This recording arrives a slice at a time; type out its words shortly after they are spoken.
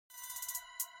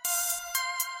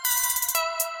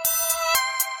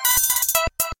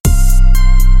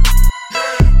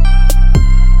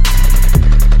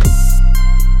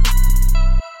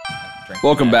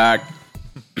Welcome back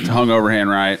to Hungover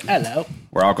Handwrite. Hello.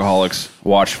 We're alcoholics,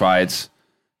 watch fights.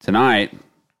 Tonight,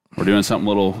 we're doing something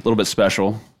a little bit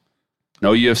special.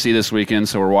 No UFC this weekend,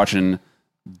 so we're watching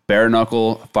Bare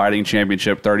Knuckle Fighting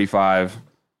Championship 35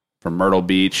 from Myrtle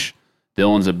Beach.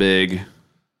 Dylan's a big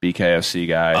BKFC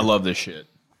guy. I love this shit.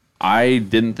 I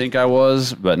didn't think I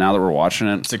was, but now that we're watching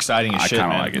it, It's exciting as I shit,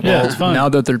 kind of man. like it. Yeah, it's fun. Now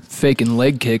that they're faking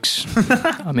leg kicks,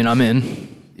 I mean, I'm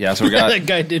in. Yeah, so we got That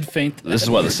guy did faint. this is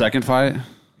what, the second fight?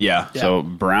 Yeah. So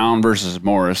Brown versus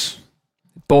Morris.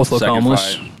 Both look Second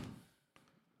homeless. fight.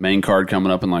 Main card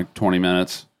coming up in like 20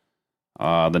 minutes.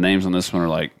 The names on this one are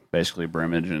like basically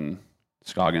Brimage and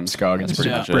Scoggins. That's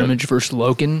pretty much it. Brimage versus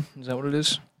Loken. Is that what it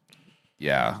is?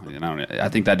 Yeah, I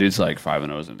think that dude's like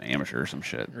 5-0 as an amateur or some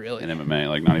shit. Really? In MMA,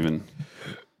 like not even.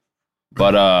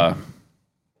 But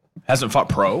Hasn't fought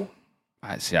pro?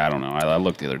 I don't know. I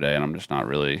looked the other day and I'm just not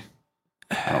really.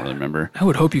 I don't really remember. I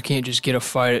would hope you can't just get a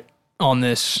fight on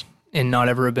this and not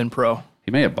ever have been pro.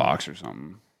 He may have boxed or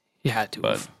something, You had to.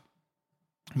 but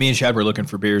Me and Chad were looking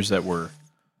for beers that were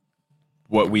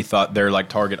what we thought their like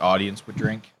target audience would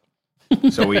drink.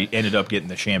 So we ended up getting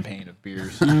the champagne of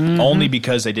beers. Only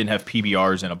because they didn't have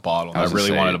PBRs in a bottle. I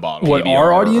really wanted a bottle. What PBR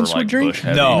our or, audience like, would drink? Bush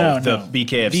Heavy. No, No, the no.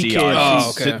 BKFC BKFC.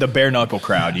 audience. Oh, okay. The bare knuckle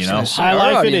crowd, you know? High Our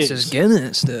life it audience is.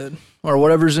 Guinness, dude. Or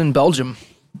whatever's in Belgium.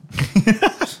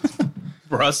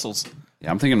 Brussels. Yeah,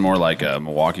 I'm thinking more like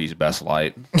Milwaukee's Best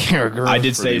Light I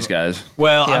did for say these guys.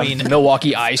 Well, Yeah, I mean,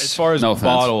 Milwaukee as Ice. far as No offense.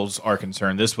 bottles are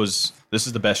concerned, this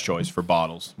is the best choice for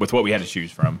bottles with what we had to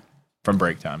choose from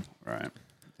break time. Right.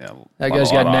 Yeah, That a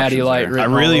guy's lot got of Natty options Light there.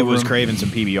 written I really all over was him. craving some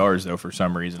PBRs though for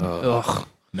some reason. Ugh.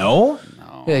 No?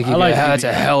 Yeah, I like that's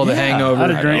a PBR. hell of a hangover. I'd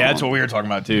have drank- Yeah, that's what we were talking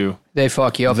about too. They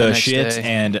fuck you up the The next shits day.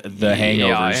 and the hangovers.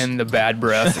 Yeah, and the bad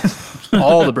breath.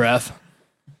 All the breath.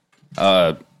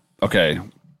 Okay.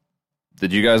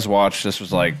 Did you guys watch? This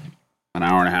was like an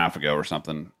hour and a half ago or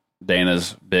something.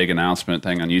 Dana's big announcement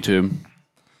thing on YouTube.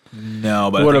 No,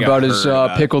 but What I think about I his heard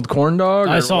about it. pickled corn dog?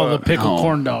 I or saw what? the pickled No.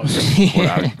 corn dog.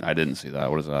 I didn't see that.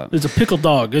 What is that? It's a pickled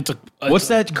dog. It's a What's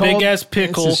that called? Big ass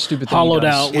pickle, It's a stupid thing he hollowed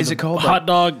does. out. Is with it called a hot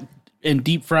dog and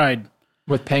deep fried?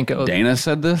 With panko. Dana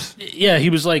said this? Yeah, he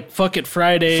was like, "Fuck it,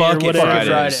 Friday" Fuck or it, whatever.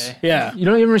 Fridays. Friday. Yeah, You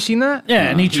don't ever seen that? yeah,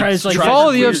 and he tries like You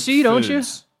follow the weird UFC, don't you?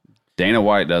 foods. Dana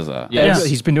White does that. Yeah. Yeah.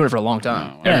 He's been doing it for a long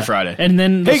time. yeah. Every Friday. And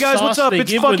then the Hey, guys, what's sauce up? they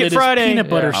It's give Fuck with It is Friday. Peanut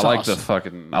butter Yeah. sauce.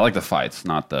 I like the fights,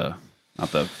 not the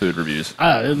food reviews.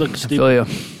 It looks Feel stupid.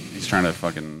 you. He's trying to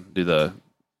fucking do the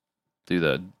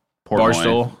Portnoy,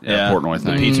 Barstool. Portnoy The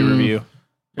thing. pizza review.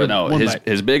 But no, One bite.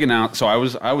 his big announce. So I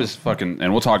was fucking,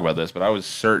 and we'll talk about this, but I was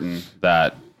certain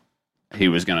that he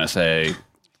was gonna say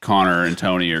Connor and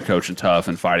Tony are coaching tough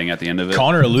and fighting at the end of it.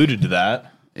 Connor alluded to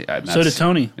that. Yeah, and So did that's-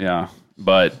 Tony. Yeah,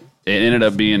 but it ended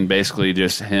up being basically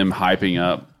just him hyping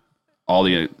up all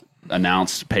the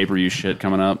announced pay-per-view shit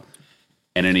coming up,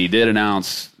 and then he did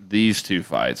announce these two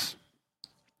fights: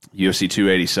 UFC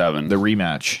 287, The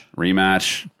rematch.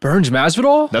 rematch. Burns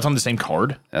Masvidal? That's on the same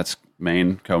card? That's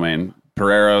co-main.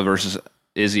 Pereira versus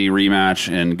Izzy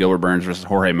rematch, and Gilbert Burns versus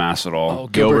Jorge Masvidal. Oh,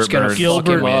 Gilbert's gonna Burns fuck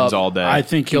him wins up. all day. I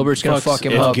think Gilbert's gonna fuck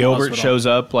him if up. Gilbert shows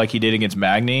up like he did against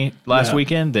Magny last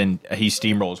weekend, then he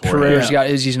steamrolls Jorge. Pereira's got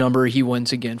Izzy's number. He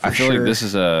wins again for I feel sure. like this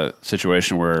is a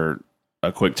situation where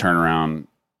a quick turnaround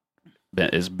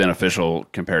is beneficial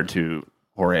compared to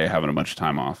Jorge having a bunch of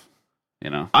time off. You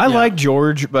know, I like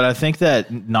George, but I think that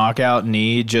knockout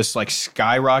knee just like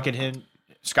skyrocketed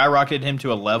him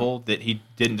to a level that he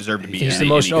didn't deserve to be He's at. the and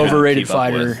most he couldn't overrated keep up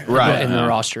fighter with. Right. in the Yeah.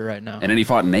 roster right now. and then he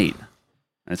fought Nate.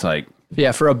 And it's like,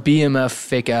 Yeah, for a BMF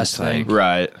fake ass like- thing.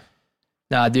 Right.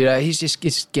 Nah, dude, it's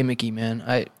gimmicky, man.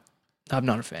 I'm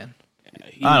not a fan.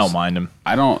 I don't mind him.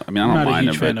 I don't not a mind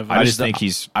huge him, fan but of him. I just think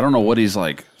I don't know what he's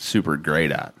like super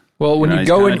great at. Well, when you he's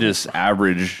go kinda in, just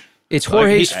average. it's like,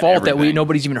 Jorge's at fault that everything.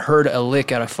 nobody's even heard a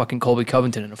lick out of fucking Colby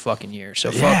Covington in a fucking year. So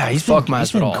He's fuck been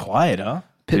Masvidal. quiet, huh?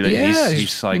 Dude, Yeah,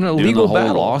 he's like in a doing legal the whole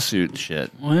battle. lawsuit and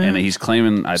shit, Well, and he's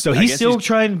claiming. So I he's guess still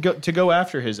trying to go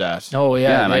after his ass. Oh yeah,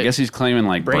 yeah, and I guess he's claiming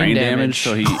like brain brain damage.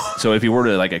 damage. So if he were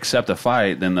to like accept a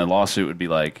fight, then the lawsuit would be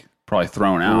like probably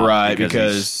thrown out. Right, he's-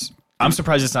 because I'm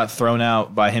surprised it's not thrown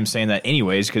out by him saying that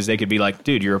anyways, because they could be like,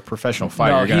 dude, you're a professional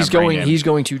fighter. no, you're gonna he's have brain going. damage. He's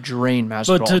going to drain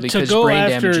Masvidal But to because go brain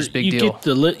after damage is a big you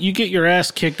deal. you get your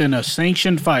ass kicked in a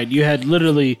sanctioned fight. You had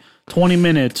literally 20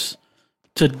 minutes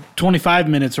to 25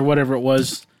 minutes or whatever it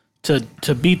was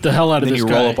to beat the hell out of Then this you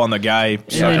guy. roll up on the guy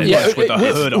sucking Yeah, flesh with a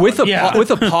hood on. with a Yeah.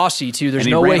 with a posse too. There's And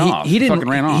he no way ran off. he He didn't fucking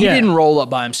ran off. he Yeah. didn't roll up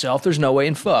by himself. There's no way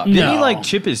in fuck. Didn't No. he like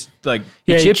chip his like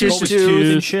Yeah, He chipped he his chipped his tooth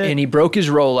tooth. and shit. and he broke his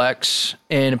Rolex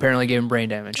and apparently gave him brain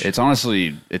damage. It's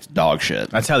honestly, it's dog shit.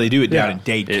 that's how they do it down Yeah. in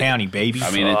Dade County, baby.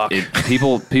 I mean,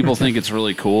 people think it's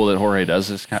really cool that Jorge does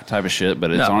this type of shit,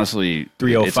 but it's honestly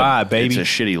 305, it's baby. a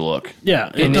shitty look.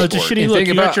 Yeah, And no, it's a and shitty think look.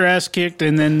 You about- got your ass kicked,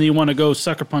 and then you want to go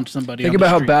sucker punch somebody. Think on the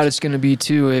about how street. bad it's going to be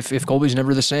too if Colby's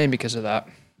never the same because of that.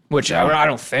 Which Yeah. I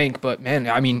don't think, but man,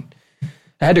 I mean,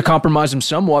 I had to compromise him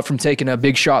somewhat from taking a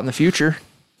big shot in the future.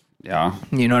 Yeah.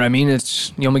 You know what I mean?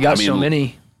 It's you only got I mean, so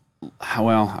many.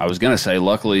 Well, I was gonna say,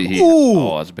 luckily he. Ooh.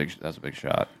 Oh, that's a big. That's a big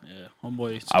shot. Yeah,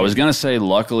 homeboy. I was gonna say,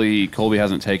 luckily Colby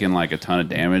hasn't taken like a ton of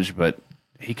damage, but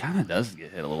he kind of does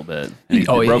get hit a little bit. And he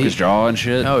broke his jaw and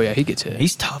shit. Oh yeah, he gets hit.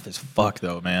 He's tough as fuck,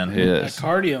 though, man. He That is.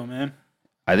 cardio, man.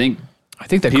 I think I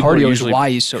think that people are cardio is usually why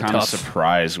he's so kind of tough.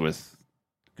 surprised with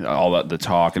all that the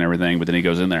talk and everything, but then he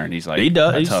goes in there and he's like, He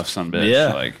does. a tough son of a bitch.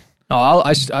 Yeah. Like, Oh,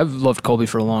 I've loved Colby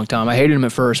for a long time. I hated him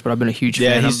at first, but I've been a huge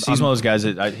Yeah, fan. he's I'm, one of those guys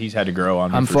that he's had to grow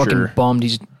on me I'm for fucking sure.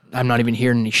 bummed. I'm not even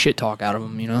hearing any shit talk out of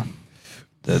him. You know.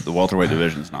 the welterweight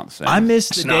division is not the same. I miss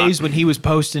the It's not. days when he was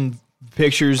posting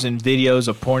pictures and videos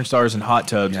of porn stars in hot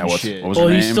tubs yeah, and what shit. was Well,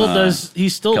 her he name? still does. He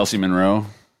still Kelsey Monroe.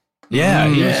 Yeah,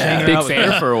 he was hanging Big out with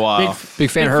fan. her for a while. Big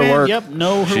fan of her work. Yep,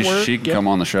 know her work. She can yep. come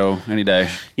on the show any day.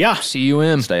 Yeah,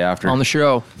 CUM. Stay after. on the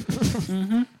show.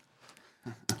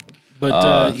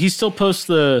 but he still posts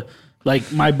the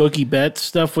like my bookie bet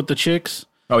stuff with the chicks.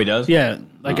 Oh, he does? Yeah,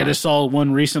 like I just saw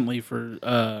one recently for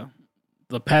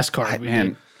the pass card. we Man,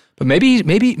 did. But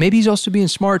maybe he's also being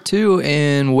smart too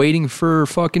and waiting for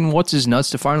fucking what's his nuts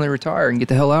to finally retire and get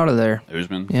the hell out of there.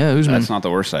 Usman. Yeah, Usman. That's not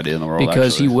the worst idea in the world.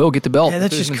 Because actually. he will get the belt. Yeah,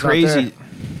 that's if just Usman's not crazy. there.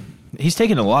 He's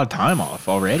taking a lot of time off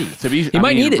already. To be, He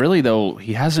might need it. Really though,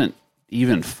 he hasn't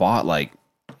even fought like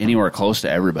anywhere close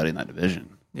to everybody in that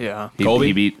division. Yeah.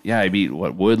 Colby? He beat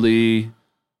what Woodley,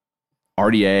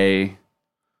 RDA,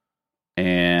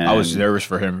 and I was nervous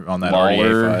for him on that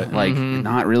Lawler. RDA fight. Like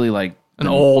not really like An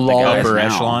old the guys upper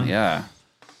now. echelon. Yeah,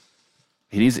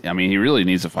 he needs. I mean, he really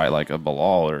needs to fight like a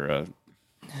Bilal or a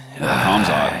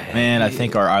Hamzat. Man, I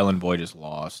think our island boy just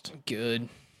lost. Good.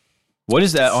 What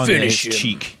is that on his Finish him.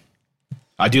 cheek?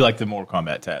 I do like the Mortal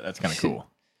Kombat tat. That's kind of cool.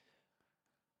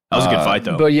 That was a good fight,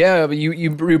 though. But yeah, but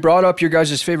you brought up your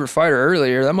guys' favorite fighter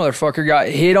earlier. That motherfucker got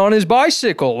hit on his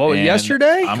bicycle. What, And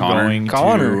yesterday? I'm Connor. going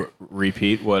Connor. to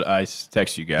repeat what I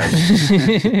text you guys.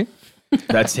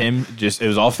 That's him. Just it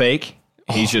was all fake.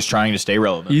 He's just trying to stay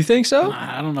relevant. You think so?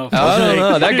 I don't know. If I don't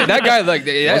know. like- That guy, like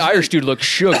that Irish dude, looked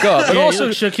shook up. But Yeah, he also,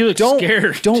 looked shook. He looked don't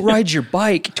scared. don't ride your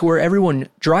bike to where everyone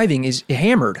driving is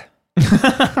hammered.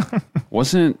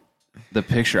 Wasn't the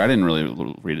picture? I didn't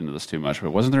really read into this too much,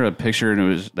 but wasn't there a picture and it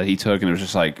was that he took and it was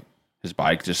just like his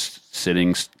bike just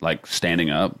sitting like standing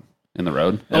up in the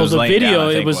road? It was the laying video, down,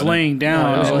 I think, it was wasn't it? laying down.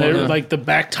 No, It was it wasn't. like the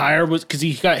back tire was because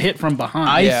he got hit from behind.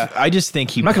 I just think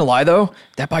he. I'm not gonna lie though,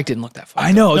 that bike didn't look that far.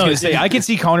 I know. I was No, gonna it say didn't. I could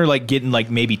see Connor like getting like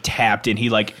maybe tapped and he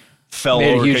like fell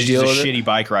Made a over huge because he's a deal of it. shitty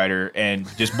bike rider and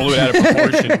just blew it out of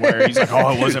proportion. Where he's like,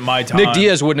 "Oh, it wasn't my time." Nick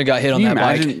Diaz wouldn't have got hit on Can you that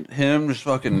bike. imagine him just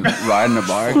fucking riding a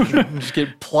bike? Just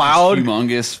get plowed.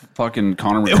 Humongous fucking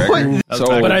Conor McGregor. That's So,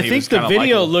 back but when I he think was the kinda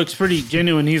video likable. looks pretty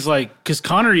genuine. He's like, because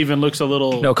Connor even looks a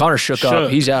little. No, Connor shook up.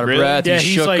 Shook. He's out of Really? breath. yeah, he's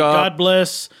he's shook like, up. God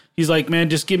bless. He's like, man,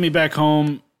 just get me back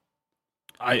home.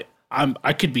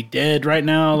 I could be dead right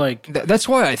now. Like, That's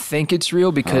why I think it's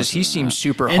real because he seems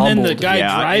super and humbled. then the guy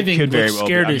Yeah, it driving could very looks well be.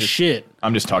 scared I'm as just- shit.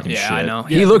 I'm just talking yeah, shit. I know.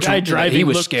 Yeah, he the looks guy driving. He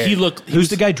was looked, scared. He looked. Who's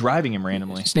the guy driving him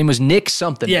randomly? His name was Nick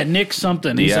something. Yeah, Nick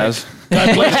something. He's Diaz. like,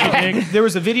 God bless you, Nick. There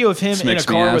was a video of him in a Smicks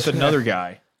me car ass. with another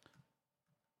guy.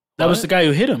 That was the guy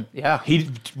who hit him. Yeah. He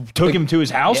took him to his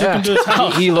house. Yeah. Took him to his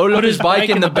house. He loaded Put up his bike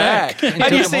in the back. and How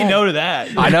do you took him say home. no to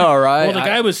that? I know, right? Well, the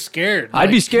guy was scared. I'd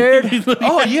be scared.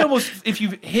 Oh, you almost if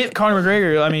you hit Conor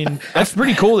McGregor. I mean, that's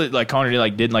pretty cool that like Conor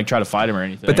didn't like try to fight him or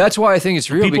anything. But that's why I think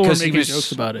it's real People were because he making was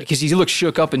jokes about it. because he looked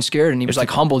shook up and scared and he was like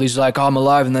humbled. He's like, oh, I'm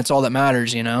alive and that's all that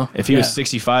matters, you know. if he was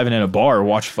 65 and in a bar,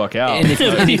 watch the fuck out. And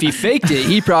if he faked it,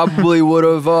 he probably would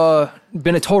have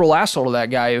been a total asshole to that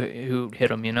guy who hit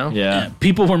him, you know. yeah.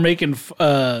 People were making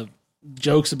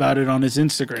jokes about it on his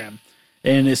Instagram,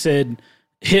 and it said,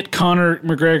 "Hit Conor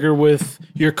McGregor with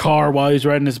your car while he's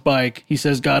riding his bike." He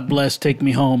says, "God bless, take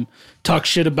me home." Talk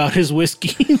shit about his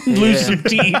whiskey, lose some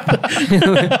teeth.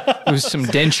 It was some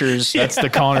dentures. That's the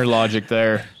Conor logic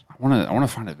there. I want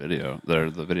to find a video. The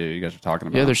video you guys are talking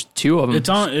about. Yeah, there's two of them. It's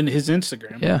on in his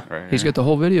Instagram. Yeah, Right he's here. got the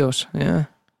whole videos. Yeah,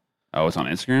 Oh, it's on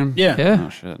Instagram. yeah. yeah. Oh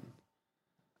shit.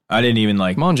 I didn't even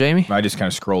like. Come on, Jamie. I just kind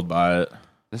of scrolled by it.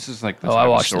 This is like the Oh, type I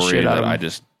of watched the story shit out that of I him.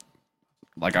 just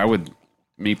like. I would,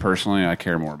 me personally, I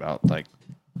care more about like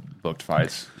booked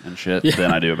fights and shit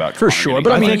than I do about For Conor sure. getting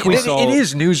But I mean, think we saw- it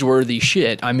is newsworthy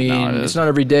shit. I mean, No, it it's is. not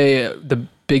every day the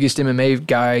biggest MMA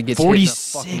guy gets hit in a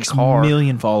fucking 46 car.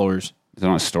 million followers. Is it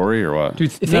on a story or what?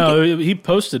 Dude, think, No, he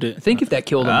posted it. think if that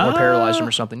killed him or paralyzed him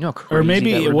or something. You know how crazy Or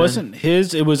maybe that it would've wasn't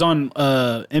his. It was on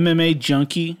MMA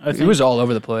Junkie, I think. been. It was all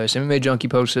over the place. MMA Junkie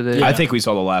posted it. I think we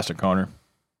saw the last of Connor.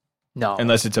 No.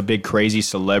 Unless it's a big, crazy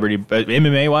celebrity. But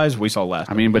MMA-wise, we saw last.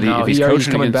 I mean, but No, if he's he already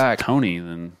coaching coming against back. Tony,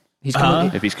 then He's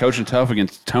coming. if he's coaching tough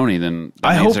against Tony, then that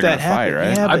I means hope they're that gonna fight,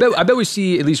 happens. right? Yeah, I bet we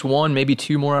see at least one, maybe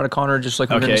two more out of Connor, just like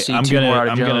we're going Okay, to see I'm two more out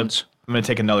of gonna Jones. I'm gonna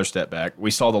take another step back. We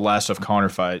saw the last of Connor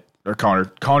fight or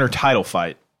Connor title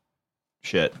fight.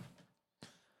 Shit.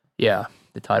 Yeah,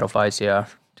 the title fights, to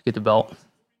get the belt.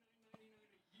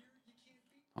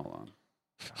 Hold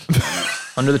on.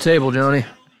 Under the table, Johnny.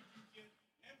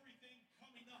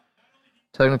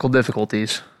 Technical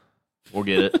difficulties. We'll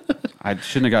get it. I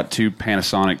shouldn't have got two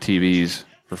Panasonic TVs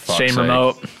for fuck's Same sake.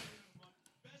 remote.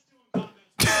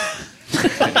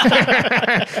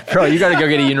 Bro, you got to go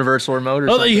get a universal remote or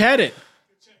Oh, something. you had it.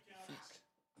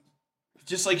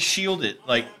 Just like shield it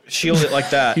like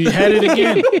that. You had it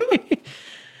again.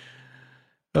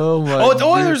 Oh my!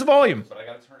 There's the volume. But I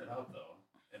gotta turn it up though,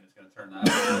 and it's gonna turn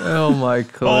that. Oh my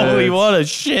god! Holy, what a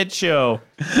shit show.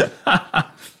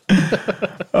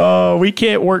 Oh, we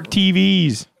can't work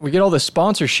TVs. We get all the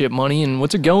sponsorship money, and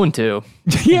what's it going to?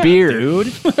 Yeah, Beer. dude.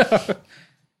 Different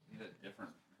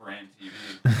brand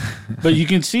TV. But you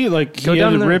can see, like, Go he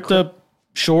down had there and ripped up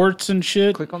shorts and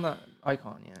shit. Click on that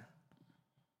icon, yeah.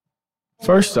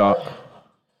 First off,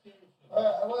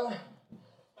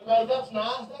 Like, that's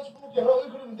nice. That's cool. You know,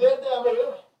 we could have been dead there, but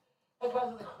look. That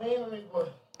guy's the cream of me, boy.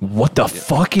 what the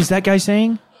fuck is that guy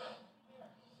saying?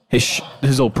 His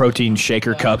little protein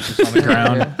shaker cups is on the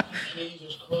ground.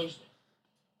 Jesus Christ.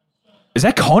 Is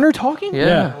that Connor talking?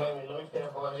 Yeah. Wait, let me stay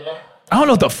up on you. I don't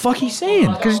know what the fuck he's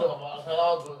saying. Because All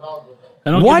good, all good.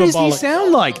 I don't why give a does he bollock.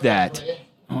 sound like that?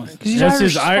 he's That's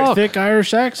his Irish as fuck. thick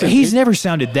Irish accent. He's never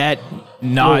sounded that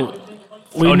not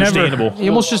we understandable. Never, He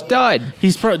almost just died.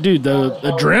 he's dude. The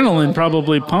adrenaline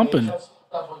probably pumping. That's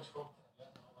what it's for.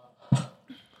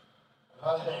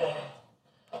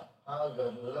 All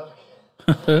good, look.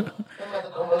 I'm about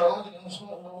to come along to get him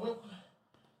smoking the whip.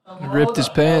 He ripped his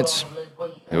pants.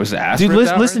 It was ass. Dude, ripped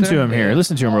out listen right to there? him here.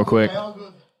 Listen to him real quick. All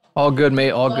good. All good,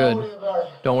 mate. All Don't worry good. about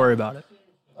it. Don't worry about it.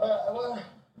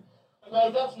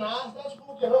 Like, that's nice. That's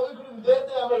cool. You know, we could have been dead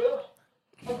there, but look.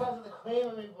 That guy's the cream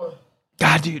of me, boy.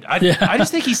 God, dude, I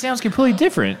just think he sounds completely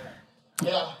different.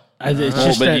 Yeah. It's Well,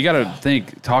 just but that, you got to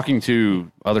think talking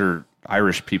to other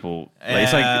Irish people. Like,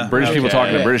 it's Yeah, like British people okay.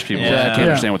 talking to British people. Yeah. I can't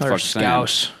understand what the Or fuck's saying.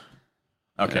 scouse.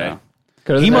 Okay. Yeah.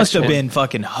 Go to the He next must have one. been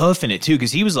fucking huffing it too,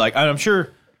 because he was like, I'm sure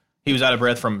he was out of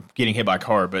breath from getting hit by a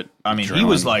car, but I mean, he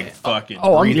was Adrenaline. like fucking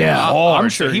Oh, I'm- breathing yeah, hard. I'm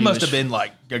so sure he he must was- have been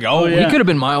like, yeah. He could have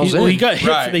been miles Well, in. he got hit.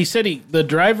 Right. They said the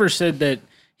driver said that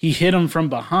he hit him from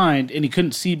behind and he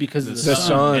couldn't see because of the The sun.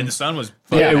 sun. and the sun was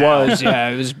Yeah, fucking it out. was. Yeah,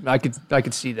 it was. I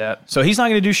could see that. So he's not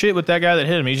going to do shit with that guy that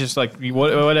hit him. He's just like,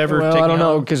 whatever. Well, take I me don't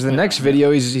know home. because the next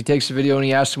video, he takes the video and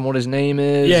he asks him what his name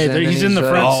is. Yeah, and then he's in the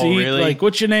front Oh, seat. really? Like,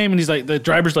 what's your name? And he's like, the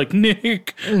driver's like,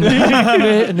 Nick.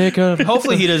 Nick.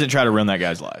 Hopefully he doesn't try to ruin that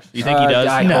guy's life. You think he does?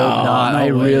 I No, hope not. no I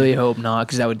way. really hope not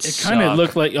because that would It kind of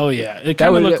looked like, it kind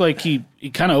of would- looked like he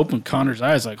kind of opened Connor's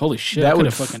eyes, like, holy shit, that I could would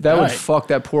have fucking that would died. fuck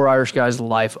that poor Irish guy's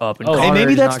life up. And Oh, Hey, Connor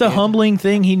maybe is that's not the getting- humbling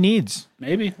thing he needs.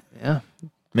 Maybe. Yeah,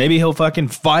 Maybe he'll fucking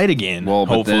fight again. Well,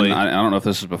 but hopefully. then I don't know if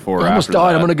this is before or I almost after died.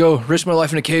 that. I'm gonna go risk my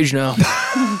life in a cage now.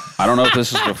 I don't know if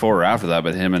this is before or after that,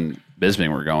 but him and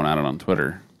Bisping were going at it on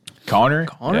Twitter. Connor?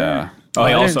 Yeah. Oh,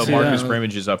 he I also, didn't see Marcus that.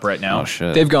 Brimage is up right now. Oh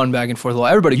shit. They've gone back and forth a lot.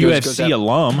 Everybody goes UFC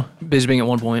alum. Bisbing at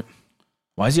one point.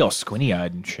 Why is he all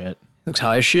squinty-eyed and shit? Looks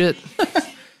high as shit.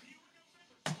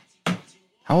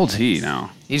 How old's he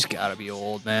now? He's got to be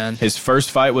old, man. His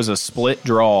first fight was a split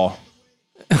draw.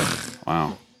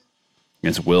 Wow.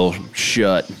 Against Will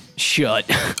Shut. Shut.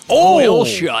 Oh, Will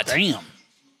shut. Damn.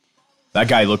 That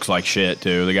guy looks like shit,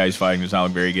 too. The guy he's fighting does not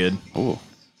look very good. Oh.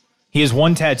 He has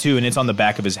one tattoo, and it's on the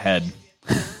back of his head.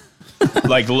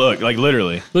 Like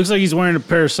literally. Looks like he's wearing a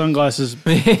pair of sunglasses on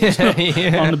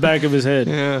the back of his head.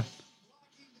 Yeah.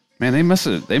 Man, they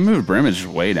moved Brimage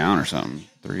way down or something.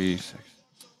 3, 6.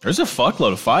 There's a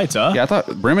fuckload of fights, huh? Yeah, I thought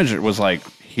Brimage was like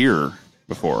here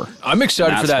before. I'm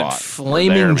excited That for that spot.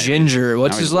 flaming There, maybe. ginger.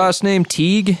 What's Now his he's last name?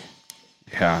 Teague?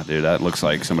 Yeah, dude, that looks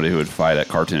like somebody who would fight at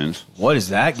cartoons. What is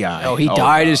that guy? Oh, he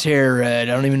dyed his hair red.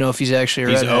 I don't even know if he's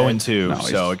actually He's red. 0-2, No, he's-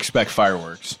 so expect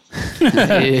fireworks.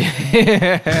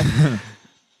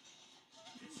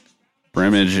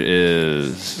 Brimage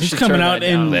is. He's coming turn out that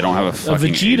down. in They don't have a a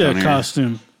fucking age on Vegeta here.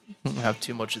 costume. I don't have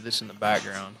too much of this in the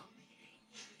background.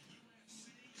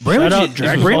 Shout out He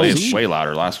Dragon was Ball way, Z. way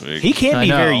louder last week. He can't I be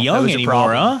know. very That young was a anymore,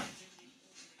 problem. huh?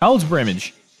 How old's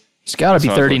Brimage? He's got to be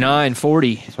That's what I was 39,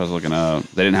 40. That's what I was looking up.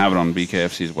 They didn't have it on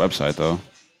BKFC's website, though.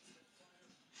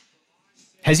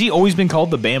 Has he always been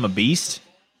called the Bama Beast?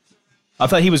 I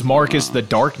thought he was Marcus the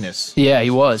Darkness, Yeah, he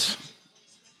was.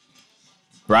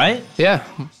 right? Yeah.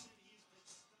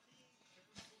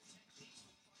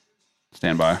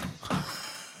 Stand by.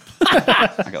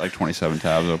 I got like 27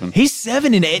 tabs open. He's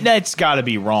 7-8. That's got to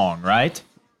be wrong, right?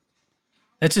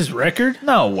 That's his record?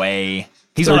 No way.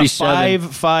 He's on a 37.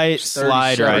 5-fight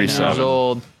slide right 37 now. years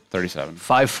old. 37.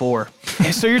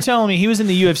 5'4". So you're telling me he was in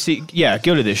the UFC? Yeah,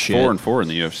 go to this shit. 4-4 in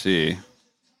the UFC.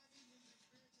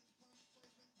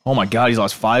 Oh my God, he's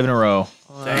lost 5 in a row.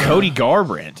 Cody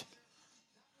Garbrandt.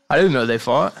 I didn't know they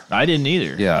fought. I didn't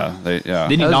either. Yeah, Didn't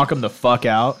he That was- knock him the fuck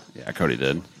out? yeah, Cody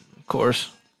did. Of course.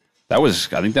 That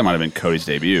was, I think that might have been Cody's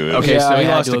debut. It was- Okay, Yeah, so he he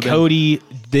had lost to to have been. Cody,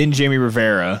 then Jamie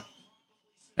Rivera,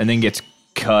 and then gets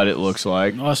cut, it looks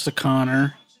like. Lost to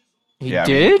Connor. He Yeah, I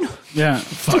did? Yeah.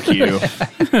 Fuck you.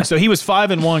 So he was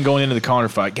 5-1 going into the Connor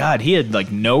fight. God, he had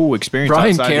like no experience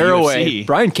Brian outside Caraway. the UFC.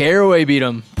 Brian Caraway beat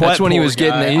him. That's That when he poor was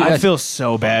getting guy. the, I feel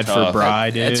so bad for Tough. Bry,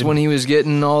 dude. That's when he was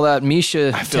getting all that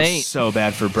Misha I feel taint. so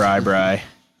bad for Bry. Right.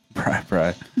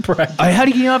 How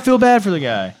do you not feel bad for the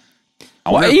guy? I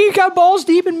wonder He got balls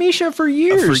deep in Misha for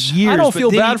years. I don't but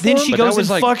feel then bad for Then him. she But goes that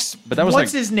was and like- fucks. but that was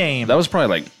what's like- his name? that was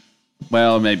probably like,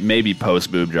 well, maybe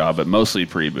post boob job, but mostly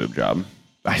pre boob job.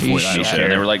 I He don't should. care.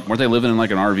 They were like, weren't they living in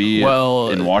like an RV Well,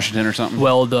 in Washington or something?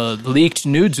 Well, the leaked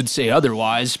nudes would say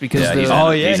otherwise because yeah, the, he's in Oh,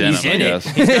 it. yeah, he's in he's it. in I it.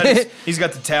 guess. He's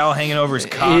got the towel hanging over his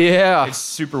cock. Yeah. It's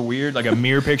super weird, like a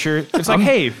mirror picture. It's like,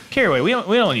 hey, Caraway, we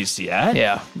don't need to see that.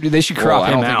 yeah, they should Well, crop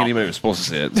I don't him think out. anybody was supposed to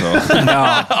see it. So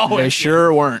No, they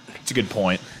sure weren't. It's a good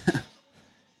point.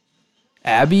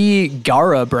 Abby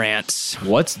Garabrants.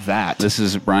 What's that? this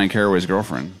is Brian Caraway's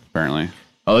girlfriend, apparently.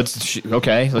 Oh,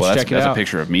 okay. Let's Well, check it that's out. a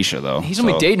picture of Misha, though. He's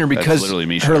only So dating her that's because literally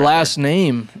Misha her right last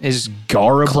name is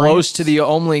Garabrants? close to the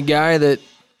only guy that.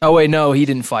 Oh wait, no, he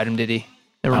didn't fight him, did he?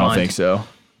 Never I don't mind. think so.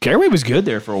 Caraway was good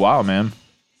there for a while, man.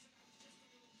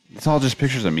 there. It's all just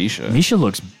pictures of Misha. Misha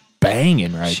looks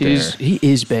banging right there. He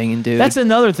is banging, dude. That's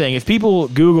another thing. If people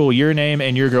Google your name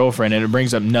and your girlfriend and it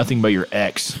brings up nothing but your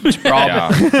ex, Yeah.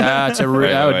 That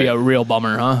would be wait. a real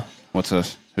bummer, huh? What's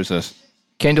this? Who's this?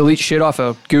 Can't delete shit off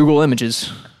of Google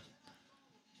Images.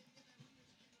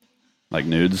 Like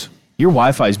nudes? your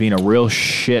Wi-Fi is being a real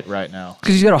shit right now.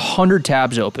 Because he's got 100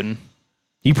 tabs open.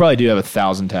 You probably do have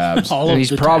 1,000 tabs. All And of he's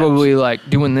the probably like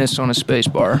doing this on a space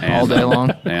bar all day long.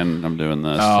 And I'm doing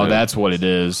this. Oh, too. that's what it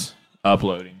is.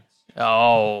 Uploading.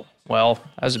 Oh, well,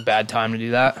 that was a bad time to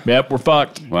do that. Yep, we're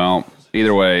fucked. Well,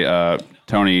 either way,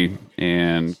 Tony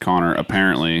and Connor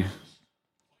apparently.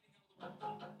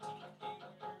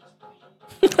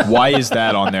 Why is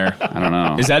that on there? I don't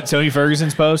know. Is that Tony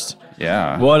Ferguson's post?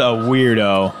 Yeah. What a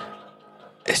weirdo.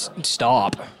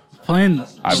 Stop. playing.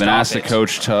 I've been asked to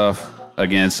coach tough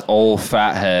against old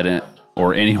fathead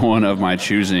or anyone of my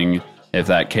choosing if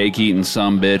that cake eating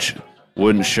sumbitch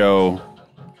wouldn't show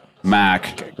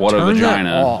Mac what a Turn that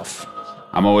vagina. off.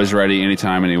 I'm always ready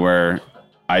anytime, anywhere.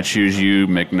 I choose you,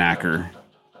 McKnacker.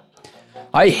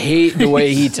 I hate the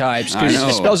way he types I because know.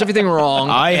 he spells everything wrong,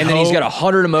 I and then he's hope- got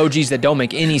 100 emojis that don't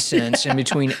make any sense in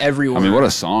between every word. I mean, what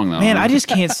a song, though. Man, I just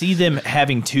can't see them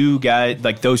having two guys,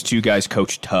 like those two guys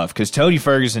coach tough. Because Tony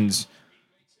Ferguson's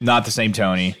not the same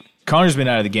Tony. Connor's been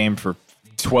out of the game for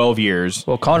 12 years.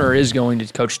 Well, Connor is going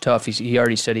to coach tough. He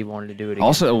already said he wanted to do it again.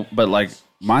 Also, but like,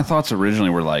 my thoughts originally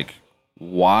were like,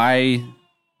 why?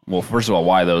 Well, first of all,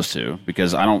 why those two?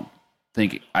 Because I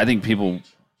think people,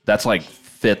 that's like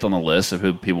fifth on the list of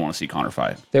who people want to see Connor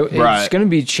fight. It's Right. going to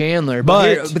be Chandler.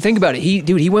 But- But think about it.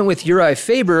 He went with Uriah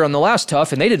Faber on the last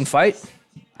tough, and they didn't fight.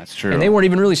 That's true. And they weren't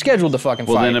even really scheduled to fucking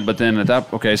well, fight. then at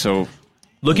that, okay, so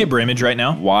Look at Brimage right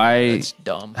now. why? It's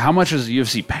dumb. How much is the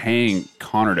UFC paying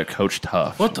Connor to coach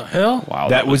tough? What the hell? Wow,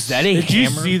 That was that a Did you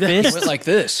hammer see that? fist? Went like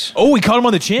this. Oh, he caught him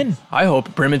on the chin. I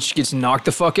hope Brimage gets knocked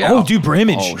the fuck out. Oh, dude,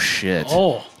 Brimage. Oh shit!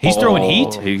 Oh, He's throwing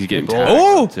heat. He's getting boy. tagged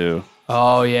Oh! too.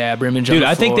 Oh, yeah, Brimage on Dude, the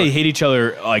I think floor. they hit each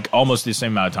other like almost the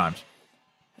same amount of times.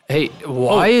 Hey,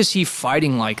 why is he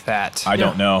fighting like that? I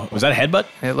don't know. Was that a headbutt?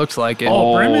 It looks like it.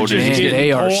 Oh, Brimage dude, is he's getting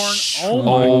they are torn.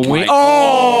 Oh, my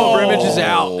Oh, Brimage is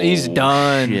out. He's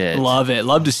done. shit. Love it.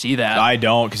 Love to see that. I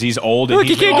don't, because he's old. And Look,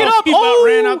 he he's can't get up. He about Oh!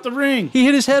 ran out the ring. He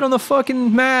hit his head on the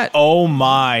fucking mat. Oh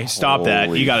my! Stop that!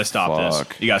 Holy You got to stop fuck.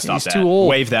 this. You got to stop He's that. too old.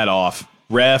 Wave that off,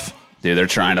 ref. Dude, they're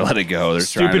trying to let it go. They're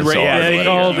trying Stupid so rate. hard to Yeah, let he it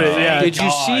called go. it. Yeah. Did you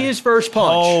see his first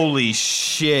punch? Holy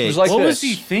shit! It was like What this. was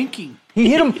he thinking? He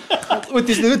hit him with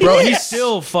his Bro, he's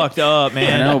still fucked up,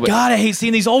 man. I know, but- God, I hate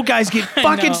seeing these old guys get know.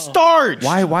 fucking starched.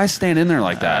 Why stand in there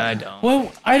like that? I don't.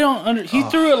 Well, I don't. He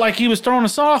threw it like he was throwing a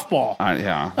softball.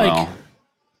 Yeah, Like- well,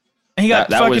 He got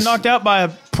that fucking was- knocked out by a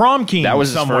prom king. that was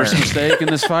his somewhere. first mistake in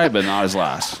this fight, but not his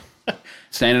last.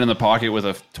 Standing in the pocket with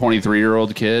a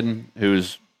 23-year-old kid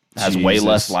who's has way Jesus.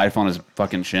 less life on his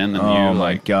fucking chin than Oh you. my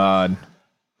Like, god.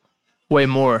 Way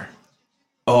more.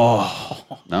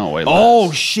 no, way less.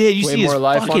 Oh shit! You Way see his more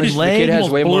life on fucking his. The leg. kid has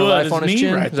way more blew out life his on his knee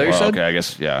chin. right Is that what you Well, said? okay, I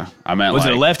guess, yeah. I meant Was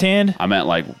like, it a left hand? I meant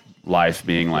like life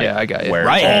being like, Yeah, I got you. where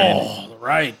Right it's at. hand. Oh,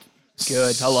 right.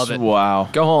 Good. I love it. Wow.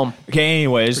 Go home. Okay,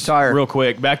 anyways, Retire. real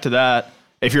quick, back to that.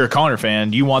 If you're a Connor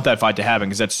fan, you want that fight to happen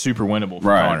because that's super winnable for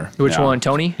Right. Connor. Which Yeah. one,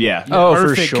 Tony? Yeah. Oh, for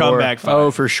Perfect sure. comeback fight.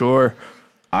 Oh, for sure.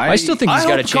 I still think he's I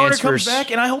got a hope Connor chance for. comes back,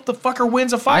 and I hope the fucker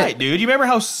wins a fight, dude. You remember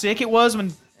how sick it was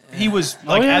when he was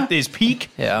like yeah. at his peak?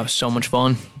 Yeah, it was so much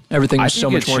fun. Everything I was so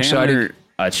think much more exciting.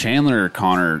 A Chandler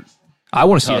Connor I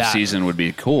want to see tough that. season would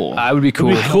be cool. I would be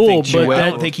cool. It'd be cool, but I that-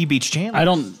 don't think he beats Chandler. I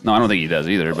don't. no, I don't think he does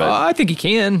either. But I think he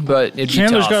can, but it'd be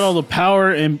Chandler's tough. got all the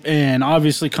power, and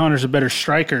obviously Connor's a better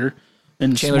striker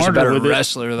and Chandler's a smarter better with it.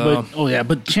 wrestler, though.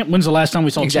 But when's the last time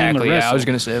we saw Exactly. Chandler Yeah, wrestle? I was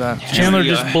going to say that. Chandler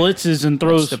just blitzes and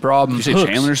throws. That's the problem. you say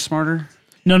hooks. Chandler's smarter?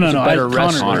 No. a better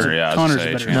wrestler. Connor, yeah, I was Connor's gonna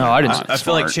say better. Chandler. No, I didn't. Not I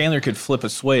feel like smart. Chandler could flip a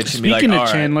switch and be like, Speaking all of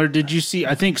right. Chandler, did you see?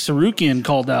 I think Sarukian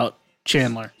called out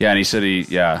Chandler. Yeah, and he said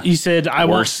He said, "I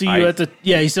won't Worst see you fight- at the."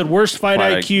 Yeah, he said worst fight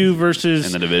fight IQ versus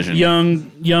in the division.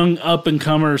 young up and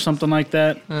comer or something like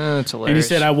that. That's hilarious. And he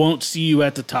said, "I won't see you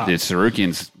at the top." Dude,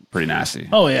 Sarukian's pretty nasty.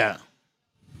 Oh yeah,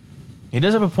 He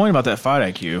does have a point about that fight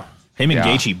IQ. Him and Yeah.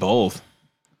 Gaethje both.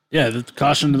 yeah. The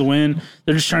caution to the wind.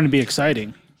 They're just trying to be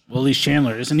exciting. Well, at least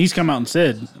Chandler is, and he's come out and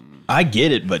said, I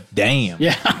get it, but damn.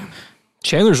 "Yeah,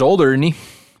 Chandler's older, isn't he?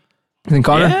 Than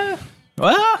Connor? Yeah.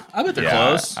 Well, I bet they're Yeah,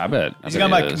 close. I bet. He's got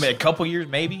like a couple years,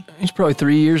 maybe. He's probably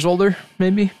 3 years older,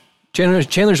 maybe.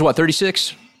 Chandler's what,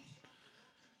 36?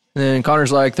 And then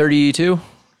Connor's like 32?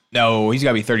 No, he's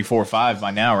got to be 34 or 5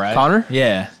 by now, right? Connor?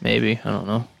 Yeah. Maybe. I don't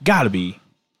know. Got to be.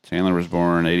 Chandler was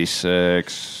born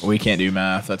 86. We can't do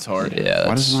math. That's hard. Yeah.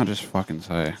 Why does it not just fucking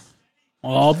say?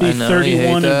 well, I'll be I know, you hate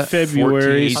 31 in that.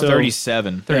 February." He's So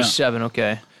 37. 37,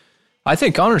 okay. I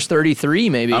think Connor's 33,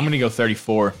 maybe. I'm going to go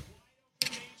 34.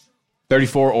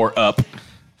 34 or up.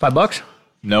 $5?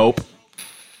 Nope.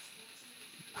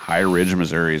 High Ridge,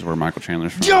 Missouri is where Michael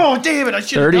Chandler's from. Oh, damn it. I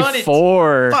should have done it.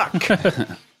 34.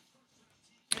 Fuck.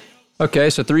 Okay,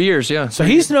 so 3 years, yeah. So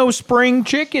he's no spring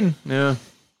chicken. Yeah.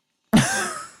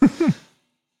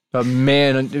 But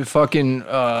man, fucking,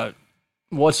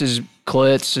 what's his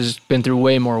Klitz has been through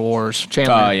way more wars.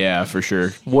 Chandler, Oh, yeah, for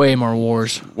sure. way more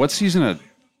wars. What season of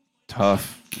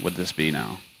tough would this be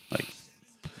now? Like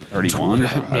 31?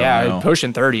 Yeah, know.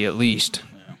 pushing 30 at least.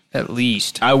 At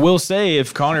least. I will say,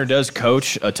 if Connor does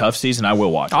coach a tough season, I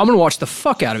will watch it. I'm going to watch the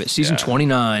fuck out of it. Season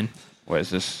 29. What is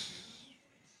this?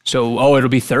 So, it'll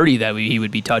be 30 that he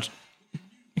would be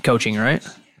coaching, right?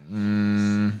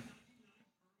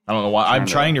 I don't know why. I'm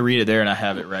trying to read it there, and I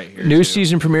have it right here. New too.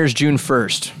 season premieres June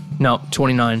 1st. No,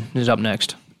 29 is up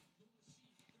next.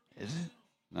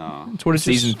 No. That's what it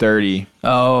Season says. 30.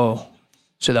 Oh.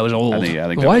 So that was old. I think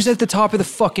that Why was- is that at the top of the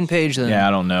fucking page then? Yeah,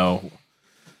 I don't know.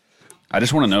 I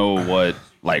just want to know what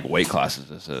like weight classes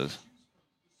this is.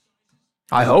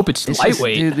 I hope it's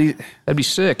lightweight. Dude, That'd be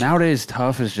sick. nowadays,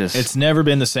 tough is just It's never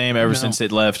been the same ever since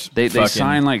it left. they fucking-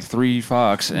 sign like 3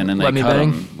 fucks and then they Let me cut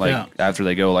bang? them like Yeah. after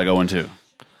they go like 0-2.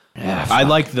 I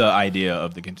like the idea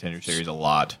of the contender series a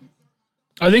lot.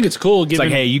 I think it's cool. It's like,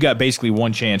 hey, you got basically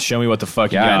one chance. Show me what the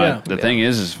fuck Yeah, you got. the thing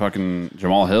is fucking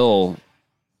Jamal Hill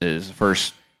is the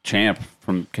first champ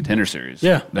from contender series.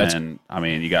 Yeah. and I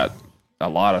mean you got a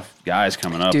lot of guys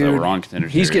coming up that Dude, were on contender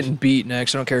he's series. getting beat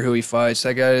next. I don't care who he fights.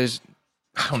 That guy is.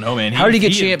 I don't know, man. How did he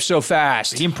get champ so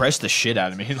fast? He impressed the shit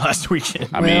out of me last weekend.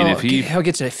 I mean, if he how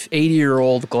gets an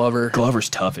 80-year-old Glover? Glover's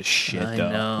tough as shit, I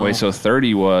though. know. wait, so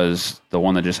 30 was the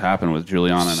one that just happened with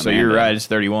Juliana and So Amanda. you're right. It's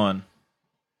 31.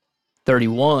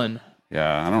 31.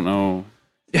 Yeah, I don't know.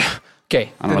 Okay,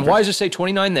 don't know then if why there's- does it say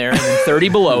 29 there and then 30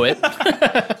 below it?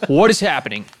 What is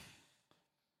happening?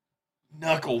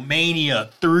 Knuckle Mania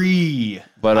 3.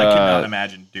 But I cannot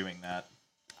imagine doing that.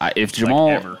 if Jamal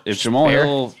ever. Fair.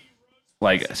 Hill,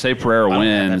 like say Pereira I don't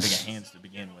have that big wins of hands to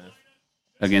begin with.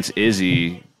 against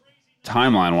Izzy,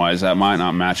 timeline wise, that might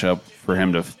not match up for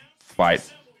him to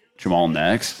fight Jamal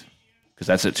next because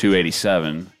that's at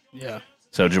 287. yeah.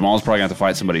 So Jamal's probably going to have to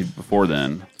fight somebody before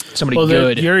then. Somebody Well,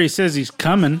 good. Yuri says he's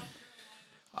coming.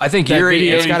 I think That Yuri.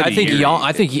 video, it's gotta I be think Yuri. Jan.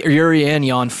 I think Yuri and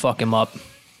Jan fuck him up.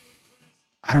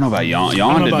 I don't know about Jan. I Jan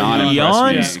don't did know not about impress me.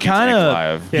 Jan's against kind Nikolai.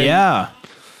 of yeah.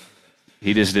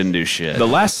 He just didn't do shit. The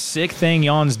last sick thing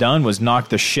Jan's done was knock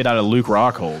the shit out of Luke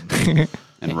Rockhold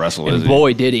and wrestle And Izzy.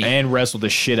 boy, did he. and wrestled the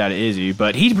shit out of Izzy.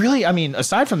 But he really, I mean,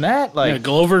 aside from that, like Yeah,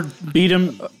 Glover beat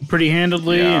him pretty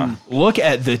handedly. Yeah. And look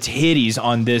at the titties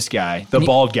on this guy, the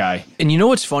bald guy. And you know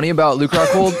what's funny about Luke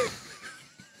Rockhold?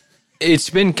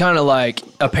 It's been kind of like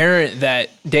apparent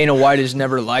that Dana White has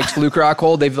never liked Luke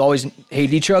Rockhold. They've always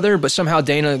hated each other, but somehow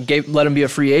Dana let him be a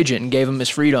free agent and gave him his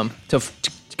freedom to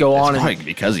go on. Probably And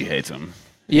because he hates him.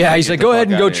 yeah, he's Get like, the go fuck ahead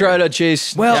and go outta try here. to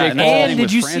chase. Well, Jake and Paul. did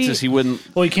with you Francis, see- he wouldn't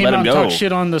well, he came let out him and go. talked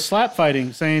shit on the slap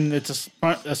fighting, saying it's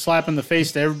a slap in the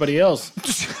face to everybody else.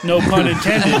 No pun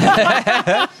intended.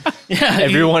 yeah,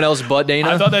 Everyone else but Dana.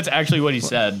 I thought that's actually what he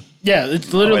said. Yeah,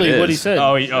 it's literally Oh, it what he is. said.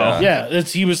 Yeah,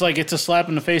 he was like, it's a slap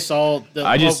in the face to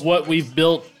of what we've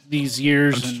built these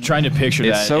years. I'm And trying to picture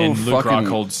It's that so in Luke fucking-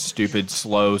 Rockhold's stupid,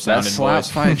 slow That sounding slap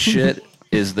voice. fight shit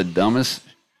is the dumbest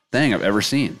thing I've ever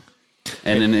seen.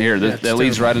 And in here, it's that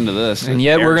leads right into this. and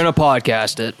yet we're Eric- going to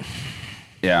podcast it.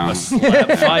 Yeah.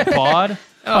 Slap fight pod.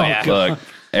 Oh yeah. Look,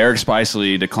 Eric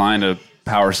Spicely declined a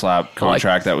power slap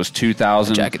contract that was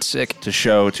 $2,000 Jacket's sick. to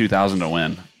show, $2,000 to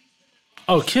win.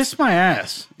 oh, kiss my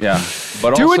ass. Yeah,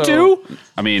 but 2 and also, 2?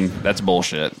 I mean, that's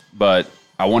bullshit. But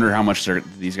I wonder how much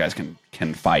these guys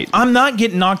can fight. I'm not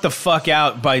getting knocked the fuck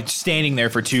out by standing there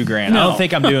for $2,000. I No. don't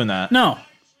think I'm doing that. No.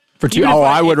 For two, Even if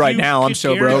I would if right you now. I'm could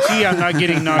so broke. guarantee I'm not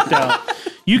getting knocked out.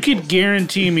 You could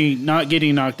guarantee me not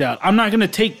getting knocked out. I'm not going to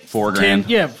take $4,000.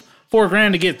 Yeah,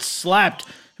 $4,000 to get slapped.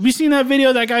 Have you seen that video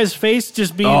of that guy's face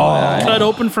just being cut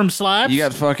open from slaps? You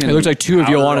got fucking. It looks like two of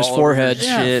you powder on his all over forehead. his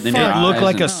Yeah, shit, and fuck. your It looked eyes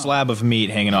like a and- slab of meat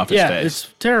hanging off his yeah, face. it's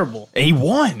terrible. He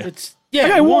won. It's yeah, That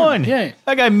guy he won. Yeah.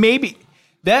 That guy maybe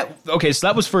that. Okay, so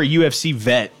that was for a UFC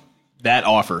vet. That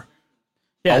offer.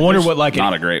 Yeah, I wonder there's- what like.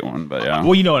 Not a great one, but yeah.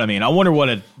 Well, you know what I mean. I wonder what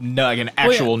an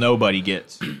actual nobody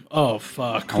gets. Oh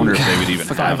fuck. I wonder if they would even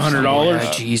have $500.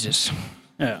 Oh, Jesus.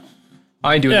 Yeah.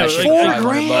 I ain't doing Yeah, that shit. like- for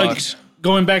 $500 like, bucks.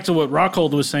 going back to what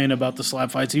Rockhold was saying about the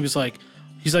slap fights, he's like,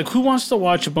 who wants to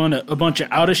watch a bunch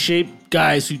of out of shape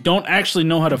guys who don't actually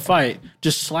know how to fight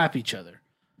just slap each other?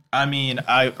 I mean,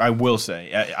 I will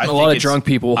say, I think lot of it's- drunk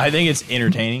people. I think it's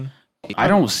entertaining. I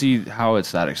don't see how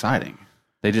it's that exciting.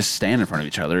 They just stand in front of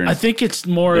each other. And I think it's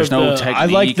more There's of no the, tech- I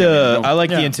like the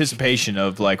Technique, Yeah. anticipation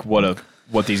of like what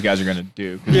these guys are gonna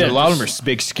do. 'Cause Yeah, a lot of them are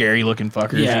big, scary looking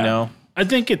fuckers. Yeah. You know. I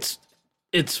think it's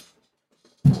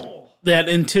that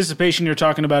anticipation you're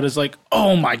talking about is like,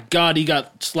 oh my god, he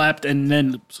got slapped and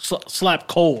then slapped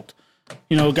cold.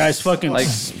 You know, guys fucking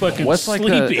what's like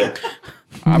sleeping.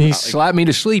 He slapped me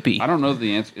to sleepy. I don't know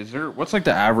the answer. Is there what's like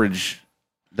the average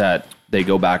that they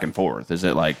go back and forth? Is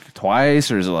it like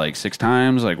twice or is it like 6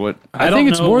 times? Like what? I don't think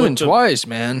it's know more what than the- twice,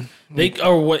 man. They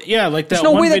or what? Yeah, like that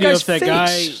no one way that video guy's of that guy.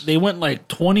 face. They went like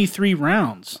 23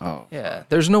 rounds Yeah,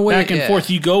 there's no way. back and yeah. forth.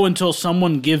 You go until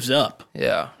someone gives up.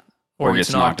 Yeah. Or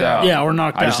gets knocked out. Yeah, or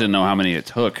knocked I just out. didn't know how many it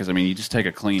took because I mean, you just take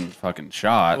a clean fucking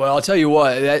shot. Well, I'll tell you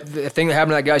what. The thing that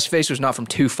happened to that guy's face was not from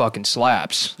 2 fucking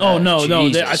slaps. Oh no.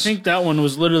 Jesus. I think that one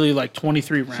was literally like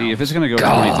 23 rounds. See, if it's gonna go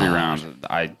 23 rounds,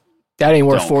 that ain't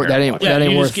worth Don't four. care That ain't about that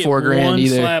ain't you worth just get $4,000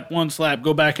 either. One slap,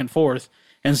 go back and forth.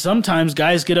 And sometimes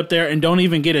guys get up there and don't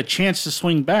even get a chance to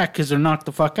swing back because they're knocked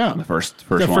the fuck out. the first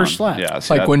The one. first slap. Yeah,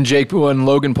 see, Like when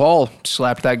Logan Paul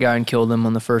slapped that guy and killed him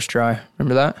on the first try.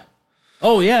 Remember that?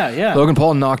 Oh yeah, yeah, Logan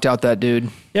Paul knocked out that dude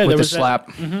Yeah, with there the was that- slap.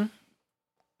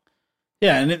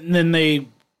 yeah. And then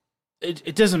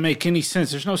it doesn't make any sense.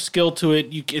 There's no skill to it.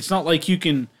 It's not like you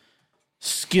can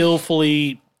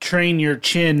skillfully train your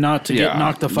chin not to get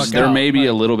knocked the fuck out. There may be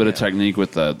a little bit of technique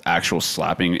with the actual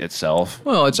slapping itself.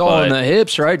 Well, it's all in the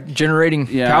hips, right? Generating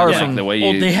power like from the way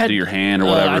Well, you they had- do your hand or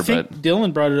whatever. I think but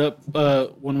Dylan brought it up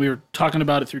when we were talking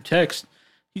about it through text.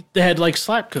 They had like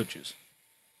slap coaches.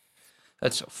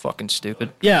 That's so fucking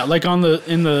stupid. Yeah, like in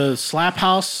the slap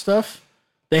house stuff,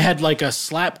 they had like a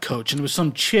slap coach, and it was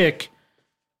some chick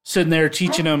sitting there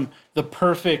teaching them the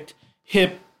perfect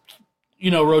hip,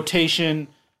 rotation,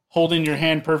 holding your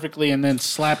hand perfectly, and then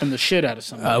slapping the shit out of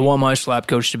somebody. I want my slap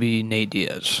coach to be Nate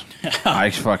Diaz. I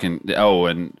fucking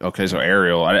so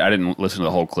Ariel. I didn't listen to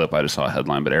the whole clip. I just saw a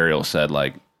headline, but Ariel said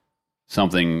like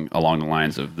something along the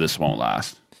lines of "This won't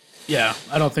last." Yeah,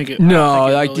 I don't think it. No,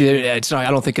 I don't think it really- it's not.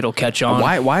 I don't think it'll catch on.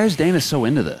 Why is Dana so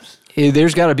into this?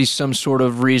 There's got to be some sort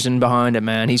of reason behind it,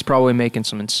 man. He's probably making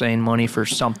some insane money for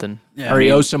something, Yeah. or he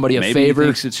owes somebody a Maybe favor. he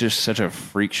thinks it's just such a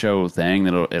freak show thing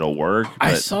that it'll work.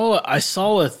 I but-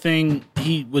 saw a thing.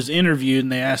 He was interviewed,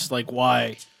 and they asked like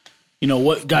why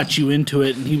what got you into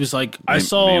it? And he was like, I Me and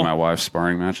my saw wife's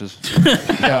sparring matches.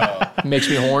 Makes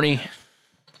me horny.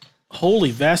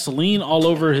 holy Vaseline all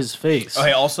over his face.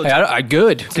 Okay, also, Hey, I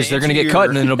good, because they're going to get cut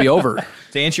and then it'll be over.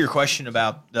 to answer your question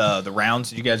about the rounds,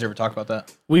 did you guys ever talk about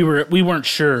that? We weren't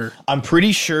sure. I'm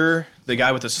pretty sure the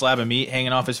guy with the slab of meat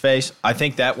hanging off his face, I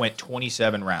think that went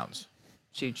 27 rounds.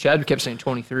 See, Chad kept saying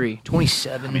 23.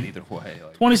 27? Either way.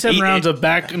 27 He- rounds of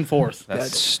back and forth.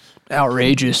 That's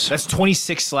outrageous. That's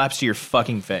 26 slaps to your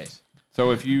fucking face.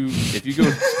 So if you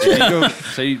go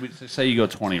say you go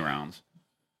 20 rounds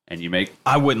and you make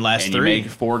I wouldn't last and 3. you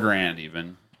make $4,000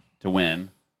 even to win,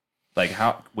 like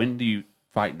when do you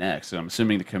fight next? So I'm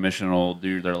assuming the commission will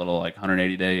do their little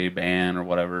 180-day ban or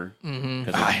whatever. Mm-hmm.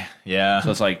 Yeah.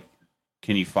 So it's like,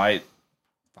 can you fight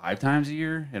 5 times a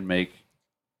year and make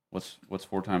what's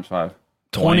 4 times 5?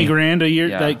 20 grand a year.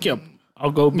 Yeah. Like,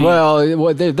 I'll go be.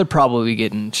 Well, they're probably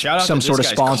getting Shout out some to sort of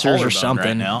this guy's sponsors or collarbone something.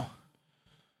 right now.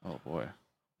 Oh boy.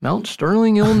 Mount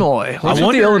Sterling, Illinois. Let's get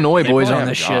wonder- the Illinois they boys probably on have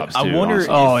this shit. jobs. I Dude, wonder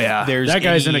awesome. if Oh, yeah. there's that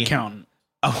guy's an any- accountant.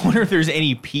 I wonder if there's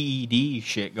any PED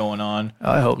shit going on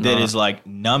I hope that not. is like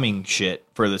numbing shit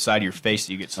for the side of your face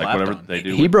that you get Like slapped whatever on. they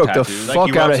do. He with broke the tattoos. Like fuck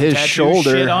you out rubbed of some his tattoo shoulder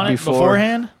shit on it before.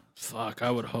 beforehand. Fuck, I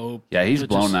would hope. Yeah, he's It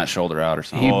blown just- that shoulder out or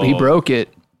something. He broke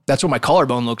it. That's what my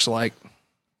collarbone looks like.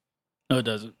 No, it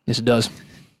doesn't. Yes, it does.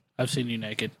 I've seen you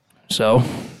naked. So,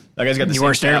 That guy's got the You same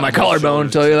weren't staring at my tab on his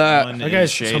collarbone, shoulders. tell you that. One That is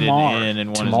guy's shaded Tamar. in and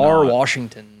one Tamar, is not.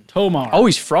 Washington. Tomar. Oh,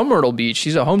 he's from Myrtle Beach.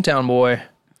 He's a hometown boy.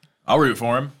 I'll root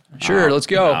for him. Sure, let's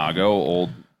go. Nah, go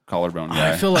old collarbone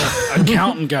guy. I feel like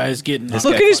accountant guy's getting.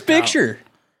 Look at his picture.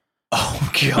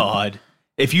 Oh God!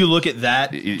 If you look at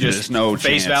that, There's just no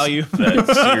face chance value. that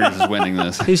Sears is winning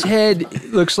this. His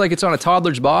head looks like it's on a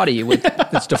toddler's body.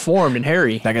 It's deformed and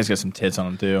hairy. That guy's got some tits on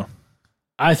him too.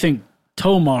 I think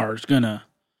Tomar's gonna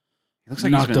Looks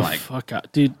like knock he's the been fuck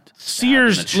out, dude.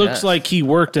 Sears in the looks chest. like he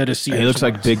worked at a Sears. He looks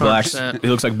like once. Big Black's. 100%. He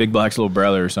looks like Big Black's little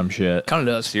brother or some shit. Kind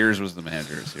of does. Sears was the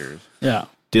manager of Sears. Yeah.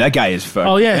 Dude, that guy is fucked.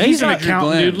 Oh yeah, Hey, he's an Andrew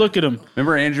accountant, Glenn. dude. Look at him.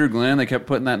 Remember Andrew Glenn? They kept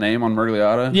putting that name on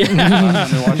Mergliata.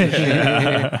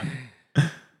 Yeah.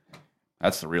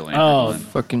 That's the real Andrew Oh, Glenn.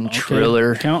 Fucking okay.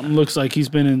 Triller. Accountant looks like he's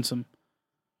been in some.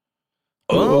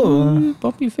 Oh,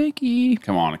 bumpy fakey.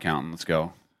 Come on, accountant, let's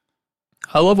go.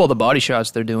 I love all the body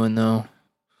shots they're doing, though.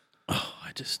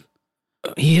 I just.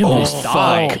 He hit him in his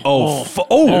thigh. fuck. Oh,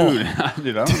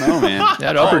 Dude, I don't know, man.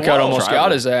 That uppercut whoa. almost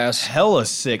got his ass. hella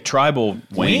sick tribal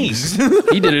wings.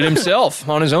 He did it himself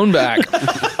on his own back.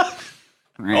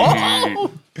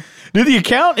 Oh. Dude, the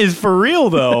account is for real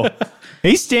though.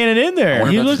 He's standing in there.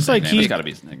 He looks like He's he. got to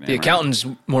be his nickname. The right? Accountant's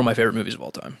one of my favorite movies of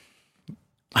all time.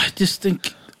 I just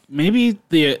think maybe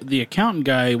the accountant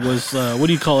guy was what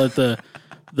do you call it,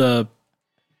 the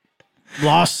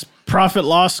profit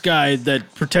loss guy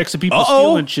that protects the people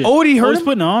stealing shit. Oh, did he hurt Always him?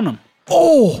 putting it on him.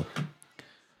 Oh,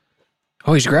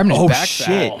 He's grabbing his back.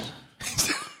 shit.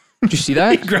 Did you see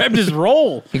that? Grabbed his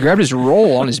roll. He grabbed his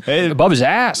roll on his Hey, above his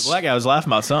ass. Black guy was laughing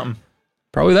about something.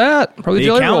 Probably that. Probably The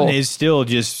jelly accountant roll. is still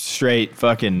just straight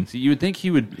fucking. See, you would think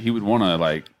he would want to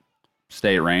like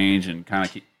stay at range and kind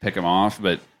of pick him off,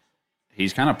 but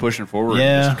he's kind of pushing forward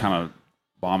Yeah. and just kind of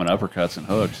bombing uppercuts and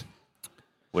hooks,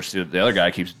 which the other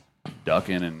guy keeps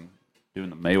ducking and doing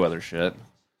the Mayweather shit.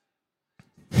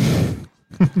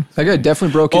 That guy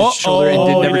definitely broke his shoulder and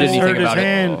he never did just hurt anything his about it.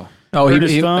 hand. Oh, Hurt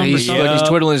his thumb or he's something. like he's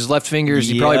twiddling his left fingers.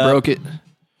 He probably Yeah. broke it.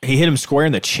 He hit him square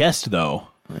in the chest though.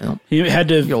 He had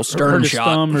to old sternum hurt his shot.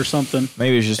 thumb or something.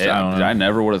 Maybe it's just I don't know. I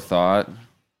never would have thought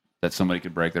that somebody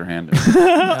could break their hand.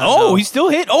 Oh, he still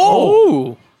hit.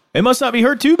 Oh, it must not be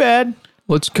hurt too bad.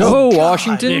 Let's go, The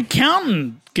Washington.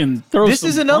 accountant can throw. This some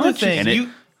is another punches. thing. And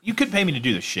You could pay me to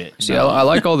do this shit. See, I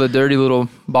like all the dirty little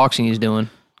boxing he's doing.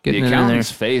 The Getting it in there.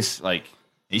 accountant's face, like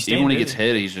He's even when he staying gets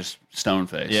hit, he's just stone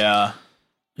faced. Yeah.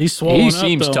 He's swollen He up,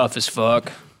 seems though. tough as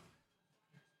fuck.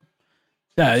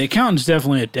 Yeah, the accountant's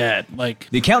definitely a dad. Like,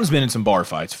 The accountant's been in some bar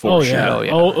fights for oh sure. yeah,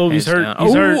 Oh, yeah. he's Hands hurt. down.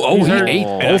 He's Oh, hurt. oh, he's he hurt. ate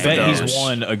And I both of bet he's those.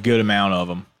 won a good amount of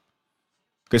them.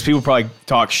 Because people probably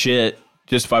talk shit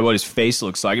just by what his face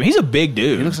looks like. I mean, he's a big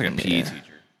dude. He looks like a PE teacher.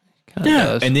 Kinda Yeah.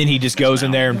 does. And then he just goes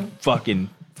in there and fucking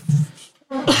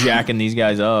jacking these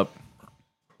guys up.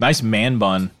 Nice man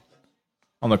bun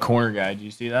on the corner guy. Did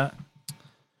you see that?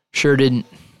 Sure didn't.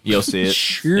 You'll see it.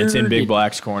 Sure It's in Big did.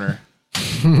 Black's corner.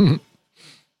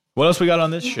 What else we got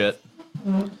on this shit?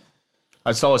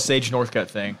 I saw a Sage Northcutt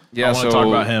thing. I want to talk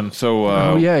about him. So,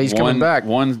 Oh, yeah, he's coming back.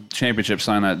 One championship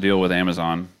signed that deal with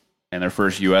Amazon, and their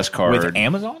first U.S. card. With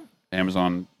Amazon?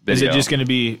 Amazon Is Video. it just going to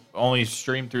be only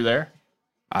streamed through there?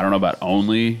 I don't know about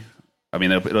only. I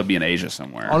mean, it'll be in Asia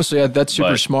somewhere. Honestly, that's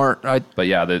super But- smart. But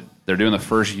yeah, they're doing the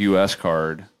first U.S.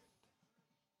 card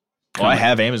Well, I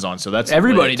have Amazon, so that's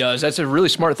Everybody lit. does. That's a really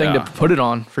smart thing to put it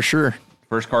on for sure.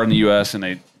 First card in the U.S.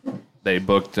 and they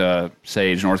booked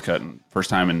Sage Northcutt first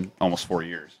time in almost 4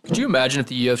 years. Could you imagine if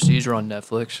the UFCs were on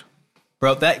Netflix?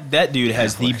 Bro, that dude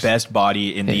has the best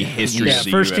body in the history Yeah, of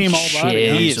the first UFC. team all body.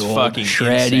 He is Chiseled, fucking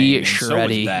shreddy, insane, and so is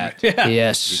shreddy. that. He's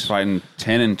Yes. fighting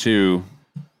 10-2,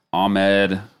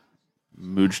 Ahmed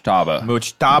Mujtaba.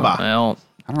 Mujtaba. Well,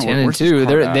 I don't know, 10 and where's this 2.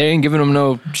 card at? They ain't giving them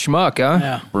no schmuck, huh?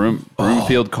 Yeah.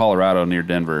 Broomfield, Colorado, near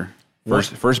Denver.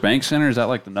 First Bank Center, is that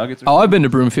like the Nuggets? Or Oh, I've been to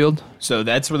Broomfield. So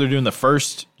that's where they're doing the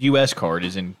first U.S. card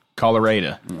is in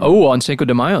Colorado. Oh, on Cinco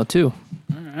de Mayo, too.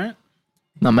 All right.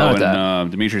 Not mad at and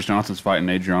that. Demetrius Johnson's fighting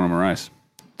Adriano Moraes.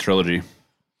 Trilogy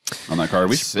on that card.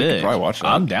 We could Sick. probably watch that.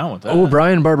 I'm down with that. Oh,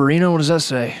 Brian Barberino, what does that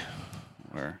say?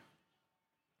 Where?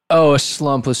 Oh, a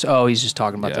slump was. Oh, he's just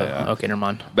talking about Yeah, the. yeah. Okay, never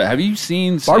mind. But have you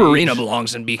seen Barberino Sage?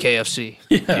 belongs in BKFC.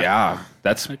 Yeah,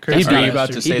 that's Crazy. Are you Sorry.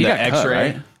 about to say He the got cut, X-ray?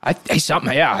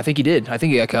 right? Yeah, I think he did. I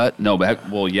think he got cut. No, but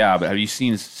have you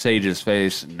seen Sage's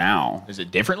face now? Is it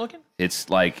different looking?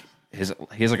 It's like he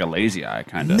has like a lazy eye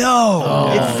kind of.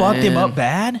 No, it fucked him man. up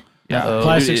bad. Yeah,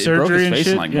 Plastic it broke surgery his and face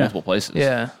shit? in like Yeah. multiple places.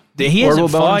 Yeah. He Orbital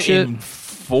hasn't bone fought shit? in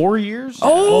 4 years.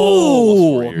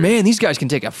 Oh, 4 years. man, these guys can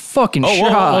take a fucking Oh,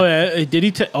 shot. yeah. Did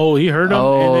he? He hurt him.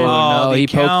 Oh, and then, no, the he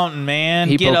poked- counting, man.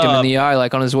 He Get poked him up. in the eye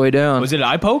like on his way down. Was it an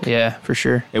eye poke? Yeah, for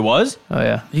sure. It was? Oh,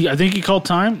 yeah. I think he called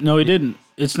time. No, he didn't.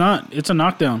 It's not. It's a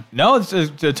knockdown. No,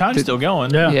 the time's still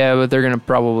going. Yeah. Yeah, but they're going to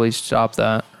probably stop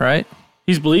that, right?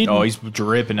 He's bleeding. Oh, he's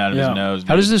dripping out of Yeah. his nose.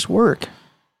 How does this work?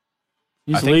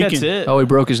 He's I think leaking. that's it. Oh, he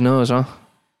broke his nose, huh?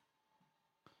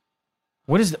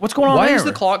 What's going on Why there? is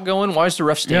the clock going? Why is the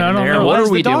ref standing I don't there? know. What Why is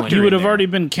are we the doing? doctor He would have there? already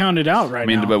been counted out right I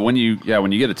mean, now. but when you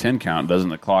get a 10 count, doesn't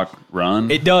the clock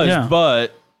run? It does, Yeah.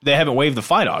 but they haven't waved the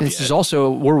fight off This yet. is also,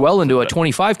 we're well into a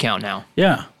 25 count now.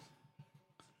 yeah.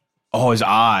 Oh, his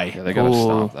eye. Yeah, they gotta Ooh.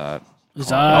 stop that.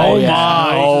 His eye. Oh, yeah.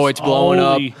 my. Oh, it's blowing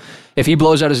Holy- up. If he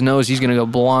blows out his nose, he's going to go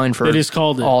blind for They just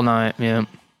called it. all night. Yeah.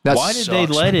 That Why did they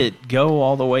sucks. let it go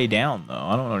all the way down, though?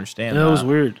 I don't understand That was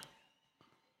weird.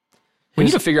 We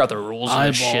need to figure out the rules of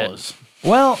this shit. Eyeballs.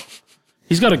 Well,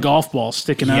 He's got a golf ball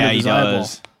sticking out yeah, of he his eyeball.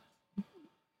 does.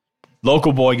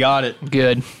 Local boy got it.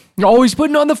 Good. Oh, he's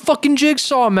putting on the fucking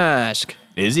jigsaw mask.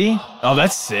 Is he? Oh,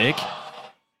 that's sick.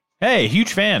 Hey,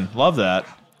 huge fan. Love that.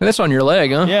 That's on your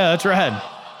leg, huh? Yeah, that's rad.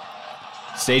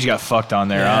 Sage got fucked on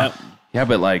there, Yeah. huh? Yeah,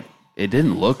 but like it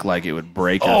didn't look like it would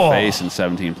break a face in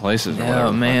 17 places. Or Oh,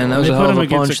 whatever. man, that was They a put hell him of a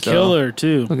against punch, a though. killer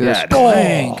too. Look at this. Yeah,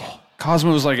 Bang.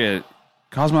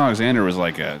 Cosmo Alexander was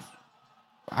like I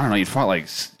don't know, he fought like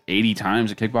 80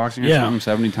 times at kickboxing or Yeah. something,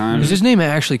 70 Is times. his name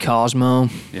actually Cosmo?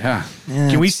 Yeah.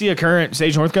 Can we see a current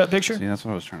Sage Northcutt picture? See, that's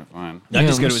what I was trying to find. I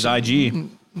just Yeah, go to his IG.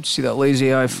 See that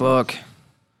lazy eye fuck?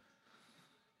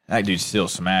 That dude's still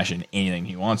smashing anything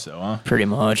he wants, though, huh? Pretty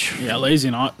much. Yeah, lazy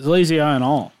eye and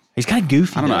all. He's kind of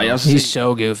goofy. I don't know. I though. also He's see,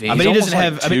 so goofy. I he's bet he almost doesn't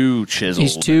have- like I mean, too chiseled.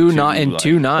 He's too not and like-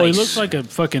 too nice. Oh, he looks like a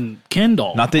fucking Ken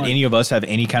doll. Not that Like, any of us have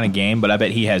any kind of game, but I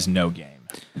bet he has no game.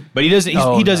 But he doesn't.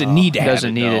 He doesn't need to. He have doesn't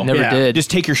it, need though. it. Never Yeah. did. Just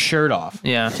take your shirt off.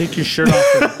 yeah. Take your shirt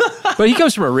off. But he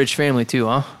comes from a rich family too,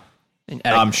 huh?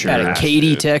 I'm sure Out it of has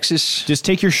Katy, to. Texas. Just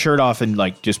take your shirt off and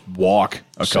like just walk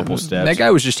a couple steps. That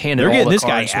guy was just handed They're all getting the this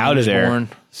guy cards when out he of was there. born.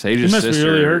 Sage's He must be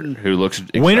sister, really hurting. who looks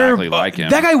exactly winner. like him.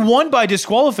 That guy won by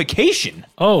disqualification.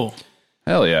 Oh,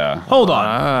 Hell yeah. Hold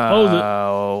on.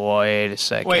 Oh, wait a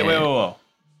second. Whoa.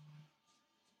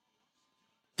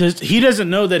 he doesn't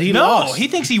know that he No, lost. he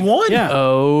thinks he won. Yeah.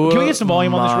 Oh, Can we get some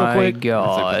volume on this real my quick? I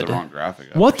God. put the wrong graphic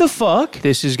up. What the fuck?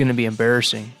 This is going to be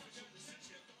embarrassing.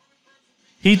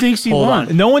 He thinks he Hold won.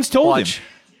 on. No one's told Watch. him.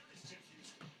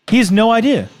 He has no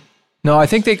idea. No, I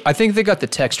think they got the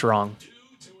text wrong.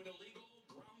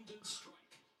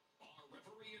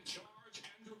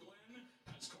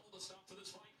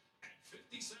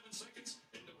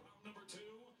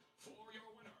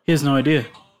 He has no idea.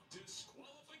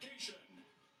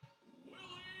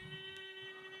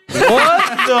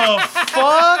 What the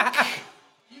fuck?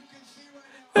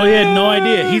 Oh, he had no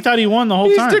idea. He thought he won the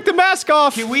whole time. the mask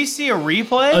off. Can we see a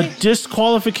replay? A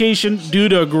disqualification due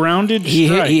to a grounded He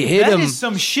strike. hit That him is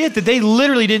some shit that they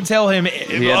literally didn't tell him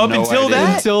had up no until idea.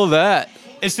 that. until that.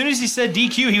 As soon as he said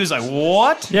DQ, he was like,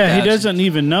 "What? Yeah, he That's- doesn't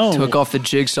even know. Took off the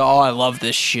jigsaw. Oh, I love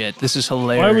this shit. This is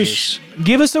hilarious.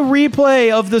 Give us a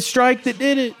replay of the strike that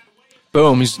did it."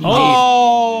 Boom. He's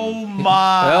Oh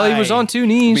my! well, he was on two I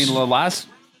knees. mean, the last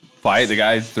fight, the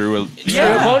guy threw a.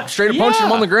 Straight up punched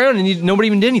him on the ground, and nobody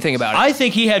even did anything about it. I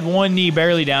think he had one knee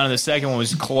barely down, and the second one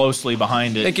was closely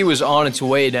behind I it. think it was on its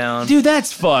way down. Dude,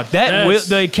 that's fucked. That's-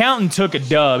 The accountant took a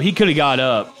dub. He could have got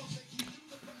up.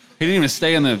 He didn't even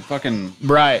stay in the fucking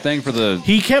thing for the.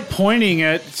 He kept pointing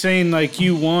at saying like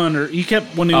you won, or he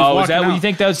kept when he was Oh, walking is that out, what you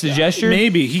think that was the gesture?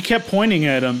 Maybe he kept pointing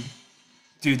at him.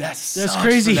 Dude, That's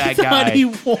crazy. That He thought guy. he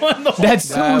won the That's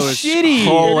so That was shitty.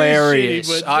 hilarious.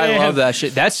 It is shitty, but I damn. love that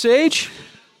shit. That's Sage?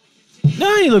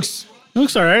 No, he looks.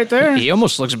 Looks all right there. He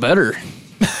almost looks better.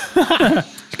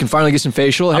 You can finally get some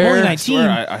facial hair. only I 19.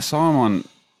 swear, I saw him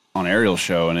on Ariel's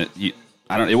show, and it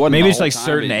wasn't. Maybe the it's whole like time,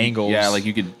 certain but angles. Yeah, like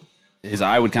you could. His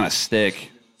eye would kind of stick.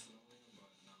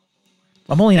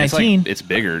 I'm only It's 19. like it's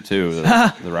bigger too.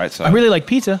 The right side. I really like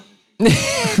pizza.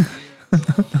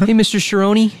 Hey, Mr.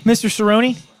 Sharoni. Mr.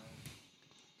 Cerrone.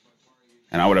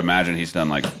 And I would imagine he's done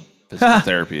like physical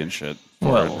therapy and shit.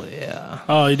 Well, yeah.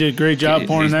 Oh, he did a great job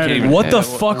pouring that in. What the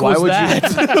Yeah, fuck why was would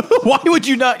that? Why would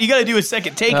you not? You got to do a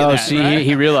second take Oh, of that. see, right?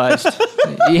 he realized.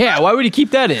 Yeah, why would he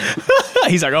keep that in?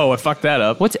 He's like, oh, I fucked that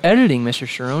up. What's editing, Mr.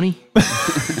 Sharoni?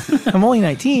 I'm only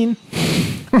 19.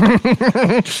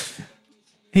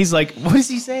 He's like, what does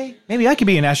he say? Maybe I could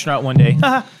be an astronaut one day.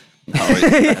 I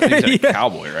think he's a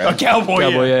cowboy, right? A cowboy.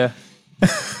 Cowboy, yeah.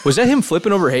 Was that him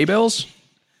flipping over hay bales?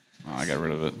 Oh, I got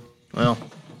rid of it. Well,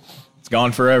 It's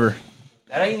gone forever.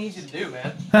 that ain't easy to do,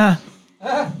 man.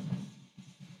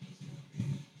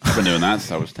 I've been doing that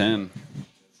since I was 10.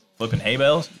 Flipping hay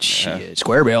bales. Shit,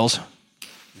 square bales.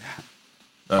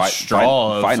 A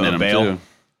straw of fighting in a them bale.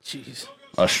 too. Jeez.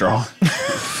 A straw.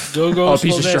 Go, a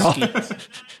piece of straw. Sloveski.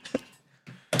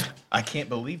 I can't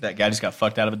believe that guy just got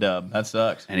fucked out of a dub. That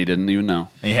sucks. And he didn't even know.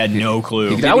 He had no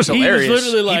clue. That was He was hilarious.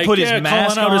 literally like, He put his yeah,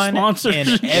 mask calling out his on sponsors.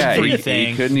 and Yeah, he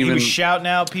everything. couldn't He even- was shouting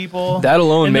out people. That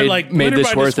alone And they're made, like, made winner this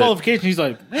by worth it. disqualification. He's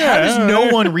like, How yeah. does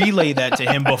no one relay that to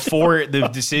him before the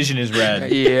decision is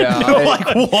read? Yeah.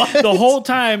 Like what? The whole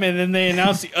time, and then they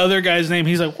announced the other guy's name.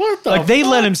 He's like, what the Like they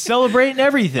fuck? let him celebrate and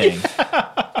everything.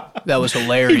 That was He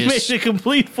hilarious. made a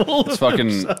complete fool It's of fucking.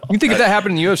 himself. You think if that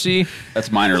happened in UFC?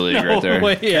 That's minor league right there.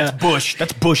 Way, yeah. Bush.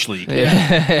 That's Bush League.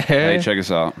 Hey, check us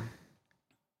out.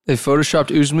 They photoshopped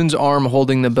Usman's arm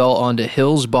holding the belt onto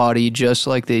Hill's body just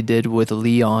like they did with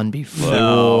Leon before.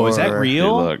 No, is that Dude,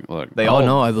 real? look. They Oh, all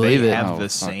no, I believe they it. have Oh, the fuck.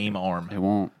 same arm. It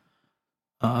won't.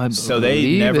 I So they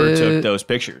believe never it. took those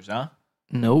pictures, huh?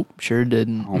 Nope, sure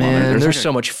didn't. Hold on, Man, there's there's like a-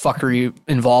 so much fuckery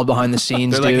involved behind the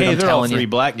scenes, They're like, dude. hey, I'm they're all telling three you.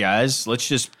 black guys. Let's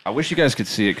just. I wish you guys could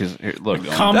see it because look.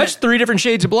 That's 3 different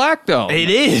shades of black, though. It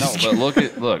is. No,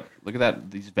 but look at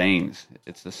that. These veins.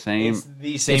 It's the same. It's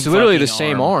the same. It's literally the fucking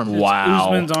same arm. Wow.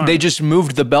 Usman's arm. They just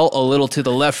moved the belt a little to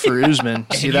the left for Usman.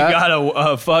 See You that? got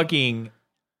a fucking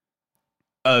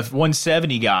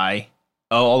 170 guy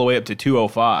all the way up to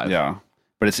 205. Yeah,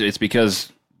 but it's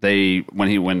because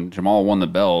when Jamal won the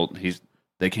belt,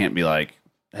 they can't be like,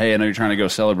 hey, I know you're trying to go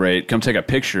celebrate. Come take a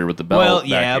picture with the belt. Well, back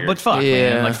yeah, here. but fuck,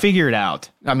 Yeah. man. Like, figure it out.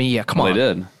 I mean, yeah, come Well, on.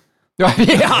 they did.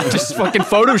 Yeah, just fucking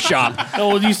Photoshop. Oh,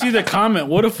 well, you see the comment.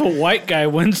 What if a white guy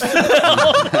wins?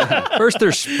 First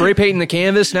they're spray painting the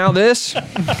canvas, now this.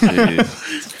 Jeez.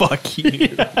 Fuck you.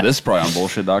 This is probably on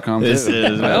bullshit.com This too.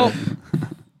 is. Well,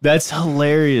 That's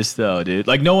hilarious, though, dude.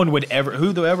 Like, no one would ever.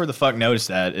 Whoever the fuck noticed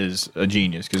that is a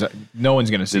genius because no one's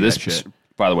gonna see Dude, this shit.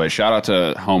 By the way, shout out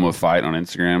to Home of Fight on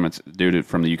Instagram. It's a dude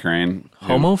from the Ukraine.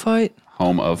 homo fight?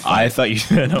 Home of I Fight. thought you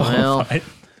said Well,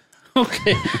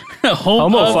 Okay.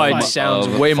 Homo fight sounds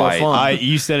Of way more fight. fun.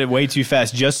 You said it way too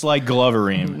fast, just like Glover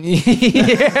Ream. He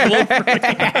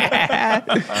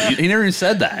never even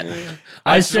said that.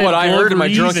 That's said what I heard in my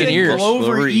Glover drunken even. ears.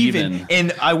 Glover even. even.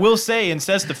 And I will say, in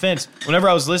Seth's defense, whenever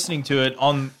I was listening to it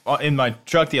in my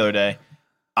truck the other day,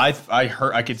 I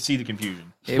could see the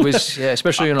confusion. It was, yeah,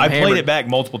 especially when I I'm played hammered. it back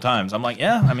multiple times. I'm like,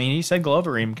 yeah, I mean, he said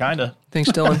Glover Ream, kind of. Thanks,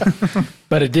 Dylan.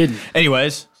 But it didn't.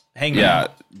 Anyways, hang Yeah,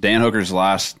 Dan Hooker's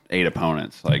last 8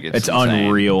 opponents. Like it's insane.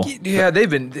 unreal. Yeah,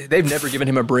 they've never given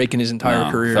him a break in his entire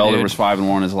No, career. Felder dude. was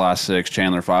 5-1 his last 6.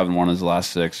 Chandler 5-1 his last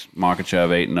 6. Makachev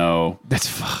 8-0. That's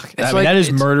fuck. It's I mean, like- that is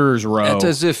it's- murderer's row. That's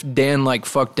as if Dan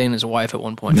fucked Dana's wife at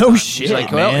one point. No in time. shit, He's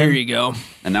like, well, man. here you go.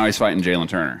 And now he's fighting Jalen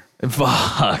Turner.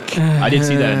 Fuck. I did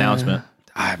see that announcement.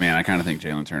 Ah, man, I kind of think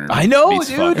Jalen Turner. I know, beats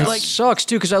the fuck dude, out. like- It sucks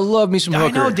too because I love me some I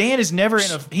Hooker. know Dan is never in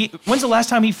a. When's the last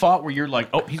time he fought where you're like,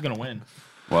 oh, he's gonna win?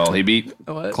 Well, he beat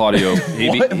What? Claudio. He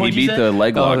What? beat, What'd you say? the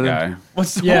leg lock Oh, guy.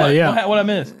 What's the Yeah, what? yeah. What I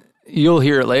missed? You'll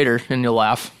hear it later and you'll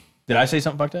laugh. Did I say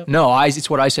something fucked up? No, it's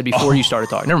what I said before you started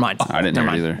talking. Never mind. I didn't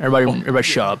Never hear mind. it either. Everybody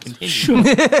shut up.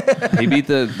 He beat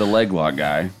the leg lock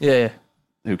guy Yeah.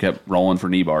 who kept rolling for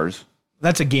knee bars.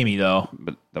 That's a gimme though.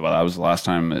 But that was the last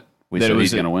time that we That said it was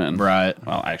he's going to win. Right.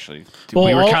 Well, actually, Well,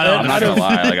 we were all- kind of. I'm not going to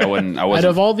lie. Like I Out wasn't.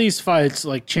 of all these fights,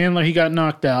 like Chandler, he got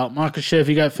knocked out. Makachev,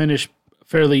 he got finished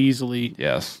fairly easily.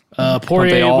 Yes. they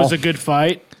Poirier all? was a good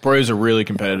fight. Bro, it was a really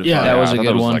competitive Yeah, fight. that was I a thought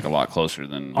good it was one. like a lot closer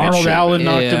than it Arnold should have Allen been.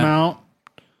 knocked Yeah. him out.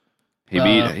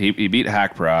 He beat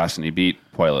Hack Price and he beat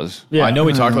Puelas. Yeah. I know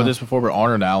we talked about this before, but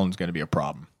Arnold Allen's going to be a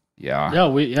problem. Yeah.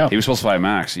 Yeah. He was supposed to fight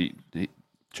Max.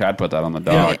 Chad put that on the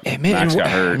dog. Hey, man, Max got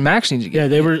hurt. Max needs to get Yeah,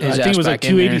 they were. his I think ass it was like back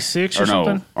in there. 286 or Or no,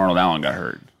 something. Arnold Allen got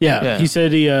hurt. Yeah, he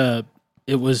said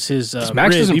it was his Max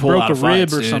rib. doesn't He pull broke out a of rib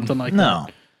fights, or dude. something like No.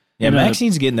 that. Yeah, In Max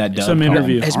needs to get in that dub. some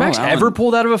interview. Has Arnold Max Allen- ever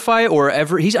pulled out of a fight or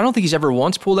ever? I don't think he's ever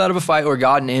once pulled out of a fight or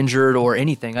gotten injured or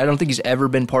anything. I don't think he's ever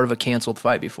been part of a canceled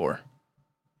fight before.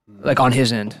 Like on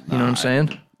his end. You know what I'm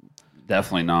saying?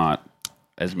 Definitely not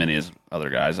as many as other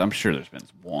guys. I'm sure there's been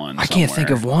one. I can't think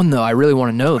of somewhere. one though. I really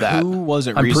want to know that. Who was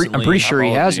it I'm recently? pretty sure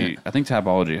he hasn't. I think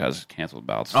Tapology has canceled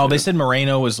bouts. Oh, too. they said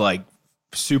Moreno was like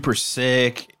super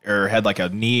sick or had like a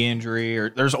knee injury or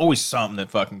there's always something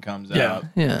that fucking comes out.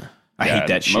 Yeah. I Yeah, hate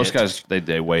that shit. Most guys,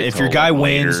 they wait. if till your guy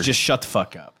later. wins, just shut the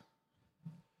fuck up.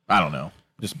 I don't know.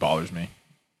 It just bothers me.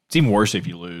 It's even worse if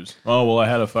you lose. Oh, well, I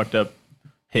had a fucked up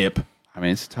hip. I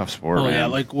mean, it's a tough sport, Oh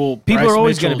man. yeah, People Bryce are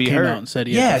always Mitchell going to be came hurt. out and said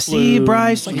he yeah, had the see, flu.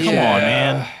 Bryce, like, come on,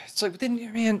 man. It's like,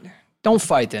 then, man, don't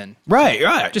fight then.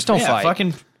 Right. Just don't Yeah, fight.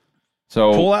 Fucking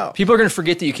so pull out. People are going to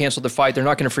forget that you canceled the fight. They're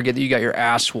not going to forget that you got your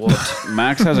ass whooped.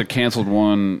 Max has a canceled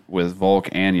one with Volk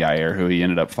and Yair, who he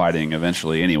ended up fighting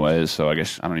eventually, anyways. So I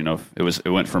guess I don't even know if it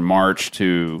went from March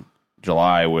to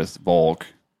July with Volk,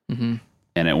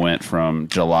 and it went from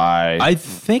July I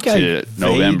think to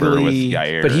November with vaguely-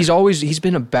 Yair. But he's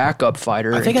been a backup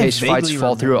fighter in think I case fights vaguely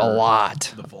fall through a remember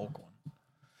lot. The Volk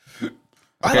one.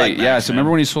 okay, yeah. So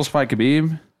remember when he was supposed to fight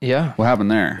Khabib? Yeah. What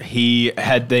happened there?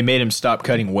 They made him stop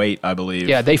cutting weight, I believe.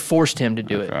 Yeah, they forced him to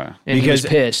do it. Okay. And he was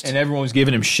pissed. And everyone was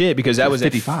giving him shit because that was at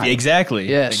 55. Exactly.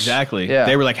 Yes. Exactly. Yeah.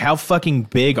 They were like, how fucking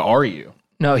big are you?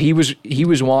 No, he was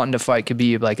wanting to fight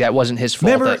Khabib. Like, that wasn't his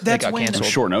fault. Remember, that that's got when- canceled.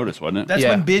 Short notice, wasn't it? That's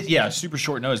Yeah. when super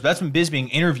short notice. That's when Bisping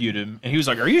interviewed him, and he was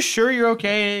like, "Are you sure you're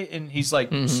okay?" And he's like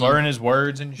slurring his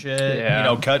words and shit,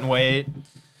 Yeah. cutting weight.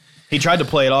 He tried to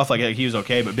play it off like he was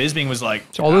okay, but Bisping was like,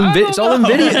 It's all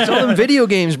them video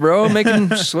games, bro,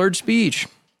 making slurred speech.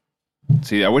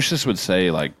 See, I wish this would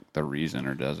say like the reason,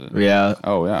 or does it? "Yeah,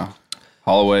 Oh yeah,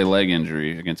 Holloway leg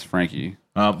injury against Frankie.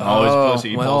 always pussy."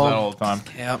 He pulls well. that all the time.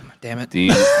 Yeah, damn it.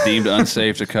 Deemed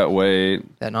unsafe to cut weight.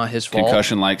 That not his fault.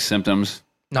 Concussion-like symptoms.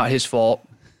 Not his fault.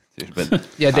 But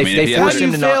Yeah, they if he forced had-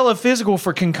 him to not. Fail a physical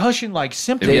for concussion-like If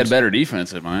symptoms. he had better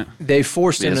defense, it might. They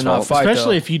forced Be him his to not fault. fight.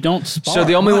 Especially though. if you don't spar. So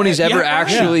the only one he's Yeah, ever yeah.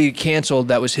 actually canceled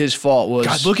that was his fault was.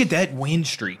 God, look at that win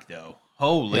streak, though.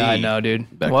 Holy! Yeah, I know,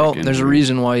 dude. Back Well, kick there's a injury.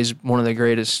 reason why he's one of the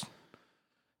greatest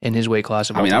in his weight class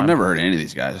of all I mean, time. I've never heard any of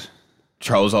these guys.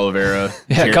 Charles Oliveira,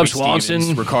 Yeah, Jeremy Cub Stevens,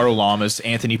 Swanson. Ricardo Lamas,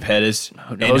 Anthony Pettis,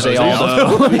 and Jose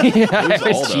Aldo. Yeah,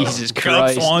 Aldo? Jesus Cub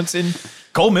Christ. Swanson,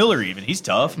 Cole Miller. Even he's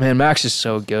tough. Man, Max is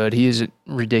so good. He is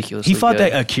ridiculously He fought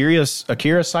good. that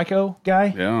Akira Psycho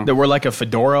guy. Yeah. That wore like a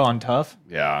fedora on Tough.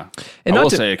 Yeah. And I not will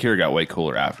to- say Akira got way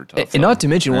cooler after Tough. And not to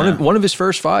mention, one of his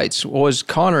first fights was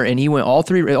Connor, and he went all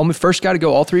three. First guy to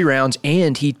go all 3 rounds,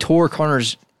 and he tore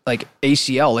Connor's like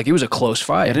ACL. Like, it was a close Yeah,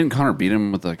 fight. didn't Connor beat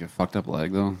him with like a fucked up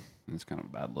leg though? It's kind of a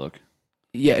bad look.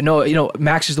 Yeah, no,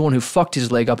 Max is the one who fucked his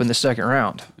leg up in the second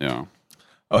round. Yeah.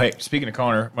 Oh, hey, speaking of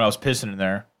Connor, when I was pissing in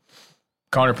there,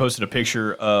 Connor posted a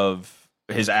picture of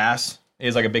his ass. He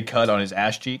has like a big cut on his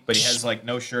ass cheek, but he has like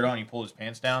no shirt on. He pulled his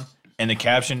pants down, and the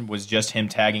caption was just him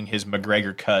tagging his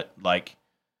McGregor cut like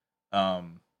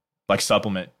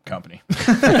supplement company.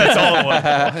 That's all it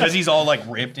was, because he's all like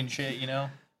ripped and shit, you know.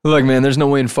 Look, man, there's no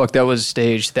way in fuck that was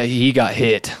staged. That he got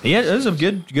hit. Yeah, it was a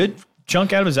good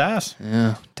chunk out of his ass.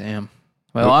 Yeah, damn.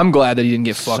 Well, I'm glad that he didn't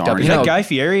get fucked up. Sorry. Is You that know, Guy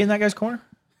Fieri in that guy's corner?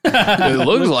 it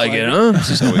looks like it, huh? It's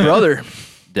his brother.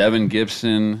 Devin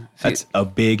Gibson. See, That's a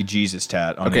big Jesus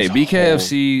tat. On okay, his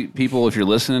BKFC people, if you're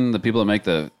listening, the people that make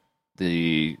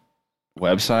the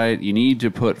website, you need to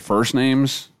put first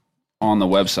names on the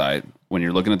website when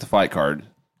you're looking at the fight card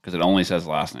because it only says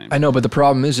last name. I know, but the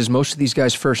problem is most of these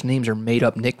guys' first names are made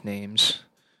up nicknames.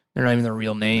 They're not even their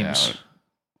real names. Yeah,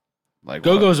 like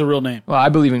Go-Go's a real name. Well, I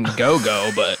believe in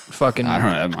Go-Go, but fucking... I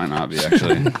don't know. That might not be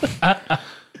actually.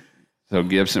 So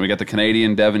Gibson, we got the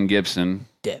Canadian Devin Gibson,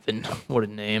 Devin. What a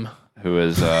name. who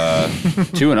is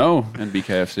 2-0 in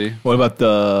BKFC. What about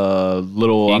the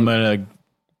little? I'm gonna.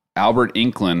 Albert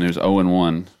Inklin, who's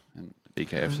 0-1 in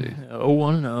BKFC.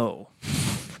 0-1-0.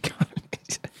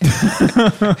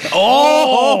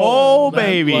 Oh,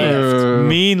 baby! left.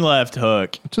 Mean left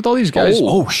hook. What's with all these guys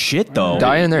Oh shit, though.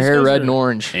 dyeing their hair guys red are- and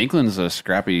orange? Inklin's a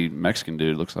scrappy Mexican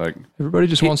dude. Looks like. Everybody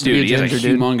just wants to Dude, be he a has ginger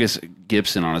a dude. humongous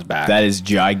Gibson on his back. That is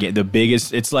gigantic. The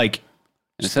biggest. It's like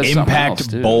And it says something impact else,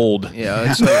 too. bold. Yeah,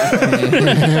 it's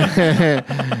like,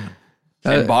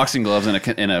 And boxing gloves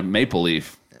in a maple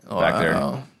leaf back there.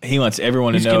 wow. He wants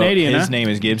everyone to He's know Canadian, his huh? name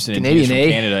is Gibson and Canadian, he's from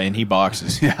eh? Canada and he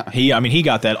boxes. Yeah. He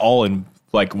got that all in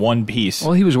like one piece.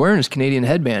 Well, he was wearing his Canadian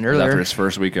headband After earlier. his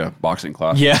first week of boxing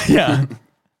class. Yeah.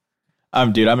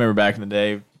 Dude, I remember back in the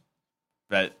day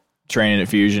that training at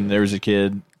Fusion, there was a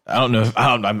kid.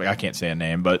 I can't say a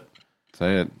name, but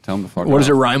Say it. Tell him to fuck What does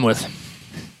it off. rhyme with?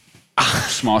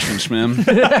 Smosh and Schmim.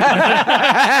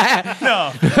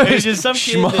 no, it's just some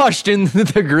kid. Schmoshed in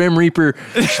the Grim Reaper,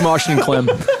 schmoshed in Clem.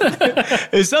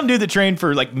 It's some dude that trained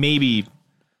for like maybe,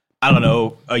 I don't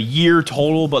know, a year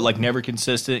total, but like never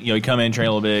consistent. You know, he come in, train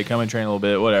a little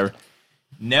bit, whatever.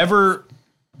 Never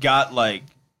got like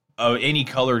any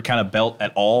colored kind of belt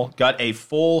at all. Got a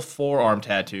full forearm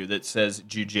tattoo that says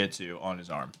jiu-jitsu on his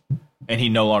arm. And he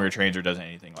no longer trains or does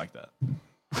anything like that.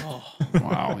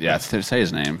 Wow. Yeah, say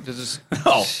his name.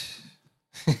 Oh,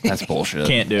 That's bullshit.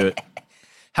 can't do it.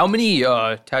 How many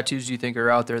tattoos do you think are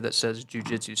out there that says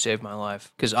 "Jiu-Jitsu saved my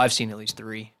life"? Because I've seen at least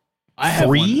 3. I have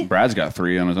Three? Brad's got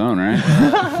 3 on his own,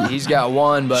 right? He's got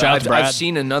 1, but Shout out to Brad. I've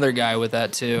seen another guy with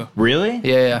that too. Really?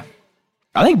 Yeah.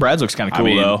 I think Brad's looks kind of cool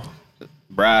mean, though.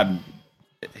 Brad,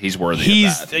 he's worthy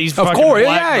of that. He's Of fucking course,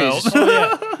 black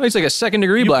yeah. belt. He's like a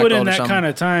second-degree You black put belt in or that something. kind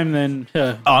of time, then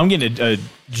Oh, I'm getting a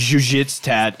jiu-jitsu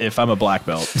tat if I'm a black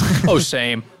belt. Oh,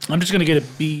 same. I'm just gonna get a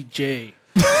BJ.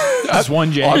 Just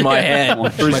one J On my head.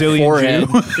 Brazilian my forehead.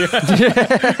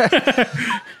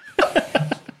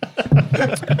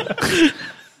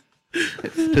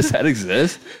 Does that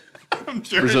exist? I'm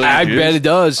sure, Brazilian I Jews? bet it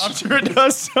does. I'm sure it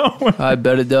does somewhere. I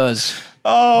bet it does.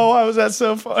 Oh, why was that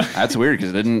so fun? That's weird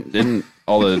because didn't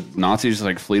all the Nazis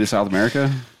like flee to South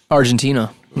America?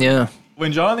 Argentina. Yeah.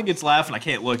 When Jonathan gets laughing, I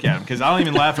can't look at him because I don't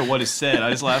even laugh at what is said. I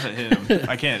just laugh at him.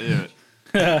 I can't do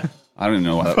it. I don't even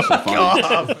know why that was so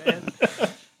funny.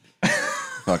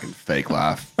 Fucking fake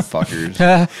laugh, fuckers.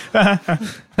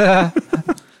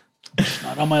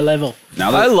 Not on my level. Now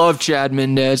I that love Chad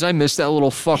Mendez. I miss that little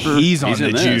fucker. He's on He's the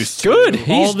in this. juice. good.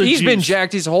 All the He's been juice.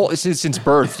 jacked his whole since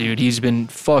birth, dude. He's been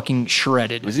fucking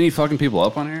shredded. isn't he fucking people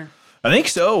up on here? I think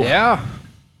so. Yeah.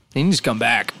 He needs to come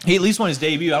back. He at least won his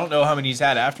debut. I don't know how many he's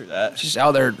had after that. Just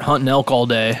out there hunting elk all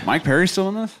day. Mike Perry's still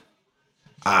in this?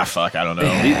 Ah, fuck. I don't know.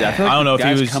 I feel like I don't know if he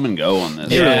guys was- come and go on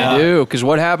this. Yeah. They do, because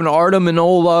what happened to Artem and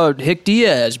old Hick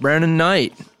Diaz, Brandon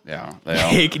Knight? Yeah. They all,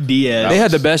 Hick Diaz. They had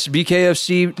the best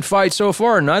BKFC fight so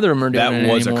far, and neither of them are doing that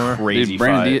it was anymore. a crazy dude,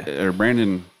 Brandon,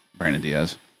 fight. Brandon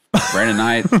Diaz. Brandon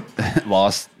Knight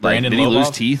lost. Brandon did he lose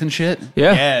Lobov? teeth and shit?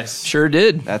 Yeah, Yes. sure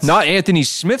did. That's- Not Anthony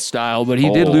Smith style, but he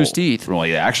did Oh, lose teeth. Well,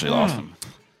 he actually lost them.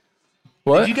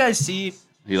 What? Did you guys see?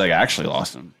 He like actually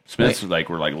lost them. Smiths were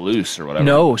like loose or whatever.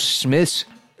 No, Smith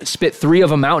spit 3 of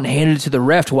them out and handed it to the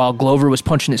ref while Glover was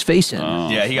punching his face in. Oh,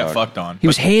 Yeah, he got fuck. fucked on. he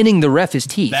was handing the ref his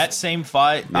teeth. That same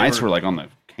fight. they Knights were like on the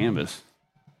canvas.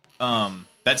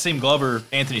 that same Glover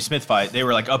Anthony Smith fight. They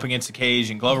were like up against the cage,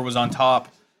 and Glover was on top.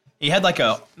 He had like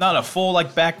not a full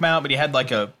like back mount, but he had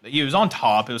like he was on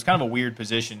top. It was kind of a weird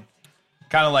position,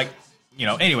 kind of like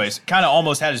anyways, kind of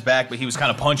almost had his back, but he was kind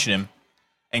of punching him,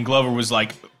 and Glover was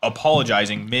like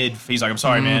apologizing mid. He's like, "I'm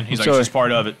sorry, man." He's like, sorry. "It's just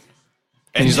part of it."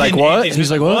 And he's like, then "What?" Anthony He's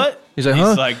Smith's like, "What?" He's like, "Huh?"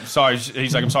 He's like, "Sorry."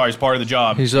 He's like, "I'm sorry. It's part of the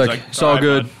job." He's like, "It's all right,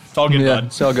 good. bud. It's all good, yeah, bud."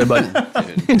 it's all good,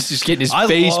 bud. He's just getting his I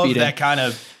face love beat in. that kind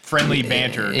of friendly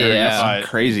banter during Yeah. the fight.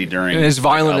 Crazy during And as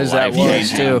violent a as that live was,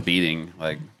 game too. beating.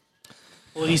 Like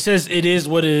Well, he says it is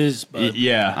what it is, but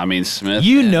Yeah, I mean Smith.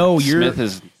 You know you're- Smith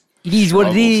is. It is what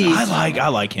it is. I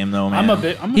like him though, man. I'm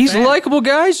a He's a fan. likable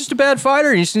guy. He's just a bad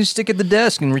fighter. He just needs to stick at the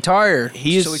desk and retire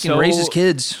He is so he can raise his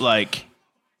kids. Like,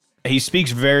 he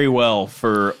speaks very well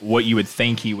for what you would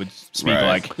think he would speak Right.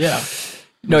 like. Yeah.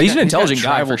 No, he's an He's got intelligent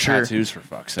guy tribal for sure. tattoos for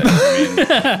fuck's sake.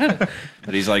 I mean,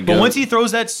 but he's like, But good. once he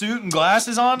throws that suit and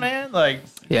glasses on, man, like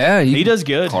Yeah, he does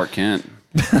good. Clark Kent.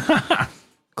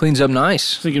 cleans up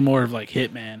nice. Thinking more of like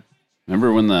Hitman.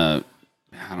 Remember when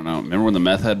Remember when the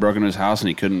meth head broke into his house and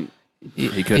he couldn't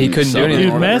couldn't do sell it anything.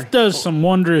 or Dude, whatever? meth does some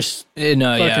wondrous. No,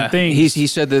 Fucking yeah. things. He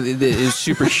said that his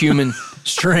superhuman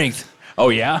strength. Oh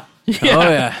yeah. Oh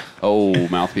yeah. Oh,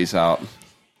 mouthpiece out.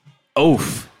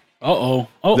 Oof. Oh.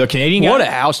 The Canadian What guy.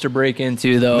 a house to break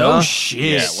into, though. No huh? shit.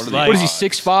 Yeah, what are they- Like, What is he,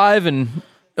 6'5" and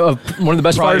one of the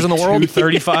best fighters in the world?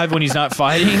 235 when he's not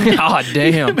fighting. God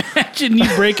damn. Imagine you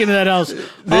break into that house.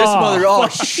 Oh,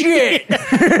 shit.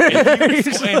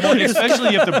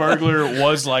 Especially if the burglar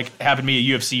was like happened to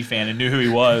be a UFC fan and knew who he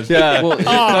was. Yeah. Well,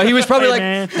 no, he was probably hey, like,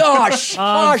 man. oh,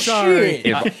 sorry. shit.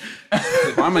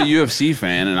 If I'm a UFC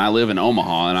fan and I live in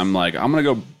Omaha and I'm like, I'm gonna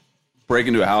go break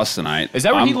into a house tonight. Is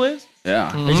that where he lives?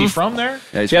 Yeah. Is he from there?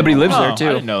 He's Yeah, but he lives Oh, there too.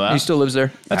 I didn't know that. He still lives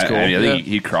there. That's cool. I think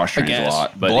he cross trains a guess.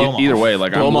 lot. But Blow him either off. way,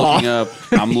 like Blow I'm him looking up,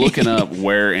 I'm looking up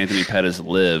where Anthony Pettis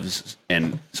lives,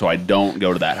 and so I don't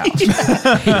go to that house.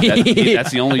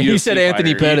 That's the only. He UFC said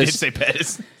Anthony fighter. Did Pettis. say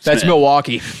Pettis. That's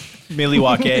Milwaukee.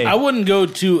 Milwaukee. I wouldn't go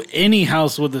to any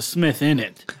house with a Smith in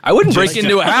it. I wouldn't break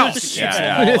into a house.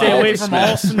 Yeah, Stay away from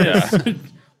all Smiths.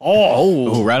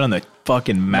 Oh, right on the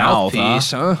fucking mouth,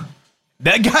 Mouthpiece, huh? huh?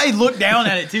 That guy looked down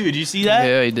at it too. Did you see that?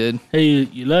 Yeah, he did. Hey,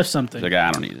 you left something. Like, I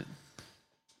don't need it.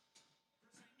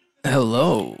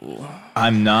 Hello.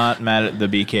 I'm not mad at the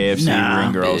BKFC Nah,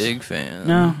 ring girls. Big fan.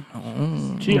 No.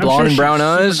 Gee, I'm Blonde sure and brown she's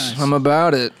super eyes. nice. I'm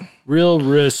about it. Real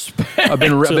respect. I've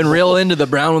been real into the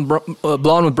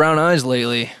blonde with brown eyes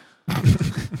lately.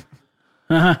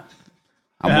 I'm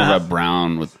more about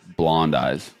brown with blonde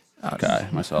eyes. Okay,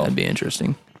 myself. That'd be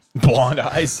interesting. Blonde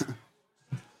eyes.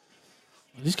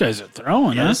 These guys are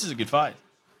throwing, Yeah, huh? this is a good fight.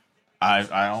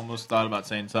 I almost thought about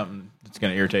saying something that's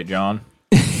going to irritate John.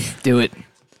 Do it.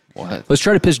 What? Let's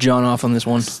try to piss John off on this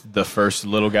one. The first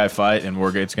little guy fight, and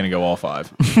it's going to go all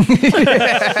 5.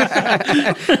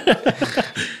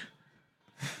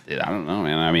 Dude, I don't know,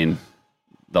 man. I mean,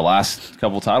 the last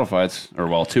couple title fights, or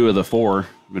well, 2 of the 4 have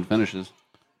been finishes.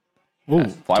 Ooh,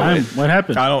 flyweight. time. What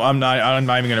happened? I'm not even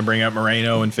going to bring up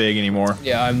Moreno and Fig anymore.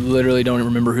 Yeah, I literally don't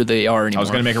remember who they are anymore. I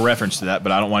was going to make a reference to that,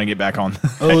 but I don't want to get back on.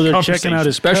 Oh, they're checking out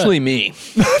his Especially me.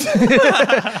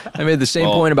 I made the same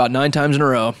point about 9 times in a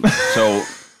row. So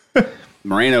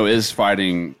Moreno is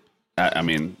fighting. I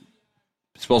mean,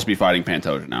 supposed to be fighting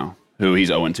Pantoja now, who he's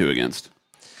 0-2 against.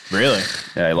 Really?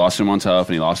 Yeah, he lost him on Tough,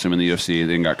 and he lost him in the UFC.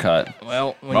 Then got cut.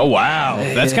 Well, Oh, wow.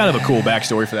 That's kind of a cool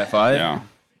backstory for that fight. Yeah.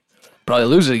 probably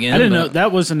lose it again. I didn't but know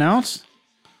that was announced.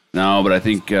 No, but I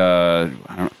think I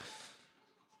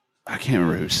can't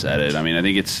remember who said it. I mean, I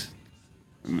think it's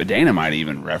Dana might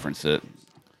even reference it.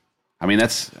 I mean,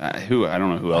 that's who I don't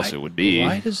know who else it would be.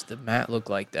 Why does the mat look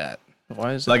like that?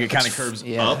 Why is Like it kind of curves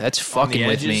Yeah, up that's on the fucking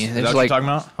with edges? me. Is It's that what like you're talking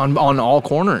about? on all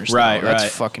corners. though. Right, That's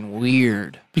right. fucking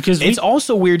weird. Because It's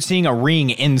also weird seeing a ring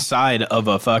inside of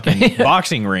a fucking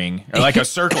boxing ring, or like a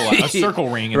circle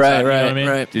ring inside. Right, you know right, what I mean?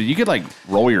 right. Dude, you could like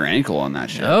roll your ankle on that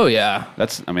shit. Oh yeah.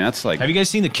 That's like Have you guys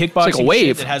seen the kickboxing like a wave.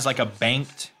 shit that has like a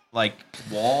banked like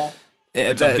wall? Yeah,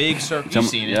 It's a big circle. You've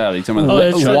seen it. Yeah, you tell me Oh,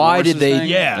 the that's Chuck why Norris's did they? thing?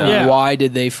 Yeah. Yeah. Why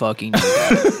did they fucking do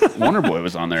that? Wonder Boy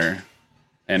was on there,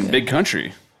 and Big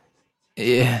Country.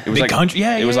 Yeah. It was Big like Country?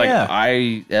 Yeah, it was yeah, like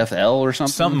IFL or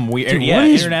something. Something weird. Dude, yeah, what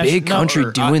is international- Big Country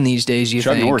or- doing these days? You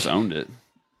Chuck think? Norris owned it.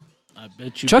 I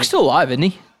bet you. Chuck's still alive, isn't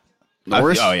he?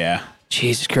 Norris? Oh yeah.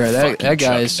 Jesus Christ, that Fucking guy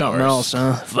Chuck is something Norris.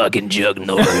 else, huh? Fucking Chuck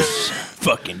Norris.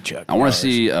 Fucking Chuck. I want to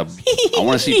see I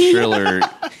want to see Triller.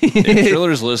 If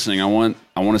Triller's listening, I want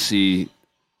to see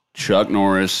Chuck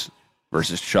Norris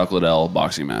versus Chuck Liddell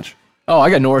boxing match. Oh, I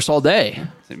got Norris all day. I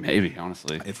think maybe,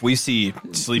 honestly. If we see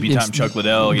Sleepy Time Chuck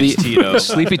Liddell The against Tito,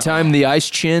 Sleepy Time, the Ice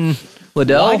Chin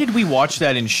Liddell. why did we watch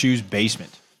that in Shu's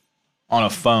basement on a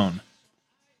phone?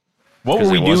 What were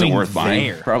 'Cause we it wasn't doing worth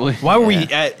buying, there? probably. Why were we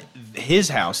at his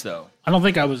house though? I don't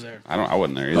think I was there. I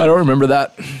wasn't there I either. don't remember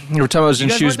that. Every time I was in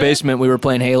guys Shu's weren't there? basement, we were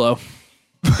playing Halo.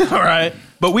 All right,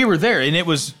 but we were there, and it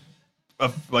was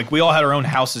like we all had our own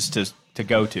houses to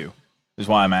go to. Is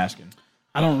why I'm asking.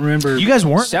 I don't remember. You guys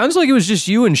weren't, Sounds like it was just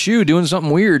you and Shu doing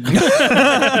something weird.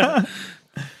 but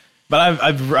I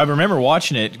remember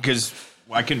watching it because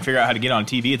I couldn't figure out how to get on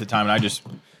TV at the time, and I just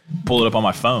pulled it up on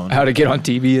my phone. How to get on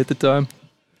TV at the time?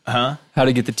 Huh? How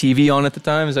to get the TV on at the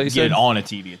time? Is that what you Get said? it on a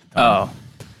TV at the time. Oh.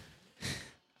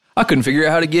 I couldn't figure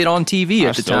out how to get on TV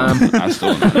at the time. I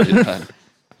still don't know that.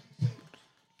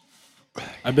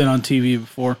 I've been on TV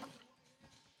before.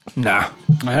 Nah.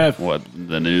 I have. What,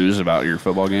 the news about your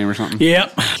football game or something?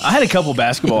 Yep. I had a couple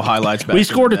basketball highlights. Back We in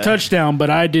scored the a day. touchdown, but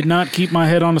I did not keep my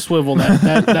head on a swivel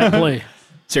that play.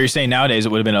 So you're saying nowadays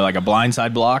it would have been like a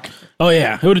blindside block? Oh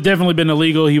yeah, it would have definitely been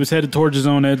illegal. He was headed towards his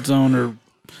own end zone,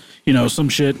 or some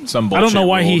shit. Some I don't know bullshit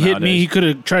why he rule hit me. nowadays. He could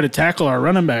have tried to tackle our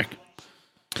running back,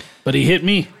 but he hit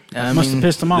me. I Must have mean,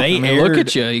 pissed him off. they- I mean, look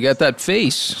at you. You got that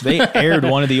face. They aired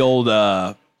one of the old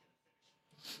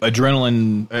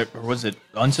adrenaline, or was it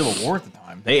Uncivil War at the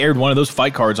time? They aired one of those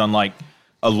fight cards on like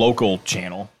a local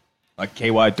channel, like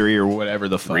KY3 or whatever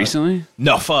the fuck. Recently?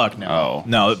 No, fuck no. Oh.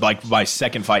 No, like my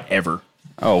second fight ever.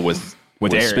 Oh, with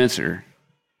Eric. Spencer. Your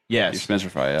Yes. Spencer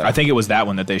fight, yeah. I think it was that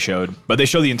one that they showed. But they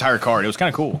showed the entire card. It was kind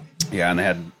of cool. Yeah, and they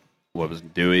had, what was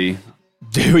it, Dewey?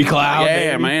 Dewey Cloud.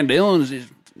 Yeah, baby. man, Dylan's he's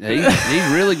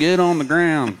really good on the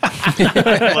ground.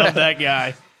 I love that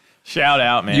guy. Shout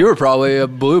out, man. You were probably a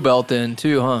blue belt then,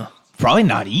 too, huh? probably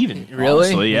not even. Really?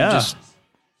 Honestly, yeah.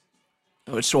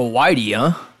 It's so whitey,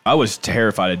 huh? I was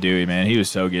terrified of Dewey, man. He was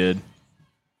so good.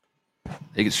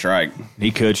 He could strike.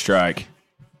 He could strike.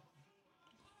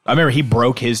 I remember he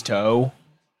broke his toe.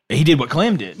 He did what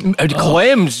Clem did.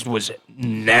 Clem's was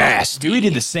nasty. Dewey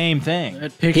did the same thing.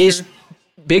 That picture. His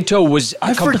big toe was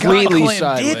completely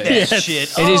sideways. Did that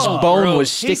shit. And his bone bro.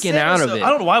 was sticking out of it. I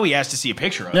don't know why we asked to see a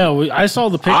picture of it. No, I saw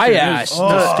the picture. I It was asked.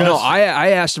 disgusting. No, I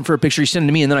asked him for a picture. He sent it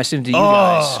to me, and then I sent it to you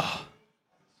guys.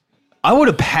 I would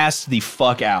have passed the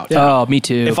fuck out. Oh, me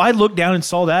too. If I looked down and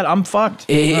saw that, I'm fucked.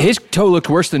 His toe looked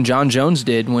worse than John Jones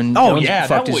did when Oh, Jones yeah,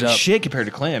 fucked that his was up. shit compared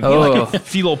to Clem. Oh. He like a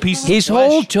few little pieces His of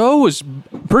flesh. whole toe was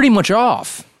pretty much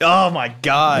off. Oh, my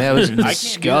God. That was I can't do that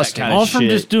disgusting. kind of All from shit.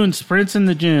 just doing sprints in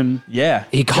the gym. Yeah.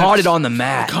 He caught it on the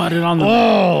mat. Caught it on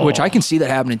the Which I can see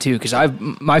that happening too, because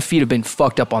my feet have been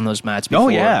fucked up on those mats before. Oh,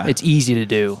 yeah. It's easy to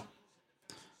do.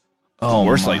 Oh,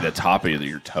 worse like the top of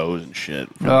your toes and shit.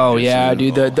 Oh yeah,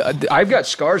 dude. I've got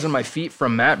scars on my feet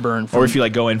from mat burn. Or if you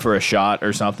like go in for a shot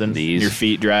or something, Knees. your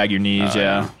feet drag your knees,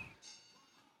 yeah.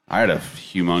 I had a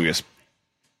humongous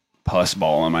pus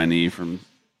ball on my knee from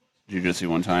jiu-jitsu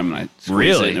one time, and I squeezed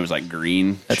Really? it, and it was like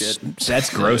green. Shit.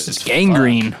 That's gross as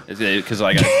gangrene. Because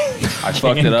like I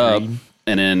fucked it up,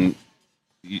 and then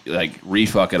like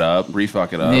refuck it up.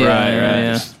 Yeah, Right.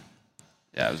 yeah.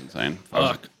 Yeah, it was insane.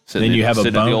 Fuck. Then you have a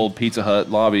sitting at bone. the old Pizza Hut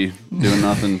lobby doing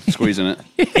nothing, squeezing it.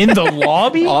 In the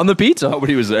lobby? On the pizza.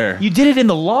 Nobody was there. You did it in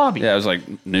the lobby. Yeah, it was like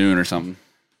noon or something.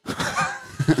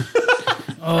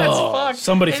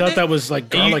 Somebody thought that was like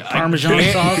garlic Parmesan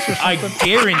sauce. I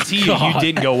guarantee you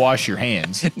didn't go wash your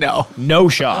hands. No, No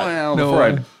shot. Well, before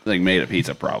I like made a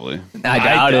pizza, probably. I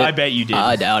doubt it. I bet you did.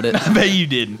 I doubt it. I bet you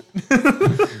didn't.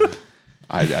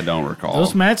 I don't recall.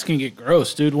 Those mats can get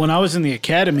gross, dude. When I was in the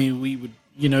academy, we would,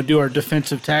 do our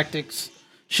defensive tactics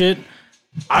shit.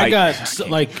 I got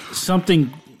like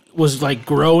something was like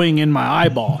growing in my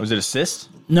eyeball. Was it a cyst?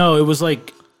 No, it was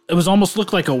like it was almost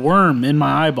looked like a worm in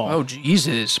my eyeball. Oh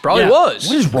Jesus, probably Yeah. was.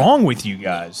 What is wrong with you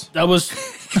guys? That was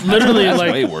literally That's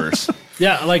like way worse.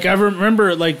 yeah, like I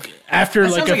remember like after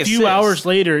That like sounds a like a few cyst. hours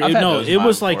later, I've had those it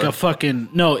was mine like before. a fucking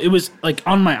no, it was like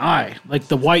on my eye, like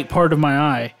the white part of my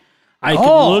eye. I could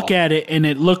Oh. look at it and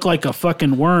it looked like a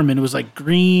fucking worm and it was like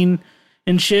green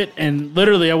and shit. And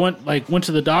literally I went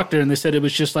to the doctor and they said it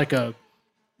was just like a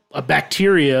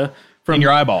bacteria from In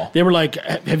your eyeball. They were like,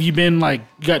 have you been like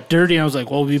got dirty? And I was like,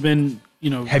 well, we've been,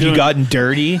 Have you gotten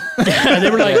dirty? they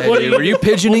were like, what Dude, were you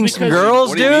pigeoning some because- girls,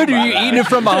 What do you mean dude? Are by you that? eating it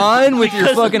from behind with your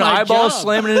Because of fucking my eyeballs job.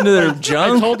 slamming into their I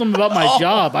junk? told them about my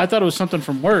job. I thought it was something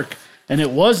from work and it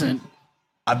wasn't.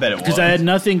 I bet it was. Because I had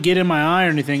nothing get in my eye or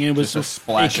anything. It was Just a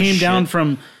splash it of came down shit.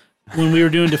 from when we were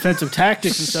doing defensive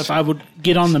tactics and stuff. I would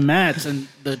get on the mats, and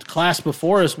the class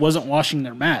before us wasn't washing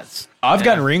their mats. I've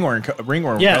gotten ringworm. Yeah,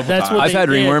 a couple that's times. what I've they, had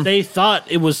ringworm. They thought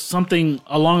it was something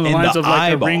along the In lines the of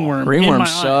like eyeball. a ringworm. in Ringworm my eye.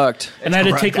 sucked. And I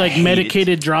had to take like I hate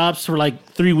medicated drops for like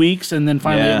 3 weeks, and then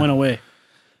finally Yeah. it went away.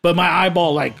 But my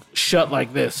eyeball like shut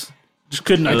like this. Just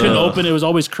couldn't. I couldn't open. It was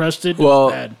always crusted. It was Well,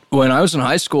 bad. when I was in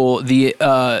high school, the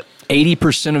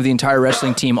 80% of the entire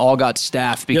wrestling team all got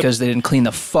staff because they didn't clean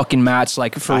the fucking mats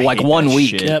for I like hate 1 that week.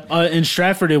 shit. Yep. In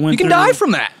Stratford, it went. You can through- die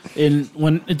from that.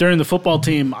 During the football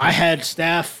team, I had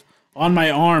staph on my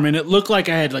arm, and it looked like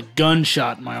I had like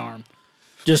gunshot in my arm.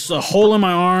 Just a hole in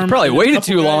my arm. Probably And a waited couple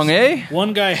too long, eh?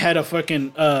 One guy had a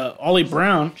fucking Ollie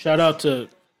Brown. Shout out to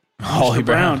Holly Mr.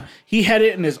 Brown. He had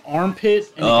it in his armpit,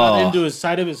 and it got into his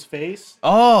side of his face.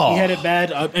 Oh, He had it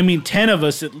bad. 10 of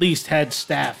us at least had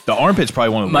staph. the armpit's probably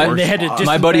one of the My- worst. They had to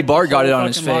My buddy disinfect Bart the got it whole on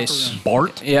his fucking locker face. room.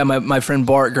 Bart. Yeah, my friend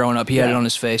Bart growing up, he had it on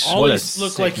his face. All What a it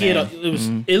looked sick like he had. man. It was.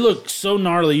 It looked so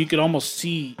gnarly. You could almost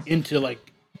see into like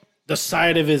the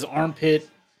side of his armpit.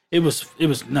 It was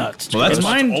nuts. Well, that's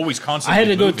And what's always constantly I had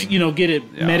to go, moving. get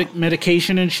it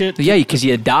medication and shit. Yeah, because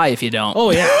you'd die if you don't.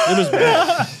 Oh yeah, it was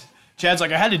bad. Chad's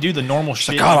like, I had to do the normal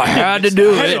shit. God, I had to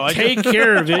do I had it. to take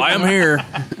care of it. I am here.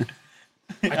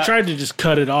 I tried to just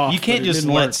cut it off. You can't but it just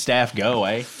didn't let work. staff go,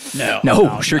 eh?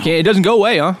 No, sure can't. It doesn't go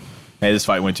away, huh? Hey, this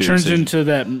fight went to a Turns decision. into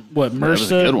that was a MRSA,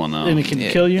 good one, though. and it can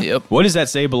kill you. Yep. What does that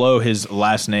say below his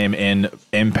last name in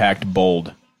Impact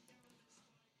Bold?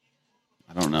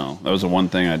 I don't know. That was the one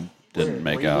thing I didn't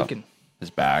make you out. looking? His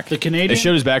back. The Canadian. They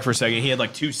showed his back for a second. He had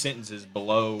like 2 sentences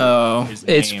below. Oh, his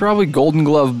name. it's probably Golden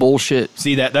Glove bullshit.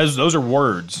 See that those are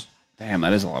words. Damn,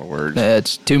 that is a lot of words.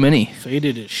 That's too many.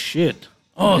 faded as shit.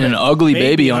 Oh, And an that ugly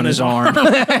baby on his arm.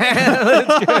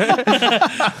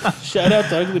 Shout out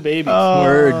to Ugly Baby.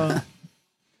 Word.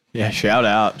 Yeah, shout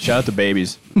out to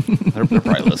babies. They're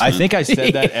probably listening. I think I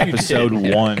said that episode 1.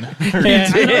 You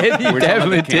did. You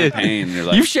definitely did. You're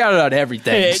like, You've shouted out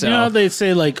everything. Hey, so. you know, they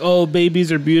say like, oh, babies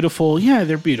are beautiful. Yeah,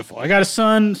 they're beautiful. I got a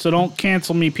son, so don't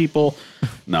cancel me, people.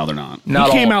 no, they're not. He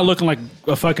Not came all. out looking like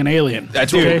a fucking alien.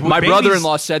 That's okay? what My babies-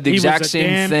 brother-in-law said the He exact was a same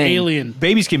damn thing. alien.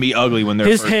 Babies can be ugly when they're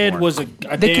His first head born. was a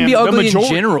They can be ugly in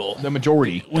general. The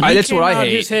majority. When I- he that's came what I out,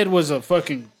 hate. His head was a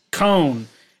fucking cone,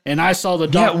 and I saw the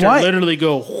Yeah, doctor why- literally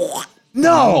go,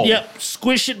 No. yep,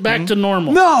 squish it back to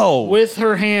normal. No. With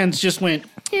her hands, just went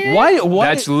Why?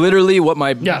 That's literally what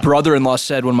my Yeah. brother-in-law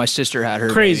said when my sister had her.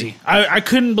 crazy. baby. I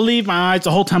couldn't believe my eyes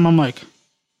the whole time. I'm like,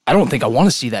 I don't think I want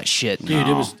to see that shit. dude,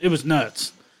 it was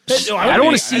nuts. I don't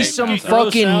want to see some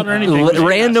fucking anything.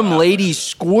 random lady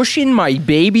squishing my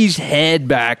baby's head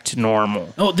back to normal.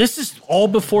 Oh, this is all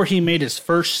before he made his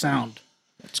first sound.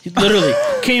 He literally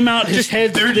came out. His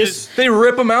head this. They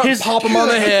rip them out His- and pop them on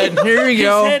the head. Here you His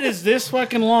go. head is this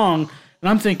fucking long, and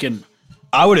I'm thinking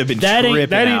I would have been that ain't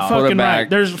tripping out. fucking back. right.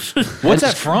 There's What's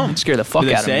that from? Scare the fuck Did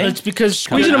they out of say? me. it's because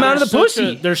Squeezing them out of the they're such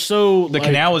pussy. they're so The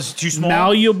canal is too small.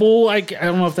 malleable. I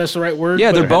don't know if that's the right word.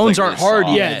 Yeah, but their bones like aren't really hard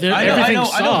soft. yet. Yeah, I know everything's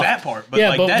soft. that part. But yeah,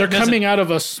 like, but that they're doesn't- coming out of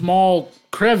a small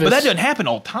crevice. But that doesn't happen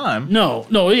all the time. No,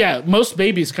 yeah. Most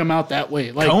babies come out that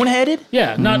way. Like Cone-headed?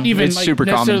 Yeah, not even It's like super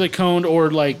necessarily coned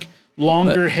or like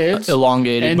longer heads.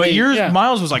 elongated. And But they- yours, yeah.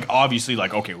 Miles was like obviously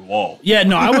like, okay, whoa. Yeah,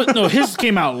 no, his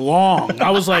came out long.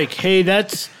 I was like, hey,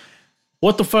 that's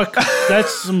what the fuck?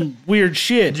 That's some weird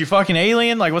shit. Did you fucking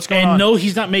alien? Like, what's going And on? no,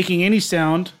 he's not making any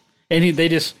sound. And they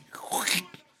just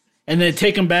and then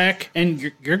take him back.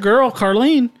 And your girl,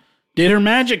 Carlene, did her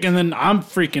magic, and then I'm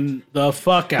freaking the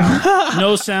fuck out.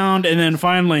 No sound, and then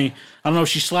finally, I don't know if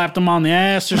she slapped him on the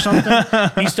ass or something.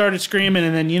 He started screaming,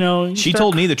 and then She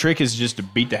told me the trick is just to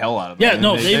beat the hell out of them. Yeah,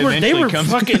 no, And they were eventually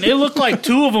comes- fucking. It looked like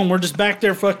two of them were just back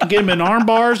there fucking getting him in arm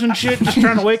bars and shit, just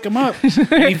trying to wake him up.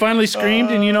 And he finally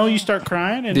screamed, and you start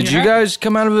crying. And Did you're you happy. guys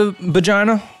come out of a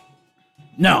vagina?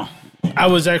 No, I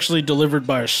was actually delivered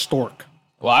by a stork.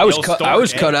 Well, I was Yo, cut. stork, I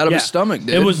was eh? cut out of Yeah. his stomach, dude.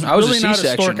 It was I was really a not a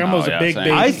C-section. stork. I was Oh, a yeah, big same.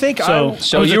 baby. I think so. I-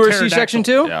 So I was you were a pterodactyl. C-section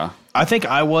too? Yeah. I think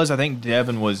I was. I think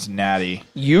Devin was natty.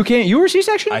 You can't. You were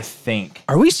C-section. I think.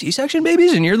 Are we C-section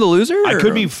babies and you're the loser? I or-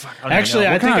 could be. Actually,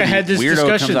 I think I had this Weirdo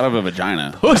discussion. comes out of a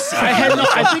vagina. I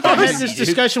think I had this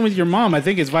discussion with your mom. I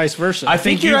think it's vice versa. I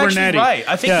think you you're were actually natty. right.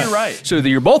 I think Yeah. you're right. So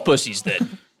you're both pussies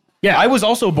then. Yeah, I was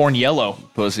also born yellow.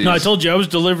 Pussies. No, I told you I was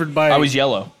delivered by. I was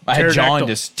yellow. I had pterodactyl.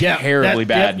 jaundice Yeah, terribly that-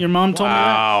 bad. yeah, your mom told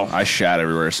Wow. I shat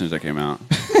everywhere as soon as I came out. me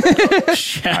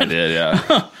that. I did,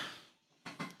 yeah.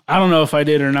 I don't know if I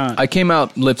did or not. I came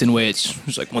out lifting weights. It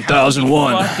was like How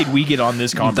 1001, the fuck did we get on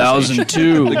this conversation?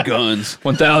 1002, Guns.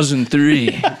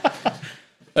 1003. I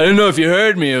don't know if you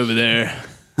heard me over there.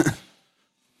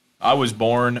 I was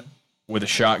born with a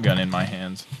shotgun in my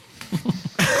hands.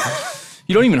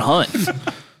 You don't even hunt.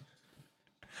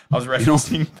 I was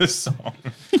referencing the song.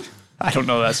 I don't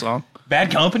know that song.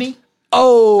 Bad Company?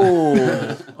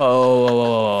 Oh.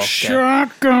 Okay.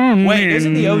 Shotgun. Wait,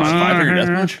 isn't the OG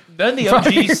Deathmatch? Doesn't the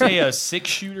OG say a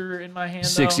 6-shooter in my hand?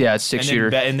 Six, though? yeah, it's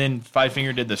 6-shooter. And then Five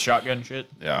Finger did the shotgun shit.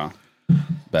 Yeah.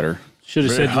 Better. Should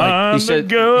have said like He said,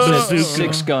 gun. said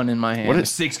 6 gun in my hand. What A is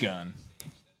 6-gun.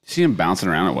 see him bouncing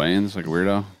around at weigh-ins like a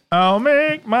weirdo? I'll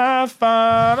make my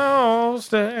final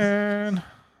stand.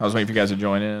 I was waiting for you guys to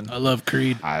join in. I love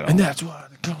Creed. I don't That's why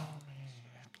they call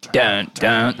Dun,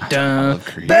 dun, dun.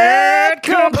 Creed. Bad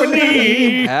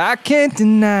Company. I can't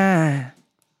deny.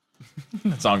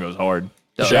 That song goes hard.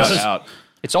 Does. Shout out.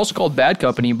 It's also called Bad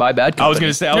Company by Bad Company. I was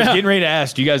going to say, I was getting ready to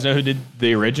ask, do you guys know who did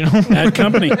the original? Bad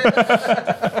Company.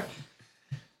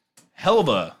 hell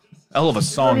of a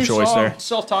song choice there.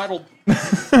 Self-titled.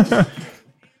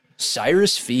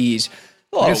 Cyrus Fees.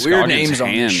 A lot Look of at weird Scoggins' names on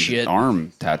hand, this shit.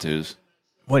 arm tattoos.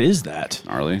 What is that?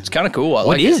 Gnarly. It's kind of cool. I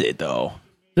What like is it. it though?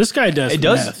 This guy does. It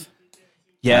does- meth.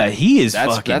 Yeah, he is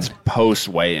That's fucking. that's post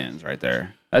weigh-ins right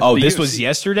there. That's oh, the this UFC was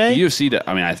yesterday? The UFC,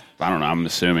 I mean, I don't know. I'm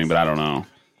assuming, but I don't know.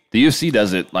 The UFC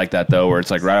does it like that, though, where it's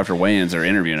like right after weigh-ins, they're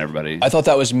interviewing everybody. I thought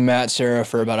that was Matt Serra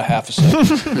for about a half a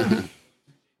second.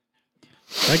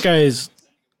 That guy is.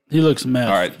 He looks meth.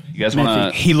 All right. You guys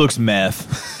want to he looks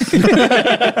meth.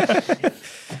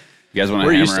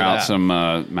 hammer used to out that. some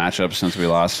matchups since we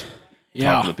lost?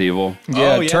 Yeah. Talk to the people.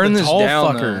 Yeah, yeah, turn the this tall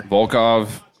down. fucker.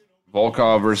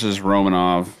 Volkov versus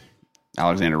Romanov.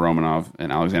 Alexander Romanov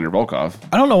and Alexander Volkov.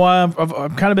 I don't know why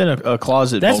I've kind of been a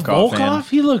closet That's Volkov Volkov. fan.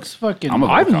 He looks fucking. I'm a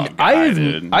I've, Volkov guy,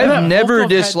 dude. I've Yeah, never Volkov had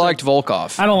disliked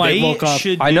Volkov. I don't like They Volkov.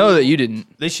 should. I know that you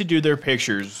didn't. They should do their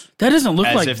pictures That doesn't look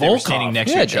as like if they were standing Volkov.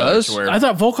 next Yeah, to it each other. does. to where- I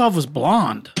thought Volkov was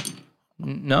blonde.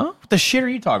 No, What the shit are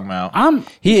you talking about?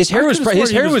 his hair was could've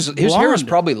swore he was blonde.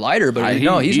 blonde. lighter, but he's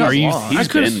not He's blonde.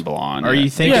 been blonde. Are you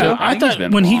thinking? Yeah, I I think he's thought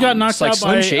been when he blonde. got knocked It's like out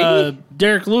Slim by Shady?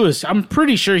 Derek Lewis, I'm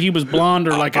pretty sure he was blonde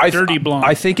or like a dirty blonde.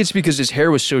 I think it's because his hair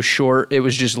was so short, it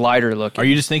was just lighter looking Are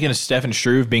you just thinking of Stefan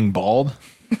Struve being bald?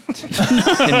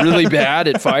 and really bad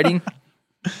at fighting.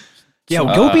 Yeah,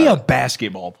 go be a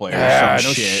basketball player. Yeah, or some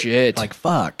no shit. shit. Like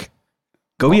fuck.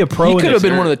 Go be a pro. He in could have this.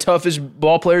 been one of the toughest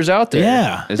ball players out there.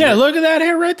 Yeah. yeah, look at that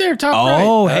hair right there, top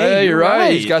Oh, right. hey, you're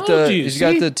right. He's got Told the you, he's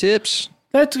got see? the tips,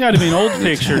 That's got to be an old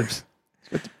picture.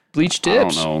 bleach I don't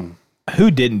tips. know.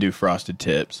 Who didn't do frosted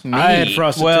tips? I had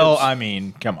frosted Well, tips. I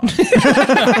mean, come on.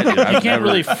 You can't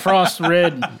really frost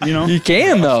red, you know. You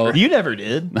can though. You never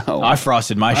did. No. I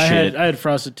frosted my shit. I had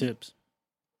frosted tips.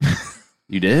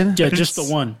 You did? Yeah, just the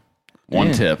one. One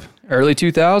Yeah. tip. Early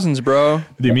 2000s, bro.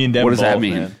 Dude, me and Devin What does that both,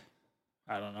 mean? man.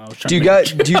 I don't know. I was trying Do you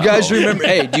to guys remember?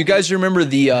 Hey, do you guys remember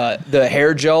the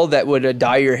hair gel that would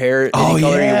dye your hair any color you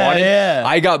wanted? yeah.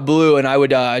 I got blue, and I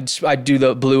would I'd do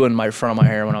the blue in my front of my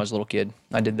hair when I was a little kid.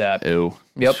 I did that. Ew.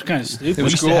 Yep. It's kind of stupid. We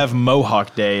used cool. to have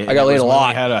Mohawk Day. I got laid It was a when lot.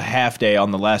 We had a half day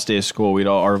on the last day of school. We'd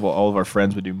all of our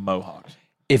friends would do Mohawks.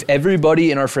 If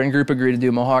everybody in our friend group agreed to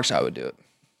do mohawks, I would do it.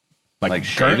 Like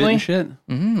shave it currently, and shit?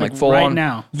 Like full right on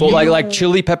now. full like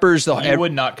chili peppers. you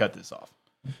would not cut this off.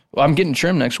 I'm getting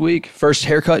trimmed next week. First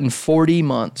haircut in 40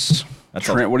 months. That's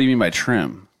Trim, what do you mean by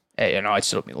trim? Hey, you know, I'd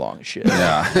still be long as shit.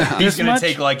 Yeah. He's gonna much?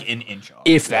 take like an inch off.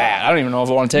 If that, I don't even know if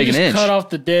I want to take You an just inch. cut off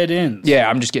the dead ends. Yeah,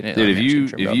 I'm just getting it. Dude, I'm if getting you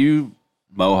trimmed up. if you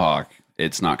mohawk,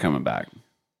 it's not coming back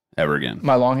ever again.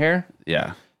 my long hair,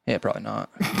 Yeah. yeah, probably not.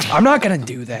 I'm not gonna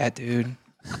do that, dude.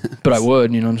 But I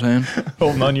would, you know what I'm saying?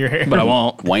 Holding on your hair. But I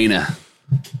won't. Wayna.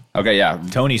 Okay, yeah.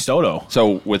 Tony Soto.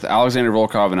 So with Alexander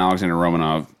Volkov and Alexander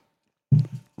Romanov,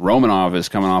 Romanov is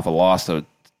coming off a loss to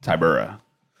Tybura.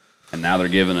 And now they're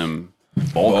giving him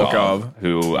Volkov,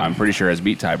 who I'm pretty sure has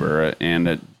beat Tybura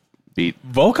and beat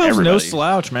Volkov's no everybody.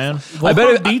 slouch, man. I bet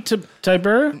it, beat to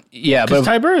Tybura. yeah, Because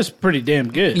but Tybura is pretty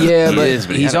damn good. yeah, He but is,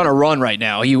 but he he's had on a- a run right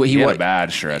now. He He had a went,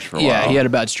 bad stretch for a yeah, while. he had a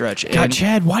bad stretch. God, And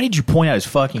Chad, why did you point out his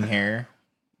fucking hair?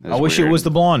 That's I wish it weird. was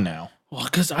the blonde now. Well,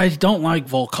 because I don't like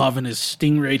Volkov and his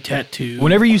stingray tattoo.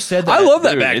 Whenever you said that, I love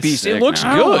that Dude, back it's piece. It sick looks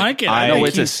now. I don't good. like it. I No, think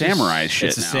it's a he's just- samurai shit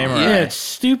it's a now. samurai. Yeah, it's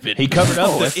stupid. He covered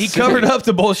up. He covered up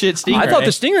the bullshit stingray. I thought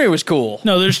the stingray was cool.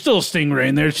 No, there's still a stingray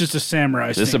in there. It's just a samurai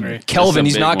This is a- stingray. this is Kelvin, a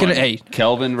he's big not gonna- one. hey,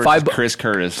 Kelvin versus $5 Chris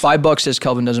Curtis. $5 says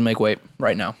Kelvin doesn't make weight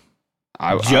right now.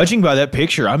 Judging by that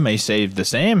picture, I may say the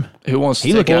same. Who wants to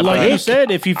He take look it? at Well, like you Thick. said,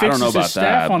 if he I don't know fixes about his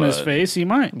staff that, on his but- face, he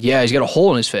might. Yeah, he's got a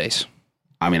hole in his face.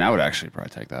 I mean, I would actually probably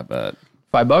take that bet.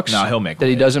 $5? No, he'll make that.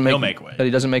 He weight. doesn't make. He'll make weight. That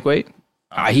he doesn't make weight.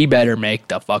 He better make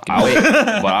the fucking weight.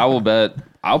 But I will bet.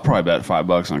 I'll probably bet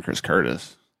 $5 on Chris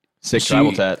Curtis. Sick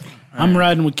travel tat. I'm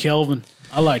riding with Kelvin.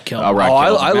 I like Kelvin. I'll ride Oh,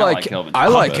 Kelvin. I Man, like Kelvin. I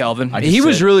like But Kelvin. I just He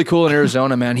was said- really cool in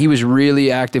Arizona, man. He was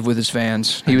really active with his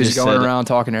fans. He was just going said- around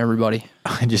talking to everybody.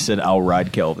 I just said I'll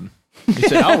ride Kelvin. You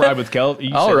said I'll ride with Kelvin.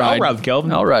 You I'll said, ride. I'll ride with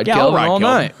Kelvin. I'll ride Yeah, Kelvin I'll all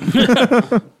ride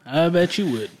night. I bet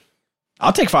you would.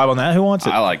 I'll take 5 on that. Who wants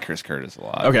it? I like Chris Curtis a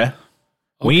lot. Okay.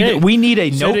 Okay. We need a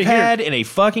Said it notepad and a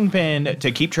fucking pen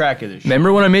to keep track of this shit.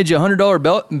 Remember when I made you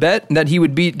 $100 bet that he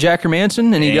would beat Jack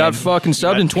Hermanson and he got fucking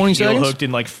subbed in 20 heel seconds? hooked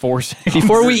in like 4 seconds.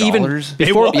 Before we even $100?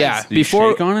 before It was. yeah Did you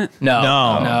before shake on it?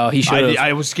 no he should have.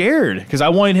 I was scared because I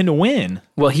wanted him to win.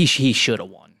 Well, he should have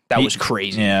won. That was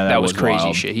crazy. yeah, that that was was crazy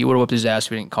wild. shit. He would have whipped his ass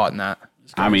if he didn't caught in that.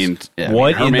 I mean, yeah,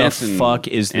 What I mean, in the Hermanson fuck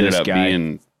is ended this up guy?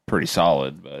 being pretty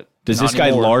solid, but Does Not this guy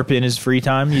anymore. LARP in his free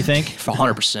time, you think?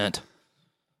 100%.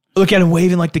 Look at him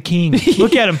waving like the king.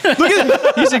 Look at him. Look at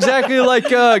him. He's exactly like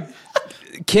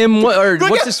Kim or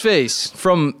what's his face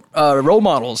from Role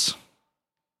Models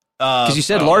because you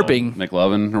said LARPing.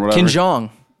 McLovin or whatever. Kim Jong.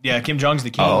 Yeah, Kim Jong's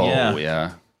the king. Oh yeah.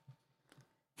 yeah.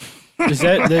 Is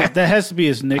that has to be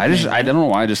his nickname? I don't know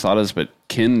why I just thought of this, but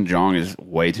Kim Jong is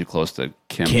way too close to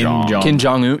Kim Jong. Kim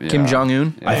Jong Un. Yeah. Kim Jong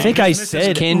Un. I think I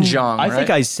said Kim Jong. I think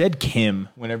right? I said Kim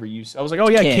whenever you. I was like, oh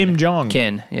yeah, Ken. Kim Jong.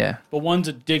 Ken. Yeah. But one's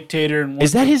a dictator and one's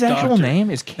Is that his a actual doctor. name?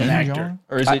 Is Kim actor. Jong?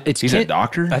 Or is it? It's He's Ken, a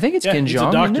doctor. I think it's Yeah, Ken he's Jong.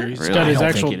 a doctor. isn't it? He's Really? got his I don't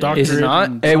actual think it is. doctorate. Is it not?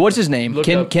 and Hey, what's his name? Look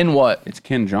Ken. up. Ken what? It's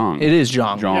Kim Jong. It is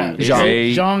Jong. Jong. Yeah.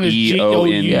 J Jong is E O N.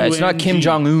 G-O-U. Yeah, it's not Kim UNG.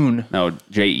 Jong Un. No,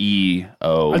 JEO.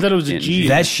 I thought it was a G.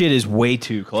 That shit is way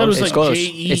too thought it was close. It's like close.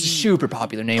 J-E- It's a super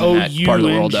popular name in that part of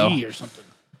the world, though. OUNG or something.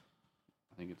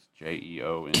 I think it's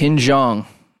JEO. Kim Jong.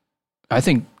 I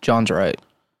think John's right.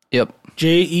 Yep.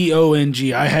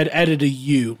 JEONG. I had added a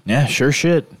U. Yeah, sure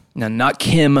shit. Now, not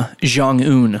Kim Jong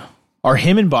Un. Are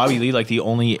him and Bobby Lee like the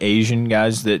only Asian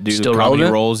guys that do Still the comedy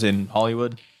relevant? roles in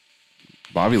Hollywood?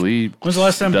 Bobby Lee. When's the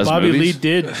last time Does Bobby movies? Lee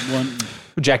did one?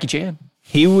 Jackie Chan.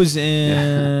 He was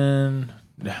in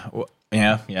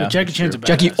Yeah. But Jackie Chan's a badass.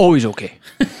 Jackie always okay.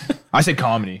 I said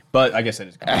comedy, but I guess it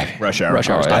is comedy. Rush Hour. Rush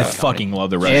Hour is I comedy. fucking love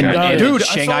the Rush And- Hour. and Dude,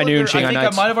 Shanghai Noon, Shanghai I think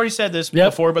Nights. I might have already said this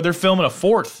Yep. before, but they're filming a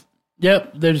fourth.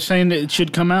 Yep, they're saying that it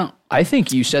should come out. I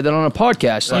think you said that on a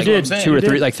podcast like did. 2 or You 3,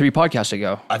 did. like 3 podcasts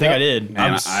ago. I think I did.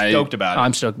 Man, I'm stoked about it.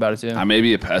 I'm stoked about it too. I may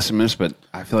be a pessimist, but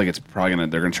I feel like it's probably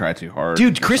they're gonna try too hard.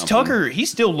 Dude, or Chris something. Tucker, he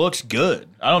still looks good.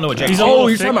 I don't know what Jackie. He's a little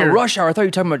you're talking about thicker. Rush Hour. I thought you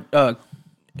were talking about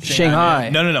Shanghai.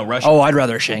 No, Rush Oh, Hour. I'd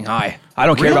rather Shanghai. I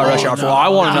don't care about Rush Hour 4. I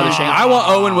want another Shanghai. I want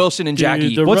Owen Wilson and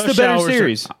Jackie. Dude, What's the Rush better Hours are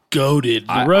series? Goated.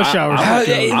 The Rush Hours. I- are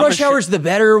goated. I'm Rush a Hour's the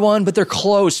better one, but they're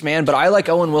close, man. But I like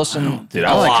Owen Wilson Dude, a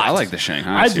I lot. like the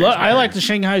Shanghai. I series better. like the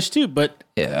Shanghais too, but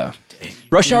Yeah.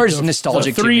 Rush Hour is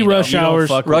nostalgic the to 3 me, Rush though. Hours.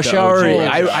 fuck with Rush the Hour,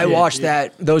 OG. I watched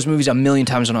those movies a million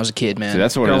times when I was a kid, man. See,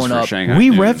 that's what it is Growing for up. Shanghai. We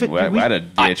Noon. ref it- We we- had a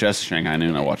VHS Shanghai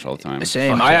Noon I watch all the time.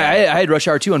 Same. I had Rush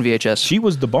Hour 2 on VHS. She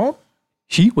was the bomb.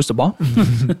 She was the bomb.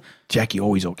 Jackie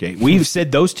always okay. We've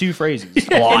said those two phrases,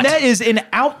 A lot. and that is an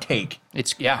outtake.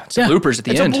 It's bloopers at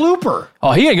the It's end. a blooper.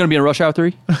 Oh, he ain't gonna be in Rush Hour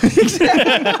 3.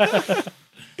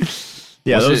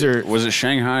 Yeah, Was it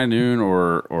Shanghai Noon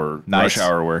or Nice. Rush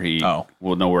Hour where he Oh.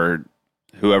 where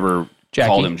whoever Jackie?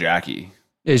 called him Jackie?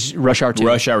 Is Rush Hour 2.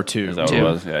 Rush Hour 2. Is that what it Two.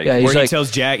 was? Yeah, Yeah, he's Where he like- tells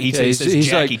Jack, he Yeah, says,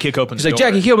 Jackie, kick open He's the like, door.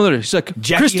 Jackie, kill me. He's like,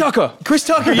 Jackie- Chris Tucker. Chris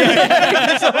Tucker,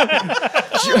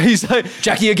 yeah. He's like,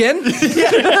 Jackie again?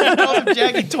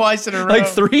 Jackie twice in a row. Like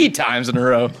 3 times in a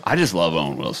row. I just love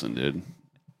Owen Wilson, dude.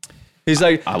 He's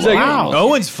like, I he's love like, Owen Wilson.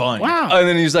 Owen's fun. wow. and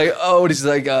then he's like, oh, and he's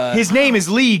like, His name is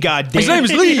Lee, goddamn. his name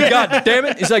is Lee. God damn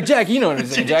it! He's like, Jack, you know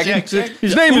his name, Jackie.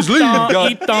 His name is Lee.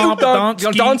 Donsky.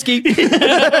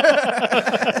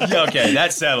 Yeah, okay,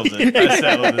 that settles it. That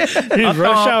settles it. Dude,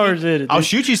 Rush Hour's in it. I'll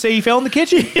shoot you, say you fell in the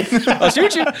kitchen. I'll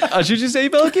shoot you. I'll shoot you. Say you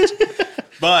fell in the kitchen.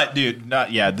 But, dude,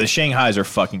 the Shanghais are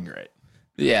fucking great.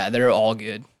 Yeah, they're all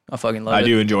good. I fucking love it. I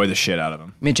do enjoy the shit out of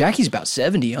them. I mean, Jackie's about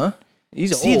 70, huh?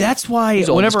 He's See, old. that's why He's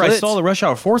old whenever as I clits. saw the Rush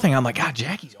Hour 4 thing, I'm like, God,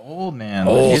 Jackie's old, man.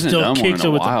 He hasn't still done one kicks in it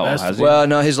a with the while, best. has he? Well,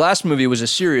 no, his last movie was a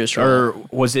serious role. Or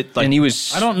was it like, and he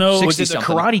was I don't know. was it the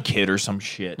 60-something. Karate Kid or some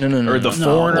shit? No. Or the No,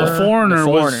 Foreigner? The Foreigner. The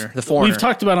was- Foreigner. The Foreigner. We've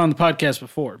talked about it on the podcast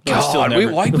before. But still God,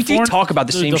 never- we The did talk about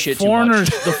the same shit too much.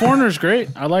 The Foreigner's great.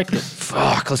 I liked it.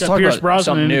 Fuck, let's Got talk Pierce about Brosnan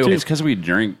something in it, new. too. It's because we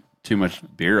drink too much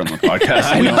beer on the podcast.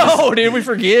 I know, dude. We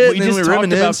forget. We and then just we talked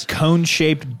reminisce. about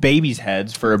cone-shaped babies'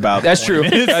 heads for about That's 20 true.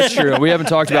 minutes. That's true. We haven't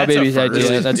talked about That's a baby's head first.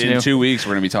 yet. That's in new. 2 weeks,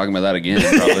 we're gonna be talking about that again.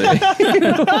 Probably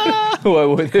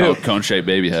What with who? cone shaped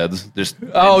baby heads. Just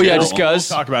Oh in yeah, general. just cuz.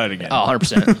 Talk about it again. Oh,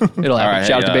 100%. It'll happen. All right,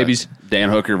 Shout out hey, to babies. Dan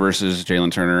Hooker versus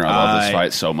Jalen Turner. I love this I-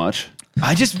 fight so much.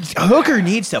 Hooker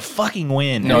needs to fucking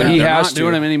win. No, Yeah, he they're has not to.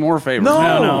 doing him any more favors. No.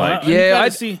 man. No, Like, you Yeah,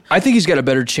 gotta see. I think he's got a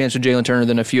better chance with Jalen Turner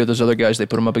than a few of those other guys they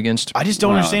put him up against. I just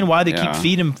don't Wow. understand why they keep Yeah.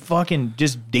 feeding him fucking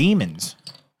just demons.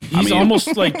 He's mean-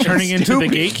 almost like turning into the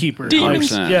gatekeeper.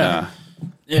 Demons. 100%, Yeah.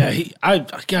 Yeah, I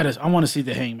want to see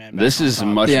the Hangman. back This on is a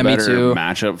top. much Yeah, me better too.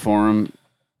 matchup for him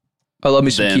I love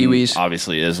me some than Kiwis.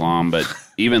 obviously Islam, but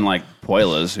even like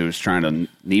Puelas, who's trying to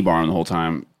knee bar him the whole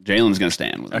time, Jalen's going to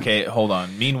stand with him. Okay, hold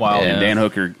on. Meanwhile, And Dan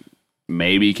Hooker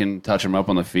maybe can touch him up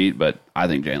on the feet, but I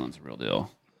think Jalen's the real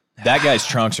deal. that guy's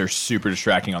trunks are super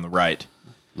distracting on the right.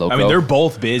 Loco. I mean, they're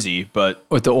both busy, but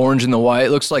With the orange and the white,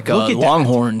 it looks like Look at that.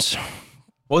 Longhorns.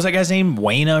 what was that guy's name?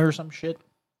 Wayna or some shit?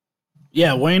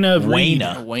 Yeah, Wayna. Reed.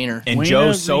 Wayna. Wayner. And Wayna Joe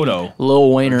Reed. Soto.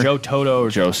 Lil Wayner. Joe Toto or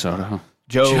Joe Soto.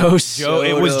 Joe Joe It was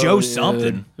Soto, Joe dude.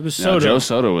 something. It was No, Soto. Joe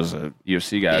Soto was a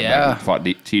UFC guy. Yeah. Fought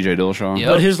TJ Dillashaw. Yep.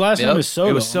 But his last Yep. name is Soto.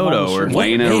 It was Soto I'm almost or- sure. What,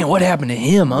 Wayne- man, what happened to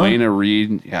him, huh? Wayna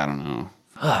Reed. Yeah, I don't know.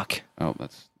 Fuck. Oh,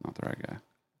 that's not the right guy.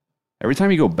 Every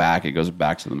time you go back, it goes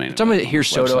back to the main. Every time I hear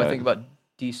Soto, I website. think about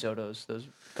D Sotos, those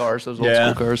cars, those old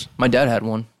Yeah. school cars. My dad had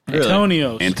one.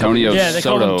 Antonio. Antonio Yeah, they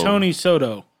call Soto. him Tony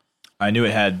Soto. I knew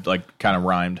it had like kind of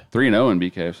rhymed. 3-0 in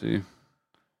BKFC.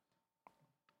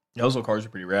 Those little cars are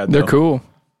pretty rad. They're though. cool.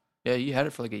 Yeah, you had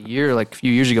it for like a year, like a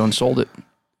few years ago, and sold it.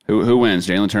 Who wins?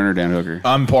 Jalen Turner or Dan Hooker?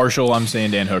 I'm partial. I'm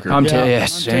saying Dan Hooker. I'm Yeah, telling you, I'm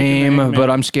taking the same, Hangman. but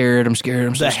I'm scared. I'm scared.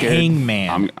 I'm so the scared.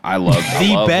 Hangman. I love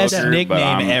The love best Hooker, but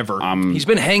nickname ever. He's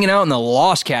been hanging out in the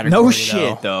lost category. no though.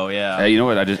 shit though. Yeah. Hey, you know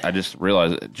what? I just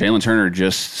realized that Jalen Turner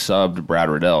just subbed Brad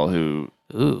Riddell, who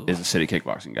is a city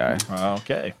kickboxing guy,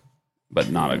 Okay. but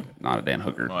not a Dan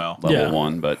Hooker Well, level yeah.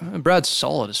 one. But Brad's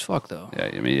solid as fuck, though. yeah,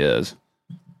 I mean he is.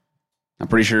 I'm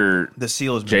pretty sure The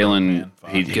seal is Jalen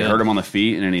he Good. hurt him on the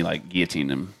feet and then he like guillotined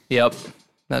him Yep,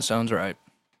 that sounds right.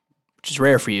 Which is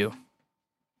rare for you.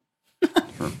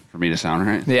 for me to sound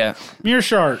right. Yeah.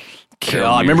 Mearshart.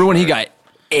 God, remember when he got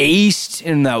aced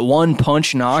in that one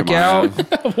punch knockout?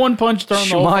 Shemaev. One punch thrown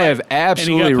the whole Shemaev fight.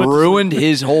 absolutely And he got put to ruined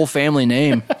his whole family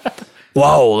name.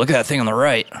 Whoa, look at that thing on the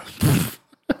right.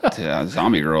 Yeah,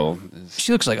 Zombie Girl is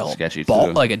She looks like a sketchy, ball,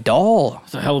 too. like a doll.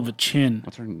 It's a hell of a chin.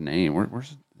 What's her name?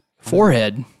 Where's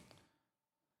Forehead.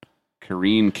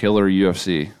 Kareen Killer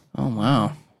UFC? Oh,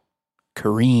 wow.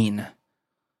 Kareen.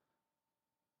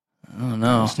 I don't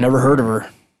know. Never heard of her.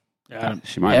 Yeah,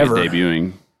 She might Ever. be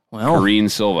debuting. Well, Kareen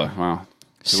Silva. Wow.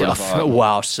 Who would've thought?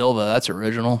 wow, Silva. That's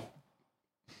original.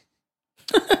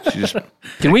 She just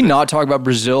Can we not talk about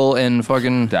Brazil and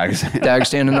fucking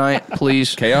Dagestan tonight,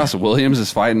 please? Chaos Williams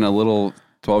is fighting a little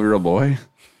 12-year-old boy.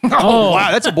 Oh,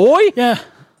 Wow, that's a boy? yeah.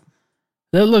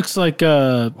 That looks like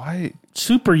a Why?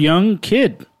 super young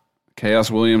kid. Chaos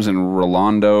Williams and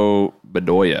Rolando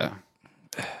Bedoya.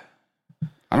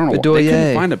 I don't know. They Bedoya.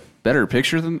 couldn't find a better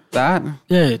picture than that.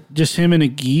 Yeah, just him in a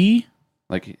gi.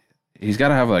 Like, he's got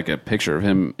to have like a picture of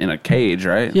him in a cage,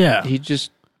 right? Yeah. He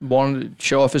just wanted to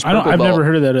show off his I've purple belt. never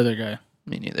heard of that other guy.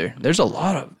 Me neither. There's a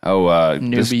lot of Oh,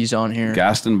 this newbies on here.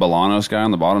 Gaston Bolanos guy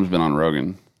on the bottom's been on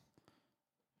Rogan.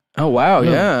 Oh, wow,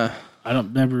 Really? yeah. I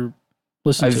don't never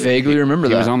listen I to it. vaguely remember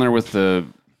He that. was on there with the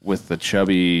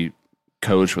chubby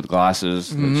coach with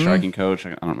glasses, the striking coach. I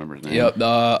don't remember his name. Yep,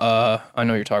 I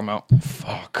know what you're talking about.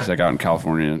 Fuck. He's like out in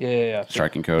California, Yeah.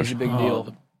 striking It's coach. a big Oh, deal.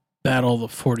 the battle of the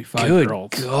Good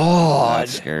 45-year-olds. God.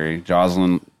 That's scary.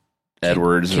 Jocelyn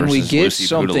Edwards can versus we get Lucy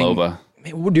something- Pudilova.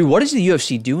 Man, dude, what is the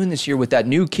UFC doing this year with that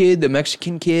new kid, the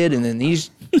Mexican kid, and then these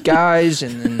guys,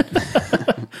 and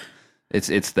then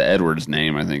It's the Edwards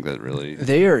name, I think, that really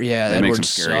they are, yeah, that makes Edwards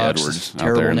some scary sucks. Edwards It's a out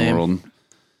terrible there in name. the world.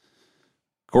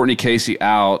 Courtney Casey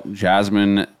out.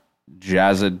 Jasmine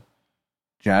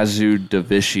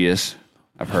Jazudavicius.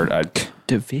 I've heard.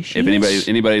 Division. If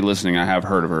anybody listening, I have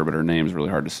heard of her, but her name's really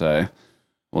hard to say.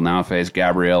 Will now face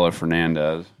Gabriela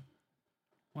Fernandez.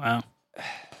 Wow.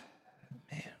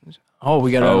 Oh,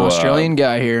 we got an Australian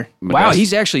guy here. Wow, Modest-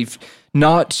 he's actually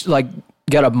not like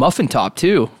got a muffin top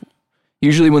too.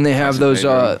 Usually when they have That's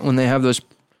those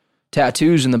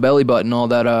tattoos in the belly button, all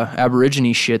that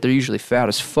Aborigine shit, they're usually fat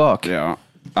as fuck. Yeah.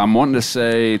 I'm wanting to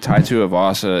say Taito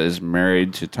Avasa is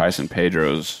married to Tyson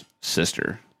Pedro's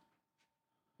sister.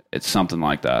 It's something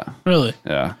like that. Really?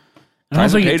 Yeah. I don't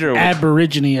Tyson think Pedro- it's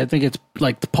Aborigine. I think it's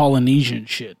like the Polynesian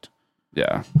shit.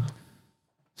 Yeah.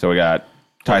 So we got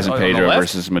Tyson on the Pedro left?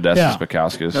 versus Modestas Yeah.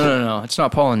 Spakauskas. No, it's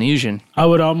not Polynesian. I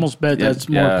would almost bet that's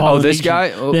more yeah. Polynesian Oh, this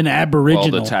guy? Oh. than Well,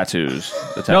 Aboriginal. the tattoos.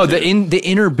 No, the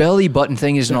inner belly button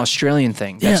thing is an Australian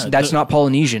thing. That's not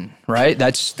Polynesian, right?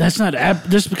 That's That's not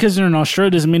just because they're in Australia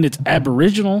doesn't mean it's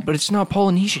Aboriginal. but it's not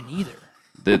Polynesian either.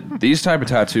 These type of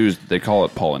tattoos, they call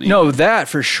it Polynesian. No, that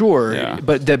for sure. Yeah.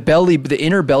 But the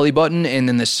inner belly button and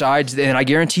then the sides, and I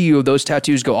guarantee you those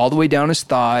tattoos go all the way down his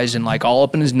thighs and like all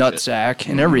up in his nutsack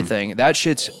and everything. That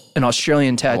shit's an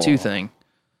Australian tattoo thing.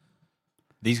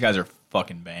 These guys are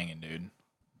fucking banging, dude.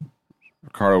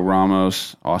 Ricardo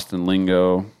Ramos, Austin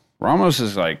Lingo. Ramos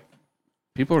is like,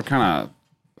 people are kind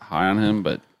of high on him,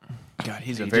 but God,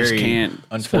 he's a he just very can't.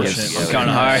 unfortunate. get it Kind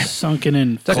of high. Sunken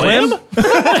in. Clem?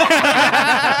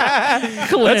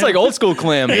 That's like old school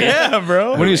Clem. Yeah,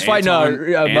 bro. When he was fighting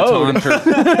Anton Mode.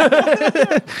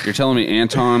 You're telling me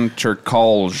Anton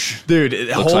Turkalj. Dude,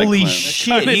 Looks like holy Clem.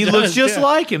 shit. Kinda He does, looks just yeah.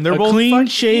 like him. They're A both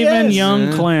clean-shaven yes.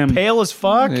 young Clem. Pale as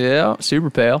fuck. Yeah, super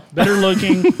pale. Better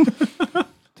looking.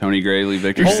 Tony Grayley,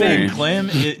 Victor You're saying Henry. Clem,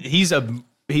 he's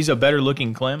a better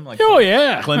looking Clem? Like Oh,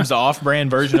 yeah. Clem's the off brand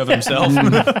version of himself.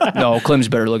 No, Clem's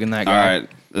better looking than that All guy. right.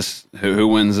 Who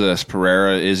wins this?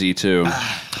 Pereira, Izzy, too.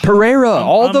 Pereira,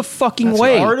 all the fucking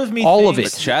way. part of me all of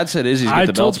thinks- it. Chad said Izzy's I get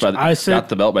the belts told- by I said- got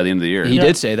the belt by the end of the year. He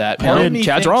did say that. Part of And me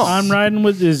Chad's thinks- wrong. I'm riding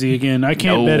with Izzy again. I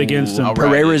can't bet against him. All right.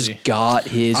 Pereira's Izzy. got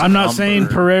his I'm not number. saying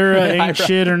Pereira ain't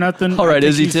shit or nothing. All right, I think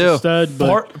Izzy he's too. a stud,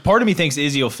 but Part of me thinks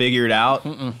Izzy will figure it out,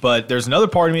 but there's another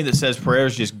part of me that says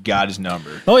Pereira's just got his number.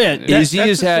 oh yeah, Izzy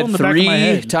has still had in the back of my 3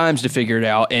 head. times to figure it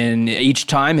out, and each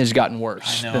time has gotten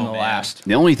worse I know, than the man. last.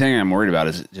 The only thing I'm worried about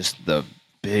is just the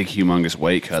big, humongous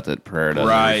weight cut that Pereira does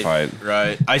every fight.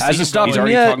 Right. I see Hasn't him stopped He's him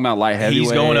already yet. talking about light heavyweight.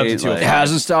 He's going up to 205. It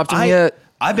hasn't stopped him I yet.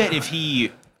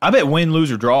 bet win,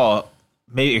 lose, or draw.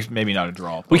 Maybe not a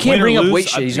draw. We but can't win or bring up lose, weight I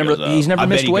shit. He's think never it goes up. I bet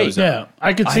missed he weight. goes up. Yeah,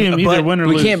 I could see him but either win or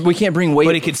lose. We can't bring weight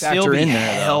But it could still factor be in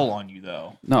there. hell on you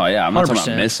though, No, yeah, I'm not talking 100%.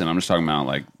 about missing. I'm just talking about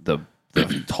like the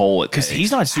toll it because takes.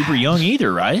 he's not super young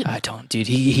either, right? I don't, dude.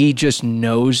 He just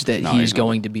knows that he's he's not.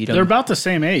 going to beat him. They're about the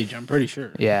same age, I'm pretty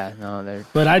sure. yeah, no, they're.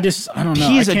 But I don't know.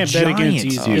 He's I a can't bet against giant,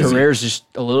 Izzy. dude. Pereira's just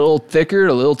a little thicker,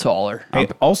 a little taller. Hey,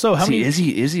 also, how See,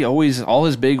 many? Izzy always all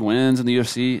his big wins in the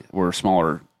UFC were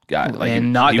smaller guy. Like,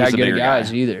 and not he was that the good bigger at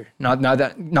guys guy. either. Not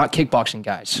kickboxing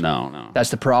guys. No. That's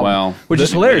the problem. Well, which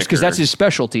is hilarious because Whitaker- that's his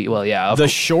specialty. Well, yeah. The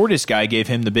shortest guy gave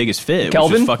him the biggest fit.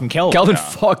 Kelvin? Which was fucking Kelvin. Kelvin Yeah.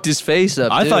 fucked his face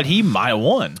up. I too. thought he might have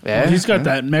won. Yeah. He's got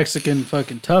that Mexican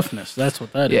fucking toughness. That's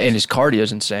what that is. Yeah, and his cardio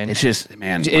is insane. It's just,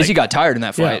 man. Izzy got tired in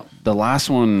that fight. the last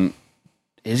one,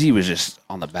 Izzy was just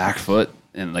on the back foot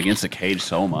and against the cage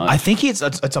so much. I think it's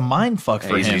a mind fuck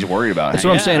for him. He's worried about it. That's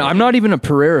what I'm saying. I'm not even a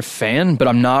Pereira fan, but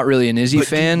I'm not really an Izzy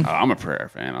fan. I'm a Pereira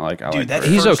fan. I like Dude, that Pereira.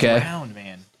 He's first okay. round,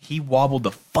 man. He wobbled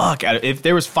the fuck out of it. If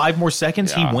there was 5 more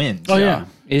seconds, Yeah. he wins. Oh, yeah.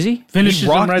 Is he? Finishes He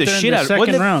him rocked right the there shit in out the of it.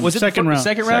 second round. Was it second round.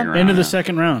 second round? End of the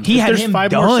second round. He If had there's him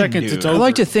 5 more done, seconds, dude. it's I over. I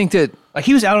like to think that Like,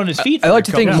 he was out on his feet. I for like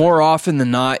a to think couple- more often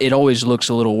than not, it always looks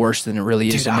a little worse than it really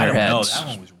is Dude, in I their don't know. heads. That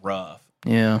one was rough.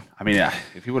 Yeah. I mean, yeah.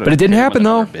 If he would have, But it didn't happen,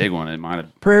 though. Big one. It might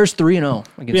have. Pereira's 3-0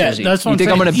 against Yeah, Izzy. that's what you I'm think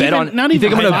I'm saying. going to bet Even- on? not You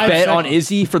think I'm even going to 5 bet on seconds.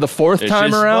 Izzy for the 4th It's time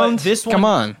just- around? But this one, Come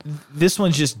on. This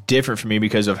one's just different for me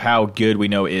because of how good we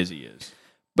know Izzy is.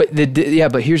 But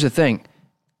but here's the thing: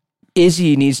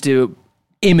 Izzy needs to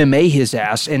MMA his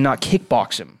ass and not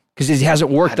kickbox him because he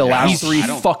hasn't worked the last 3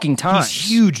 fucking times.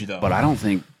 He's huge though. But I don't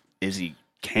think Izzy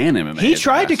can MMA. he his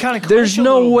tried to ass. kind of. There's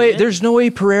no way. There's no way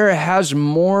Pereira has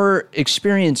more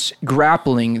experience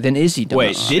grappling than Izzy does.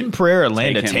 Wait, didn't Pereira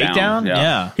land a Take him takedown? down, yeah.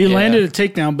 Yeah. He landed a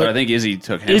takedown, But I but think Izzy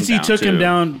took him. Izzy down took him too.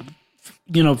 down,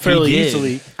 fairly did.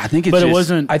 easily. I think it's but it just-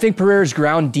 wasn't. I think Pereira's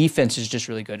ground defense is just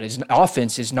really good. His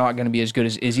offense is not going to be as good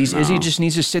as Izzy's. Izzy just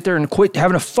needs to sit there and quit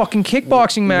having a fucking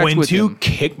kickboxing match When with 2 him.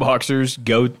 kickboxers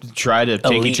go try to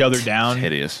take each Elite. other down, It's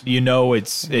hideous. You know, it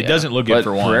doesn't look good But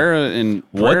for one. Pereira and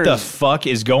What the Pereira's- fuck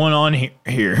is going on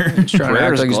here? Trying to act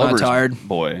Pereira's like he's not Glover's tired.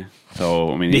 boy.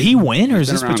 So I mean, Did he win, or is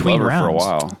been this around between Glover rounds? for a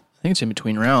while? I think it's in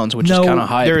between rounds, which No, is kind of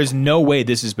high. there is no way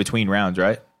this is between rounds,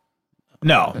 right?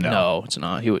 No. No, it's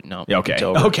not. He would no. Yeah, okay. It's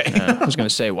over. Okay. Yeah, I was going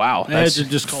to say, wow, I had that's to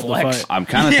just call the flex. fight. I'm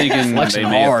kind of thinking flexing they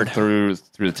may hard. have threw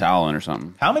the towel in or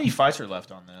something. How many fights are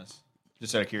left on this?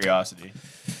 Just out of curiosity.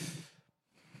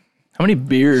 How many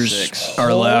beers 6.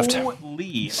 are left?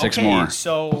 Holy. 6 okay, more.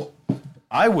 So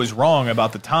I was wrong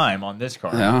about the time on this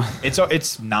card. Yeah.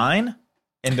 It's 9,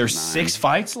 and there's 6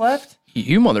 fights left.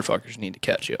 You motherfuckers need to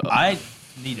catch up. I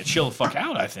need to chill the fuck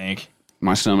out. I think.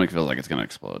 My stomach feels like it's gonna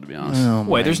explode. To be honest, Oh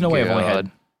Wait, my there's no way I've only God.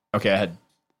 had. Okay, I had.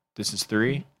 This is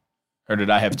 3, or did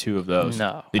I have 2 of those?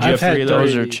 No. Did you I've have 3 had of those?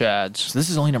 Those are Three. Chads. So this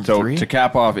is only number so 3. to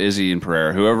cap off Izzy and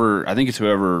Pereira, I think it's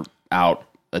whoever out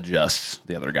adjusts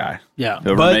the other guy. Yeah.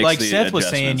 Whoever But makes like the Seth was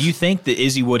saying, adjustments. you think that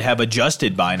Izzy would have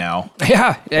adjusted by now?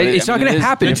 Yeah, it's not mean, going it to is-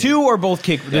 happen. The 2 are both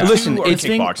kick. The Listen, 2 are it's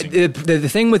kickboxing. the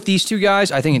thing with these 2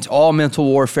 guys, I think it's all mental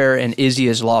warfare, and Izzy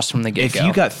is lost from the get If go.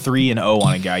 you got 3-0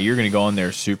 on a guy, you're going to go in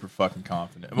there super fucking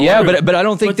confident. yeah, but I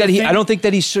don't think But that the I thing- don't think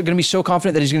that he's going to be so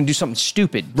confident that he's going to do something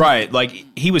stupid. Right, like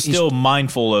he was still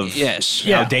mindful of Yes.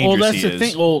 how dangerous well, that's he the is.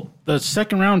 thing. Well, the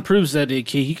second round proves that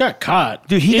he got caught.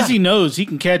 Dude, he Izzy got- knows he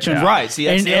can catch him. Right, see,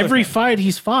 that's and the other every thing. fight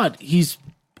he's fought,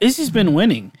 Izzy's been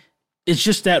winning. It's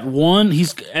just that one.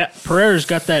 Pereira's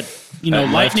got that That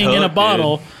left lightning in a hook,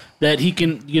 bottle that he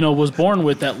can was born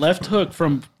with, that left hook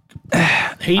from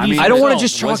Hades. I don't want to himself.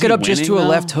 just chalk Was it he up just to a winning,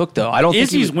 left though? hook, though. I don't think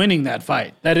Izzy's he winning that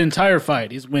fight. That entire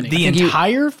fight, he's winning. The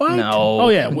entire fight? No. Oh,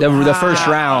 yeah. The first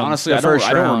round. Honestly, the I don't, first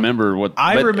I don't round. remember what.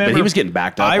 I but remember- he was getting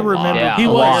backed up. I a lot. remember- Yeah, He a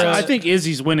was. lot. I think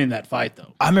Izzy's winning that fight,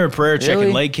 though. I remember Pereira checking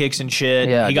Really? leg kicks and shit.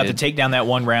 Yeah, he got dude. to take down that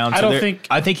one round. I So don't there- think-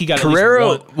 I think he got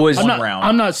Pereira at least was- one I'm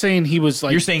round. not saying he was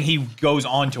like. You're saying he goes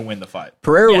on to win the fight.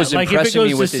 Pereira Yeah, was like, if it impressing me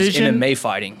goes with his decision- MMA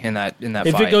fighting in that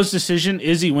if fight. it goes decision,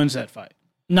 Izzy wins that fight.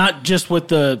 Not just with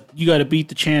the you got to beat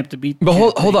the champ to beat. The but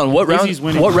champ. hold on, what round? Izzy's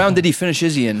winning. What round did he finish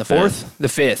Izzy in? The 4th, the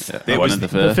 5th, It wasn't the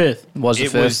The fifth. fifth. was the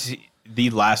It 5th, was the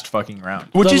last fucking round.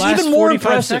 which the is last even more 45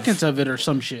 impressive. seconds of it or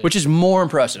some shit. Which is more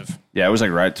impressive. Yeah, it was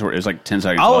like right. It was like 10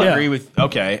 seconds. I'll left. agree with.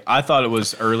 Okay, I thought it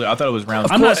was early. I thought it was round.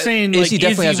 I'm not saying like Izzy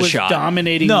definitely has a was shot.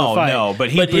 dominating no, the fight. no, but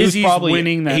he was Izzy's probably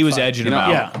winning that. he was fight. edging him know,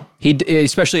 out. Yeah,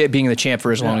 Especially at being the champ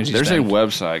for as long as he's There's a been.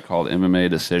 website called MMA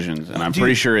Decisions, and I'm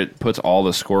pretty sure it puts all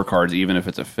the scorecards, even if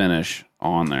it's a finish,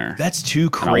 on there. That's too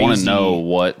And crazy. I want to know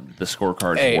what the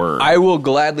scorecards Hey, were. I will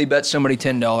gladly bet somebody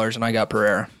 $10, and I got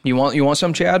Pereira. You want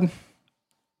some, Chad?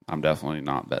 I'm definitely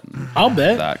not betting I'll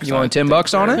bet. that. 'cause You want I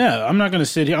 $10 think on it? Yeah, I'm not going to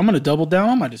sit here. I'm going to double down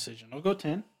on my decision. I'll go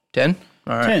 10. 10?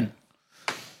 All right. 10.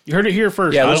 You heard it here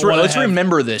first. Yeah, I let's, don't wanna let's have-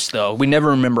 remember this, though. We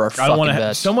never remember our I fucking don't want to.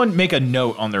 bets. Someone make a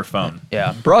note on their phone.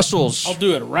 Yeah. Brussels. I'll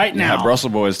do it right Yeah, now.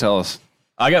 Brussels boys tell us.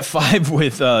 I got 5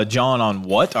 with John on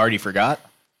what? I already forgot.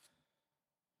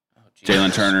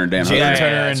 Jalen Turner and Dan Jalen Hooker.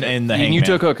 Turner and the And Hangman. you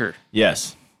took Hooker.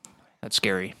 Yes. That's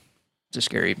scary. It's a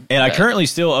scary. And I bet. currently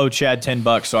still owe Chad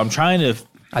 $10, so I'm trying to.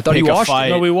 I thought he pick a washed it. fight.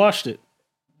 No, we watched it.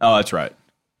 Oh, that's right.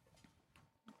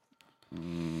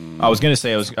 I was gonna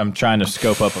say I'm trying to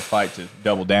scope up a fight to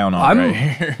double down on right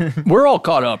here. We're all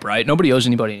caught up, right? Nobody owes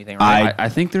anybody anything, right? I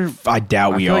think there. I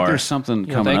doubt we feel are. like there's something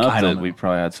don't coming think? up I don't that we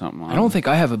probably had something on. I don't think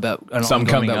I have a bet. Something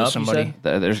coming bet with up, you somebody.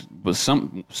 said? There was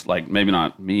some, like, maybe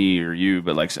not me or you,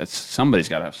 but like somebody's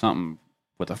got to have something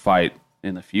with a fight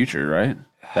in the future, right?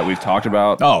 That we've talked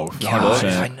about. Oh, God,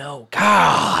 100%. I know.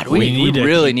 God, we need to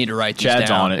really keep need to write these Chad's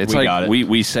down. on it. It's We got like it.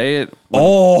 we say it.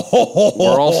 Oh,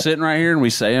 We're all sitting right here and we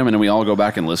say them, and then we all go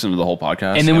back and listen to the whole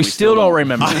podcast, And then we still don't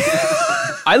remember.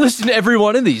 I listen to every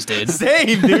one of these, dude.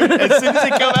 same, dude. As soon as they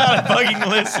come out, I fucking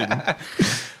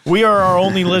listen. We are our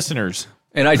only listeners.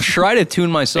 And I try to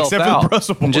tune myself Except for the out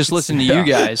Brussels and just boys. listen to you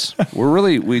guys.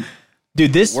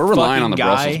 Dude, this We're relying on the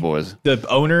fucking Brussels boys. The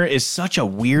owner is such a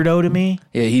weirdo to me.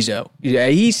 Yeah, he's out. Yeah,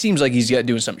 he seems like he's got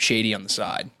doing something shady on the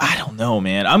side. I don't know,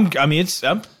 man. I'm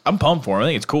pumped for him. I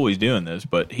think it's cool he's doing this,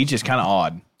 but he's just kind of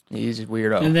odd. He's a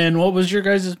weirdo. And then what was your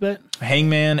guys' bet?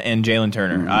 Hangman and Jalen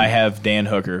Turner. I have Dan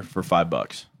Hooker for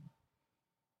 $5.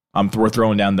 We're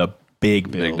throwing down the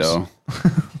big bills. Big dough.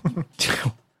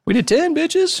 We did 10,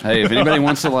 bitches. Hey, if anybody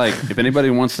wants to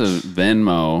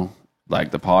Venmo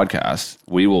like the podcast,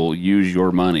 we will use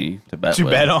your money to bet. To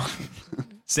with. bet on.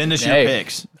 Send us Hey. your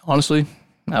picks. Honestly,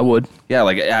 I would. Yeah,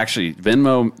 like actually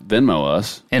Venmo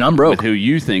us And I'm with broke. who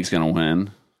you think's going to win,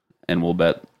 and we'll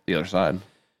bet the other side.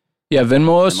 Yeah,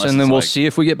 Venmo us, Unless and then it's we'll like- see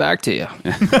if we get back to you.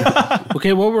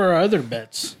 Okay, what were our other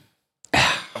bets?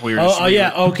 We were Oh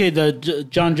yeah, okay, the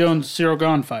John Jones Cyril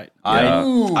Gahn fight.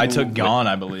 I took Gone,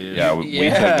 I believe. Yeah, we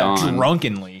Yeah. took on.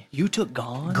 Drunkenly. You took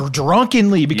Gone?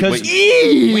 Drunkenly because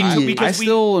I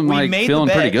still am like made the feeling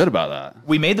pretty bet. good about that.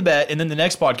 We made the bet, and then the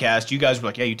next podcast, you guys were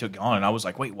like, "Yeah, you took Gone," and I was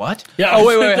like, "Wait, what?" Yeah, Oh, I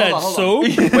wait, said wait, that. hold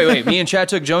on, So wait. Me and Chad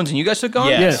took Jones, and you guys took Gone?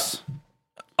 Yeah. yes,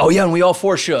 Oh, yeah, and we all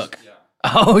four shook.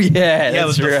 Oh, yeah, Yeah,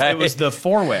 that's right. it was the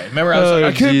four-way. Remember, I was like,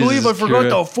 I can't Jesus believe I forgot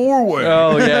the four-way.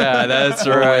 Oh, yeah, that's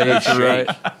right. That's right.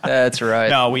 That's right.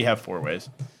 No, we have four ways.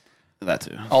 That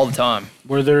too. All the time.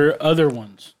 were there other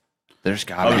ones? There's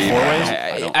got to Other be. four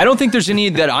ways? I don't think there's any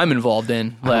that I'm involved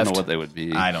in I don't left. know what they would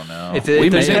be. I don't know. If We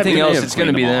there's may have- anything we may else, have it's going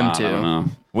to be cleaned them all out. I don't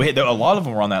too. know. a lot of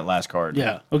them were on that last card.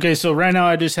 Yeah. Okay, so right now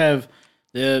I just have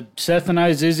Seth and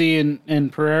I, Zizzy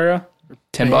and Pereira,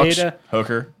 $10. Tejeda,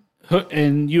 Hooker.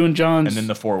 and you and John's, And then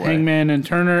the four-way. Hangman and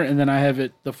Turner, and then I have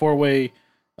it the 4-way,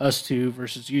 us two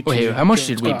versus you two. Wait, how much Jones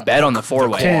did we Scott. bet on the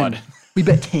four-way? 10. We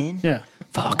bet 10? Yeah.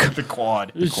 Fuck. The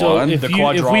quad. So quad? if The you,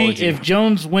 quadrology. if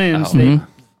Jones wins, Oh. they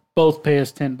both pay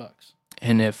us $10.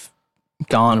 And if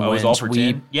Gone Oh, it was wins, all for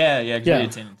we... 10? Yeah. Yeah. We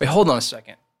did 10. Wait, hold on a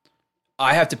second.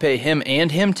 I have to pay him and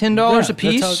him $10 Yeah, a that's how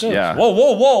piece? it goes. Yeah.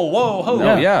 Whoa. No,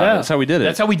 Yeah, yeah. that's how we did it.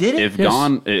 That's how we did it?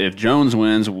 If Jones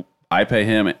wins, I pay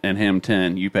him and him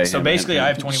 10. You pay him. So and basically, him I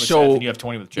have 10. 20 with So- Seth, and you have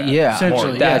 20 with Chad. Yeah,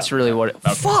 Essentially, that's really what it.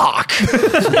 Fuck!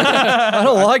 I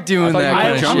don't like doing that you kind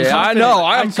were of Jones shit. I confident. know.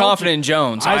 I I'm told confident in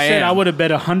Jones. I said am. I would have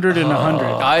bet 100 and 100.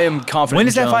 I am confident. When in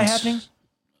is that fight Jones. happening?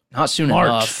 Not soon March.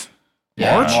 enough.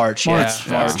 Yeah, March. March. Yeah,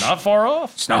 Yeah. It's not far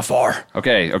off. It's not far.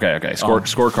 Okay.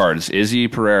 Scorecards. Izzy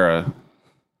Pereira,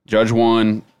 Judge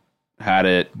 1 had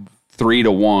it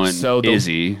 3-1. So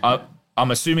Izzy. I'm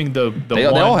assuming the They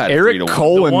one, all had Eric 3-1.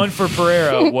 Cole. the one for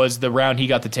Pereira was the round he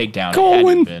got the takedown.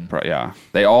 Colin. It hadn't been. Yeah.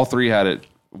 They all three had it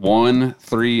 1,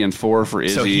 3, and 4 for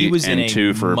Izzy. So he was in and a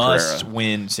 2 for Pereira.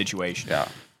 must-win situation. Yeah.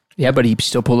 Yeah, but he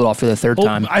still pulled it off for the third Well,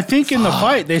 time. I think in the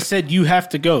fight they said you have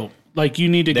to go. Like you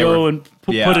need to They go were- and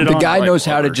yeah. put it The on. guy like knows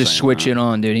how to Glover just saying switch that. it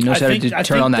on, dude. He knows how to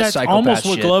turn on that that's psychopath almost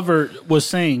what shit. Glover was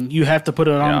saying. You have to put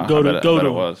it on. Yeah, and go I to bet go it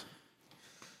to. was.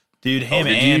 Dude, him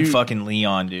did and you- fucking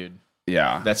Leon, dude.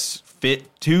 Yeah. That's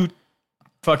two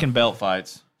fucking belt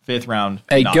fights. 5th round.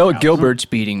 Hey, knockout. Gilbert's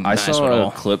beating I Masvidal. saw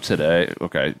a clip today.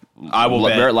 Okay. I will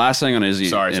bet. Last thing on Izzy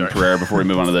Sorry. and Pereira before we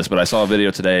move on to this, but I saw a video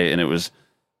today, and it was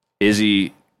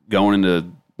Izzy going into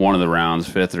one of the rounds,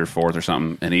 5th or 4th or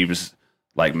something, and he was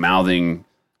like mouthing,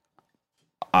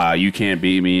 you can't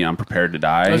beat me, I'm prepared to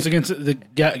die. That was against the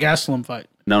Gastelum fight.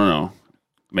 No.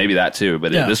 Maybe that too,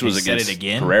 but Yeah. this was He said against it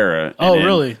again? Pereira. and Oh, then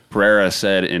really? Pereira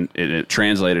said, it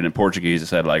translated in Portuguese, it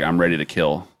said, like, I'm ready to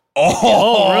kill.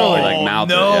 Oh, really? Like, mouth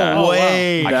it, no yeah.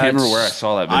 way. I can't remember where I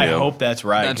saw that I video. hope that's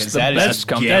right. That's Because the that best is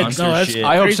scumbag. gangster No, that's shit.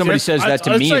 I hope crazy. somebody says that to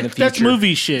That's me in like- the That's future.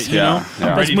 movie shit. You Yeah, know, yeah.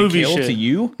 that's Ready to movie kill shit. to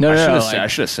you? No, I no, should no. have Like, I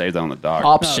should have saved that on the dock.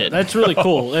 opposite. That's really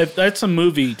cool. That's a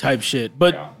movie type shit.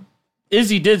 But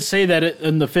Izzy did say that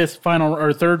in the 5th final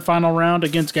or 3rd final round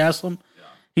against Gaslam.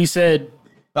 He said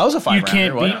That was a 5 you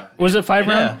can't beat. Was it 5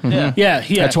 round? Yeah. Yeah.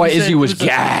 That's why He said Izzy it was a-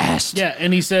 gassed. Yeah,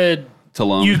 and he said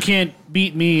Tulum. you can't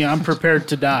beat me. I'm prepared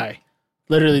to die.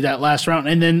 Literally that last round,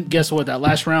 and then guess what? That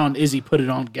last round, Izzy put it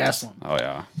on Gaslam. Oh,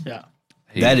 yeah. Yeah,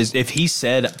 That is, if he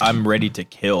said, I'm ready to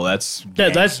kill, that's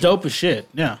that's dope as shit.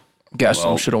 Yeah.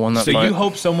 Gaston should have won that So fight. you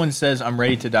hope someone says, I'm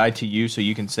ready to die to you, so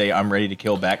you can say, I'm ready to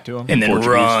kill back to him? and then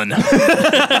run.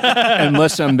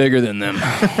 Unless I'm bigger than them.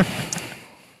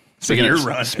 Speaking of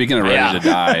ready to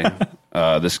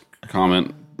die, this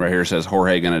comment right here says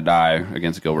Jorge gonna die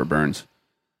against Gilbert Burns.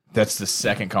 That's the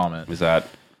second comment. Is that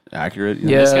accurate?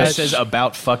 Yeah. This guy says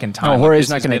about fucking time. No, Jorge's This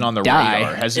not has gonna been on the die.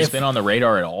 radar. Has this been on the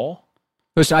radar at all?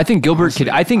 Listen, I think Gilbert could.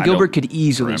 I think I Gilbert don't could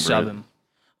easily remember sub it. him.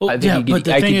 Well, I think yeah, he could- but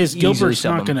the I thing could is, easily Gilbert's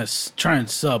sub not him. going to try and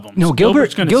sub him. No, So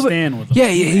Gilbert's going to stand with him. Yeah,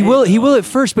 he will. He will at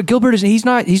first, but Gilbert is. He's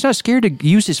not scared to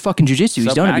use his fucking jiu-jitsu. He's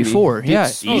Sub done it Magny. before. Yeah,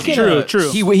 Oh,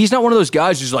 true. he's not one of those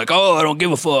guys who's like, oh, I don't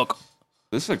give a fuck.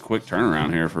 This is a quick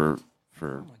turnaround here for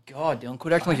God, Dylan,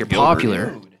 quit acting like you're Gilbert.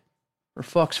 popular. For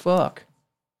fuck's fuck.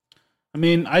 I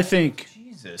mean, I think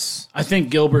Jesus.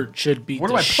 Gilbert should beat Where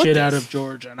do the I put shit out this? of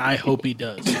George, and I hope he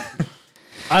does.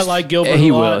 I like Gilbert. He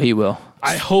a will. lot. He will.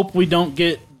 I hope we don't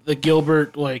get the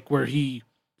Gilbert like where he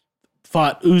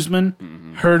fought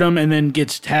Usman, hurt him, and then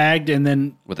gets tagged, and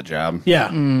then with a jab.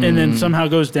 and then somehow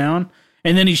goes down,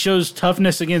 and then he shows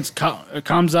toughness against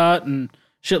Kamzat and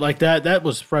shit like that. That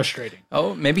was frustrating.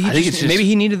 Oh, maybe he I think it's just- maybe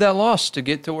he needed that loss to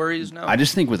get to where he is now. I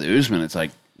just think with Usman, it's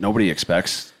like nobody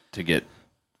expects to get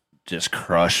just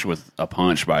crushed with a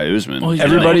punch by Usman. Well, he's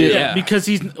Everybody- gotten- yeah. because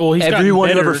he's Everyone who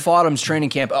gotten ever better. fought him's training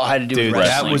camp had to do Dude, with that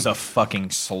wrestling. was a fucking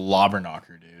slobber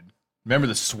knocker, dude. Remember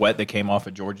the sweat that came off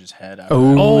of George's head?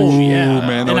 Oh yeah,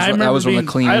 man, and that I was remember one of the being,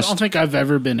 I cleanest. don't think I've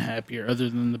ever been happier other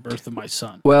than the birth of my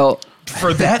son. Well,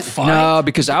 For that fight? no,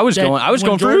 because I was That- going for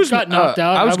when George Usman. got knocked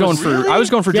out, I was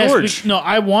going for Yes, George. no,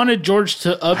 I wanted George to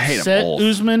hate 'em upset both.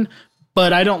 Usman,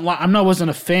 but wasn't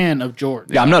a fan of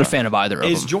George. Yeah, I'm not a fan of either of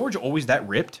Is them. George always that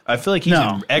ripped? I feel like he's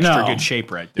No, in extra no. good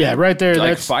shape right there. Yeah, right there.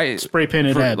 Like That's fight spray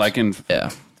painted for, abs. like in Yeah.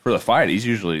 for the fight, he's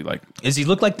usually like Does he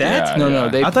look like that? Yeah. No,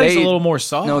 I thought he's a little more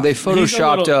soft. No, they He's a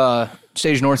photoshopped little-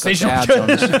 Sage North's Sage abs on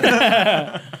this.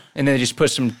 And then they just put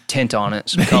some tint on it,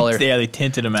 some color. Yeah, they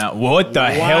tinted him out. What the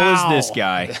hell is this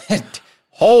guy?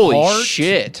 Holy Heart?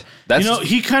 shit. that's you know,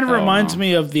 he kind of reminds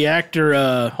me of the actor.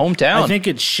 Hometown. I think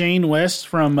it's Shane West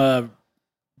from A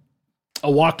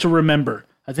Walk to Remember.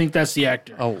 I think that's the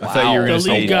actor. Oh, wow. I thought you were The going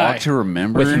to lead say guy. Walk to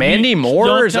Remember With Mandy Moore?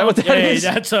 Don't Is that tell- what that hey, is?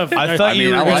 That's a. I thought you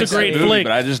were I gonna like it's a that great movie, flick.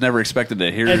 but I just never expected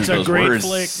to hear It's a those great words.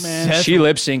 flick, man. Seth- She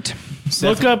lip synced.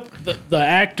 Look up the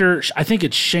actor. I think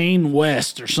it's Shane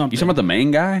West or something. You talking about the main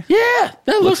guy? Yeah,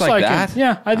 that looks like like that? him.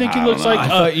 Yeah, I think he I looks don't know. like. I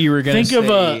thought you were gonna think of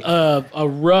say- a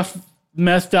rough,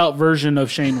 methed out version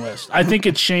of Shane West. I think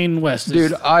it's Shane West,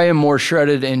 Dude, I am more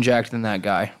shredded and jacked than that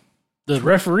guy. the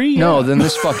referee. No, Yeah. than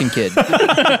this fucking kid.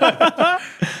 I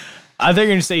think you're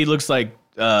going to say he looks like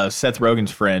Seth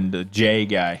Rogen's friend, the Jay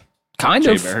guy. Kind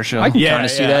Jay of. Bear Show? I can Yeah, kind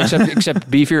of see yeah. that, except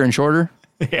beefier and shorter.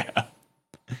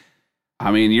 I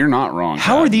mean, you're not wrong.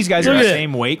 How Chad. are these guys in Look the at it.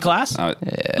 same weight class? Look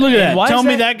at that. why Tell is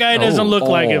me that- that guy doesn't look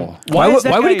like him. Why is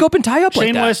that would he guy- go up and tie up like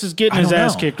Shane that? West is getting I his don't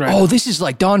ass know. kicked right Oh, this is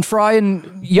like Don Fry and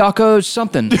Yako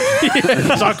something. now.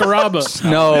 Sakuraba.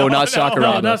 No, not Sakuraba.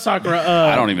 No, not Sakura.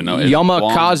 I don't even know. It's long.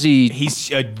 Yamakaze. He's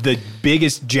the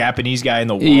biggest Japanese guy in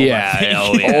the world. Yeah. I think.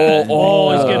 Oh, yeah.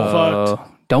 Oh, he's getting fucked.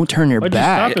 Don't turn your What'd you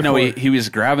back. stop it No, for? he was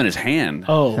grabbing his hand.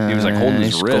 Oh. He was like holding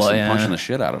his he's wrist gl- and yeah. punching the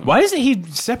shit out of him. Why doesn't he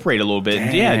separate a little bit?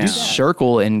 Yeah, Damn. dude,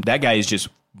 Circle and that guy is just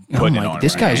oh putting it my, on.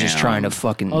 this right guy's now. just trying to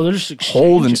fucking Oh, they're just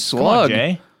hold and exchanging. Come on, slug.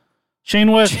 Jay. Shane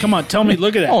West, come on, tell me.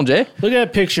 Look at that. Come on, Jay. Look at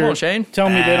that picture. Come on, Shane. Tell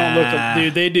me they don't look.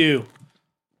 Dude, they do.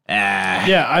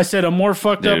 Yeah, I said a more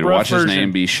fucked Dude, up rough watch his version.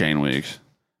 name be Shane Weeks.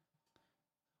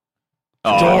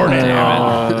 Jordan.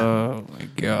 Oh my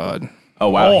god. Oh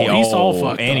wow, Oh, he's all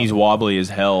fucked and up. he's wobbly as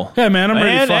hell. Yeah, man, I'm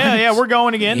ready to fight. Yeah, we're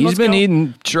going again. He's Let's been go.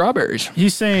 eating strawberries.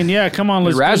 He's saying, yeah, come on,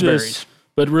 let's do Raspberries. this.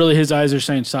 But really, his eyes are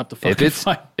saying, stop the fucking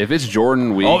fight. If it's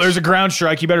Jordan Weeks, Oh, there's a ground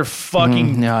strike. You better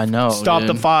fucking Yeah, I know. stop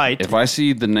the dude. fight. if I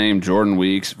see the name Jordan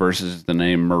Weeks versus the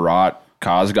name Marat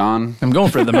Kazgan, I'm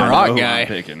going for the I know Marat who I'm guy.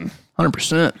 picking.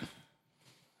 100%.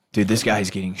 Dude, this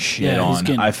guy's getting shit Yeah, he's on.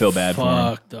 getting I feel bad for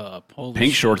him. fucked up. Holy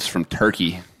Pink shit. shorts from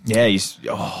Turkey. Yeah, he's.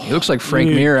 Oh. He looks like Frank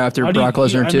Dude, Mir after how do you- Brock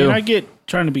Lesnar, I too. mean, I get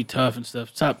trying to be tough and stuff.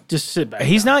 Stop. Just sit back.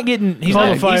 He's not getting. He's Call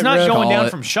not, the fight, he's not Red. going Call down it.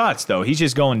 from shots though. He's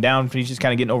just going down. He's just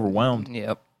kind of getting overwhelmed.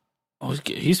 Yep. Oh,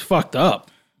 he's fucked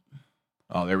up.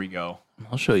 Oh, there we go.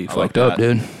 I'll show you like fucked up, that.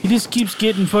 dude. He just keeps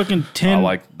getting fucking 10 I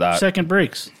like that. second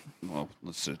breaks. Well,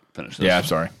 let's finish this. Yeah, I'm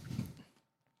sorry.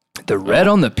 The red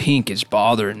on the pink is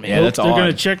bothering me. Yeah, that's They're all.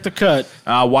 going to check the cut.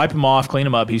 Wipe him off, clean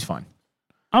him up. He's fine.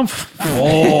 I'm. That's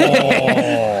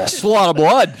a lot of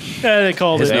blood Yeah, they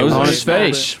called it. nose on is his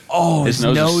face. Oh, His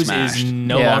nose is smashed.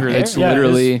 no Yeah, longer there. it's Yeah,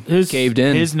 literally his- caved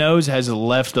in. His nose has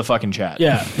left the fucking chat.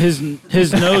 Yeah, his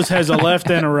nose has a left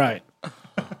and a right.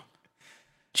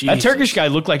 That Jesus. Turkish guy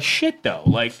looked like shit, though.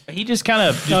 Like, he just kind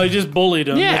of... No, he just bullied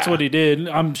him. Yeah. That's what he did.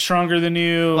 I'm stronger than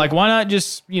you. Like, why not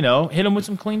just, hit him with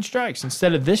some clean strikes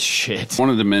instead of this shit?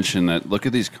 Wanted to mention that. Look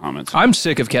at these comments. I'm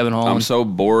sick of Kevin Holland. I'm so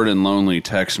bored and lonely.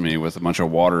 Text me with a bunch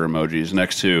of water emojis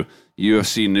next to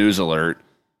UFC news alert.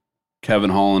 Kevin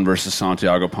Holland versus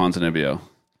Santiago Ponzinibbio.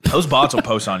 Those bots will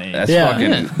post on any. That's Yeah.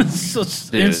 fucking So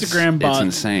dude, Instagram It's bot.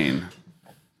 insane.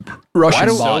 Russian Why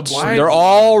do- bots. why- They're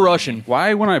all Russian.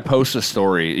 Why, when I post a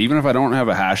story, even if I don't have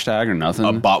a hashtag or nothing,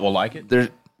 A bot will like it.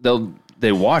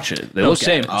 they watch it. They No, look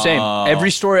same, at it. same. Every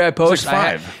story I post, like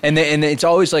I five. and it's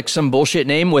always like some bullshit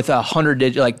name with 100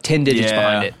 digits, 10 digits Yeah.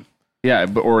 behind it. Yeah,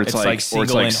 but or it's like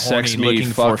single and sex horny me,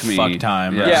 looking fuck for me, fuck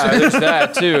time. Yeah. Yeah, there's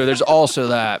that too. There's also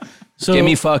that. So Give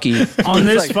me fucky. on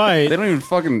this They fight, don't even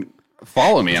fucking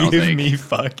follow me. I don't think.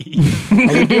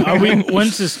 fucky. are we?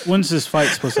 When's this fight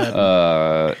supposed to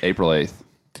happen? April 8th.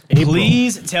 April.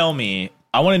 Please tell me.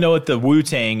 I want to know what the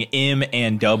Wu-Tang M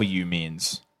and W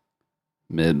means.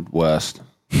 Midwest.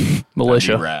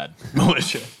 Militia. Rad.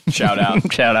 Militia. Shout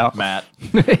out. Shout out. Matt.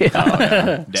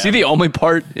 See, the only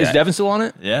part is Yeah. Devin still on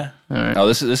it? Yeah. Oh,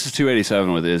 this is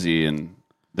 287 with Izzy, and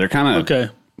they're kind of Okay.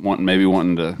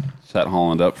 wanting to set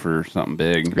Holland up for something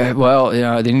big. Well,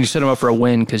 yeah, they need to set him up for a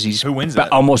win because he's Who wins about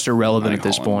that? almost I irrelevant think at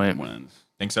this Holland point. wins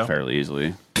Think so? fairly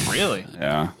easily. Really?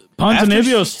 Yeah.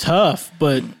 Ponzinibbio's tough,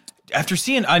 but After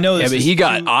seeing, I know this Yeah, but is he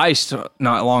got two- iced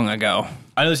not long ago.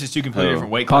 I know this is two completely Who?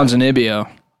 different weight classes. Ponzinibbio.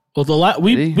 well, Did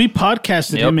we he?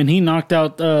 podcasted Yep. him and he knocked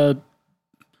out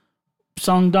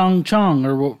Song Dong Chong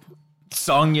or what?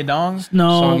 Song Yadong?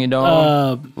 No, Song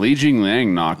Yadong. Li Jingliang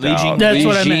knocked Li out. Jing- that's Li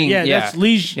what I meant. Jing, Yeah, yeah. that's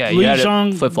Li Yeah, you had it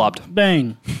Zhang flip-flopped.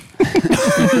 Bang.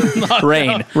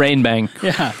 Rain bang.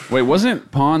 Yeah, Wait,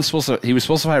 wasn't Pond supposed to? He was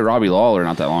supposed to fight Robbie Lawler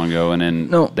not that long ago, and then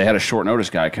No. they had a short notice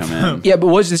guy come in. Yeah, but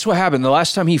was this what happened? The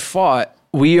last time he fought,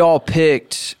 we all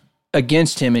picked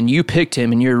against him, and you picked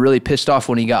him, and you were really pissed off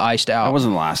when he got iced out. That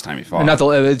wasn't the last time he fought. Not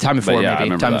the time but before, yeah, I maybe.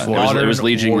 remember Time that. before. It was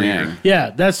Li Modern warrior. Jingliang.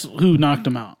 yeah, that's who knocked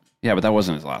him out. Yeah, but that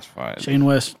wasn't his last fight. Shane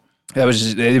West. It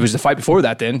was the fight before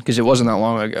that then, because it wasn't that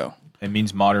long ago. It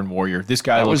means modern warrior. This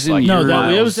guy That looks was in like your- No, that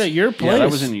Miles. it was at your place. Yeah, that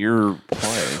was in your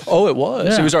place. Oh, it was.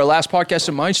 Yeah. It was our last podcast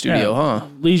in my studio, huh?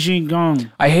 Li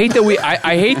Jinggong. I hate that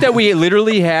I hate that we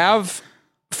literally have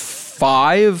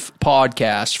 5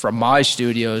 podcasts from my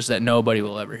studios that nobody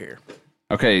will ever hear.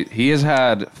 Okay, he has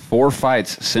had 4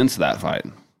 fights since that fight.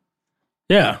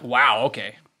 Yeah, Wow.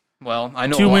 Okay. Well, I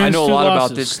know 2 wins, I know a 2 lot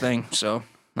losses. about this thing, so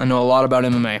I know a lot about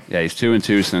MMA. Yeah, he's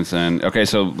 2-2 since then. Okay,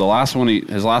 so the last one,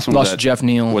 his last one Lost was to at, Jeff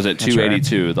Neal. was at That's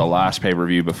 282, the last pay per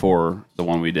view before the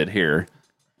one we did here,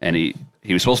 and he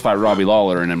was supposed to fight Robbie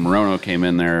Lawler, and then Morono came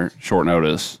in there short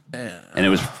notice, and it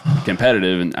was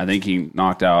competitive, and I think he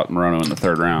knocked out Morono in the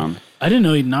 3rd round. I didn't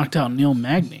know he knocked out Neil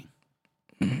Magny.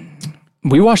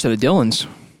 We watched it at Dylan's.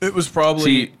 It was probably.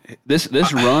 See, this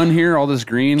run here, all this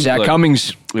green, Zach look,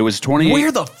 Cummings. It was 28.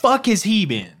 Where the fuck has he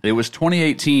been? It was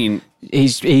 2018.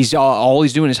 He's all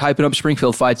he's doing is hyping up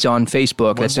Springfield fights on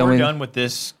Facebook. When That's the we're only. done with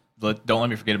this, don't let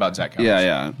me forget about Zach Cummings.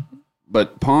 Yeah.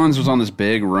 But Pons was on this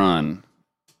big run,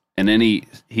 and then he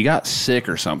got sick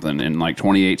or something in like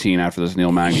 2018 after this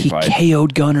Neil Magny He fight,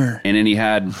 KO'd Gunner. and then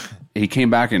he came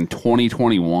back in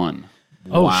 2021.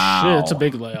 Oh Wow. shit, it's a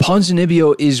big layout.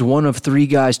 Ponzinibbio is one of 3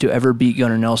 guys to ever beat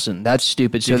Gunnar Nelson. That's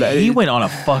stupid. So that He went on a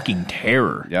fucking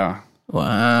terror. Yeah,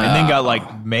 wow. And then got like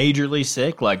majorly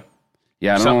sick, like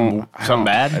yeah. I something, don't, I something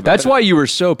don't- bad. That's why you were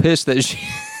so pissed that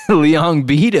Liang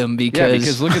beat him Yeah, because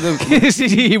because look at the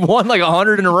he won like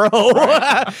 100 in a row.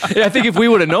 And I think if we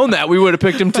would have known that, we would have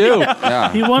picked him too.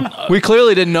 yeah. He won We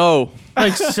clearly didn't know.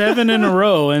 like 7 in a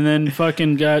row and then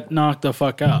fucking got knocked the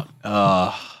fuck out.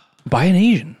 By an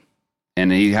Asian. And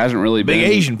he hasn't really Big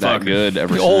been Asian that fucker. good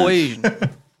ever The since. old Asian. I want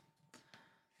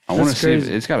to That's say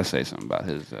crazy. it's got to say something about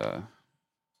his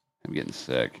him getting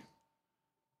sick,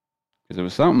 because it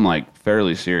was something like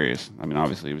fairly serious. I mean,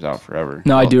 obviously he was out forever.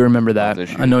 No, I do remember health that.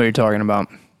 issues. I know what you're talking about.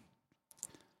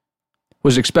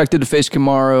 Was expected to face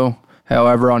Kamaru.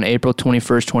 However, on April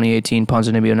 21st, 2018,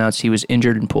 Ponzinibbio announced he was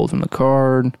injured and pulled from the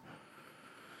card.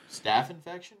 Staph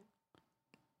infection?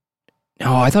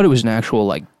 Oh, I thought it was an actual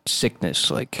like sickness.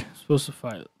 Like, Supposed to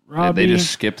fight They Robbie. just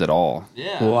skipped it all.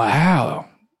 Yeah. wow.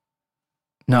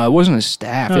 No, it wasn't a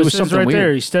staff. No, it was says something right weird.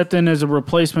 there. He stepped in as a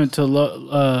replacement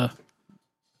to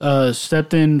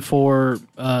stepped in for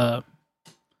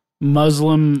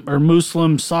Muslim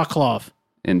Sokolov.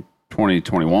 In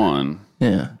 2021.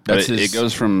 Yeah. But That's it his-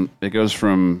 goes from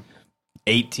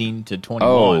 18 to 21.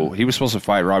 oh, he was supposed to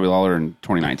fight Robbie Lawler in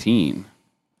 2019.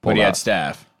 but he Pulled had out.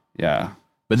 staph. Yeah.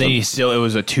 But then it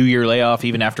was a 2-year layoff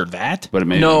even after that? But it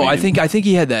made, No, I mean, I think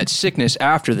he had that sickness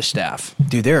after the staff.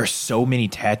 Dude, there are so many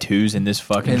tattoos in this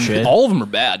fucking And shit. all of them are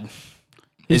bad.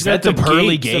 Is that the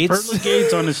pearly gates? The pearly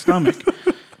gates on his stomach.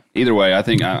 either way, I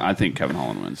think Kevin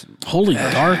Holland wins. Holy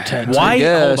dark tattoo. Why?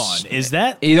 Hold guess. on. Is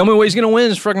that The only way he's going to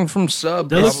win is fucking from sub.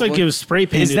 That looks like it was spray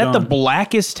painted is that the on.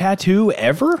 blackest tattoo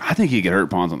ever? I think he could hurt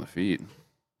Pons on the feet.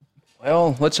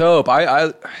 Well, let's hope.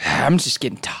 I'm just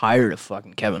getting tired of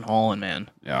fucking Kevin Holland,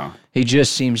 man. Yeah, He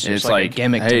just seems just it's like, like, a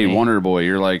gimmick hey, to me. Wonder Boy,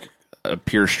 you're like a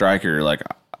pure striker. Like,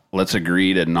 let's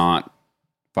agree to not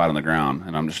fight on the ground,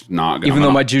 and I'm just not. Even I'm though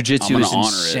gonna- my I'm jujitsu gonna is honor it.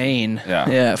 insane.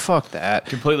 Yeah. Fuck that.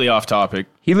 Completely off topic.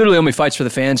 He literally only fights for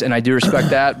the fans, and I do respect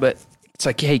that, but it's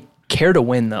like, hey, care to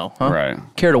win, though, huh? Right.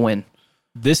 Care to win.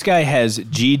 This guy has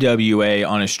GWA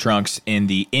on his trunks in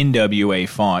the NWA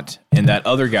font, and that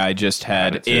other guy just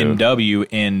had Had it too. NW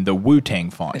in the Wu-Tang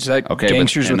font. Is that Okay,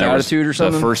 gangsters and with there was attitude or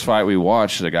something? The first fight we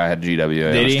watched, the guy had GWA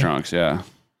Did on his he? trunks. Yeah,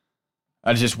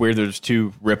 It's just weird there's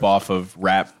 2 rip-off of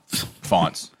rap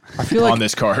fonts I feel like on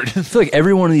this card. I feel like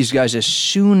every one of these guys, as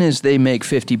soon as they make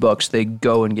 $50, they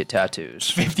go and get tattoos.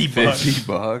 50 bucks.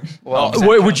 Well,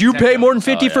 wait, would you pay more than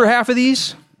 50 for half of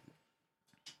these?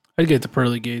 I'd get the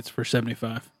pearly gates for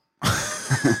 75.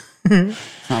 Not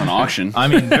an auction. I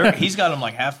mean, he's got them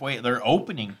like halfway. They're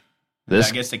opening. This,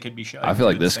 I guess they could be shut. I feel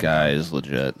like at the this same guy time. is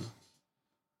legit.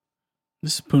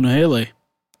 This is Punahele.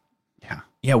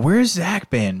 Yeah, where's Zach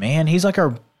been, man? He's like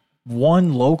our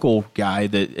one local guy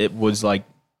that it was like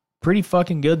pretty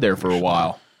fucking good there for a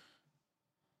while.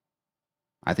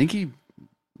 I think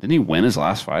didn't he win his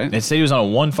last fight? They said he was on a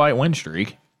 1-fight win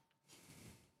streak.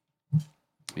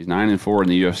 He's 9-4 in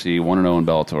the UFC, 1-0 in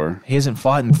Bellator. He hasn't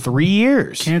fought in 3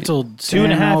 years. Canceled 2.5 Sam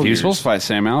years. He was supposed to fight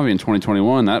Sam Alvey in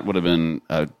 2021. That would have been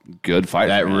a good fight.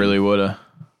 That for him. really would have.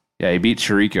 Yeah, he beat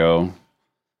Chirico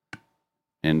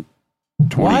in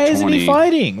 2020. Why isn't he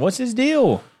fighting? What's his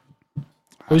deal?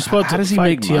 He was supposed How to does he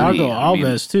fight make money? Thiago I mean-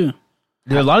 Alves, too.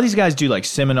 A lot of these guys do like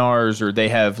seminars, or they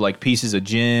have like pieces of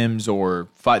gyms, or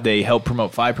fight. They help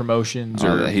promote fight promotions,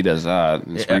 or He does that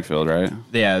in Springfield, right?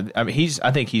 yeah. I mean,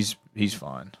 I think he's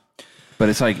fine. But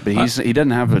it's like, he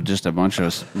doesn't have just a bunch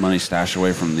of money stashed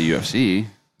away from the UFC.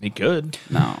 He could.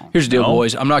 No. Here's the deal, No.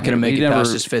 boys. I'm not going to make He it never-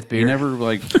 past this 5th He beer. never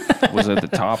like was at the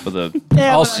top of the.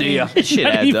 I'll see ya. This shit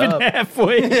adds up.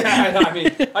 Halfway. I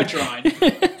mean, I tried.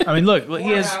 I mean, look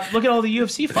at all the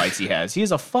UFC fights he has. He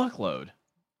has a fuckload.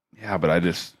 Yeah, but I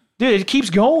just. Dude, it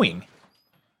keeps going.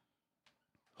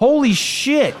 Holy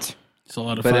shit. It's a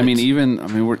lot of But fights. I mean,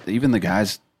 even the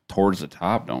guys towards the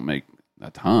top don't make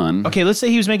a ton. Okay, let's say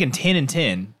he was making 10 and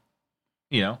 10,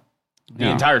 the Yeah.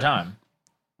 entire time.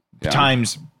 Yeah.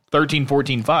 Times 13,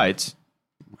 14 fights.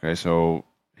 Okay, so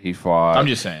he fought. I'm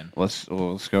just saying. Let's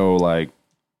go like.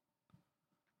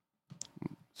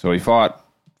 So he fought.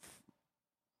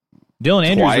 Dylan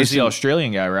Andrews Twice was the in-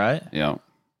 Australian guy, right? Yeah,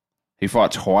 he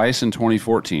fought twice in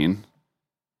 2014.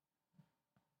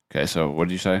 Okay, so what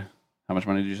did you say? How much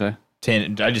money did you say?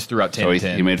 10. I just threw out 10 So and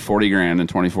 10. he made $40,000 in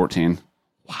 2014.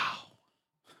 Wow.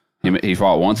 He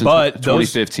fought once in But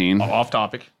those- 2015. off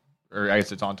topic, or I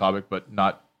guess it's on topic, but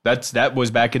not. That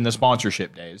was back in the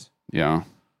sponsorship days. Yeah,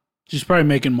 She's probably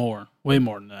making more. Way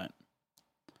more than that.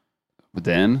 but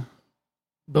then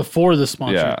Before the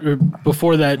sponsor. Yeah. Or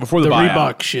before that. Before the the buyout.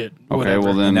 Reebok shit. okay, Whatever.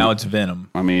 well then And now it's Venom.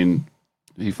 I mean,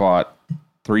 he fought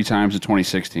 3 times in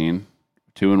 2016,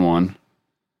 2-1.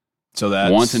 So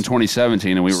that's Once in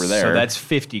 2017, and we were there. So that's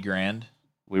 $50,000.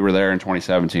 We were there in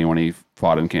 2017 when he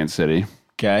fought in Kansas City.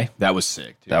 Okay, that was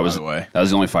sick. Dude, That was by the way. That was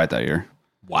the only fight that year.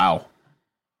 Wow.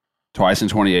 Twice in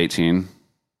 2018.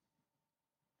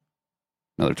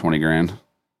 Another $20,000.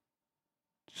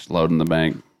 Just loading the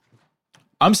bank.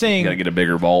 I'm You saying gotta get a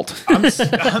bigger vault. I'm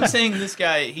saying this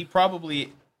guy, he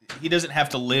doesn't have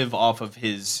to live off of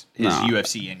his No,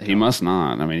 UFC income. He must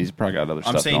not. I mean, he's probably got other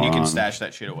stuff. I'm saying you going can on. stash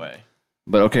that shit away.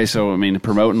 But okay, so I mean,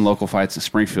 promoting local fights in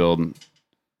Springfield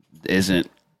isn't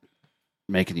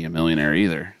making you a millionaire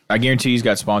either. I guarantee he's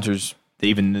got sponsors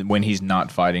even when he's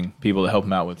not fighting, people to help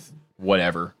him out with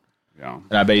whatever. Yeah.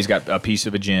 And I bet he's got a piece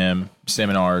of a gym,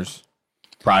 seminars,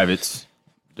 privates.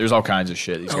 There's all kinds of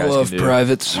shit these guys can do. I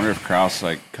privates. wonder if Kraus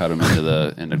like cut him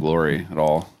into glory at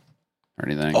all or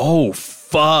anything. Oh,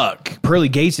 fuck. Pearly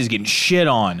Gates is getting shit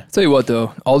on. Tell you what,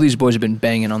 though, all these boys have been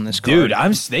banging on this card.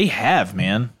 Dude, they have,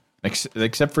 man.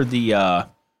 Except for the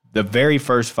very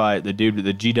first fight, the dude,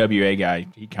 the GWA guy,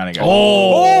 he kind of got.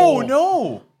 Oh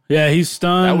no! Yeah, he's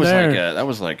stunned that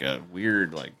was like a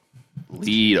weird like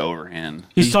lead overhand.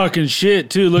 He's talking shit,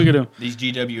 too. Look at him. These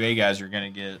GWA guys are gonna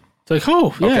get. It's like,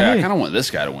 oh, yeah. Okay, I hey. kind of want this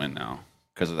guy to win now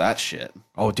because of that shit.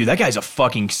 Oh, dude, that guy's a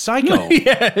fucking psycho.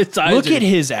 Yeah, it's Look at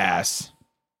his ass.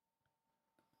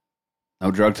 No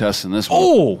drug tests in this one,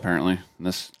 Oh! apparently, in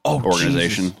this Oh,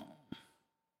 organization. Jesus.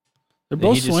 They're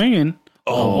both He just- swinging.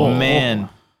 Oh, man.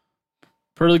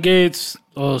 Pearly Gates.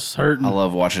 Oh, it's hurting. I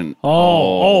love watching.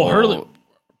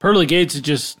 Pearly Gates is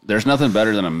just. There's nothing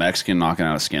better than a Mexican knocking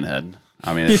out a skinhead.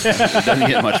 I mean, it doesn't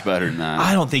get much better than that.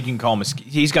 I don't think you can call him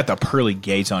he's got the pearly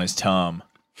gates on his tongue.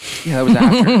 Yeah, that was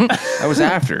after. That was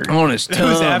after. On his tongue.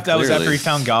 That was after clearly. he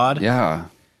found God? Yeah.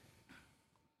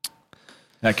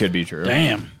 That could be true.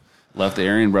 Damn. Left the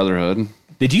Aryan Brotherhood.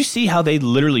 Did you see how they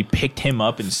literally picked him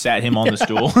up and sat him on the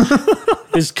stool?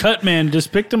 His cut man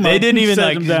just picked him up. They didn't and even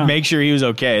set him down. make sure he was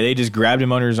okay. They just grabbed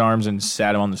him under his arms and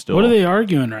sat him on the stool. What are they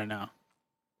arguing right now?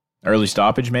 Early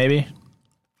stoppage, maybe?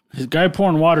 His guy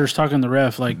pouring water is talking to the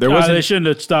ref like, wasn't- they shouldn't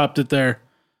have stopped it there.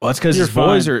 Well, that's because You're his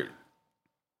boys fine. are.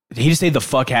 Did he just say the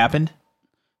fuck happened?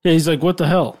 Yeah, he's like, what the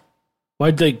hell?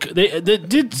 Why'd they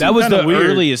did That was the weird.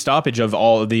 earliest stoppage of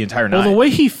all of the entire night. Well, the way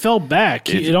he fell back,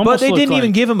 it almost but they looked didn't even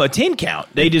like- give him a 10 count.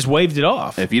 They just waved it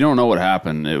off. If you don't know what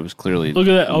happened, it was clearly. Look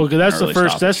at that. Oh, that's the early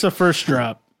first. stoppage. That's the first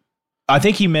drop. I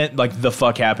think he meant like the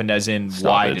fuck happened as in why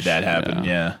Stoppage, did that happen?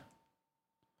 yeah. Yeah.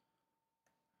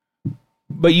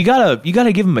 But you gotta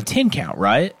give him a 10 count,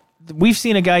 right? We've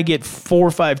seen a guy get 4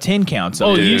 or 5 10 counts.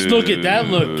 Oh, Dude. you look at that.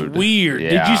 Looked weird.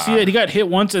 Did Yeah. you see it? He got hit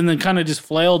once and then kind of just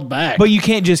flailed back. But you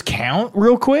can't just count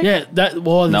real quick? yeah, that.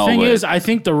 Well, the No, thing but- is, I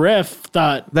think the ref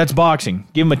thought That's boxing.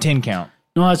 Give him a 10 count.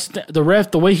 no. It's the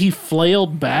ref. The way he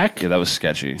flailed back. Yeah, that was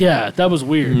sketchy. Yeah, that was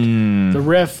weird. The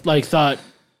ref thought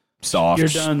Soft. you're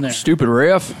done there. Stupid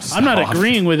ref. I'm not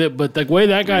agreeing with it, but the way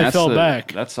that guy That's fell the-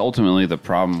 back. That's ultimately the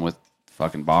problem with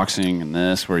fucking boxing and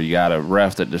this, where you got a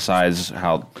ref that decides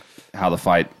how the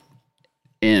fight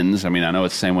ends. I mean, I know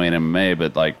it's the same way in MMA,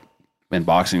 but like in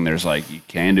boxing, there's like you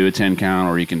can do a 10 count,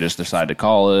 or you can just decide to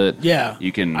call it. Yeah,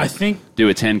 You can. I think. do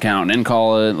a 10 count and then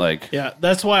call it. Like, Yeah,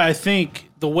 that's why I think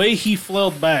the way he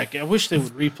flailed back. I wish they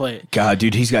would replay it. God,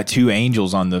 dude, he's got 2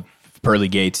 angels on the pearly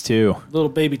gates too. Little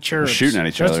baby cherubs shooting at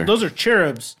each other. Those are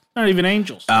cherubs, not even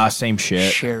angels. Same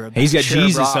shit. Cherub. He's got Cherub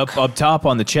Jesus rock. up top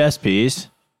on the chest piece.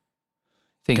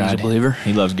 Think he's a God. believer.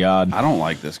 He loves God. I don't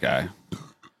like this guy.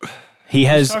 He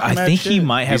has. talking I mad think he shit.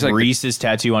 might have He's like the- Reese's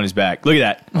tattoo on his back. Look at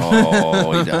that.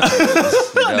 Oh, he does.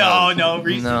 He does. No,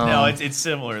 Reese's. No. No, it's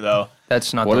similar though.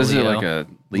 That's not What the is it, Leo. like a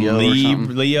Leo or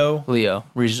something? Leo. Leo.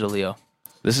 Reese's a Leo.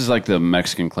 This is like the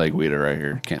Mexican Clay Guida right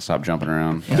here. Can't stop jumping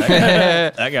around.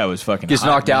 That guy was fucking. Gets hot,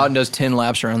 knocked man. out and does 10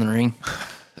 laps around the ring.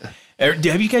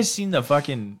 Have you guys seen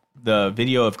the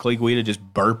video of Clay Guida just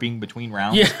burping between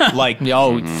rounds? Yeah. Like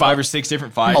Yo, 5 or 6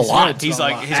 different fights. A lot. He's A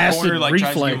like lot. his Acid corner like tries to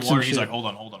reflex give him water. and He's shit. like, hold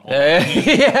on.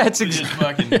 yeah, it's Just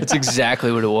fucking. that's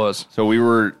exactly what it was. So we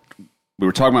were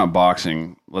talking about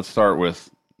boxing. Let's start with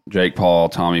Jake Paul,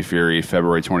 Tommy Fury,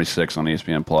 February 26th on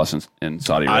ESPN Plus in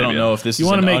Saudi Arabia. I don't know if this You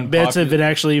is want to an make bets if unpopular- it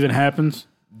actually even happens?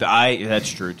 That's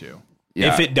true too.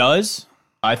 Yeah. If it does,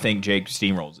 I think Jake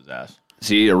steamrolls his ass.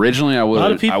 See, originally I lot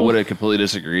of would people- have completely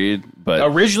disagreed, but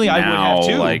Originally, I would now, have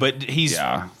too, like, but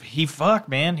yeah. he fuck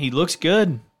man. He looks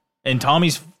good, and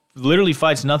Tommy's literally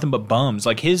fights nothing but bums.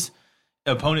 Like his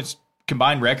opponent's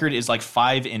combined record is like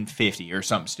 5-50 or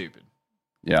something stupid.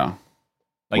 Yeah.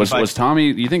 Like Was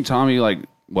Tommy? You think Tommy like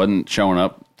wasn't showing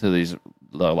up to the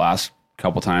last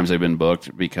couple times they've been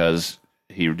booked because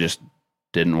he just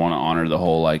didn't want to honor the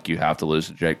whole like you have to lose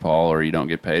to Jake Paul or you don't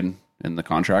get paid in the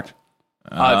contract?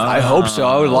 I hope so.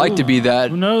 I would like to be that.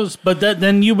 Who knows? But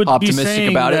then you would Optimistic be saying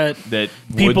about it. that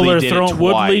that people Woodley are did throwing. it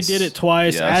Woodley twice. did it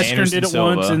twice. Yes. Askren Anderson did it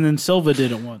Silva. once, and then Silva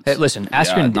did it once. Hey, listen,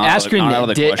 Askren, not out of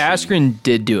the did, question. Askren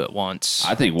did do it once.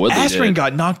 I think Woodley Askren did.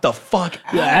 got knocked the fuck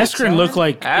out. Yeah, Askren looked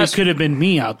like it could have been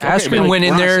me out there. Askren went in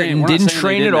We're not there saying- and we're not didn't saying they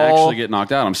train at didn't all. Actually get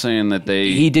knocked out. I'm saying that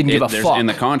He didn't give a there's- fuck. In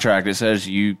the contract, it says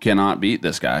you cannot beat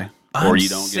this guy or you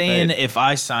don't get saying paid. if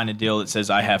I sign a deal that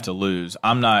says I have to lose,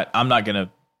 I'm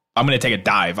gonna take a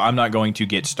dive. I'm not going to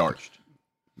get starched.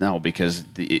 No, because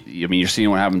you're seeing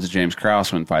what happens to James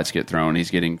Krause when fights get thrown. He's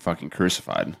getting fucking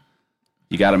crucified.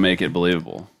 You got to make it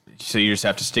believable. So you just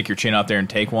have to stick your chin out there and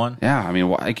take one. Yeah, I mean,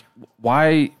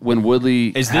 why when Woodley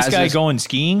Is this has guy going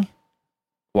skiing?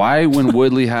 Why when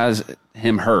Woodley has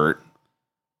him hurt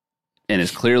and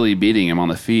is clearly beating him on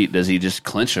the feet, does he just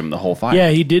clinch him the whole fight? Yeah,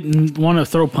 he didn't want to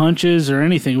throw punches or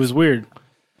anything. It was weird.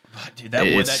 Dude,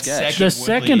 It's sketch. The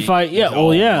second fight, yeah,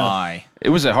 well, yeah. My. It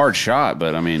was a hard shot,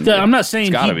 but I mean, I'm not saying it's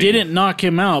he gotta be. didn't knock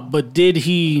him out, but did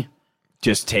he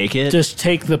Just take it. just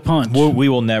take the punch? we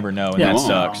will never know, and Yeah, that won't.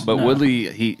 sucks. But No.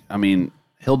 Woodley,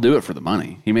 he'll do it for the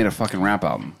money. He made a fucking rap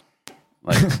album,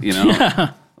 like you know,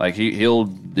 like he'll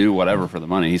do whatever for the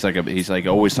money. He's like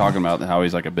always talking about how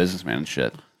he's like a businessman and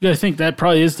shit. I think that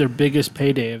probably is their biggest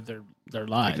payday of their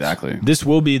lives. Exactly. This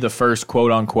will be the first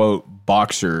quote unquote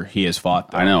boxer he has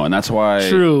fought. Though. I know, and that's why.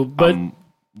 True, but I'm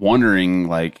wondering,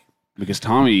 like, because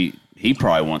Tommy, he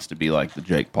probably wants to be like the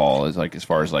Jake Paul, is like as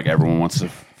far as like everyone wants to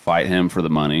fight him for the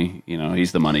money. You know,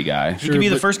 he's the money guy. He could be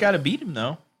the first guy to beat him,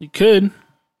 though. you could.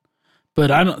 But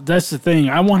I don't. That's the thing.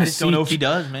 I want I to just see. don't know if he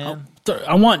does, man.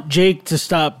 I want Jake to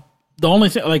stop. The only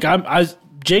thing, like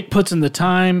Jake puts in the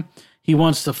time. He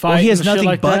wants to fight. Well, he has and shit nothing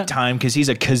like but that. time because he's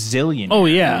a gazillion. Oh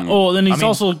yeah. Oh, then he's I mean-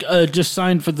 also just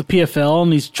signed for the PFL,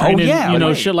 and he's training. yeah,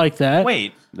 wait. Shit like that.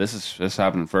 Wait, This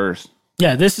happening first.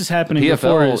 Yeah, this is happening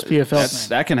before his PFL thing.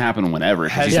 That can happen whenever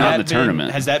because has he's that not in the been,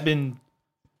 tournament. Has that been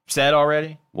said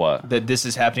already? What? That this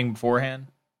is happening beforehand?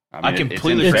 I mean,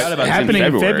 completely it's forgot about It's it. happening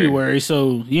in February,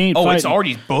 so he ain't. Oh, fighting. it's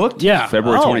already booked? Yeah,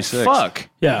 February Oh, 26th. fuck.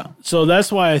 yeah. So that's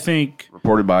why I think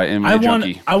Reported by MMA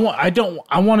Junkie. I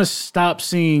want to stop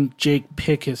seeing Jake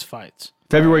pick his fights.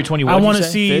 February 21st. I want to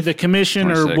see the commission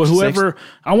or 26th. whoever.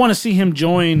 I want to see him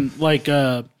join like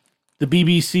the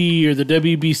BBC or the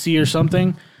WBC or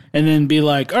something, and then be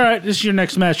like, "All right, this is your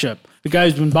next matchup." The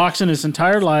guy's been boxing his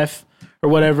entire life or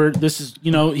whatever. This is,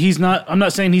 he's not. I'm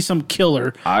not saying he's some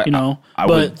killer, I but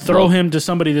would throw love- him to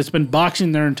somebody that's been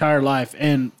boxing their entire life,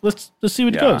 and let's see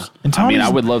what Yeah. goes. And I mean, Tommy's- I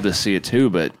would love to see it too,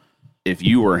 but if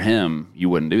you were him, you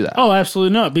wouldn't do that. Oh,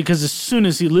 absolutely not, because as soon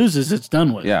as he loses, it's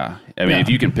done with. Yeah. I mean, Yeah. if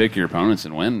you can pick your opponents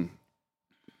and win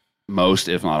most,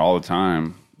 if not all the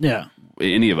time, yeah,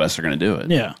 any of us are going to do it.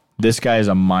 yeah. This guy is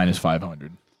a minus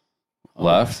 500.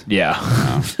 Left? Yeah.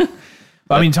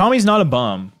 I mean, Tommy's not a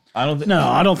bum. I don't. No,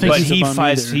 I don't think But he's a bum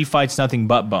fights. either. He fights nothing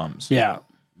but bums. Yeah.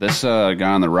 This guy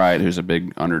on the right, who's a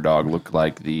big underdog, looked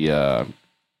like the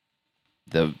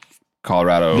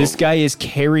Colorado. This guy is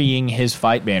carrying his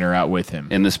fight banner out with him.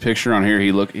 in this picture on here,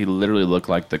 he literally looked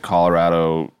like the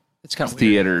Colorado It's kind of weird.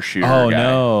 theater shooter Oh guy.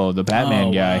 no, the Batman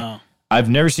Oh, guy. wow. I've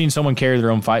never seen someone carry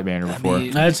their own fight banner before.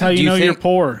 That's how Do you know you're think-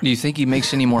 poor. Do you think he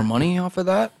makes any more money off of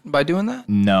that by doing that?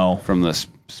 No. From the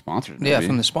sponsors. Yeah, maybe.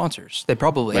 from the sponsors. They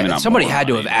probably Maybe not somebody more had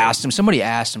to money, have asked him. Somebody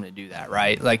asked him to do that,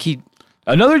 right? Like he.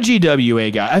 Another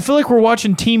GWA guy. I feel like we're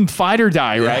watching Team Fight or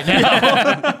Die right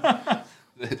now.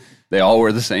 They all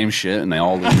wear the same shit and they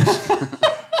all lose.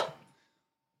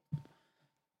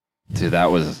 Dude,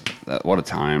 what a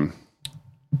time.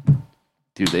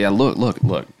 Dude, yeah,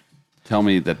 look. Tell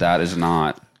me that is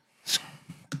not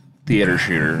theater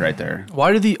shooter right there.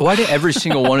 Why do every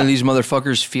single one of these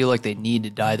motherfuckers feel like they need to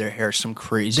dye their hair some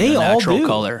crazy They all natural do.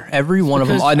 color? Every one of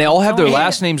them, Because- and they all have their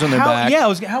last names on their back.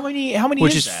 Yeah, how many?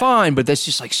 which is is that? fine, but that's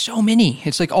just like so many.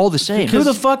 It's like all the same. Who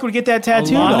the fuck would get that A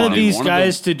tattooed lot on? of these One of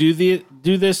guys to do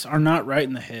this are not right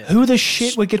in the head. Who the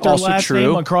shit would get their Also last true.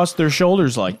 name across their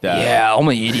shoulders like that? Yeah,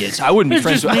 only idiots. I wouldn't be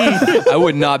friends with. I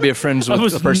would not be friends with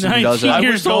was a person who does 19 that. I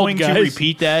years was going old, to guys.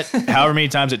 repeat that however many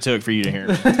times it took for you to hear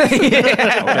it.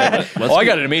 Oh, I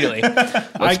got it immediately.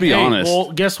 Let's be honest.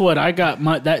 Well, guess what? I got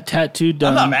that tattoo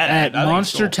done not mad at at it. I think it's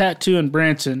Monster cool. Tattoo in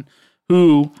Branson,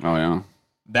 who Oh yeah.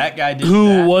 That guy did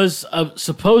was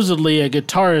supposedly a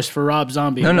guitarist for Rob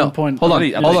Zombie. at No. one point. Hold on.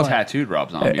 I Hold think on. he tattooed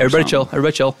Rob Zombie. or Everybody chill. something.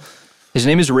 Everybody chill. His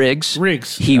name is Riggs.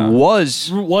 Riggs. He was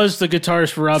was the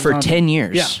guitarist for Rob for Zombie. 10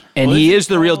 years. Yeah. And Well, he this is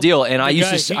the real deal. And I the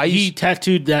used guy, to. he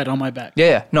tattooed that on my back.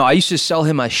 Yeah. No, I used to sell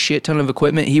him a shit ton of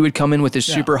equipment. He would come in with his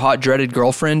super hot, dreaded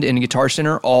girlfriend in Guitar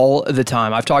Center all the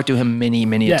time. I've talked to him many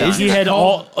Yeah, times. he had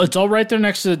all. It's all right there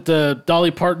next to the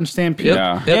Dolly Parton Stampede. Yep.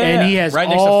 Yeah. Yep. And he has Right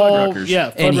next to all. Fuddruckers.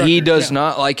 Yeah, And he Fuddruckers, does yeah.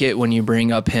 not like it when you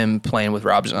bring up him playing with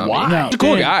Rob Zombie. Why? He's a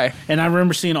cool and- guy. And I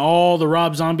remember seeing all the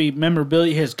Rob Zombie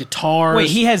memorabilia, his guitars. Wait,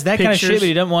 he has that kind of shit, pictures. but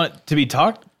he doesn't want it to be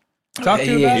talked to about?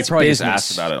 Yeah, He it's probably business. gets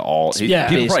asked about it all. Yeah.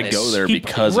 People probably Business. go there He-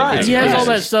 because right. of his He has all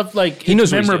business. that stuff like He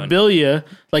knows what he's doing. memorabilia.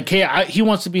 Like, hey, he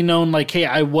wants to be known like, hey,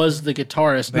 I was the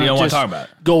guitarist. you not don't wanna just talk about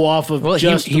it. Go off of Well,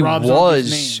 just he Rob was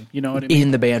Zombie's name. You know what I mean?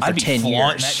 in the band for I'd be 10 flaunting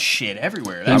years. that shit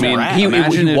everywhere. I That's mean, rad. he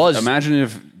imagine was. Imagine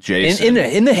if Jason.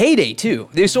 in the heyday too.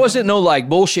 This wasn't no like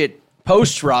bullshit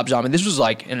post Rob Zombie. This was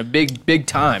like in a big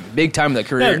time of the Yeah,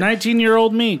 career.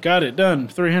 19-year-old me got it done.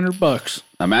 $300.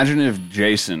 Imagine if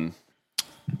Jason,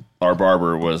 our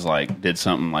barber, was like did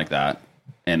something like that,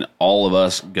 and all of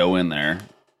us go in there,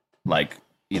 like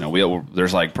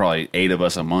there's like probably 8 of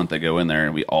us a month that go in there,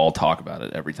 and we all talk about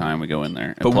it every time we go in there,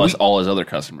 and But plus we- all his other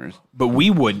customers. But we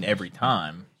wouldn't every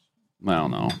time. I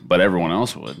don't know, but everyone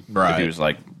else would. If Right. he was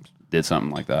like did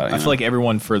something like that. I feel like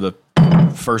everyone for the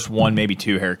first one, maybe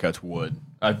 2 haircuts would.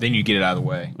 Then you get it out of the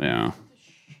way. yeah.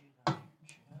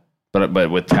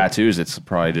 But with tattoos, it's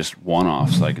probably just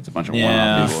one-offs. Like it's a bunch of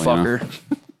Yeah, one-off people.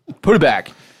 Fucker. Put it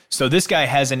back. So this guy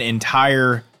has an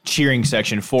entire cheering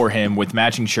section for him with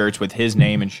matching shirts with his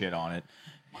name and shit on it.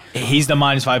 He's the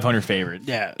minus 500 favorite.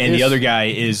 Yeah, and the other guy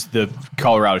is the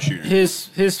Colorado shooter. His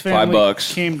family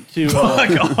 $5 came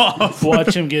to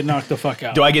watch him get knocked the fuck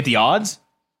out. Do I get the odds?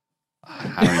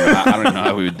 I don't even know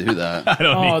how we would do that. I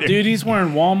don't Oh, either. dude, he's wearing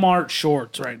Walmart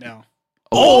shorts right now.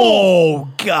 Oh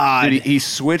God! Dude, he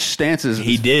switched stances.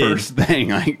 He his did. First thing,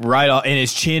 like Right off, and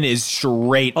his chin is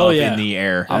straight Oh, up yeah. in the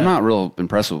air. I'm not real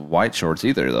impressed with white shorts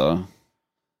either, though.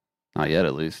 Not yet,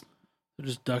 at least. They're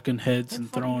just ducking heads and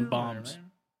throwing bombs.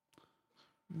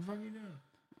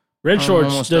 Red shorts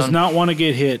almost does done. not want to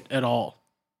get hit at all.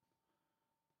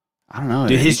 I don't know.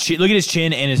 Dude, his chin, look at his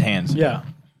chin and his hands. Yeah.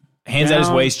 Hands at his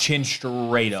Down. waist, chin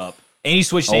straight up. And he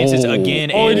switched stances Oh.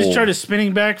 again. Oh, he and just tried a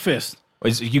spinning back fist.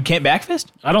 You can't back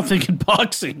fist? I don't think in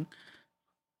boxing.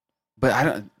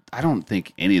 But I don't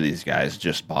think any of these guys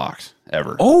just box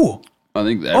ever. Oh, I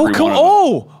think every oh, one come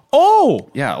of them-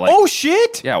 yeah, like oh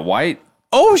shit, yeah, white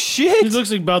oh He shit.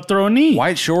 looks like about to throw a knee.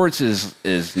 white shorts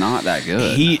is not that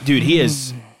good. He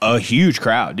is a huge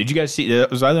crowd. Did you guys see?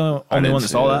 Was I the only didn't one that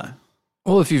see saw it. that?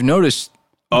 Well, if you've noticed,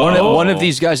 Oh. one of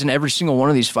these guys in every single one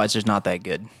of these fights is not that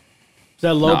good. Is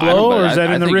that low No, I don't- blow but or is that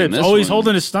I in the think in ribs? this Oh, he's one-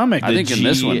 holding his stomach. I think in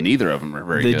this G- one, neither of them are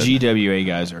very The good. GWA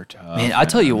guys are tough. Man, I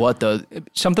tell you what, though,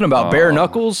 something about bare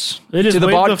knuckles It is to the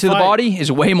way body to fight. body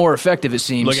is way more effective. It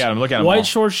seems. Look at him. Look at him. White all.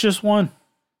 shorts just won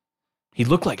He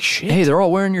looked like shit. Hey, they're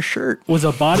all wearing your shirt. with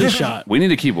a body shot. We need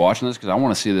to keep watching this because I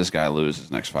want to see this guy lose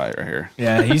his next fight right here.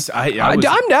 Yeah, he's. I'm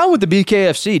down with the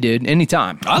BKFC, dude.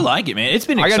 Anytime. I like it, man. It's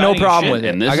been. I got no exciting as problem shit. with it.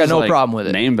 And this I got is, no like, problem with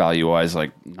it. Name value wise,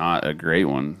 like not a great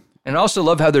one. And I also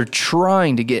love how they're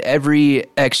trying to get every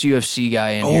ex-UFC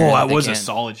guy in here. Oh, that that they was can. a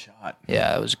solid shot.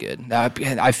 Yeah, it was good.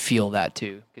 I feel that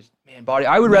too. 'Cause, man, body.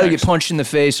 I would rather get punched in the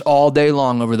face all day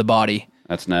long over the body,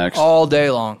 That's next. all day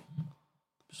long.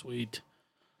 Sweet.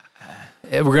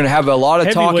 We're gonna have a lot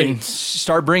of talking. Heavyweights.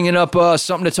 Start bringing up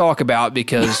something to talk about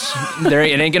because it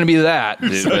ain't gonna be that.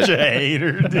 Dude, but a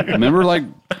hater, dude. remember, like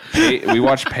we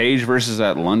watched Paige versus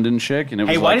that London chick, and it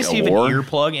was Hey, why like does a he have war. an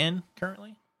earplug in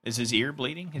currently? Is his ear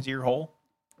bleeding? His ear hole?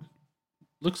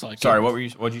 Looks like Sorry,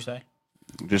 it. what'd you say?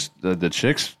 Just the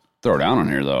chicks throw down on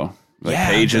here though. Like Yeah,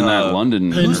 Paige and that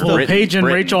London. And, well, Brit- Paige and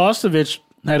Britain. Rachel Ostovich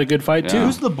had a good fight Yeah. too.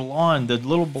 Who's the blonde? The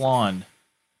little blonde.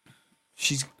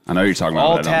 She's I know you're talking about.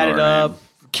 all but I don't know tatted her up. name.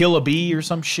 Kill a bee or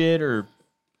some shit or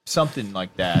something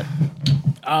like that.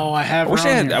 Oh, I have. I wish her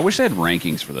they on had. here. I wish they had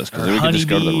rankings for this because Or we could just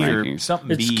go to the honeybee or rankings.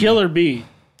 something. It's bee. Killer B.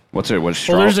 What's it? What's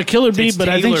Well, straw? there's a Killer B, It's but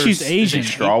I think she's Taylor's- Asian. is it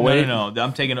Straw weight? No.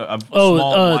 I'm taking a Oh,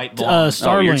 small white blonde.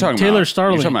 Starling. you're talking Taylor about,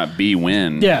 Starling. You're talking about B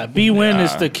Win. Yeah, B Win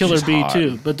is Yeah, the Killer she's B hot.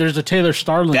 too, but there's a Taylor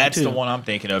Starling That's too. the one I'm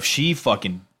thinking of. She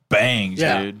fucking bangs,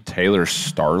 Yeah. dude. Taylor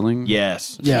Starling.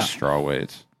 Yes. Yeah. Straw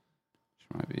weights. She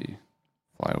might be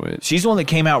flyweight. She's the one that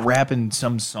came out rapping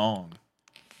some song.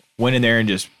 Went in there and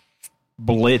just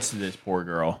blitzed this poor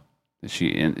girl. Is she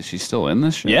in? Is she still in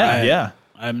this shit? Yeah, yeah.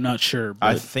 I'm not sure,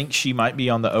 I but think she might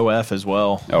be on the OF as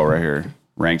well. Oh, right here.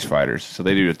 Ranked fighters. So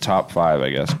they do a top 5,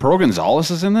 I guess. Pearl Gonzalez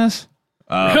is in this?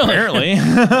 Apparently.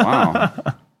 Wow.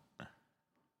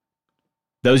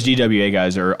 Those GWA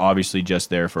guys are obviously just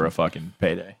there for a fucking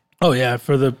payday. oh yeah,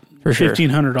 for the For sure.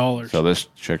 $1,500. So this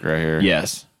chick right here.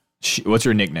 Yes. What's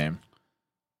her nickname?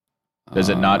 Does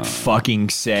it not fucking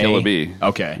say? Killer B.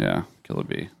 Okay. Yeah, Killer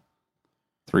B.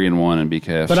 3-1 in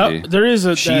BKFC. But there is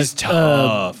a She's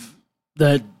tough.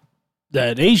 that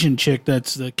Asian chick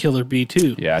that's the Killer B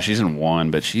too. yeah, she's in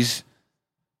 1, but she's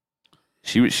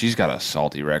got a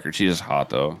salty record. She's just hot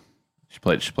though. She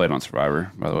played on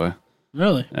Survivor, by the way.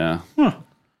 Really? Yeah. Huh.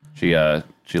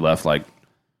 She left like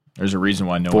There's a reason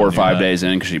why no 4 one or knew 5 that. days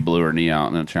in because she blew her knee out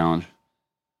in a challenge.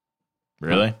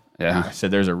 Really? Yeah, I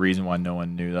said there's a reason why no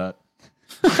one knew that.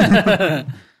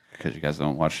 because you guys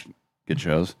don't watch good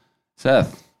shows.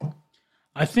 Seth,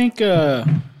 I think I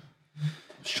was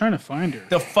trying to find her.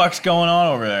 The fuck's going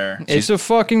on over there? It's a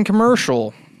fucking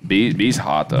commercial. B's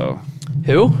hot though.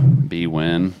 Who? B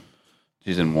win.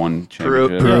 She's in 1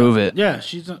 championship. Prove it. Yeah,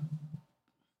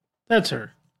 that's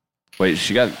her. Wait,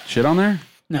 she got shit on there?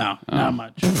 No, not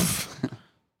much.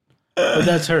 But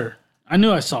that's her. I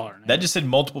knew I saw her. That just said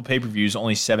multiple pay-per-views,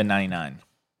 only $7.99.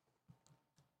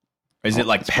 Is it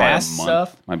like It's probably a past month.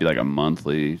 stuff? Might be like a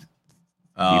monthly. You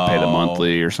Oh. pay the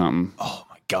monthly or something. Oh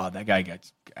my god, that guy got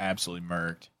absolutely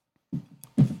murked.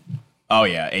 Oh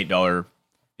yeah, $8.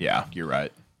 Yeah, you're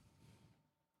right.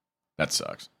 That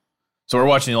sucks. So we're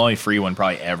watching the only free one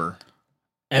probably ever.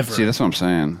 Ever. See, that's what I'm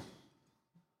saying.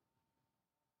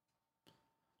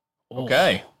 Oh.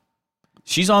 Okay.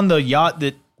 She's on the yacht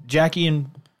that Jackie and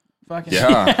fucking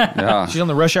Yeah, She's on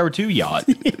the Rush Hour 2 yacht.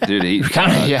 yeah. Dude, he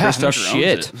Kinda, yeah, Chris no Tucker owns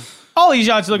shit. it. All these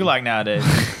yachts look alike nowadays.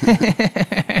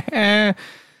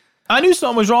 I knew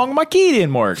something was wrong. My key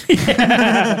didn't work.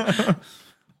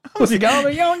 What's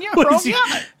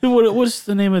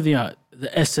the name of the yacht?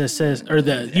 The SSS or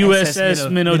the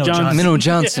USS Minnow Johnson. Minnow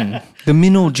Johnson. The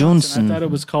Minnow I Johnson. thought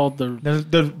it was called the.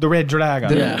 The Red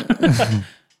Dragon. Yeah.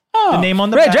 The name on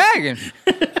the Red back. Dragon.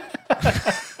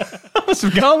 Must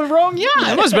have gone the wrong yacht.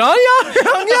 It must be on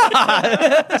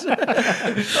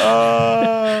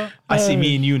I see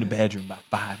me and you in the bedroom about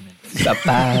 5 minutes. About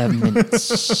 5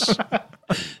 minutes.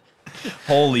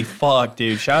 Holy fuck,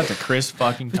 dude. Shout out to Chris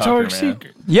fucking Tucker, man.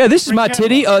 Secret. Yeah, this is my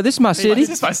titty. This is my city. Is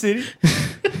this my city?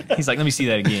 He's like, let me see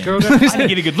that again. Girl I got didn't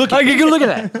get a good look at I it. get a good look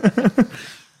at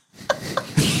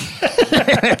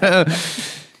that.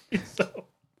 so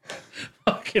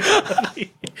fucking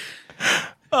funny.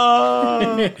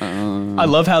 I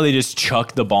love how they just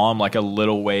chuck the bomb like a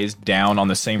little ways down on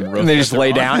the same roof. And they just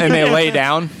lay down. And they lay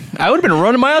down. I would have been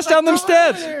running my ass down them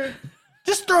steps.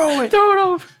 Just throw it. Throw it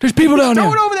over. There's people down there.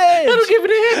 Throw it over the edge. Don't give it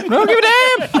to him. Don't give a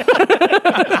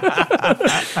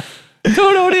damn. Throw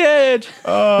it over the edge.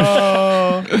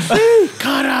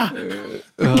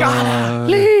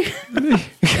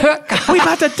 We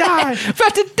about to die.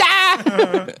 About to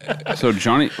die. So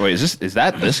Johnny, wait, is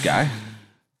that this guy?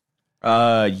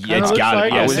 Yeah, it's looks got to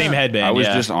like be. Yeah, it. same headband. I was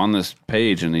yeah. just on this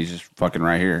page and he's just fucking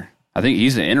right here. I think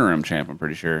he's the interim champ. I'm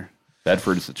pretty sure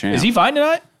Bedford's the champ. Is he fighting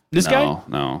tonight? This guy?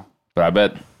 No. But I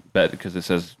bet because it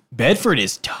says Bedford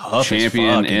is tough. champion,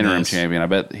 as fuck in interim this. champion. I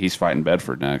bet he's fighting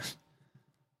Bedford next.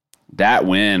 That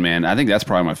win, man. I think that's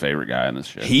probably my favorite guy in this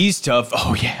shit. He's tough.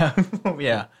 Oh yeah, oh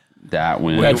yeah. That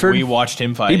win. Bedford? We watched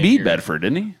him fight. He in beat here. Bedford,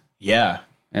 didn't he? Yeah.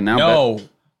 And now No,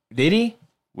 did he?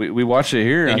 we watched it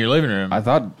here In your living room? I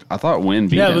thought Win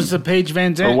beat Yeah, him. it was the Paige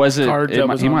Van Zandt or was it? card He that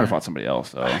might was have on there. fought somebody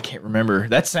else though. I can't remember.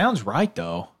 That sounds right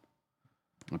though.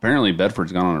 Apparently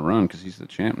Bedford's gone on a run because he's the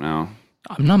champ now.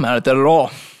 I'm not mad at that at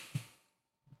all.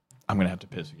 I'm gonna have to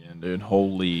piss again, dude.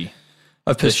 Holy.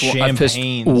 I've pissed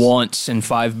champagnes. once in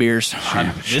 5 beers. This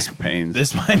Champagnes.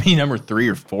 This might be number 3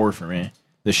 or 4 for me.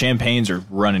 The champagnes are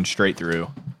running straight through.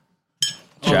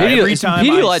 Every time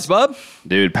Pedialytes, bub.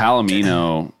 Dude,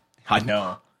 Palomino. I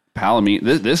know.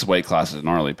 This weight class is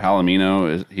gnarly.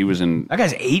 Palomino he was in That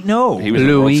guy's 8-0. he was in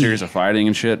the World Louis. Series of Fighting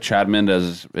and shit. Chad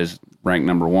Mendez is ranked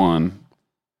number 1.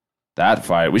 That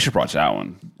fight, we should watch that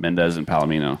one. Mendez and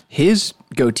Palomino. His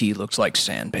goatee looks like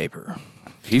sandpaper.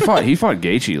 He fought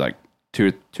Gaethje like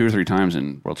two or three times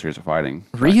in World Series of Fighting.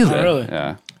 Really? Really?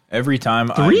 Yeah, Every time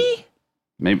 3?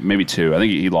 maybe 2. I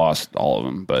think he lost all of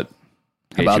them, but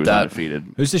Gaethje about was that? undefeated.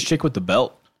 Who's this chick with the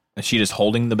belt? Is she just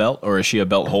holding the belt or is she a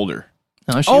belt holder?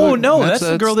 No, That's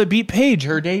the girl that beat Paige,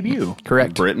 her debut.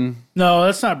 Correct. Britain. No,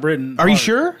 that's not Britain. Are you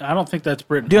sure? I don't think that's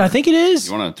Britain. Dude, I think it is.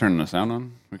 You want to turn the sound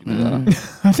on? We can do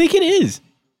that. I think it is.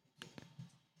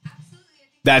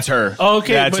 That's her. Oh,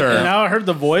 okay, That's but her. now I heard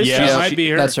the voice. Yeah. It might be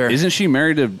her. That's her. Isn't she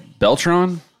married to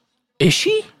Beltron? Is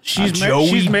she? She's Joey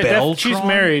she's Beltran? she's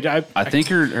married. I think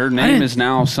her name is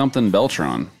now something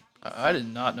Beltron. I did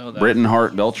not know that. Britton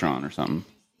Hart Beltron or something.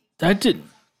 that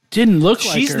didn't look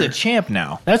like She's her. the champ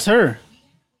now. That's her.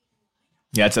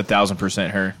 Yeah, it's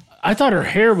 1,000% her. I thought her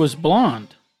hair was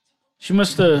blonde. She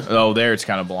must have. Oh, there it's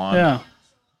kind of blonde. Yeah.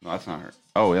 No, that's not her.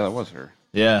 Oh, yeah, that was her.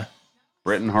 Yeah.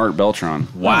 Britton Hart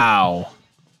Beltron. Wow.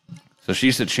 So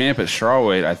she's the champ at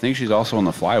strawweight. I think she's also in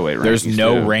the flyweight rankings. There's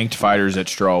no too. ranked fighters at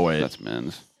strawweight. That's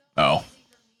men's. Oh.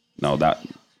 No,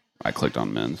 I clicked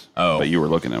on men's. Oh. But you were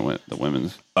looking at the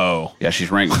women's. Oh. Yeah,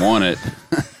 she's ranked 1 at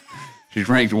she's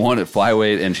ranked 1 at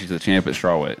flyweight and she's the champ at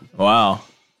strawweight. Wow.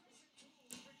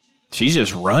 She's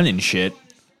just running shit.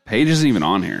 Paige isn't even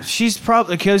on here. She's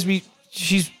probably because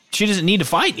she doesn't need to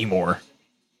fight anymore.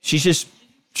 She's just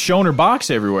showing her box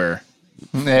everywhere.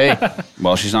 Hey,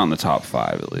 Well, she's not in the top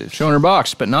 5 at least. showing her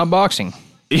box, but not boxing.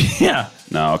 Yeah.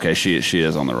 No, okay, she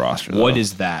is on the roster. What though.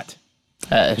 is that?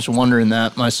 I was wondering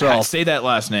that myself. Say that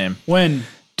last name. When?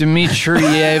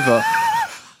 Dmitrieva.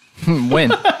 When?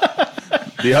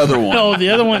 the other one? No, the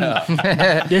other one.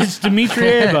 It's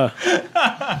Dmitrieva.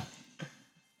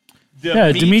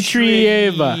 Yeah,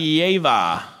 Dmitrieva.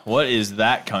 Dmitrieva. What is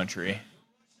that country?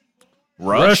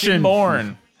 Russian. Russian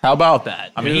born. How about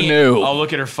that? I mean, Who knew? Oh,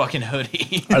 look at her fucking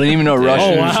hoodie. I didn't even know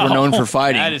Russians wow. were known for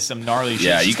fighting. That is some gnarly shit.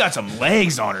 Yeah, She's got some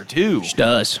legs on her, too. She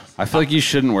does. I feel like you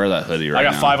shouldn't wear that hoodie right I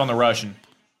got now. 5 on the Russian.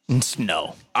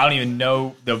 No. I don't even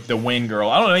know the win girl.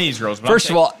 I don't know any of these girls. But First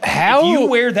of all, how if you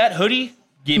wear that hoodie,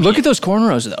 give look me at those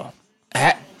cornrows though.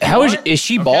 How is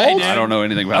she bald? dude. I don't know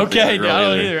anything about Okay, the girl I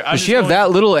don't either. either. Does she have that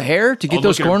little hair to get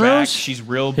those cornrows? She's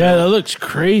real. Yeah, that built. looks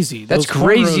crazy. That's Those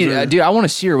crazy, cornrows are- dude. I want to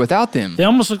see her without them. They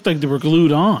almost looked like they were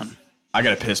glued on. I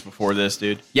gotta piss before this,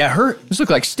 dude. Yeah, her. Those look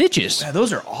like stitches. Yeah,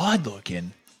 those are odd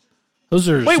looking. Those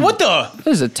are Wait, what the?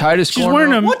 This is the tightest She's cornrow.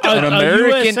 wearing a An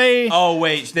American. USA. Oh,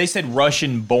 wait. They said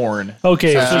Russian-born.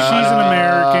 Okay, so she's an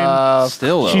American.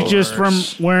 Still, though. She's just from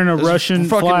wearing a Russian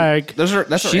flag. That's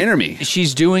her enemy.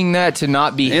 She's doing that to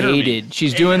not be Enemy. hated.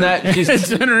 She's doing that.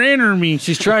 It's in her enemy.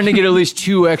 She's trying to get at least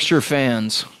 2 extra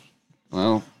fans.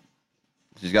 Well,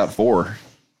 she's got 4,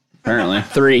 apparently.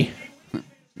 3.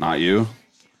 Not you.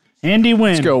 Andy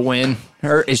Wynn. Let's go win.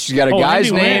 She's got a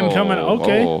guy's Andy name, Wynn coming.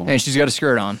 Okay. Whoa. and she's got a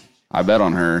skirt on. I bet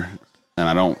on her, and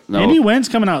I don't know. Andy Wynn's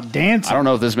coming out I dancing. don't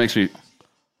know if this makes me.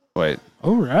 Wait,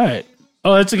 All right.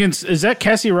 Oh, that's against. Is that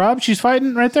Cassie Robb? She's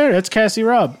fighting right there. That's Cassie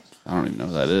Robb. I don't even know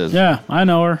who that is. Yeah, I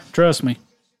know her. Trust me.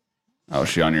 Oh, is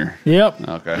she on your? Yep.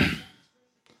 Okay.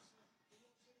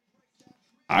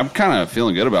 I'm kind of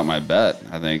feeling good about my bet.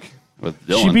 I think with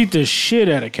Dylan. She beat the shit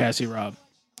out of Cassie Robb.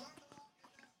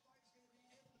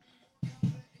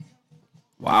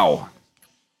 Wow.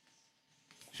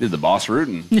 She did the boss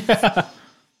rooting.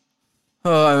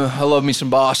 I love me some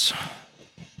Boss.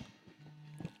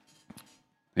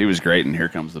 He was great, and Here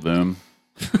Comes the Boom.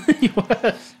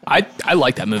 I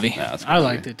like that movie. Yeah, that's a I good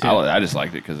liked movie. it, too. I just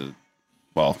liked it because,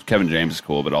 well, Kevin James is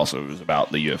cool, but also it was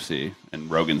about the UFC, and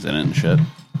Rogan's in it and shit.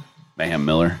 Mayhem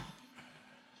Miller.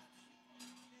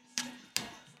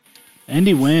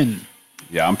 Andy Wynn.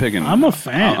 Yeah, I'm picking. I'm a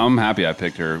fan. I'm happy I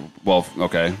picked her. Well,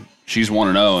 okay. She's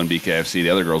 1-0 in BKFC. The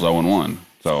other girl's 0-1.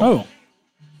 So Oh,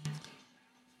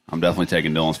 I'm definitely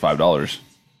taking Dylan's $5.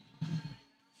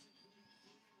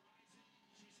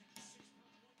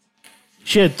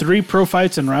 she had 3 pro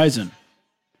fights in Ryzen.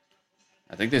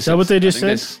 I think they said that what they just I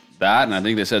think said? that, and I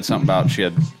think they said something about she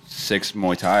had 6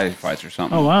 Muay Thai fights or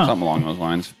something. Oh, wow. Something along those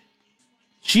lines.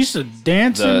 She's a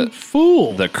dancing The-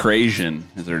 fool. The Crasian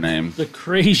is her name. The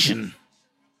Crasian.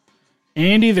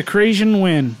 Andy the Crasian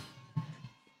Wynn.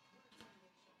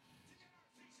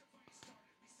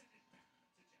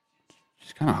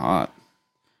 She's kind of hot.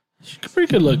 She's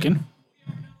pretty good looking.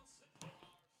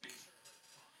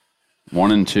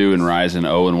 1-2 in Ryzen,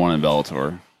 0-1 in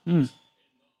Bellator.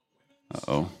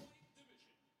 Uh-oh. So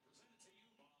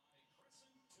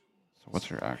what's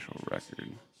her actual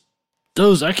record?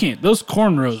 Those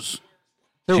cornrows.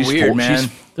 They're She's weird, four- man.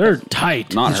 They're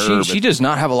tight. Not her, She does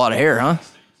not have a lot of hair, huh?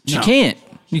 She No. can't.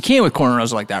 You can't with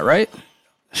cornrows like that, right?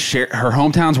 her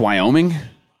hometown's Wyoming.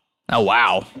 Oh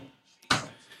wow.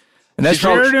 And that's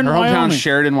Sheridan, Her Wyoming. hometown's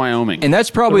Sheridan, Wyoming. And that's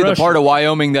probably the Russian. part of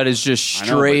Wyoming that is just I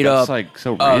know, but straight that's up like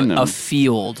so random. a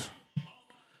field.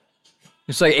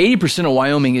 It's like 80% of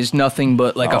Wyoming is nothing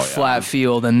but like Oh, a yeah. flat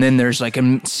field, and then there's like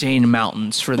insane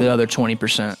mountains for the other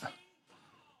 20%.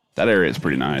 That area is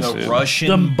pretty nice. The dude. Russian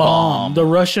The bomb. The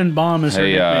Russian bomb is her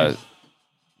Hey, nickname.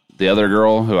 the other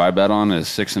girl who I bet on is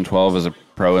 6-12 as a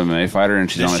pro MMA fighter, and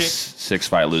she's This on a chick?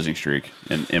 6-fight losing streak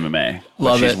in MMA. But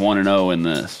Love she's it. 1-0 in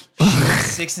this.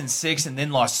 6-6 and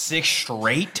then lost 6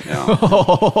 straight.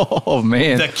 Oh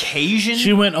man! The Cajun?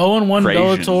 She went 0-1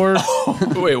 Frasian.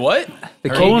 Bellator. Wait, what? The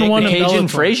Her 0-1 in Cajun Bellator.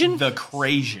 Frasian? The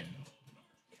Cajun.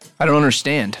 I don't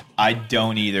understand. I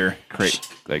don't either.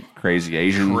 Like crazy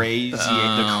Asian. Crazy.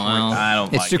 I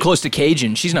don't It's like too it. close to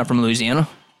Cajun. She's not from Louisiana.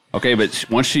 Okay, but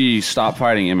once she stopped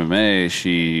fighting MMA,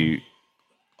 she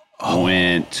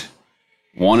went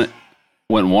 1-1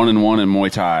 in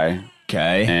Muay Thai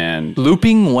Okay. and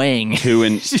Looping Wang.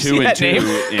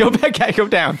 2-2 in Go back. Go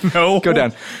down. No. Go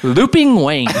down. Looping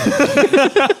Wang. It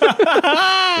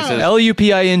says,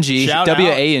 Luping Shout out. it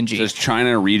Wang. says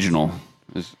China Regional.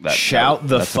 Shout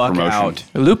the that's fuck promotion. out.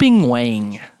 Looping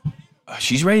Wang.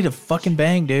 She's ready to fucking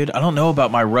bang, dude. I don't know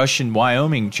about my Russian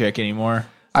Wyoming chick anymore.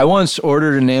 I once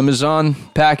ordered an Amazon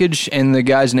package, and the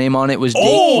guy's name on it was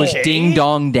Ding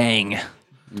Dong Dang.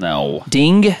 No.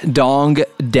 Ding Dong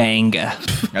Dang.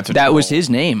 That's a That was troll. his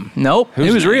name. Nope, Whose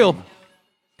it was name? real.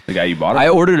 The guy you bought it I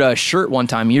from? ordered a shirt one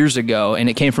time years ago, and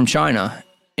it came from China,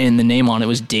 and the name on it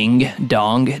was Ding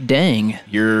Dong Dang.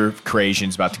 Your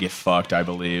Cajun's about to get fucked, I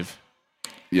believe.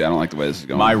 Yeah, I don't like the way this is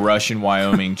going. My Russian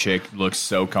Wyoming chick looks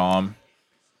so calm.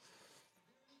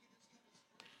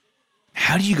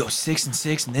 How do you go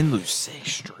 6-6 and then lose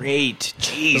 6 straight?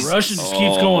 Jeez. The Russian just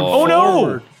keeps going Oh, no.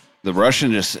 forward. The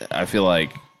Russian just, I feel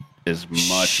like, is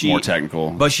much more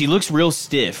technical. But she looks real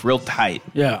stiff, real tight.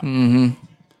 Yeah.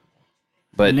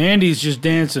 But And Andy's just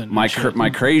dancing. my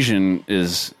Crasian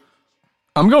is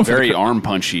I'm going for very the, arm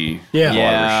punchy. Yeah. A lot of her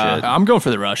Yeah. shit. I'm going for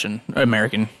the Russian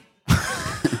American.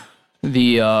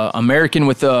 The American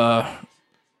with the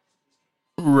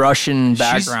Russian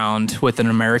background with an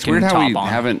American Weird how top we on.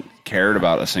 haven't cared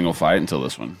about a single fight until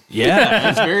this one. Yeah,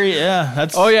 it's very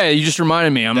That's Oh yeah, you just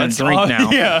reminded me. I'm gonna that's drink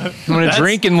now. Yeah, I'm gonna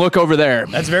drink and look over there.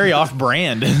 That's very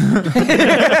off-brand.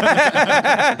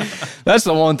 That's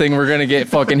the one thing we're gonna get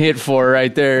fucking hit for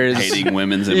right there. Is, Hating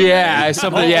women's MMA. yeah,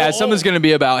 something. Yeah, something's gonna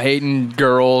be about hating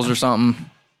girls or something.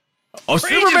 Oh,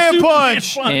 Superman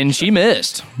punch! And she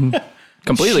missed.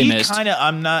 Completely missed.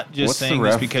 I'm not just What's the saying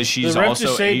this ref? because she's The ref also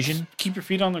just said, Asian, keep your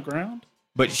feet on the ground.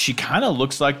 but she kind of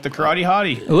looks like the karate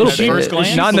hottie. A little at bit. first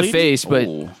glance. Not in the Bleeding? face, but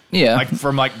Ooh. yeah. Like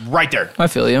from like right there, I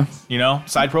feel you. you know,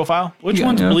 side profile. Which Yeah.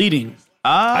 one's Yeah. bleeding?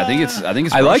 I think it's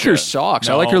I like her Russia. socks.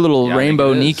 I No. like her little Yeah, I think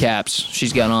rainbow it is. kneecaps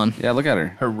she's got on. Yeah, look at her.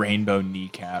 Her rainbow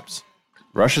kneecaps.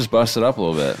 Russia's busted up a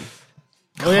little bit.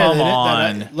 Oh yeah, Come that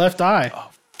on. left eye.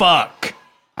 Fuck.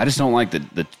 I just don't like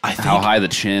the I how think- high the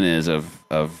chin is of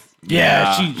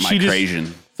Yeah, my she just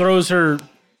Cajun. throws her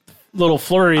little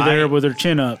flurry there I- with her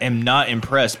chin up. Am not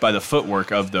impressed by the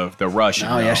footwork of the Russian.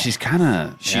 Oh yeah, though. she's kind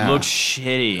of She looks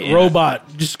shitty. and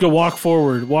Robot, just go walk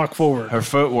forward, walk forward. Her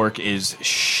footwork is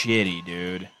shitty,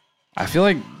 dude. I feel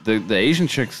like the Asian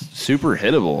chick's super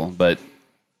hittable, but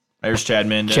There's Chad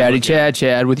Mendez. Chatty Look at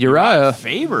Chad with Uriah.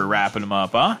 Faber wrapping him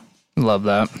up, huh? Love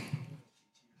that.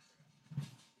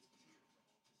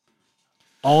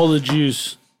 All the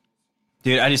juice.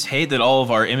 Dude, I just hate that all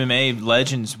of our MMA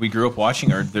legends we grew up watching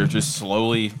they're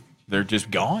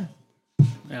just gone.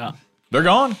 Yeah. They're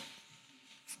gone.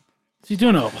 Is he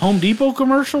doing a Home Depot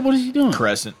commercial? What is he doing?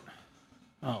 Crescent.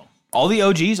 Oh. All the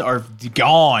OGs are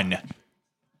gone.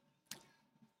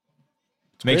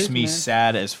 Makes crazy, me man.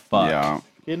 sad as fuck. yeah,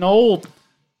 Getting old.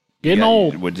 Getting yeah,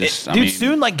 old. it would just, I Dude, mean,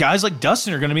 soon like guys like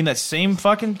Dustin are going to be in that same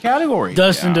fucking category.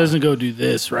 Dustin doesn't go do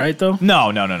this, right, though? No.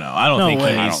 I don't No think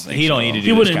way. he I needs. don't think He don't so. need to do. He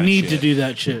this wouldn't kind of need to shit. do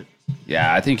that shit.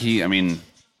 yeah, I think he. I mean,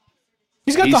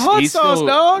 He's got the he's- hot he's sauce, still-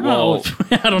 dog. well,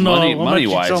 I don't know. money- how much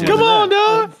money-wise, you he tell me Come that. on,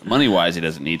 dog. money wise, he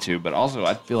doesn't need to, but also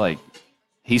I feel like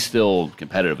he's still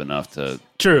competitive enough to.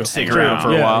 True. Stick True. around for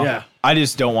a Yeah, while. Yeah. I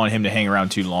just don't want him to hang around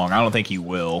too long. I don't think he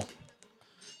will.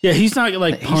 Yeah, he's not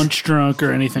like punch drunk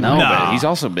or anything. No, like that. but he's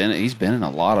also been in a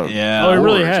lot of Yeah. Oh, he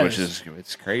really wars, has. which is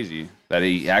it's crazy that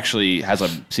he actually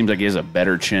seems like he has a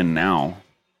better chin now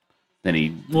than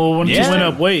he. Well, when he Yeah. went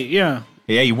up weight, yeah.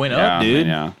 Yeah, he went Yeah, up, dude.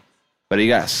 Yeah, but he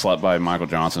got slept by Michael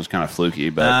Johnson. It's kind of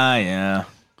fluky, but Yeah.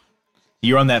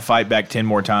 You run that fight back 10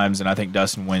 more times, and I think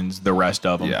Dustin wins the rest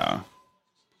of them. yeah.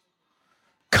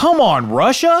 Come on,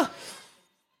 Russia.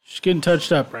 She's getting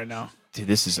touched up right now. Dude,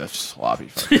 this is a sloppy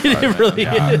fucking fight, It man. really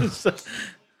is.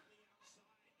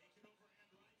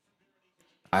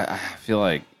 I feel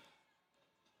like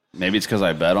maybe it's because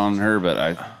I bet on her,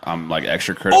 but I'm like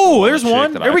extra critical. Oh, of the there's chick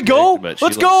one. that There I we go. picked, but she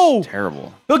Let's looks go.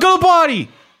 Terrible. Look at the body.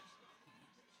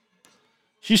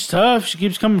 She's tough. She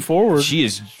keeps coming forward. She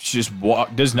just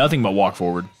does nothing but walk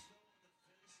forward.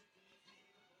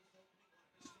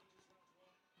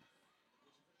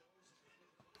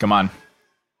 Come on,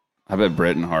 I bet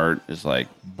Britton Hart is like.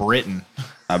 Britain.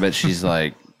 I bet she's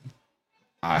like.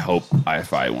 I hope I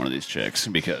fight one of these chicks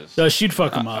because. She'd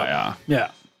fuck him up. Yeah.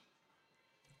 Yeah.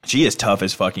 She is tough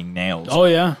as fucking nails. Oh,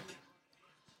 yeah.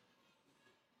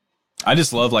 I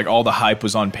just love like all the hype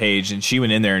was on Paige, and she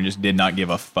went in there and just did not give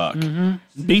a fuck.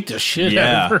 Beat the shit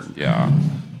Yeah. out of her. Yeah.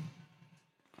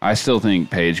 I still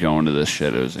think Paige going to this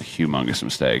shit was a humongous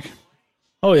mistake.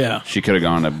 Oh, yeah. She could have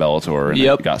gone to Bellator and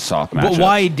Yep. got soft matchups. But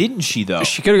why didn't she though?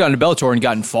 She could have gotten to Bellator and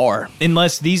gotten far.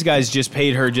 Unless these guys just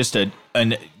paid her just an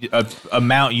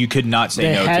amount you could not say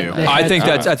They no had- to. they- I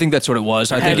think that's what it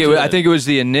was. I think it was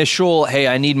the initial. Hey,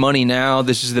 I need money now.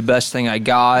 This is the best thing I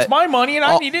got. My money and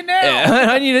I need it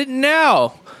now. I need it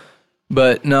now.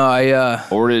 But no,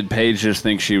 Or did Paige just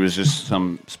think she was just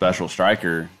some special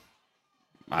striker?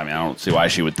 I mean, I don't see why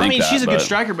she would think I mean, that. she's a good but-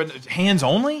 striker, but hands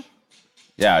only.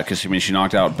 Yeah, because she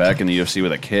knocked out Beck in the UFC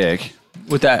with a kick.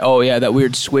 with that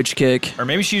weird switch kick. Or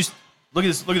maybe she's look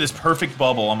at this perfect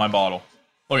bubble on my bottle.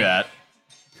 Look at that.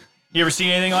 You ever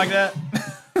seen anything like that?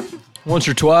 Once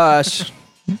or twice.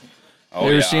 Oh,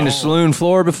 Ever seen a saloon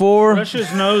floor before?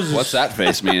 Russia's nose is What's that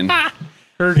face mean?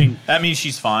 hurting. That means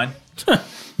she's fine.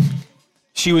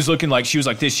 She was looking like she was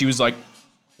like this. She was like,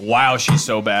 "Wow, she's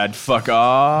so bad. Fuck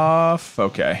off."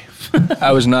 Okay,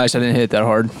 I was nice. I didn't hit that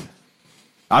hard.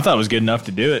 I thought it was good enough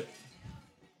to do it.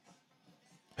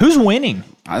 Who's winning?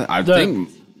 I think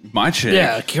my chick.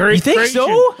 Yeah, Carrie. You think so?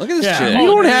 Look at this Yeah. chick. You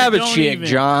don't have a Don't chick, even-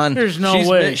 John. There's no She's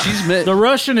way. mi- she's mi- the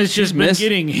Russian has just been Missed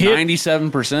getting hit.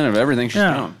 97% of everything she's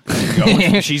Yeah.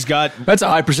 done. She's got That's a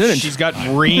high percentage. she's got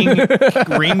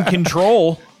ring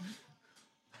control.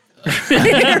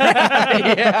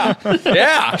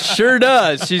 Yeah, sure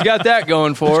does. She's got that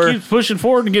going for her. Keeps pushing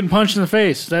forward and getting punched in the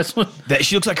face. That's what. That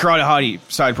she looks like Karate Hottie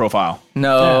side profile.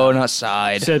 No, not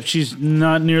side. Except she's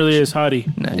not nearly as hottie.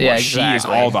 Yeah, She is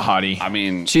exactly. all the hottie. I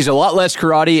mean, She's a lot less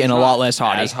karate and a lot less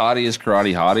as hottie. hottie as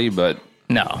karate hottie, but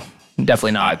No,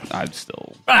 definitely not. I'd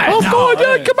still. Come on,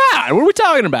 what are we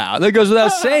talking about? That goes without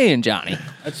saying, Johnny.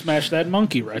 I'd smash that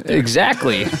monkey right there.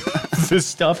 Exactly. This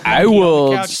stuff. I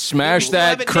will smash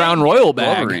that Crown Royal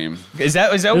bag. Gloveream. Is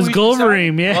that It what was we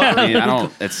Gloveream, I yeah.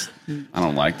 mean, I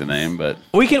don't like the name, but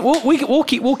We'll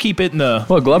keep it in the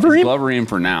What, Glovery? Gloveream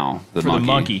for now. The for monkey. the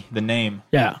monkey, the name.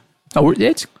 Yeah. Oh,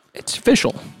 it's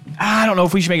official. I don't know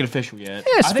if we should make it official yet.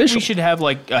 Yeah, it's I think official. we should have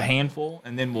like a handful,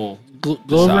 and then we'll.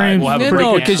 Gloverim. We'll have a Yeah, pretty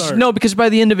no, good because start. because by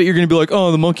the end of it, you're going to be like,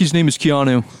 oh, the monkey's name is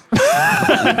Keanu.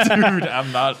 Dude,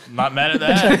 I'm not mad at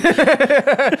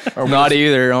that. Not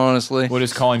either, honestly. We'll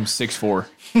just call him 6'4".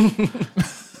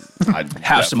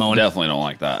 I Samoan. definitely don't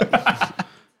like that.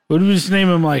 What do we just name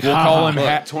him like? We'll Ha call Ha?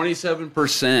 him.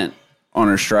 27% on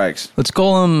her strikes. Let's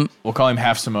call him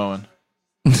Half Samoan.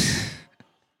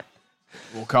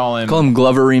 We'll call him.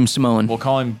 Gloverim Samoan. We'll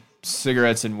call him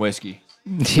cigarettes and whiskey.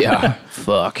 Yeah,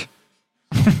 fuck.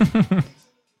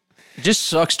 It just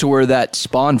sucks to where that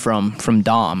spawned from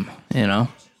Dom. You know,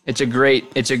 it's a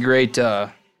great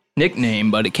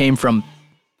nickname, but it came from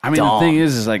I mean, Dom. the thing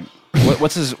is like,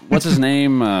 what's his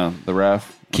name? The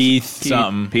ref. Keith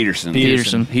something. Peterson.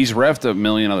 Peterson. He's refed a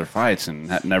million other fights and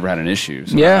never had an issue.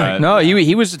 So yeah. No,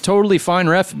 he was a totally fine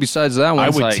ref. Besides that one, I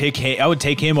It's would like, I would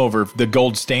take him over the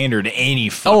gold standard any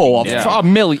fucking oh, day. Yeah. a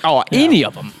million. Oh, any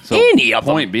of them. So Any of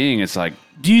them. point being, it's like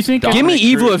Do you think? Give me Dominic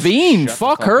Eve Cruz, Levine. shut the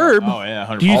Fuck fuck Herb. Oh yeah,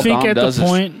 100%. Do you all think Dom at the does is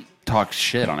point talk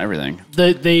shit on everything.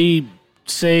 that they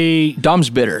say Dom's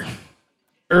bitter.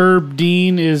 Herb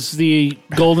Dean is the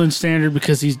golden standard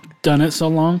because he's done it so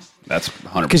long? That's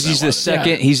 100%. Because he's the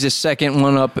second. He's the second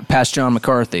one up past John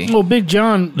McCarthy. Well, Big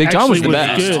John. Big John was actually the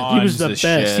best. Good. He was the John's best.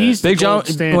 the shit. He's Big the John. gold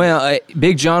standard. Well,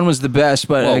 Big John was the best,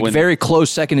 but Well, a when- very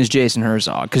close second is Jason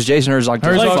Herzog because Jason Herzog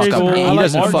doesn't Herzog's fuck up. cool. He I like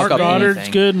doesn't Mark fuck up Goddard's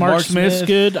anything. good. Mark Mark Smith's Smith.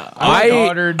 good.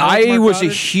 I was a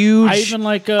huge I even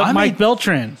like I Mike mean-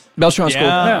 Beltran. Beltran's cool.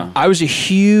 Yeah. I was a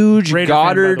huge Raider fan, by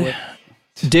the Goddard way.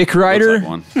 dick rider like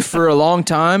one. for a long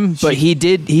time, but he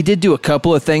did do a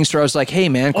couple of things where I was like, "Hey,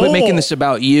 man, quit making this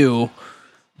about you."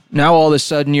 Now all of a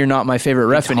sudden you're not my favorite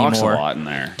ref Talks anymore. a lot in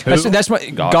there. That's my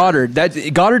Goddard.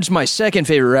 Goddard's my second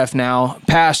favorite ref now,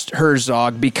 past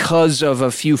Herzog, because of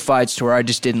a few fights to where I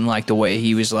just didn't like the way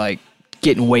he was like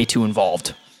getting way too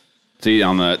involved. See,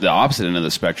 on the opposite end of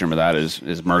the spectrum of that is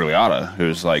Mergliata,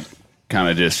 who's like kind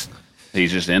of just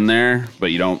he's just in there,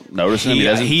 but you don't notice him. He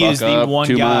doesn't he fuck is the up one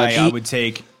too guy much. I would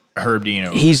take Herb Dean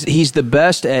over. He's the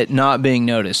best at not being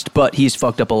noticed, but he's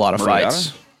fucked up a lot of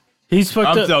fights. He's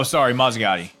fucked up. Oh, sorry,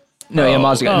 Mazzagatti. No, yeah,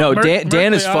 Mazzica. Oh, No, Mer-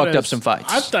 Dan has Mergliata's- fucked up some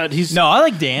fights. I thought he's No, I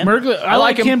like Dan. I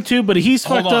like him too, but he's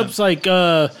Hold fucked on. up like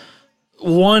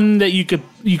one that you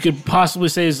could possibly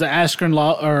say is the Askren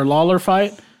Lawler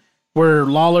fight, where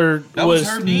Lawler that was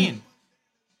Herb Dean.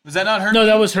 Was that not Herb? No,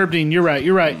 that was Herb Dean. You're right.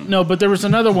 You're right. No, but there was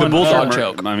another one. Bulldog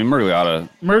choke. I mean, Mergliata.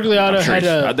 Mergliata Sure had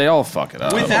a. they all fuck it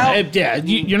up. Yeah,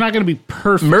 you're not going to be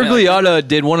perfect. Mergliata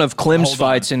did one of Klim's Hold on.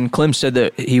 fights, and Klim said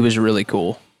that he was really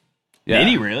cool. Yeah. Did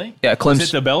he really? Yeah, Was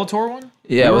Klim's. it the Bellator one?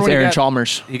 Yeah, Remember with when he Aaron got-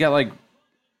 Chalmers. He got like,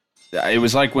 it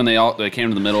was like when they came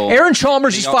to the middle. Aaron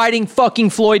Chalmers is fighting fucking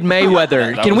Floyd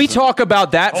Mayweather. That Can we was talk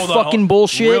about that Hold on, fucking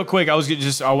bullshit? Real quick, I want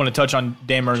to touch on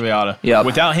Dan Mergliata. Yeah.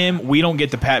 Without him, we don't get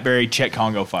the Pat Barry Chet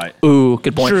Congo fight. Ooh,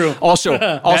 good point. True. Also makes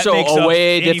a up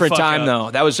way any different fuck time up.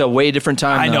 though. That was a way different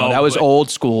time. I though. know, that was but- old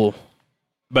school.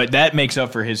 But that makes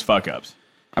up for his fuck ups.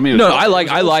 I mean, it No, was- I like-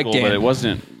 it was I old like school, Dan. but it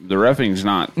wasn't. The reffing's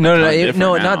not. No, different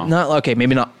now. not okay.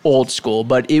 Maybe not old school,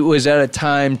 but it was at a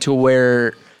time to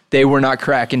where they were not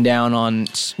cracking down on.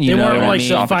 You They know weren't what I like mean?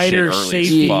 the Stopping fighter shit early as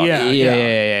safety. fuck.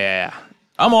 Yeah.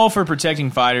 I'm all for protecting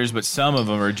fighters, but some of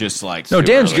them are just like. No, super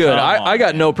Dan's early. good. Come I got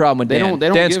on, no man. problem with They Dan.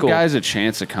 don't Dan's give cool. guys a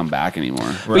chance to come back anymore.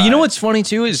 But you know what's funny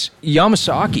too is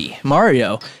Yamasaki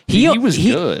Mario. He was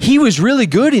good. He was really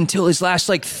good until his last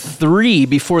like 3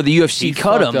 before the UFC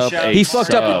cut him. He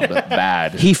fucked up.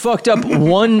 bad. He fucked up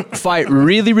one fight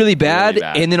really, really bad, Really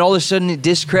bad. and then all of a sudden it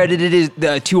discredited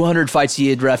the 200 fights he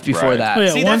had ref before Right. that. Oh, yeah.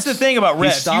 See, Once- that's the thing about refs.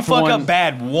 You stopped fuck one- up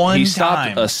bad one he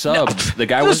time. stopped a sub. The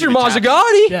guy was Mr.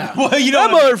 Mazzagatti. Yeah. Well, you know,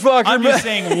 That motherfucker, I'm man. just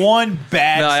saying one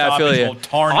bad No, I feel stoppage you. will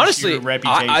tarnish Honestly, your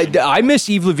reputation. I miss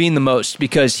Yves Levine the most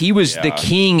because he was the Yeah.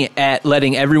 king at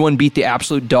letting everyone beat the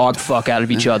absolute dog fuck out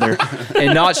of each other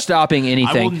and not stopping I will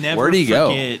anything. never Where'd he go?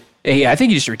 forget. Hey, I think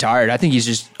he just retired. I think he's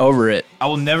just over it. I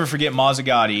will never forget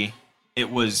Mazzagatti. It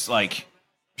was like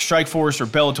Strike Force or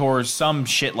Bellator, some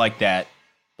shit like that.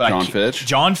 But John Fitch?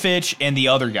 John Fitch and the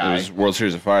other It guy. was World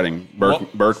Series of Fighting.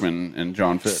 Berkman and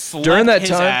John Fitch. Slept During that his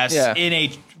time, ass yeah. in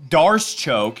a Darce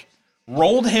choke,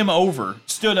 rolled him over,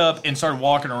 stood up, and started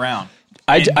walking around.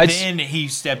 Then he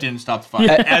stepped in and stopped the fight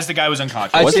as the guy was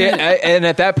unconscious. And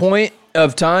at that point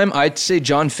of time, I'd say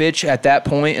John Fitch at that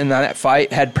point in that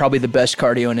fight had probably the best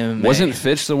cardio in MMA. Wasn't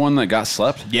Fitch the one that got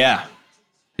slept? Yeah.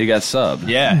 He got subbed.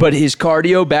 Yeah. But his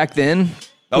cardio back then,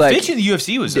 Fitch in the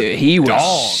UFC was a he was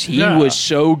dog. was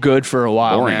so good for a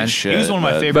while, Boring man. as shit. He was one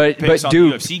of my favorite picks on the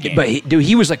UFC game. But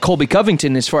he was like Colby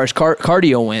Covington as far as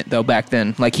cardio went though back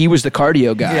then. Like he was the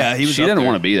cardio guy. Yeah, he was. She didn't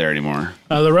want to be there anymore.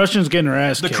 The Russian's getting her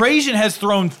ass The kicked. Crazian has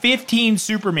thrown 15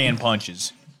 Superman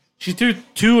punches. She threw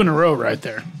 2 in a row right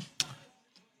there.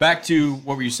 Back to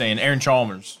what were you saying, Aaron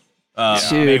Chalmers?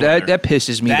 Dude, Mayweather. that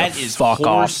pisses me That the is fuck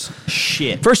horse off.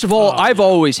 shit. First of all, I've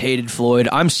always hated Floyd.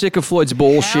 I'm sick of Floyd's How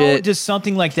bullshit. does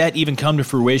something like that even come to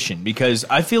fruition? Because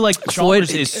I feel like Floyd-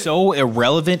 Chalmers is so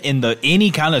irrelevant in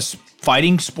any kind of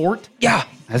fighting sport. Yeah.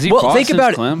 Has he well, fought think since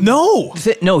about Clem? No.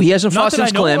 No, he hasn't Not fought that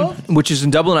since I know Clem, of. which is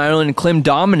in Dublin, Ireland, and Clem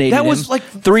dominated That was him like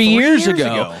 3 years years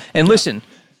ago. ago. And listen,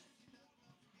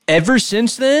 ever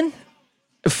since then,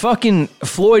 fucking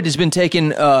Floyd has been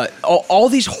taking all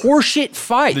these horseshit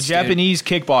fights. The Japanese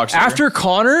kickboxer. After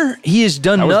Connor, he has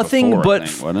done That was nothing before, but I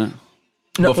think, wasn't it?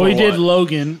 Well, he did what?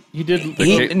 Logan. He did. but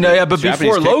Japanese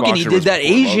before Logan, he kickboxer did was that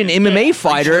before Asian Logan. MMA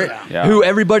fighter Yeah. who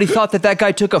everybody thought that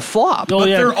guy took a flop. Oh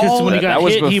yeah, they're because all- when he got That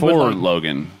was hit, he would before like,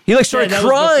 Logan. He like started Yeah, that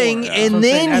was crying, before, yeah. and So I'm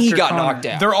saying then he after got Conor. knocked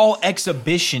out. They're all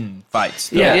exhibition fights.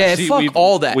 though. Yeah, See, fuck we've-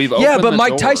 all that. we've Yeah, opened but the Mike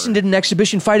door. Tyson did an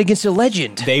exhibition fight against a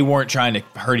legend. They weren't trying to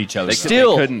hurt each other.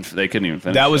 Still- They couldn't even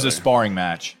finish. that was each a other. sparring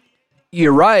match.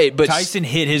 You're right, but Tyson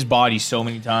hit his body so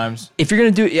many times. if you're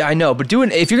gonna do, yeah, I know, but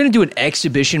if you're gonna do an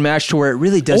exhibition match to where it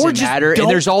really doesn't just matter, don't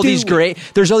and there's all do these it. gray,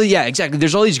 there's all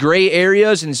these gray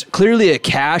areas, and it's clearly a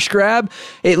cash grab.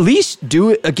 At least do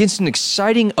it against an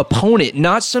exciting opponent,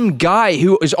 not some guy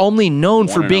who is only known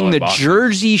for Wanna being know the at boxing.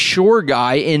 Jersey Shore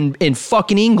guy in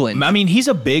fucking England. I mean, he's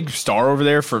a big star over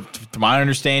there, to my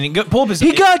understanding. Pull up his.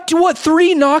 He got what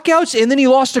 3 knockouts, and then he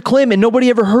lost to Clem, and nobody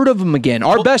ever heard of him again.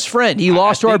 Our best friend, he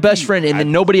lost to our think best he- friend, and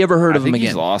then nobody ever heard I of him think he's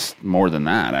again. lost more than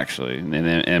that actually in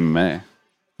MMA.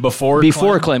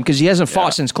 before Clem, because he hasn't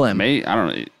fought since Clem. I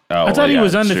don't know. Oh, I thought he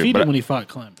was that's true, undefeated but- when he fought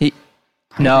Clem.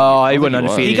 No, he think wasn't he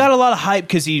was. undefeated. He got a lot of hype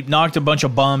because he knocked a bunch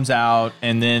of bums out,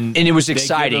 and then and it was they give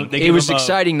exciting. him- they It give was him a-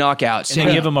 exciting knockouts. And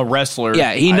they give him a wrestler.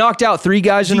 Yeah, he knocked out 3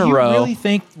 guys in Do a you row. really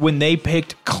think when they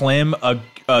picked Clem,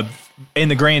 in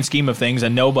the grand scheme of things, a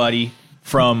nobody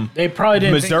from They probably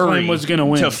didn't think Missouri Clem was gonna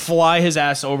win. to fly his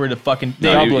ass over to fucking?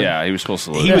 No, Probably. he was supposed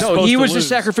to lose. He was No, supposed he to was the lose.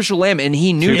 sacrificial lamb, and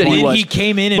he knew And that he then was. he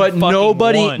came in and but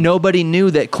fucking won. nobody knew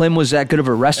that Clem was that good of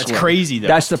a wrestler. That's crazy, though.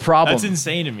 That's the problem. That's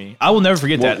insane to me. I will never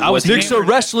forget that. I was Nick's a hammered.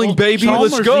 wrestling baby.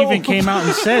 Chalmers Let's go. even came out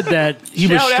and said that he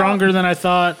was Shout out. stronger than I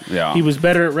thought. Yeah. He was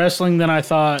better at wrestling than I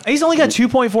thought. He's only got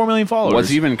 2.4 million followers. Was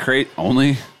he even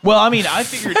only? Well, I mean, I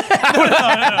figured.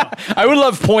 I would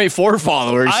love 0.4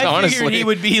 followers. I honestly, figured he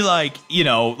would be like,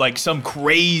 like some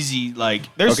crazy, like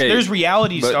there's Okay, there's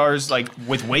reality but- stars like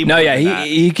with way No, more. yeah, than that.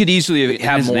 he could easily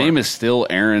have His more. name is still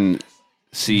Aaron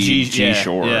G- G. yeah,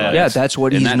 Shore. yeah. Like, Yeah, that's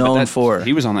what and he's but known for.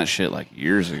 He was on that shit like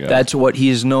years ago. That's what he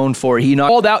is known for. He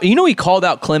called out. He called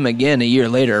out Clem again a year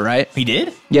later, right? He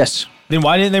did. Yes, Then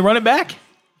why didn't they run it back?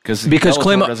 because because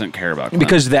Clem doesn't care about Clem.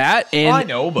 because that and I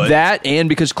know, but- that and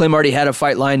because Clem already had a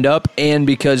fight lined up, and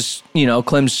because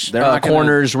Clem's They're not gonna-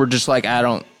 corners were just like, I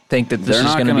don't think that this they're is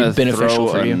not going to be gonna beneficial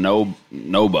throw for a you.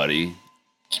 nobody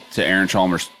to Aaron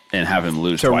Chalmers and have him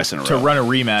lose twice in a row to run a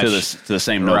rematch. to the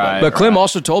same nobody. Right. But Clem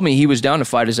also told me he was down to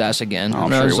fight his ass again. I'm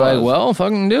and I sure he was like, was. well,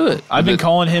 fucking do it. I've been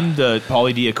calling him the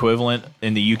Pauly D equivalent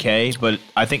in the UK, but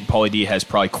I think Pauly D has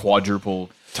probably quadruple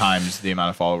times the amount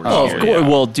of followers. Oh, here. of course.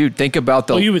 Well, dude, think about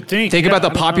the. Well, you would think, Think yeah, about the I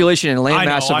don't know. population and land I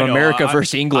know, mass of I know. America I-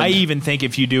 versus England. I even think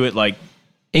if you do it like,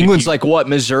 England's like what?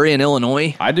 Missouri and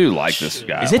Illinois? I do like this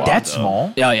guy. is a it lot, that though.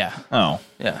 small? Yeah, yeah, Oh,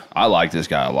 yeah. I like this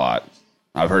guy a lot.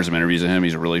 I've heard some interviews of him.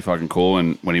 He's really fucking cool.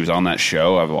 And when he was on that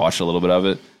show, I've watched a little bit of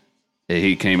it.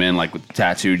 He came in like with the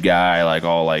tattooed guy, like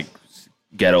all like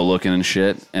ghetto looking and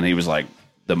shit. And he was like,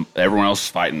 everyone else is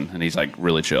fighting, and he's like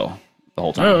really chill the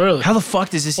whole time. Oh, really? how the fuck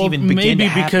does this Well, even begin maybe to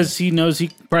happen? because he knows he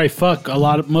could probably fuck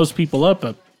most people up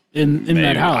in that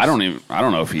Maybe. house. I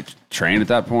don't know if he trained at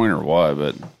that point or what,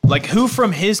 but like who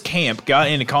from his camp got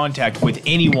into contact with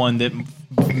anyone that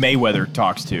Mayweather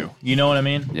talks to? You know what I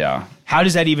mean? yeah, How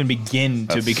does that even begin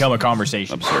to That's become a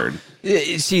conversation? absurd.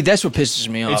 See, that's what pisses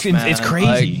me off. It's man.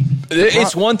 crazy. Like,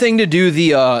 it's one thing to do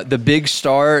the big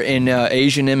star in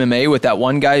Asian MMA with that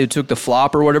one guy who took the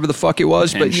flop or whatever the fuck it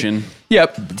was. Tension. But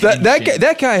yep,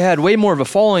 that guy had way more of a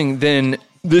following than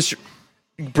this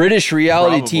British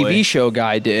reality Probably. TV show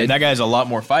guy did. And that guy has a lot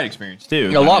more fight experience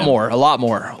too. A lot more,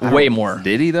 way more.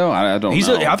 Did he though? I don't know.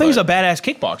 I think he's a badass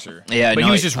kickboxer. Yeah, but no,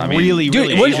 he was just I mean, really, Dude,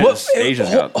 really. Asians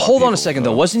got hold on people, a second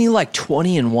so. though. Wasn't he like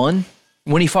 20-1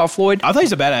 when he fought Floyd? I thought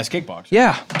he's a badass kickboxer.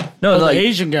 Yeah. No, The like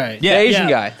Asian guy. Yeah. the Asian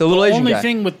guy, the little Asian only guy.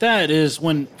 thing with that is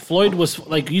when Floyd was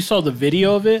like, you saw the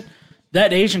video of it.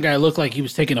 That Asian guy looked like he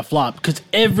was taking a flop because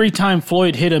every time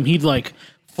Floyd hit him, he'd like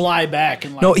fly back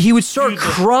and like. No, he would start do the-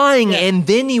 crying Yeah. and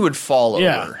then he would fall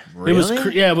Yeah, over. it was.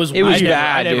 It was. It was weird.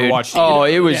 bad, I never dude. watched it. Oh,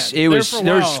 it was. Yeah, It was. there for a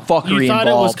There was while, fuckery You thought involved.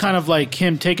 it was kind of like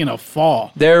him taking a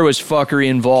fall. There was fuckery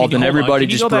involved, and Hold on, everybody can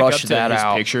you just go back up brushed to that his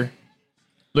out. Picture.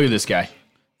 Look at this guy.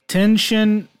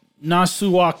 Tenshin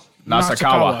Nasukawa.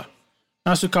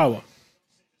 Nasukawa.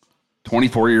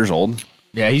 24 years old.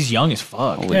 Yeah, he's young as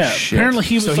fuck. Holy Yeah, shit. apparently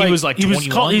he was So like he was like 21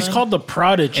 called. He's then? called the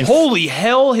Prodigy. Holy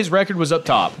hell, his record was up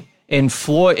top. And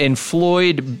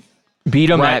Floyd beat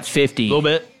him Right. at 50. A little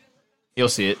bit. You'll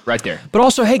see it right there. But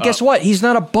also, hey, guess what? He's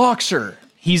not a boxer.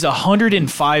 He's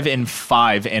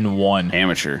 105-5-1.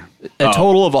 Amateur. A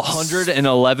total of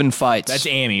 111 fights. That's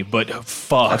Amy, but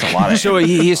fuck. That's a lot of so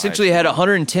he essentially had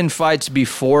 110 fights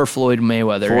before Floyd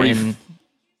Mayweather. 40 and,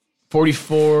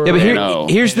 44. yeah, but No.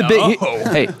 here's the big.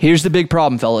 No. Hey, here's the big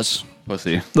problem, fellas.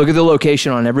 Pussy. Look at the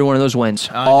location on every one of those wins.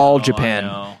 All know, Japan, I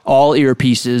know. all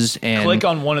earpieces, and Click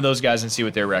on one of those guys and see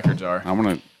what their records are. I want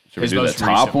to. Should we His do the most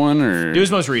top recent. one or? Do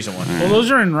his most recent one. Well, those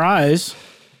are in Rise.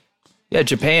 yeah,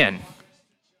 Japan.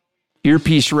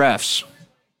 Earpiece refs.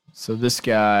 So this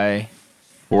guy.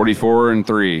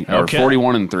 44-3 or Okay.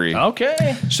 41-3.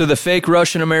 Okay. So the fake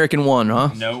Russian American won, huh?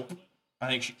 Nope. I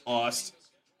think she lost.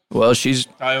 Well, she's.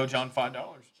 I owe John $5.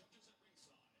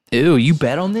 Ew, you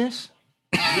bet on this?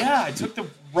 Yeah, I took the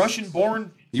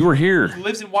Russian-born You were here. who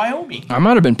lives in Wyoming. I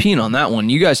might have been peeing on that one.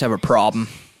 You guys have a problem.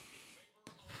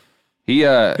 He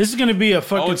This is going to be a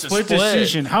fucking it's a split split.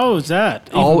 decision. How is that?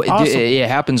 Even Oh, possible? it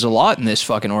happens a lot in this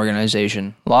fucking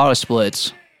organization. A lot of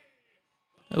splits.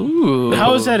 Ooh.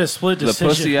 How is that a split the decision?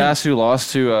 pussy ass who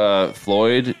lost to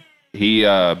Floyd. He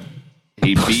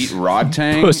beat Rod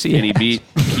Tang Pussy and he beat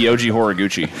Kyoji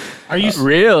Horiguchi. Are you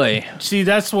Really? see?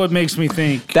 That's what makes me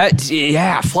think. Floppity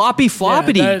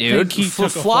floppity, that dude. thing he took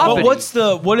a Floppity.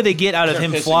 flop. What do they get out of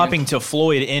him pissing flopping to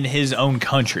Floyd in his own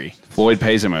country? Floyd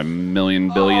pays him $1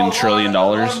 billion trillion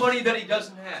dollars. money that he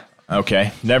doesn't have.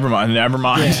 Okay, never mind.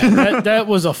 that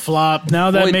was a flop.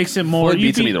 Now that Floyd- makes it more. Floyd you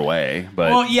beats him beat- either way,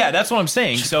 but Well, yeah, that's what I'm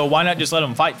saying. So why not just let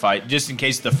him fight, just in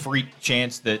case the freak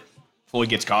chance that Floyd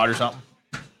gets caught or something?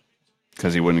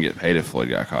 because he wouldn't get paid if Floyd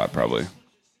got caught, probably.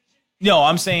 No,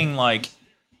 I'm saying like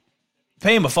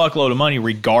pay him a fuckload of money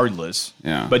regardless.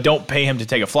 Yeah. But don't pay him to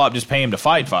take a flop. Just pay him to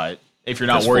fight. If you're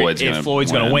not 'Cause worried,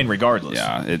 Floyd's going to win regardless.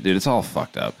 Yeah, it's all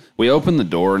fucked up. We opened the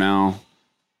door now.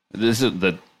 This is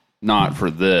not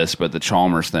for this, but the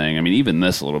Chalmers thing. I mean, even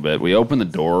this a little bit. We opened the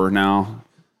door now,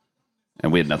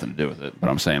 and we had nothing to do with it. But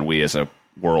I'm saying we as a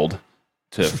world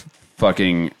to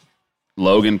fucking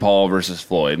Logan Paul versus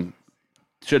Floyd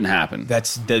shouldn't happen.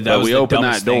 That but was we the opened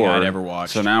dumbest that thing door. I'd ever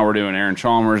watched. So now we're doing Aaron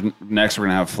Chalmers. Next, we're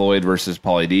gonna have Floyd versus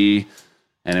Pauly D,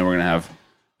 and then we're gonna have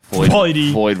Pauly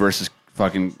D. Floyd versus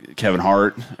fucking Kevin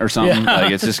Hart or something. Yeah.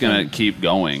 Like it's just gonna keep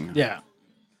going. Yeah.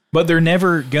 But they're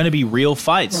never going to be real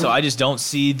fights, so I just don't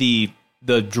see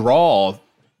the draw.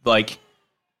 Like,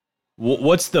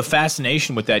 what's the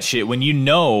fascination with that shit when you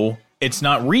know it's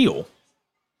not real?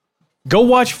 Go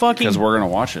watch fucking. Because we're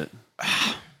gonna watch it.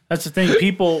 That's the thing.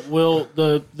 People will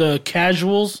the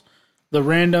casuals, the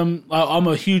random. I'm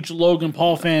a huge Logan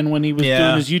Paul fan. When he was Yeah.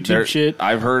 doing his YouTube There- shit,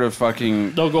 I've heard of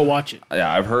fucking. they'll go watch it.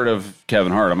 Yeah, I've heard of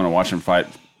Kevin Hart. I'm gonna watch him fight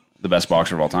the best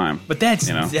boxer of all time. But that's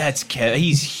You know?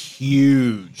 he's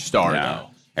huge star Yeah. though.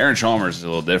 Aaron Chalmers is a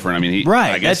little different. I mean,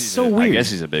 Right, I guess that's he's so I weird.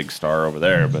 guess he's a big star over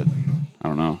there, but I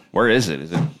don't know. Where is it?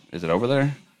 Is it over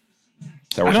there?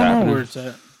 Is that where I it's don't happening? know where it's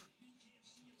at.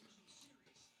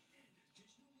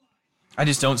 I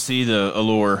just don't see the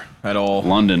allure at all.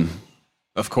 London,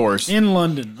 Of course. In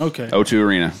London. Okay. O2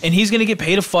 Arena. And he's going to get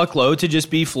paid a fuckload to just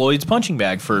be Floyd's punching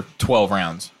bag for 12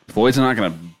 rounds. Floyd's not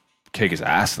gonna kick his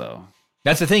ass though.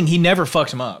 That's the thing. He never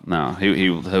fucks him up. No,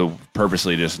 he'll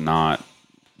purposely just not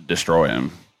destroy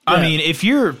him. I mean, if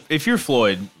you're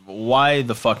Floyd, why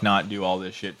the fuck not do all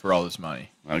this shit for all this money?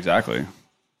 Exactly.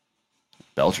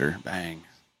 Belcher, bang.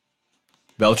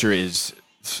 Belcher is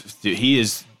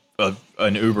an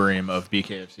Uberim of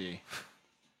BKFC.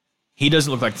 He doesn't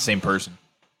look like the same person.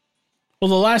 Well,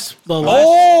 the last.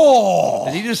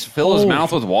 Did he just fill his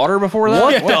mouth with water before that?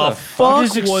 What What the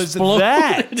fuck Just was exploded.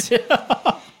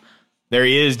 that? There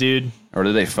he is, dude. Or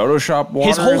did they Photoshop water?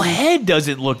 His whole in? head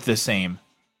doesn't look the same.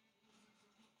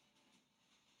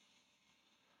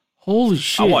 Holy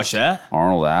shit! I watched that.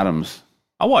 Arnold Adams.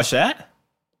 I watched that.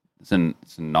 It's in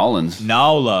Nolans.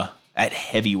 Nala at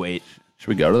heavyweight. Should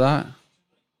we go to that?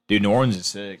 Dude, New Orleans is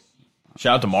sick.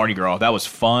 Shout out to Mardi Gras. That was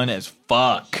fun as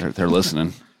fuck. They're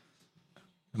listening.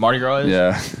 Mardi Gras is?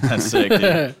 Yeah. That's sick,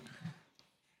 dude.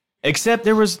 Except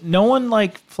there was no one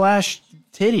like flashed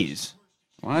titties.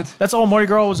 What? That's all Mardi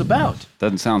Gras was about.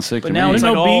 Doesn't sound sick to But now me. it's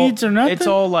No like all, beads or nothing? It's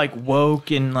all like woke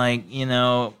and like,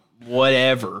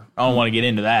 whatever. I don't want to get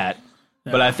into that.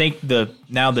 But I think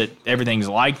now that everything's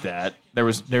like that,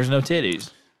 there's no titties.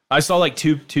 I saw like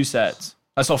two sets.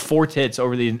 I saw 4 tits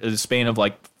over the span of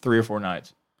like 3 or 4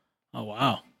 nights. Oh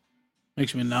wow,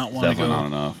 makes me not want to Definitely go. not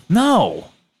enough. No.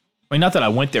 I mean, not that I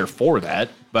went there for that,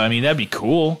 but I mean, that'd be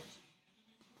cool.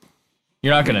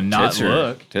 You're not going to not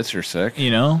look. Tits are sick.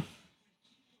 You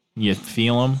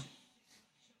feel them.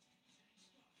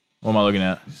 What am I looking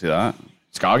at? You see that?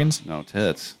 Scoggins? No,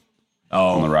 tits.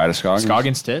 Oh. On the right of Scoggins?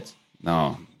 Scoggins tits?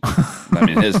 No. I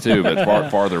mean, his too, but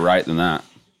farther right than that.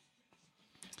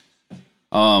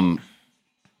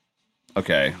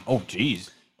 Okay. Oh, jeez.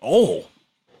 Oh.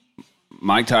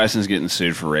 Mike Tyson's getting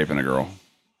sued for raping a girl.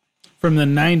 From the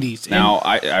 90s. Now,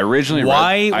 I originally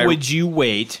Why would you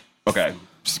wait? Okay.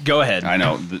 Go ahead. I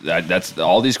know. That's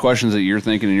all these questions that you're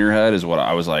thinking in your head is what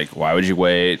I was like, why would you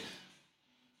wait?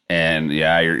 And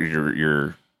yeah,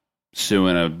 you're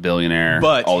suing a billionaire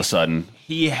But all of a sudden.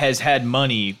 He has had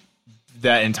money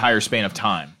that entire span of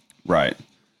time. Right.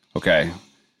 Okay.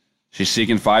 She's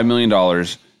seeking $5 million.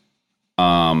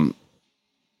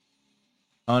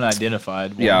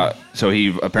 Unidentified. woman. Yeah. So he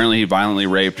violently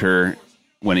raped her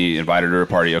when he invited her to a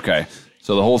party. Okay.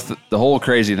 So the whole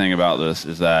crazy thing about this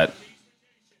is that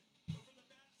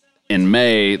in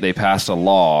May they passed a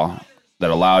law that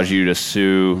allows you to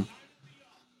sue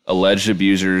alleged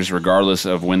abusers regardless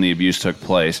of when the abuse took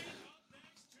place.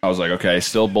 I was like, okay,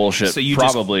 still bullshit, So you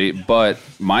probably, but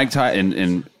Mike Tyson,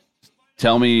 and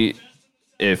tell me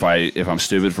if I'm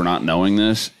stupid for not knowing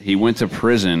this. He went to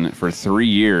prison for 3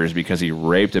 years because he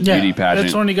raped a beauty pageant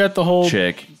That's when he got the whole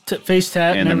chick face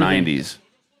tat in the and everything. 90s.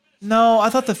 No, I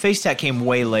thought the face tat came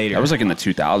way later. That was like in the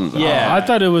 2000s. Yeah. I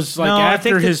thought it was like No, I after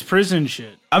think that- his prison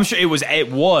shit. I'm sure it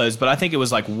was, but I think it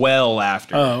was like well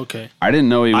after. Oh, okay. I didn't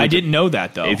know he. I didn't know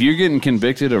that though. If you're getting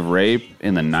convicted of rape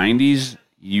in the 90s,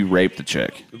 you raped the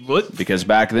chick. What? Because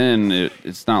back then,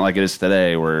 it's not like it is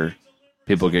today where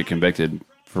people get convicted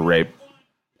for rape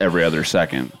every other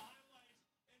second.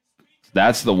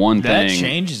 That's the one That thing.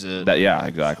 changes it. Yeah,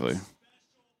 exactly.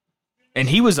 And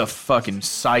he was a fucking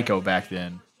psycho back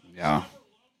then. Yeah.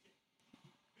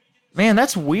 Man,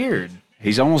 that's weird.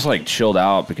 He's almost like chilled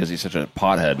out because he's such a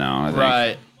pothead now, I think.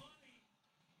 Right.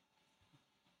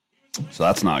 So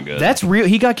that's not good. That's real.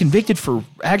 He got convicted for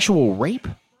actual rape?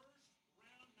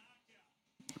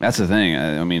 That's the thing.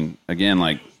 I mean, again,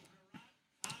 like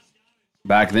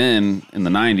back then in the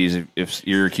 90s, if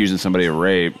you're accusing somebody of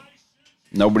rape,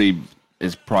 nobody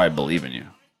is probably believing you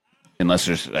unless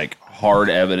there's like hard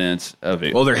evidence of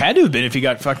it. Well, there had to have been if he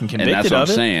got fucking and convicted that's what I'm of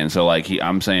it. saying. So like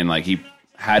I'm saying like he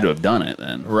had to have done it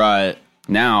then. Right.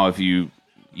 Now, if you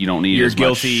don't need You're as much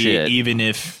guilty shit. even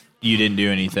if you didn't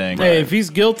do anything. Hey, if he's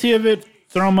guilty of it,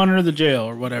 throw him under the jail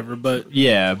or whatever. But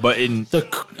Yeah, but in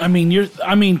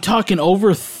talking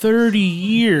over 30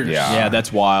 years. yeah,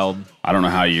 that's wild. I don't know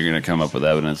how you're going to come up with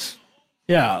evidence.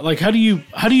 Yeah, like how do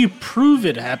you prove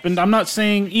it happened? I'm not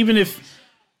saying even if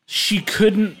she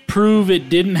couldn't prove it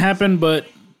didn't happen, but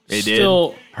It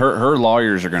still, Her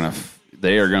lawyers are going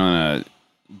to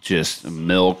just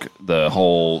milk the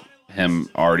whole him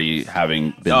already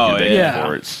having been Oh, convicted yeah.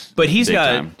 for it. But he's big got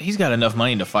time. he's got enough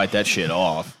money to fight that shit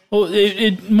off. well,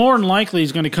 it more than likely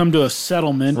is going to come to a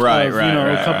settlement Right, of right,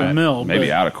 a couple Right. mil, maybe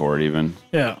but, out of court even.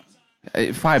 yeah.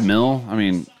 $5 million. I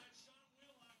mean,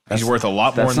 He's worth a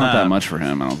lot more that's than not that. that much for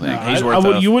him. I don't think. He's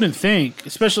worth you wouldn't think,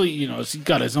 especially he's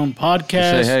got his own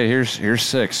podcast. Say, hey, here's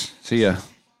 6. See ya.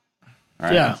 All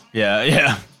right. Yeah,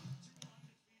 Yeah.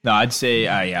 No, I'd say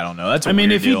I don't know. That's a I mean,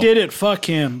 weird if he deal. did it, fuck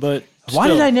him. But Why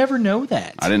still. did I never know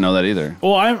that? I didn't know that either.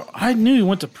 Well, I knew he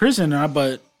went to prison,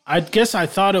 but I guess I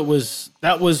thought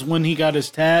that was when he got his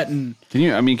tat, and Can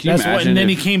you that's what. imagine? And then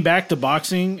he if- came back to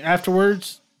boxing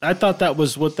afterwards. I thought that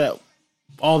was what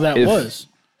all that If- was.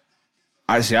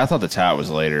 I thought the tat was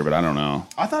later, but I don't know.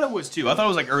 I thought it was too. I thought it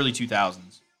was like early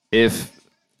 2000s.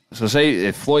 Say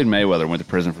if Floyd Mayweather went to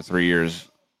prison for 3 years,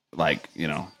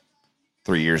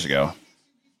 3 years ago,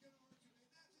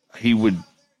 he would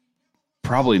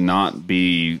probably not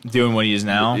be Doing what he is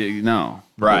now. no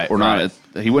Right, or right.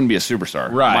 not. He wouldn't be a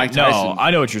superstar. Right. Mike Tyson. No, I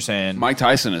know what you're saying. Mike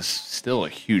Tyson is still a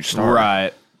huge star.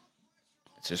 Right.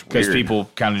 It's just Because weird. people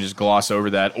kind of just gloss over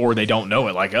that or they don't know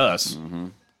it like us.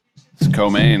 It's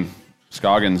co-main.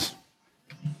 Scoggins.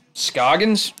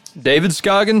 Scoggins? David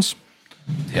Scoggins?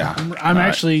 Yeah. I'm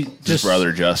actually just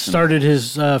brother Justin. started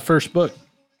his first book.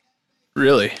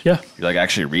 Really? Yeah. You're like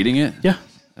actually reading it? Yeah.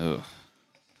 Oh.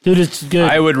 Dude, it's good.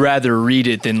 I would rather read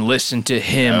it than listen to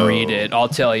him read it. I'll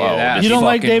tell you Oh, that. you don't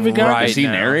like fucking David Goggins? right Does he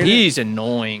now. narrate it? He's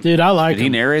annoying. Dude, I like Did he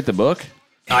him. narrate the book?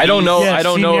 I don't know. Yes, I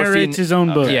don't he know if narrates his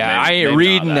own book. Yeah, I ain't maybe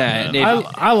reading not that. that,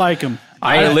 I like him.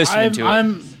 I ain't listening to it.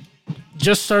 I'm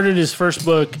just started his first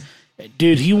book.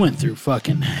 Dude, he went through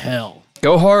fucking hell.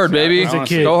 Go hard, baby. As a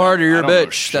kid. Go hard or you're a I don't know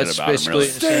bitch. shit That's about him, basically really.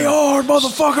 Stay hard,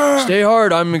 motherfucker. Stay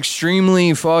hard. I'm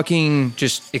extremely fucking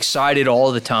just excited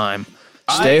all the time.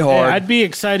 Stay hard. I'd be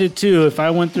excited too if I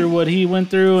went through what he went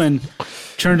through and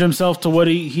turned himself to what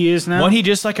he is now. Wasn't he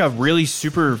just like a really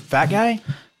super fat guy?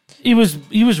 He was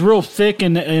real thick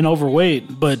and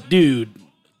overweight, but dude,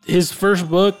 his first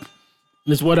book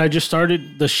is what I just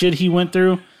started. The shit he went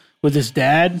through with his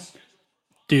dad,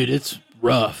 dude, it's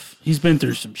rough. He's been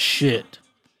through some shit.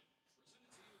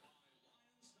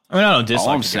 I mean, I don't dislike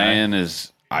All I'm the guy. saying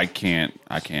is I can't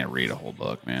read a whole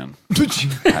book, man.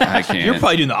 I can't. You're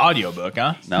probably doing the audiobook,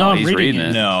 huh? no, No, I'm he's reading reading it.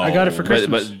 it. No. I got it for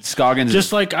Christmas. But Scoggins,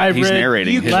 Just like I he's read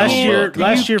narrating his last own year. book.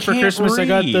 Last year for can't Christmas, I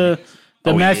got read. the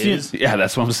Oh, he Matthew. is? Yeah,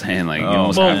 that's what I'm saying. Like, you Oh.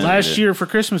 almost Well, have to last read it. year for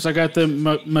Christmas, I got the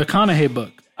McConaughey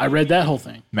book. I read that whole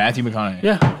thing. Matthew McConaughey.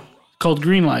 Yeah, called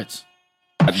Green Lights.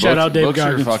 Shout out David Books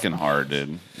Goggins. are fucking hard,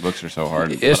 dude. Books are so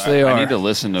hard. Yes, But they I are. need to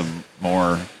listen to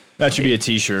more. That should be a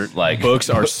T-shirt. Like- Books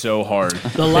are so hard.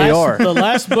 The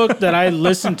last book that I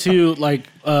listened to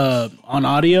on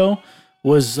audio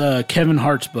was Kevin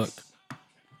Hart's book.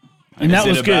 And that Is it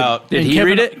was good. about- Did And he Kevin,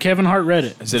 read it? Kevin Hart read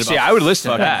it. Is it See, about I would listen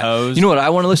to fucking that. hoes You know what I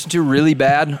want to listen to really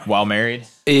bad while married?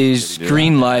 is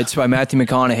Green Lights by Matthew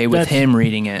McConaughey with That's- him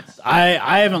reading it.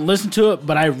 I haven't listened to it,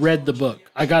 but I read the book.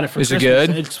 I got it for Is it Christmas.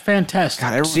 good? It's fantastic.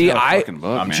 Everyone's See, got a I- fucking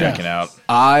book, I'm man. checking out.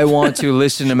 I want to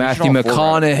listen to Matthew all four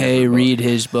McConaughey read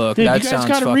his book. Dude, That you guys sounds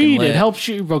gotta fucking read. lit. It helps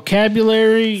your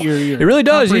vocabulary, your It really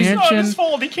does. He's- comprehension.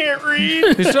 fault. He can't read.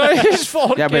 It's not his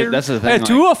fault. Yeah, but that's the thing. A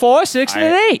 2, a 4, 6, and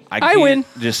an 8. I can't win.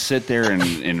 just sit there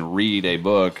and read a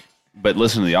book, but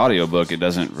listen to the audiobook. It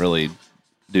doesn't really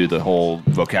do the whole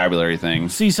vocabulary thing.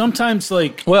 See, sometimes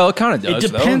Well, it kind of does.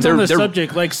 it depends on the They're-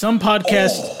 subject. Like some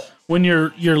podcasts, when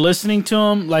you're listening to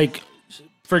them, like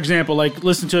for example, like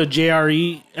listen to a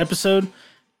JRE episode.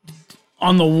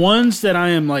 On the ones that I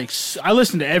am like, I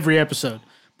listen to every episode,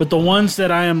 but the ones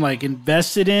that I am like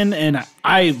invested in, and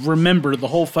I remember the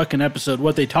whole fucking episode,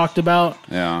 what they talked about,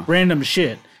 Yeah. random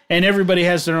shit. And everybody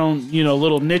has their own,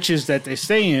 little niches that they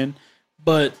stay in.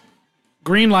 But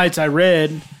Green Lights, I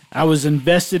read. I was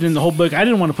invested in the whole book. I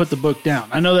didn't want to put the book down.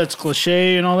 I know that's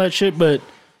cliche and all that shit, but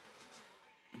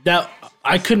that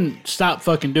I couldn't stop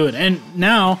fucking doing it. And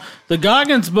now the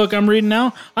Goggins book I'm reading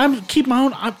now, I'm keep my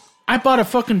own. I bought a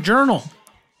fucking journal.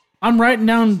 I'm writing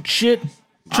down shit,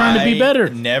 trying to be better.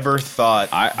 Never thought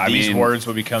I these mean, words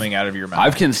would be coming out of your mouth.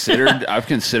 I've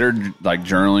considered like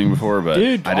journaling before, but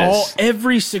Dude, I just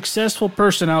every successful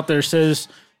person out there says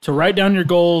to write down your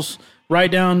goals,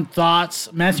 write down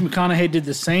thoughts. Matthew McConaughey did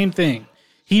the same thing.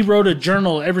 He wrote a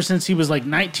journal ever since he was like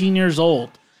 19 years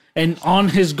old. And on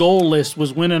his goal list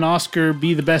was win an Oscar,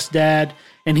 be the best dad.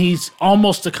 And he's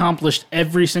almost accomplished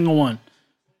every single one.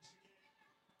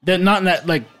 That not in that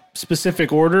like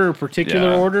specific order or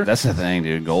particular order. That's the thing,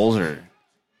 dude. Goals are.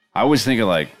 I always think of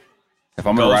like if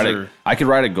I'm gonna Goals write it, are- I could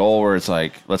write a goal where it's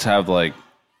like let's have like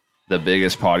the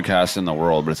biggest podcast in the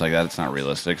world, but it's like that's not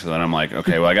realistic. So then I'm like,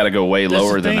 okay, well I got to go way That's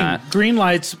lower the than thing. that. Green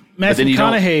Lights, then Matthew you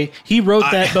don't- McConaughey, he wrote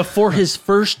that before his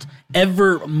first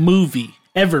ever movie.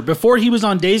 Ever. Before he was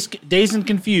on Dazed and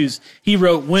Confused, he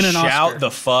wrote Win an Oscar. Shout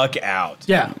the fuck out.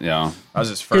 Yeah. Yeah, That was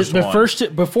his first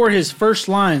one. Before his first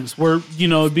lines were,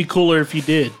 it'd be cooler if you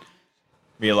did.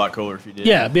 Be a lot cooler if you did.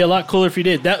 Yeah, it'd be a lot cooler if you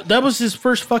did. That was his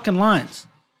first fucking lines.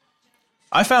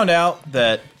 I found out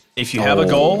that if you have a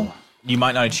goal, you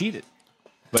might not achieve it.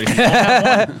 But if you don't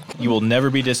have one, you will never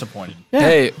be disappointed.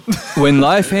 Hey, when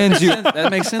life hands you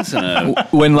that makes sense in a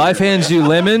when life hands you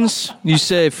lemons, you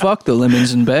say fuck the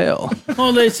lemons and bail.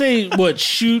 Well, they say what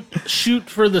shoot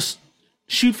for the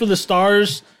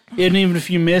stars, and even if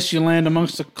you miss, you land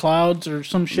amongst the clouds or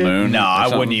some shit. moon. No, or I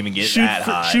something. wouldn't even get Shoot that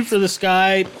for, high. shoot for the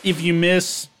sky. If you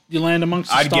miss, you land amongst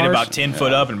the I'd stars. get about 10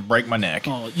 foot up and break my neck.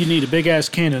 Oh, you need a big ass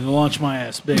cannon to launch my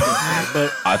ass big.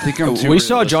 But I think I'm too We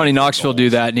saw realistic Johnny with Knoxville do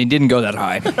goals. that, and he didn't go that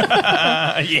high.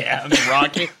 Yeah, the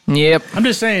rocket. Yep. I'm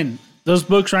just saying, those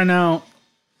books right now,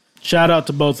 shout out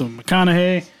to both of them,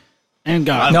 McConaughey and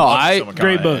God. No, love I- some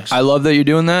great McConaughey. books. I love that you're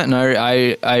doing that, and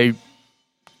I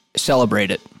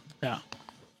celebrate it. Yeah.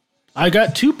 I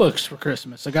got 2 books for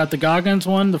Christmas. I got the Goggins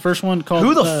one, the first one called...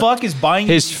 Who the fuck is buying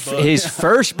His these books? his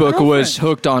first book was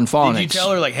Hooked on Phonics. Did you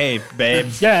tell her, like, hey, babe?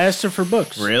 Yeah, I asked her for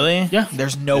books. Really? Yeah.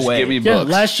 There's no Just way. give me Yeah,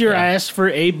 books. last year I asked for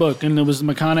a book, and it was the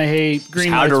McConaughey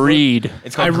Green How Lights to book. read.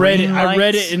 It's I called read it. Green I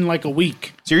read Lights? it in like a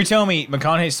week. So you're telling me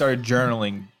McConaughey started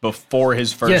journaling before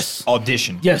his first Yes.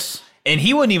 audition? Yes. And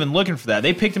he wasn't even looking for that.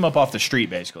 They picked him up off the street,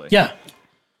 basically. Yeah.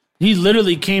 He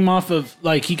literally came off of,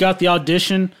 like, he got the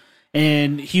audition,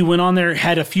 and he went on there,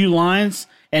 had a few lines,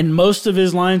 and most of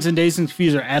his lines in Dazed and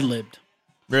Confused are ad-libbed.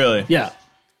 Really? Yeah.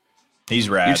 He's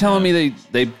rad. You're telling me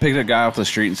they picked a guy off the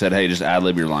street and said, "Hey, just ad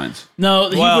lib your lines." No,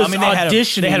 he Well, was I mean, they had him-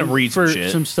 auditioning they had him read some for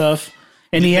shit. some stuff,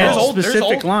 and he There's had old- there's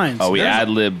specific old- lines. Oh, he ad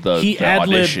libbed the audition.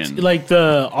 ad-libbed, like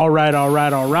the all right,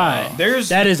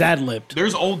 that is ad-libbed.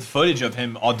 There's old footage of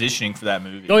him auditioning for that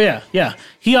movie. Oh yeah, yeah.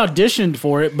 He auditioned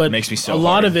for it, but Makes me so a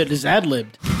lot hard. of it is ad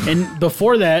libbed. And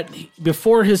before that,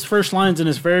 before his first lines in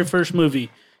his very first movie,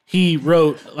 he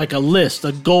wrote like a list,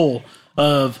 a goal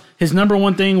of his number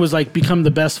one thing was like become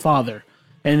the best father,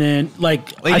 and then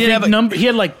like Well, I he did have think a- he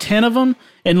had like 10 of them,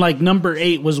 and like number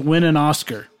 8 was win an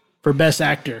Oscar for best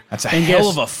actor. That's a and hell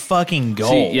guess- of a fucking goal.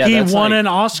 See, yeah, he that's won like- an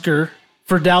Oscar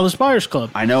for Dallas Buyers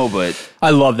Club. I know, but I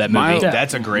love that movie. My- Yeah.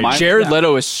 That's a great. My- Jared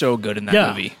Leto is so good in that Yeah.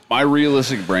 movie. my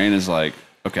realistic brain is like,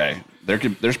 okay,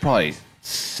 there's probably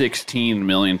 16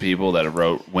 million people that have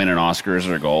wrote win an Oscar as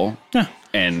their goal, Yeah.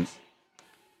 and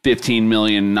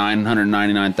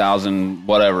 15,999,000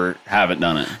 whatever haven't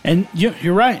done it. And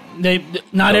you're right. Not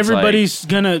So it's everybody's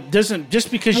gonna doesn't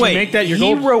just because Wait, you make that your he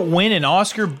goal. wrote win an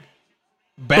Oscar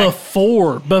back.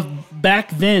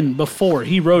 Back then, before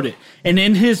he wrote it, and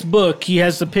in his book, he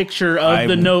has the picture of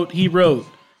the note he wrote,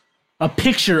 a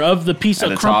picture of the piece At of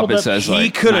the top crumpled it up. says He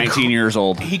like coulda 19 years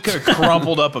old. He could have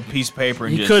crumpled up a piece of paper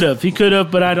and he just. could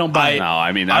have, but I don't buy it. No,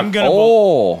 I mean, I'm gonna.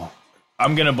 Oh,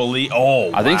 I'm gonna believe.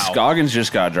 Oh, I think wow. Scoggins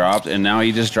just got dropped, and now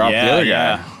he just dropped the other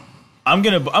guy. I'm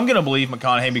gonna believe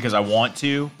McConaughey because I want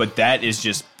to, but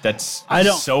that's I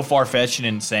don't- so far fetched and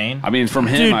insane. I mean, from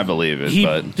him, Dude, I believe it, he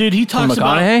but talks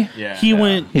about McConaughey? Yeah. he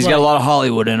went. He's got a lot of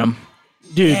Hollywood in him.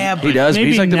 dude. Yeah, but he does. But maybe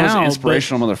he's like the now, most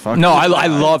inspirational motherfucker. No, I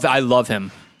love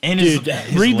him. and Dude,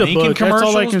 his read the Lincoln book. That's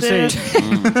all I can commercials, say.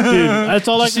 dude. Dude, that's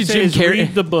all I Did you can see say is Jim Carrey?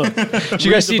 read the book. Did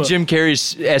you guys see Jim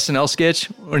Carrey's SNL sketch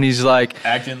when he's like,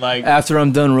 Acting like after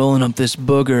I'm done rolling up this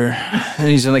booger, and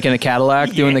he's in like in a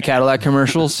Cadillac doing the Cadillac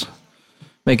commercials,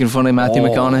 making fun of Matthew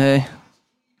McConaughey.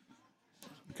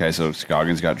 Okay, so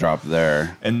Scoggins got dropped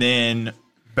there. and then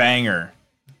banger.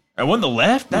 And when the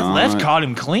left, that No, left caught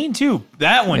him clean too.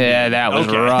 That one, Yeah, did. that was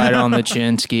Okay. right on the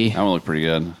chinsky. That one looked pretty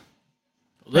good.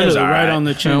 Literally all right right. on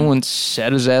the No chin. one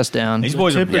set his ass down. These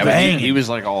boys are Typical. Yeah, but banging. he was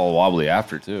like all wobbly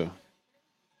after too.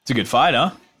 It's a good fight,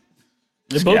 huh?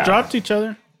 They both Yeah. dropped each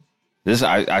other. This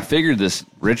I figured this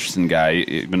Richardson guy,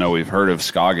 even though we've heard of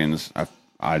Scoggins,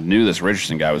 I knew this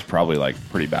Richardson guy was probably like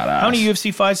pretty badass. How many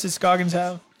UFC fights does Scoggins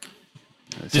have?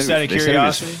 Just out of They said he was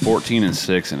curiosity?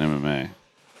 14-6 in MMA.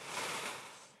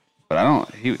 But I don't.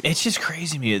 It's just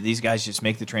crazy to me that these guys just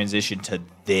make the transition to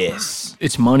this.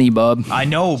 It's money, bub. I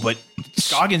know, but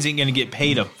Scoggins ain't gonna get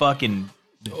paid a fucking.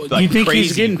 Like, you think crazy.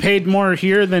 he's getting paid more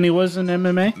here than he was in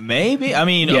MMA? Maybe. I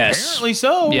mean, Yes. apparently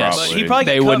so. Yes. But he probably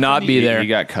They got would cut not from be the- there. He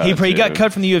got cut. He got too.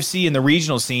 cut from the UFC in the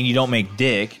regional scene. You don't make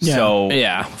dick. Yeah. So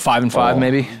Yeah, 5-5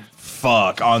 maybe.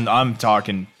 fuck. I'm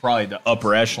talking probably the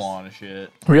upper echelon of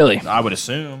shit. Really? I would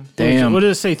assume. Damn. What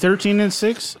did it say?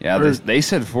 13-6. Yeah, Or- they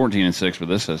said 14-6, but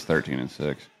this says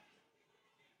 13-6.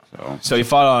 So he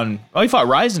fought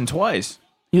Ryzen twice.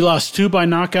 he lost 2 by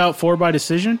knockout, 4 by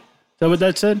decision. Is that what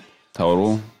that said?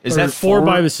 Total. Is Or that 4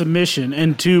 by submission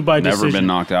and 2 by Never decision. been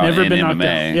knocked out Never in been knocked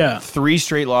MMA. out. Yeah. 3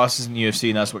 straight losses in the UFC,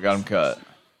 and that's what got him cut?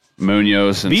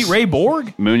 Munoz and Beat Ray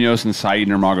Borg? Munoz and Said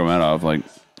Nurmagomedov, like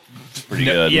pretty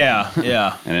good. Yeah,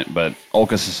 yeah. But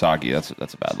Olka Sasaki, that's a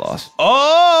bad loss.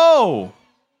 Oh!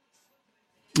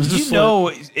 It's You just know,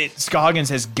 Scoggins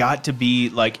has got to be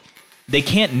like, they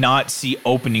can't not see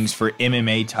openings for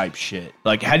MMA type shit.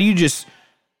 Like, how do you just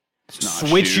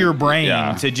switch shoot. your brain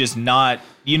Yeah. to just not,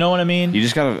 you know what I mean? You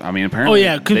just gotta. I mean, apparently, Oh,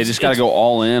 yeah, 'cause they just gotta it's- go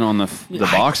all in on the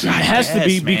boxing. It has to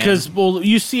be Yes, man. because, well,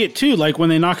 you see it too. Like when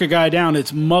they knock a guy down,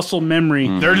 it's muscle memory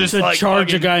They're just to like charge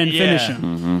a fucking- guy and yeah. finish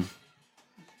him.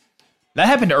 That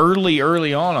happened early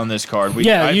on this card.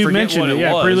 Yeah, I you forget mentioned what it.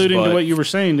 Yeah, was, preluding to but- what you were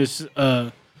saying. Is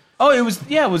Oh, it was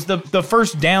the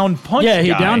first down punch. yeah, he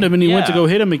guy. downed him and he went to Yeah. go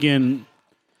hit him again.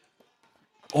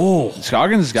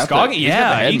 Scoggins has got Skog, he's got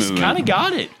the head he's movement. kind of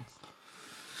got it.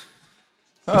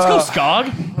 Let's go, Skog.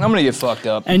 I'm gonna get fucked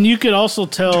up. And you could also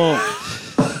tell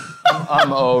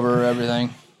I'm over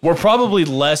everything. We're probably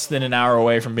less than an hour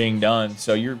away from being done,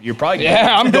 so you're probably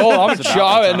I'm going. I'm It's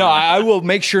about the no, time. I will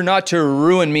make sure not to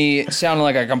ruin me sounding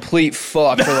like a complete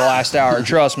fuck for the last hour.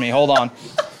 Trust me. Hold on.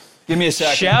 Give me a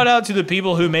second. Shout out to the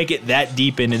people who make it that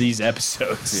deep into these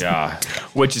episodes. Yeah,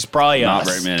 Which is probably not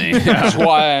us. very many. That's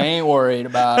why I ain't worried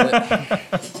about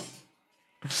it.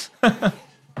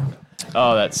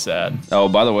 Oh, that's sad. Oh,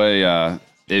 by the way,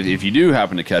 if you do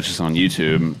happen to catch us on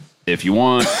YouTube, if you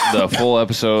want the full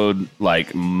episode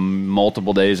like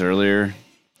multiple days earlier,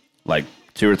 like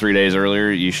 2 or 3 days earlier,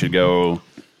 you should go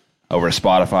over to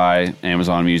Spotify,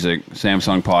 Amazon Music,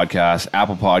 Samsung Podcasts,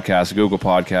 Apple Podcasts, Google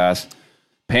Podcasts,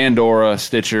 Pandora,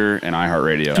 Stitcher, and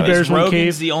iHeartRadio. There's one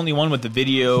Rogan's cave. the only one with the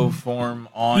video form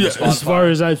on Spotify. As far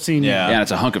as I've seen, Yeah. Yeah, and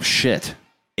it's a hunk of shit.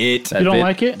 It That You don't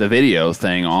like it? The video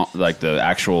thing, like the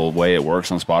actual way it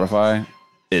works on Spotify,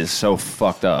 is so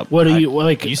fucked up. What do you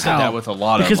like? you said how? that with a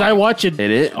lot of because I watch it,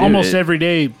 It is- dude, almost it- every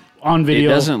day on It video.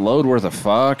 doesn't load worth a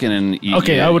fuck, and then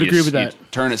Okay, I would agree with you that.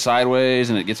 turn it sideways,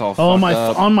 and it gets all Oh fucked my!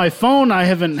 up. On my phone, I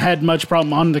haven't had much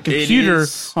problem. On the computer,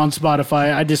 is- on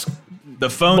Spotify, I just the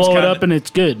phone's blow it kinda, up and it's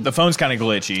good. the phone's kind of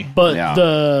glitchy. But Yeah.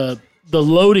 the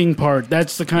loading part,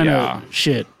 that's the kind Yeah. of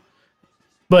shit.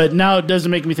 But now it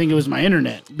doesn't make me think it was my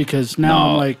internet because now No.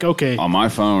 I'm like, okay, On my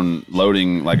phone,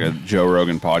 loading like a Joe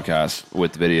Rogan podcast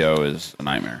with video is a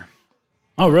nightmare.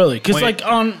 oh really? Because Wait. like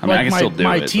on I mean, I can like still do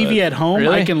my it, TV but- at home,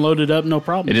 Really? I can load it up, no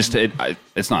problem. It's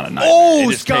not a nightmare. Oh,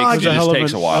 it just Scott! takes, It was it a hell just of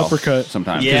takes an a while. uppercut.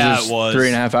 Sometimes. Yeah, Because it was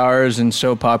 3.5 hours and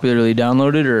so popularly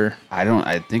downloaded, or I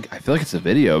feel like it's a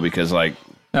video because like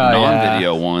yeah.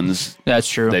 non-video ones that's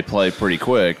true. they play pretty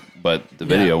quick, but the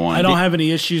video one I don't have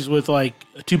any issues with like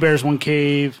Two Bears, One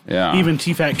Cave, Yeah. even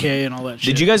T-Fat K and all that shit.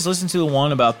 Did you guys listen to the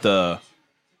one about the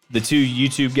two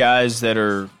YouTube guys that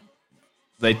are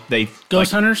they Ghost like,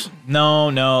 Hunters?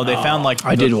 No, they found like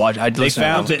I did watch. I did They listen to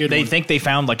found that. a good they one. think they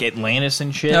found like Atlantis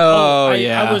and shit. Oh, I,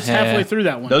 yeah. I was halfway yeah. through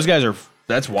that one. Those guys are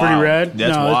that's wild. rad.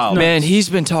 That's No, it's wild. not- Man, he's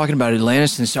been talking about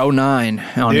Atlantis since 09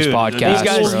 on his Dude, podcast. these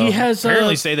guys- Well, he has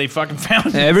Apparently say they fucking found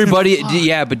it. Everybody,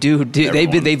 yeah, but dude,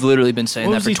 they've literally been saying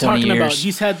what that was for he 20 talking about? years.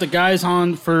 He's had the guys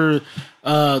on for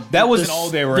That wasn't all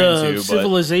they were the into, but-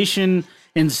 civilization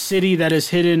and city that is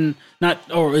hidden,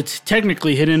 or it's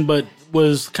technically hidden, but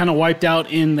was kind of wiped out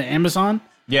in the Amazon.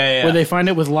 Yeah. Where they find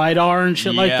it with LiDAR and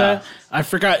shit like Yeah. that. I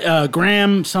forgot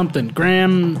Graham something.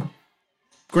 Graham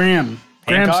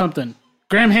Hancock? something.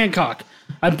 Graham Hancock.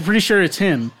 I'm pretty sure it's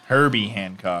him. Herbie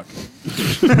Hancock.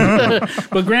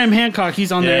 But Graham Hancock,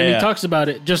 he's on there and Yeah. he talks about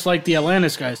it just like the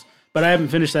Atlantis guys. But I haven't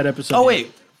finished that episode. Oh yet.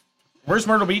 wait, where's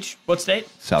Myrtle Beach? What state?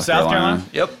 South Carolina.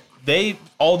 Yep. They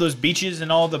all those beaches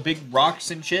and all the big rocks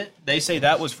and shit. They say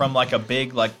that was from like a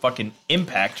big like fucking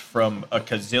impact from a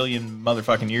gazillion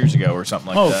motherfucking years ago or something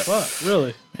like Oh that. fuck!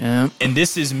 Really? yeah. And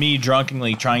this is me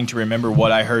drunkenly trying to remember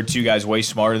what I heard two guys way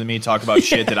smarter than me talk about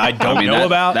shit that I don't know that,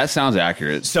 about. That sounds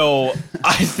accurate. So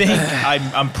I think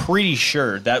I'm pretty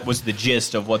sure that was the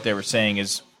gist of what they were saying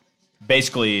is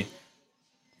basically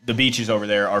the beaches over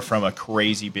there are from a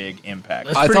crazy big impact.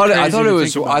 That's I pretty thought crazy it to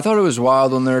was think about. I thought it was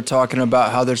wild when they were talking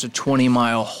about how there's a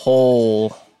 20-mile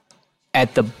hole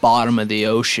at the bottom of the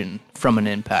ocean from an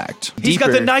impact. He's got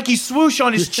the Nike swoosh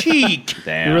on his cheek.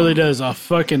 Damn. It really does. A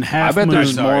fucking I half bet moon.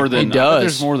 there's more than It I bet does.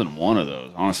 there's more than one of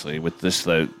those. Honestly, with this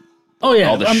Oh yeah,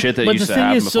 all the shit that but used the to thing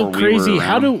happen is so before we were crazy.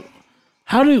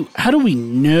 How do we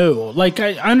know? Like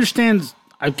I understand.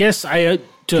 I guess to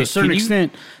a certain you-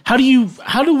 extent. How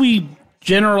do we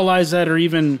generalize that or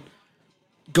even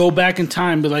go back in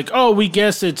time? And be like, oh, we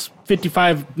guess it's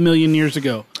 55 million years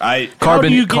ago. How do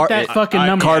you get that fucking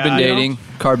number? Carbon Yeah, I know. dating.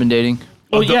 Carbon dating.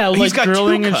 Well, the- yeah, he's like got two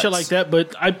drilling and shit cuts. like that,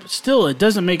 but it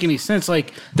doesn't make any sense.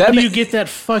 Like, That how do ma- you get that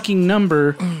fucking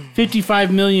number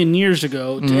 55 million years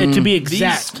ago to be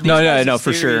exact? No, guys' no,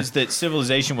 for theory sure. is that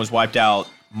civilization was wiped out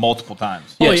multiple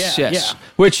times. Oh, Yes, yeah, yes. yeah.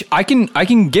 Which I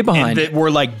can get behind. And that we're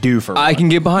like due for I one. can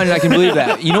get behind it. I can believe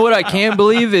that. You know what I can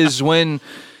believe is when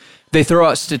they throw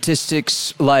out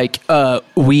statistics like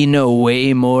we know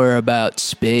way more about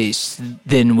space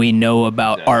than we know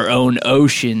about our own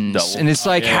oceans. And it's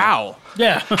like, how?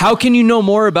 Yeah. How can you know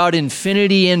more about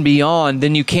infinity and beyond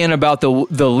than you can about the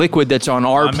liquid that's on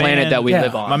our My planet man- that we Yeah.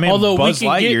 live on? My man Buzz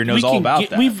Lightyear knows all about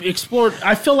that. We've explored.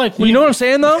 I feel like You know what I'm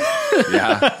saying, though?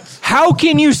 yeah. How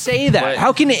can you say that?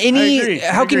 How can agree.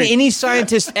 I agree. any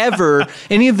scientist ever,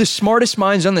 any of the smartest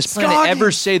minds on this planet Scotty.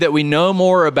 ever say that we know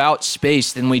more about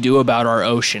space than we do about our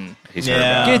ocean? He's Yeah. heard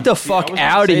about it. Get the fuck I was gonna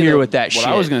out of say, here though, with that shit.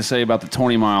 What I was going to say about the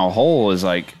 20-mile hole is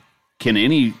like, can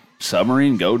any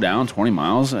submarine go down 20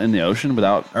 miles in the ocean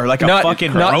without? or like a not,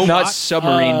 fucking not, robot. not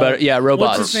submarine, but yeah,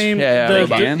 robots. What's his name? Yeah, the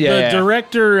robots. the Yeah, yeah.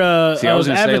 director See, I was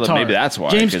of gonna say, like, Avatar. maybe that's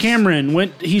why, James 'cause-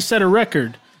 Cameron he set a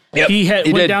record. Yep, He went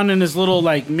did. down in his little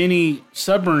like mini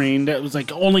submarine that was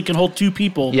like only can hold 2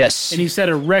 people. Yes. and he set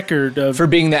a record of For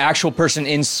being the actual person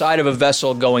inside of a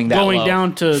vessel going that going low.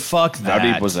 down to. Fuck How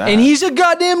that. deep was that? And he's a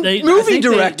goddamn I movie think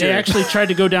director. They actually tried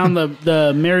to go down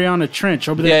the Mariana Trench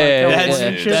over there. Yeah, by yeah, California yeah,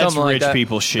 and yeah. shit. That's Something like rich that.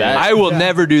 people shit. I will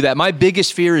never do that. My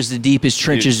biggest fear is the deepest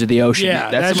trenches of the ocean.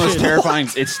 Yeah, That's the most shit- terrifying.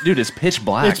 It's pitch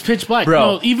black. It's pitch black, Bro,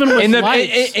 No, even with in the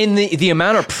lights. in the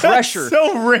amount of pressure.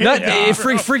 so rich.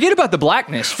 Forget about the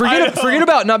blackness. Forget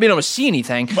about not being able to see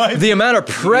anything. The amount of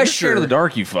You're pressure. scared of the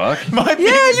dark, you fuck. Yeah,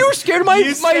 you were scared of my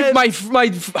You said-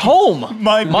 my home,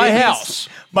 my biggest- house.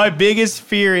 My biggest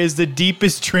fear is the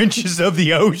deepest trenches of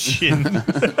the ocean.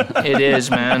 It is,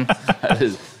 man.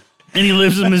 and he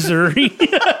lives in Missouri.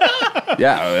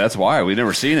 Yeah, that's why we've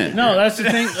never seen it. No, that's the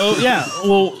thing. Oh, yeah.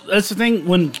 Well, that's the thing.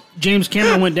 When James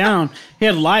Cameron went down, he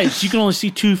had lights. You can only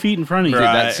see 2 feet in front of you. Dude,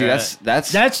 Right.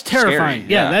 That's terrifying.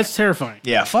 scary. Yeah, that's terrifying.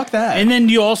 Yeah, fuck that. And then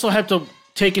you also have to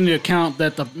take into account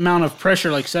that the amount of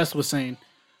pressure, like Seth was saying.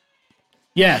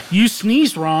 Yeah, you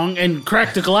sneezed wrong and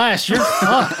cracked the glass. You're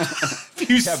fucked.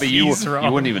 Yeah, but you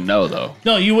wouldn't even know though.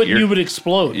 No, you would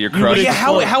explode. you're You would crushed. yeah,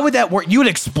 explode. how would that work? You would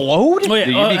explode Oh, yeah,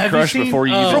 Dude, you'd be have you crushed seen, before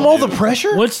you even from all the do it.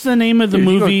 pressure. What's the name of the Dude,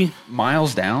 you go movie?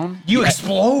 miles down. You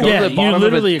explode. Yeah, Go to the you bottom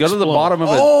literally go to the explode. bottom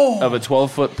of a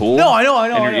 12-foot pool. No, I know,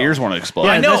 And your I know. ears want to explode.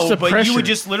 Yeah, I know, that's the but pressure. you would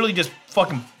just literally just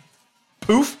fucking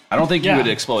poof. I don't think you Yeah. would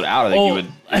explode out. I think you Oh, would.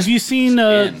 have you seen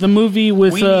spin. the movie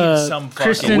with We need some fucking-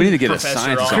 Kristen? We need to get Professor a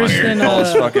scientist on on here. Kristen, Call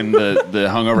us fucking the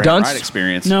hungover Dunst? ride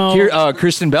experience. No, Here,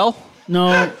 Kristen Bell.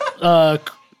 no.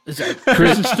 Is it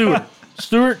Kristen Stewart.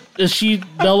 Stewart, is she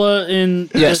Bella in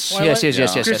Yes, Twilight?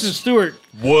 yes. Kristen Stewart.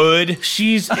 Would.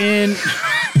 She's in.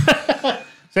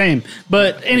 Same,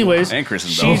 but anyways, And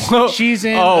Kristen she's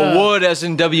in. Wood as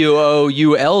in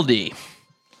WOULD.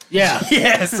 Yeah,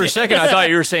 Yes. For a second, I thought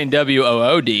you were saying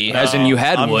WOOD, as in you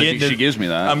had I'm wood. getting to- She gives me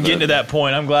that. I'm but- getting to that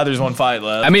point. I'm glad there's one fight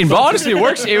left. I mean, but honestly, it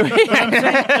works.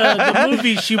 the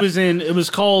movie she was in. It was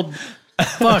called.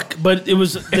 Fuck, but it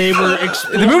was they were.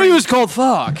 The movie was called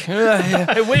Fuck.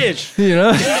 I wish. You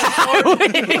know?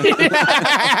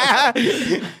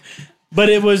 But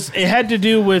it had to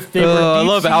do with they were I deep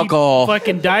love sea alcohol.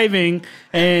 fucking diving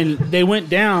and they went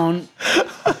down.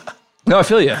 No, I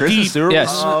feel you. Kristen Stewart.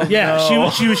 Yes. Yeah,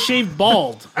 she was shaved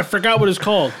bald. I forgot what it's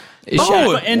called. Is she-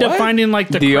 But end up finding like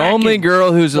the The Kraken, only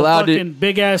girl who's the allowed to. fucking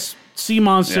big ass sea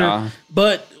monster. Yeah.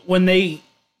 But when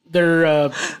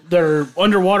their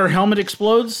underwater helmet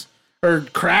explodes or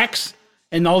cracks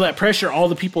and all that pressure, all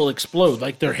the people explode.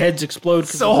 Like their heads explode.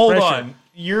 'cause so of the hold pressure. on.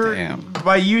 You're Damn.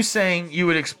 by you saying you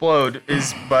would explode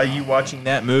is by you watching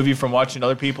that movie from watching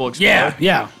other people explode.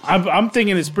 Yeah. I'm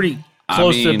thinking it's pretty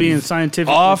close to mean, being scientific.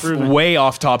 Way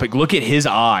off topic. Look at his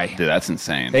eye. Dude, that's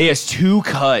insane. He has 2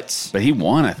 cuts. But he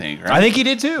won, I think. Right? I think he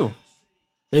did too.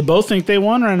 They both think they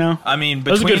won right now. I mean,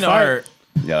 was a good between our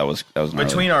Yeah, that was gnarly.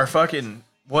 between our fucking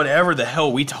whatever the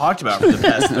hell we talked about for the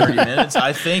past 30 minutes,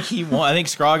 I think he won. I think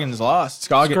Scroggins lost.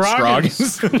 Scroggins.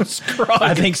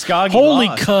 I think Scroggins Holy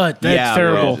lost. cut, that's Yeah,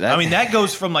 terrible. bro. I mean, that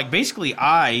goes from like basically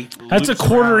eye. That's a loops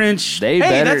quarter around. inch. They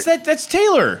Hey, better. that's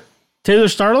Taylor. Taylor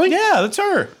Starling? Yeah, that's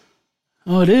her.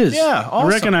 Oh, it is. Yeah, I awesome.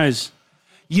 recognize.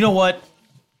 You know what?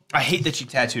 I hate that she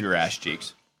tattooed her ass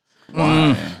cheeks.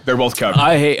 Why? They're both covered.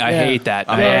 I hate that.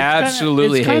 I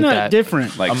absolutely it's hate kinda that.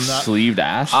 different. like sleeved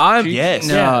ass. I'm Yes.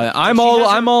 no, Yeah. I'm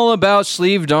all about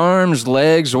sleeved arms,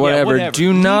 legs, whatever. whatever.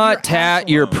 Do Leave not your ass tat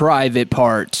your alone. private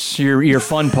parts, your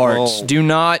fun parts. Well- Do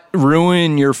not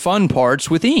ruin your fun parts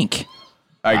with ink.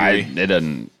 I agree. It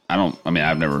doesn't. I don't. I mean,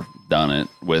 I've never done it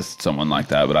with someone like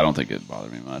that, but I don't think it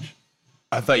bothered me much.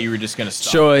 I thought you were just gonna stop.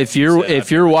 So if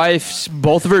your wife's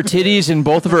both of her titties and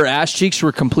both of her ass cheeks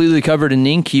were completely covered in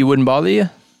ink, you wouldn't bother you,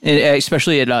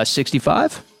 especially at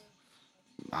 65.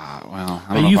 Well, I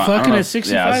don't Are know you if I don't fucking know at if-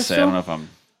 65 Yeah, I was saying, I don't still? know if I'm.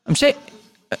 I'm saying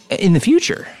in the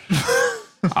future.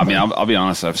 I mean, I'll be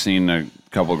honest. I've seen a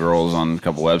couple girls on a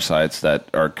couple websites that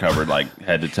are covered like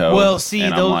head to toe. Well, see,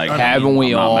 and I'm those- like, Haven't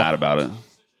we I'm all? not mad about it.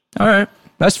 All right,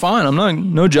 that's fine. I'm not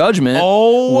no judgment.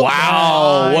 Oh,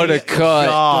 wow, what a cut!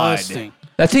 God. Disgusting.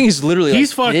 That thing is literally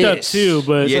He's like fucked up this. too,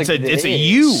 but Yeah, it's a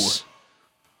U.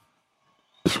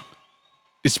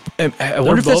 It's, I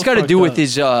wonder if that's both got to fucked do with up.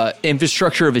 his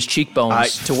infrastructure of his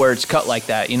cheekbones to where it's cut like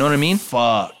that. You know what I mean?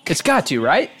 Fuck, It's got to,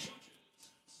 right?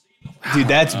 dude,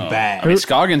 that's I bad. mean,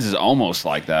 Scoggins is almost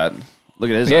like that. Look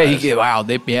at his Yeah,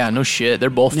 eyes. no shit. They're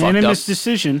both fucked up. unanimous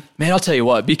decision. Man, I'll tell you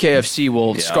what, BKFC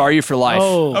will scar you for life.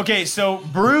 Oh, Okay, so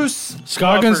Bruce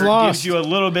Scoggins Crawford lost. gives you a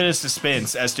little bit of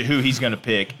suspense as to who he's going to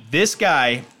pick. This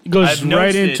guy Goes I've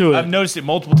noticed right into it. I've noticed it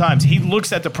multiple times. He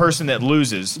looks at the person that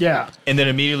loses, yeah, and then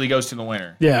immediately goes to the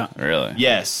winner. yeah. Really?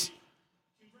 Yes.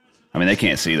 I mean, they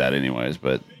can't see that anyways,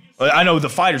 but I know the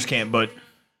fighters can't, but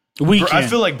I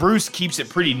feel like Bruce keeps it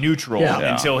pretty neutral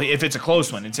until if it's a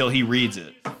close one, until he reads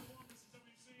it.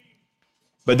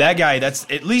 But that guy, that's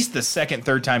at least the second,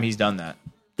 third time he's done that.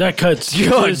 That cuts.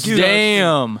 God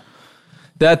damn.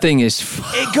 That thing is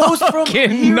It goes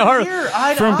from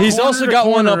gnarly. He's also got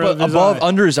one up above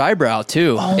under his eyebrow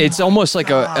too. It's almost like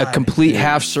a complete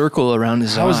half circle around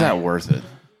his eye. How is that worth it?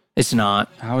 It's not.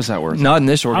 How is that worth it? Not in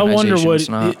this I organization. wonder it's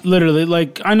not. what literally.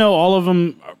 Like I know all of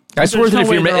them. That's worth it if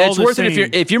you're. It's worth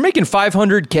it if you're making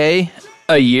 $500K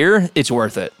a year. It's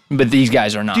worth it. But these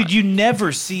guys are not. Dude, you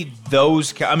never see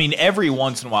those. I mean, every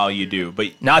once in a while you do, but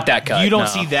not that cut. You don't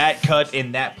see that cut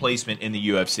in that placement in the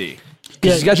UFC.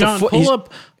 Yeah, he's got John, the pull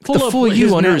up the full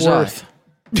U under his eye.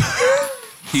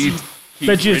 Keith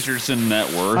Richardson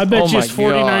net worth. I bet Oh you it's my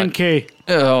God. $49K.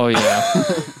 Oh yeah.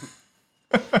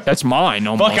 That's mine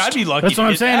almost. Fuck, I'd be lucky. That's what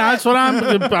I'm saying. That's what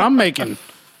I'm making.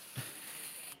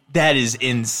 That is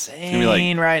insane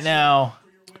like right now.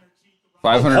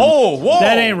 500. Oh, whoa!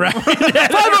 That ain't right.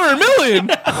 500 million.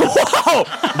 Wow,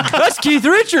 that's Keith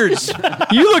Richards.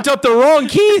 You looked up the wrong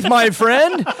Keith, my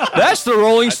friend. That's the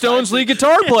Rolling Stones lead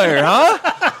guitar player, huh?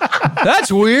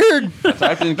 That's weird.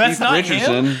 Typed in That's Keith not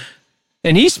Richardson. him?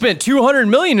 And he spent $200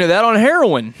 million of that on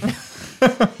heroin.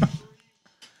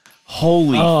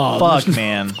 Holy fuck,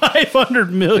 man!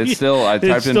 500 million. It's still. I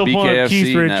typed in still pulling up Keith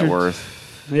BKFC net Richards.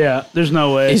 worth. Yeah, there's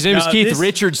no way. His name is No, Keith this-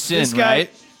 Richardson, This guy, right?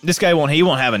 this guy won't. He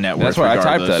won't have a net worth. That's why I typed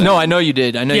regardless. that. No, I know you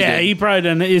did. I know Yeah, you did. he probably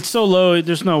done. It's so low.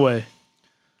 There's no way.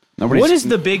 Nobody's, What is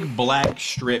the big black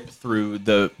strip through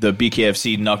the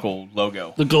BKFC knuckle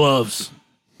logo? The gloves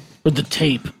or the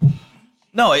tape.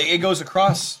 No, it goes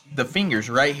across the fingers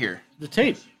right here. The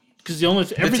tape, because the only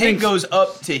The everything tape goes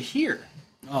up to here.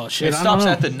 Oh shit! It I don't stops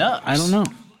know. at the nuts. I don't know.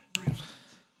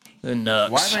 The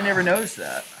nuts. Why have I never noticed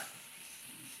that?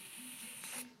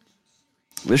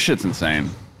 This shit's insane.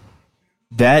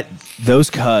 Those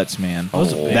cuts, man.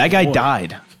 was a big That guy boy.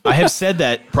 died. I have said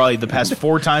that probably the past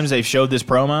 4 times they've showed this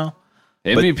promo.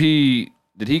 MVP.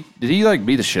 Did he like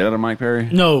beat the shit out of Mike Perry?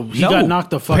 No, he got knocked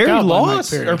the fuck Perry out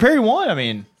lost, by Mike Perry. or Perry won. I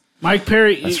mean, Mike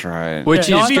Perry. That's right. Which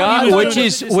Yeah, is he God, was which doing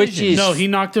is the which decision. is No, he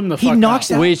knocked him the He fuck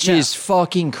knocks out. out- which Yeah. is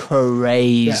fucking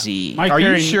crazy. Mike Are you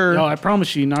Perry, sure? No, I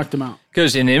promise you, he knocked him out.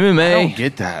 Because in I MMA, don't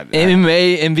get that.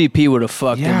 MMA MVP would have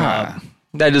fucked him Yeah. up.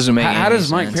 That doesn't make How any does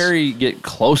Mike sense. Perry get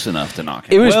close enough to knock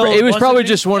It him? was Well, it was wasn't probably it-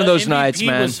 just one of those nights, MVP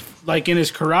man. was like in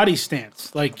his karate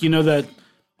stance, like you know that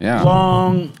Yeah.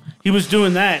 long. He was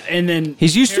doing that, and then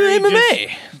He's used to Perry MMA.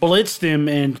 just blitzed him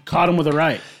and caught him with a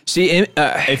right. See,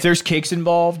 if there's kicks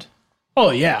involved,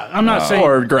 Oh yeah, I'm not saying.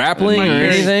 or grappling Mike or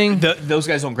Perry- anything. those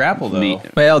guys don't grapple though. Knee.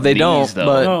 Well, they Knees, don't. though.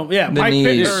 But Oh yeah, the Mike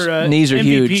knees, Perry, knees are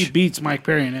MVP huge. beats Mike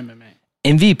Perry in MMA.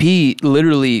 MVP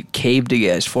literally caved a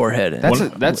guy's forehead.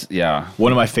 That's yeah.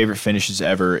 One of my favorite finishes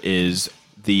ever is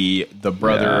the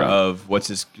brother Yeah. of what's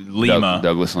his Lima.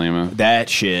 Douglas Lima That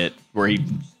shit where he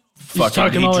fucking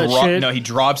talking all that shit? no, he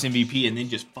drops MVP and then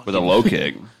just fucking with a low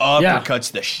kick.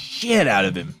 uppercuts the shit out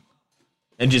of him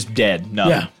and just dead. No,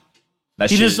 Yeah, that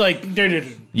he shit, just like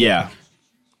yeah,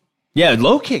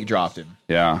 low kick dropped him.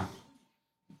 Yeah.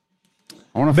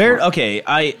 I want to. Okay,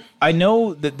 I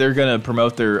know that they're gonna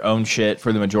promote their own shit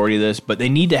for the majority of this, but they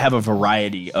need to have a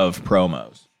variety of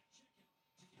promos.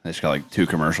 They just got like 2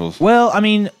 commercials. Well, I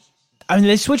mean,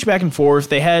 they switch back and forth.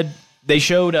 They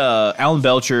showed Alan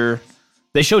Belcher.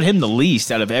 They showed him the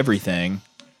least out of everything.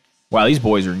 Wow, these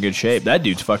boys are in good shape. That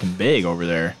dude's fucking big over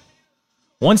there.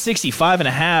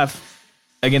 165.5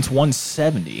 against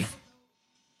 170.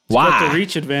 got the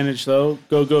reach advantage though.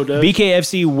 Go Doug.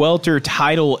 BKFC welter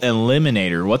title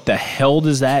eliminator. What the hell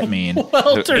does that mean?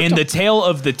 Welter And the tail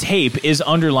of the tape is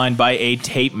underlined by a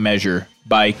tape measure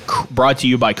brought to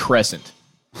you by Crescent.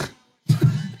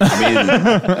 I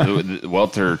mean, the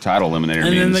welter title eliminator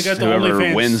And then means they got the whoever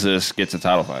OnlyFans. wins this gets a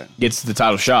title fight. Gets the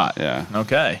title shot. Yeah.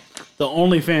 Okay. The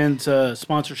OnlyFans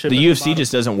sponsorship. The at UFC bottom.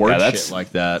 just doesn't work Yeah, that's- shit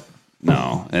like that.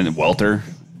 No, and welter.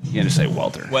 You can't just say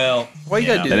welter. Well, Why you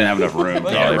gotta do They didn't have enough room.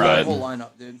 Probably, but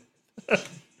lineup, dude.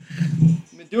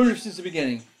 I've been doing it since the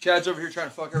beginning. Chad's over here trying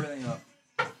to fuck everything up.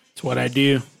 That's what I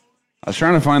do. I was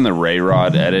trying to find the Ray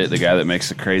Rod edit, the guy that makes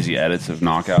the crazy edits of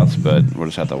knockouts, but we'll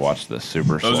just have to watch the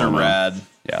super. those are slow-mo. rad.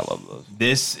 Yeah, I love those.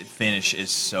 This finish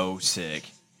is so sick.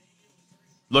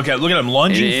 Look at him And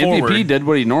lunging forward. MVP did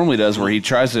what he normally does, where he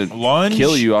tries to Lunge.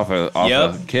 kill you off a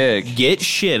Yep. kick. Get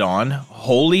shit on.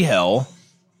 Holy hell.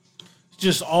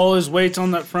 Just all his weight's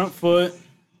on that front foot.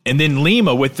 And then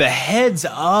Lima with the heads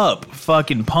up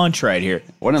fucking punch right here.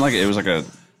 Wasn't it like it was like a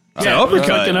uppercut.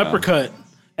 Like an uppercut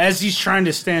as he's trying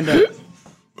to stand up.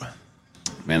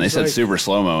 man? They said like- super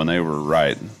slow mo, and they were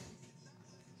right.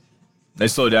 They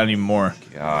slow down even more.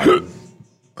 God,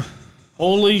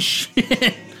 Holy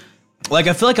shit. Like,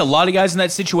 I feel like a lot of guys in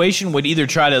that situation would either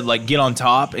try to, like, get on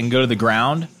top and go to the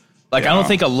ground. Like, I don't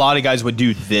think a lot of guys would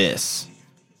do this.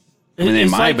 I mean, they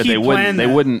It's might, like but he they wouldn't. planned They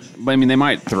that. wouldn't. I mean, they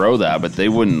might throw that, but they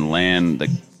wouldn't land the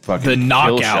fucking The kill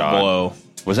knockout shot. blow.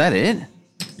 Was that it?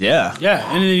 Yeah. Yeah,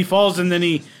 and then he falls, and then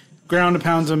he ground and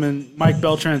pounds him, and Mike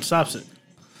Beltran stops it.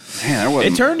 Man, that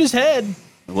wasn't It turned his head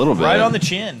a little bit right on the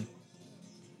chin.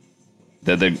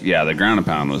 The ground and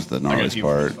pound was the gnarliest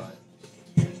part.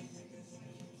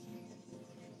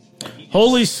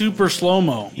 Holy super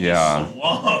slow-mo. Yeah,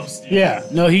 Yeah,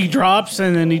 no, he drops,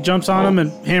 and then he jumps on him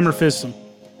and hammer fists him.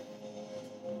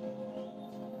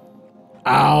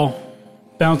 Ow.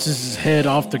 Bounces his head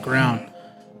off the ground.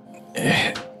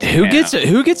 Who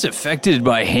gets affected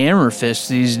by hammer fists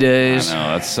these I days?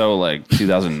 know that's so like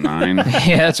 2009.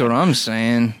 Yeah, that's what I'm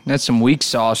saying. That's some weak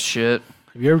sauce shit.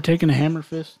 Have you ever taken a hammer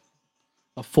fist?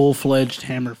 A full-fledged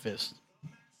hammer fist?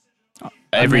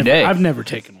 Every day. I've never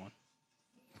taken one.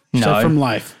 Except No, from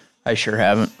life. I sure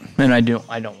haven't, and I don't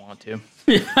want to.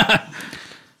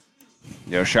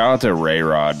 Yo, shout out to Ray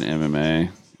Rod MMA.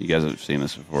 You guys have seen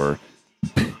this before.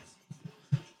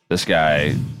 This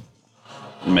guy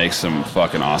makes some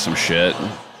fucking awesome shit.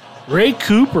 Ray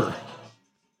Cooper.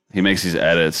 He makes these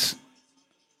edits.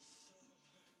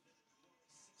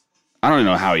 I don't even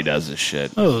know how he does this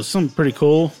shit. Oh, something pretty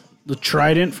cool. The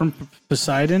trident from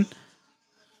Poseidon.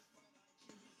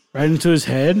 Right into his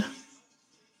head.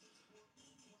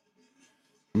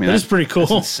 I mean, That is pretty cool.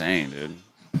 That's insane, dude.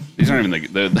 These aren't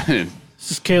even the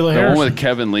This is Kayla the Harrison. one with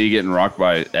Kevin Lee getting rocked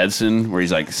by Edson, where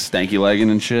he's like stanky legging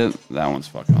and shit. That one's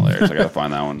fucking hilarious. I gotta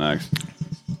find that one next.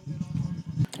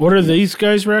 What are these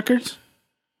guys' records?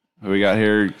 Who we got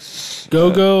here?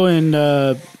 Go-Go and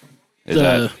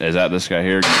Is that this guy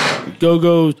here?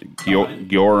 Go-Go.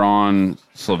 Goran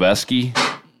Sloveski.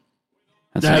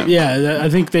 That's him. I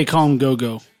think they call him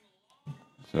Go-Go.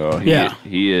 So Yeah.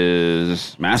 he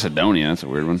is Macedonia. That's a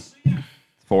weird one.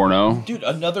 4-0. Dude,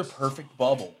 another perfect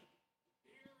bubble.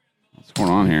 What's going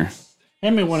on here?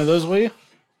 Hand me one of those, will you?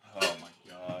 Oh, my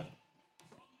God.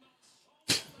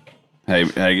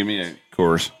 Hey, give me a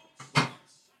course.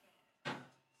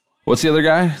 What's the other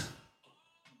guy?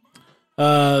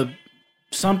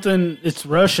 Something, it's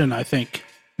Russian, I think.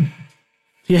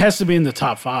 He has to be in the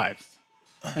top 5.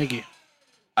 Thank you.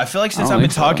 I feel like since I don't I've been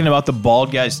think so. talking about the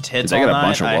bald guy's tits They all got a night,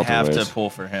 bunch of I have to welterweights. pull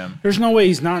for him. There's no way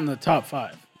he's not in the top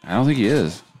 5. I don't think he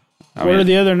is. I What mean, are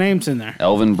the other names in there?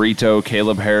 Elvin Brito,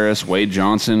 Caleb Harris, Wade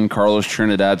Johnson, Carlos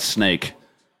Trinidad Snake.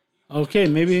 Okay,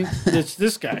 maybe it's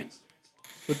this guy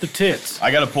with the tits.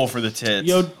 I got to pull for the tits.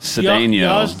 Cedeno.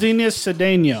 Yazdinius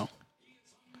Cedeno.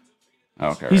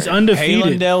 Okay, He's right.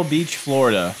 undefeated. Hallandale Beach,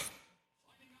 Florida.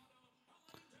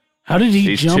 How did he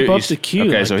He's jump two- up he's- the queue?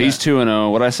 Okay, like so he's that?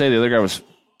 2-0. What did I say? The other guy was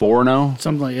 4-0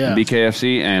 Something like in yeah.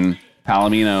 BKFC, and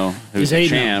Palomino, who's He's the 8-0.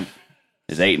 champ,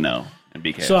 is 8-0 in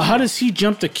BKFC. So how does he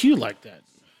jump the queue like that?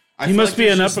 I He feel must be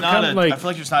there's an just uppercut, not a- like- I feel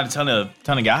like there's not a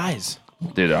ton of guys.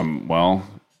 Dude, well,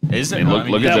 Is I there? mean,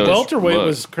 look at That those. welterweight look.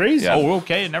 was crazy. Yeah. Oh,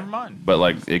 okay. Never mind. But,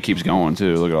 like, it keeps going,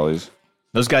 too. Look at all these.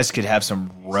 Those guys could have some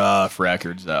rough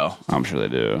records, though. I'm sure they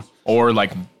do. Or,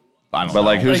 like, I don't know. But,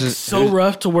 like, who's Like his, so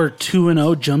rough to where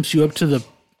 2-0 jumps you up to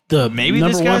the Maybe number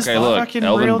this one. guy's Okay, look. fucking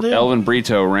real deal. Elvin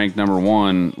Brito, ranked number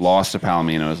 1, lost to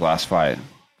Palomino his last fight.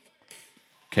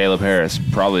 Caleb Harris,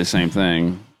 probably the same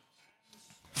thing.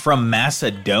 From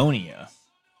Macedonia.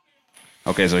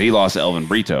 Okay, so he lost to Elvin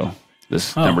Brito.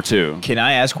 This number 2. Can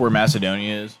I ask where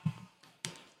Macedonia is?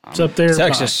 It's up there.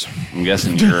 Texas. I'm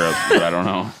guessing Europe, but I don't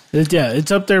know.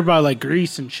 It's up there by like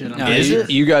Greece and shit. Is it?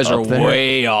 You guys are Up there.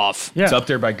 way off. Yeah. It's up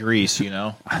there by Greece, you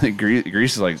know? I think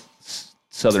Greece is like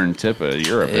southern tip of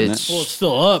Europe, It's isn't Well, it's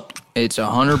still up. it's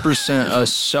 100% a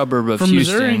suburb of From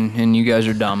Houston, Missouri. and you guys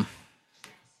are dumb.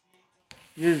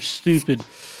 You're stupid.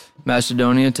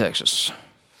 Macedonia, Texas.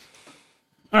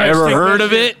 All right, Ever let's take heard that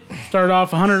of shit. it? Start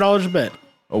off $100 a bet.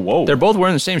 Oh, whoa. They're both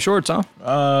wearing the same shorts, huh?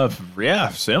 Yeah,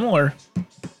 similar.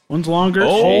 One's longer.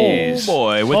 Oh, Jeez.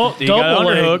 boy. With Oh, you got double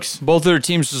leg. underhooks. Both of their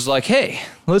teams was like, hey,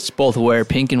 let's both wear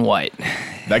pink and white.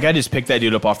 That guy just picked that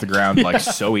dude up off the ground like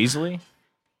so easily.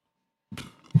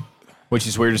 Which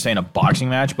is weird to say in a boxing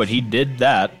match, but he did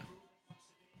that.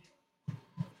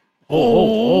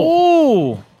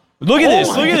 Oh, look at this!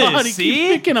 Oh Look my at God, this! he keeps See,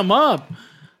 picking him up.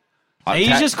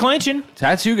 he's just clinching.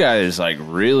 Tattoo guy is like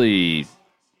really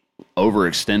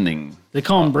overextending. They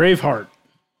call him Braveheart.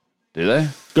 Do they?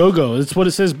 Go-Go. That's what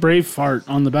it says, Braveheart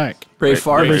on the back. Brave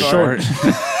fart. Brave Short.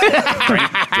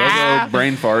 Go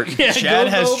brain fart. Chad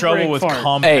has trouble with Braveheart.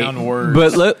 compound Hey, words.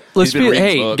 but let's He's been be reading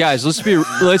hey books. guys,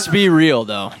 let's be real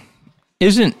though.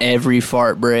 Isn't every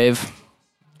fart brave?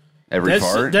 Every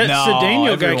fart. That No,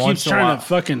 Cedeno every guy keeps once in a trying while. to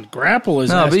fucking grapple his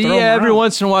No, ass. but throw him yeah, every around.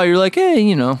 once in a while you're like,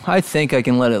 hey, I think I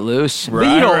can let it loose. But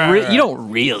Right, you don't, right. you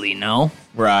don't really know.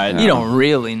 Right. You don't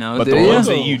really know, But do the you? ones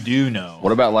that you do know.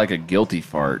 What about like a guilty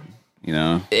fart? You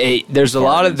know, Hey, there's a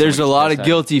lot of somebody's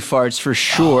guilty farts for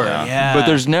sure, yeah. but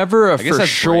there's never a guess for that's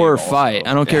sure brave also. fight.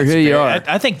 I don't care who you are.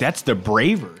 I think that's the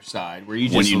braver side, where you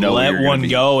When just you know let you're gonna one be-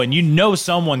 go, and you know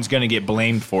someone's going to get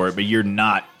blamed for it, but you're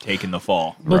not taking the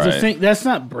fall. But the Right. thing, that's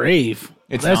not brave.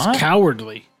 It's that's not?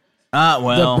 cowardly.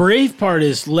 Well, The brave part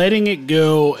is letting it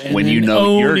go and When then you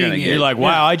know you're owning gonna it. get- you're like,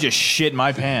 wow, I just shit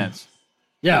my pants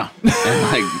Yeah. and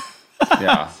like,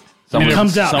 yeah, It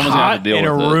comes out someone's gonna have hot to deal in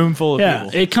a with it. room full of Yeah.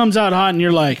 people. It comes out hot and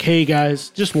you're like, hey guys,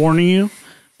 just warning you,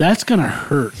 that's going to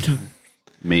hurt.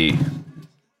 Me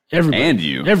Everybody. and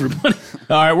you. Everybody.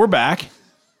 All right, we're back.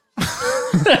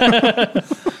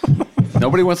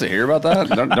 Nobody wants to hear about that.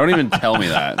 Don't even tell me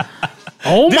that.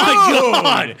 Oh my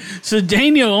God.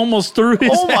 Cedeno almost threw his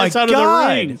Oh my ass out of the god!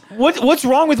 ring. What's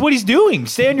wrong with what he's doing?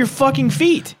 Stay on your fucking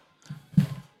feet.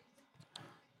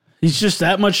 He's just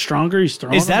that much stronger. He's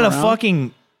throwing Is that a him around.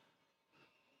 fucking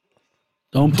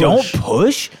Don't push. don't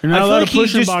push? You're not I feel allowed like to he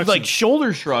push in just boxing. like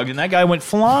shoulder shrugged and that guy went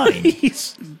flying.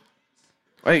 He's-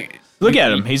 Like, Look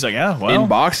at him. He's like, yeah, well, in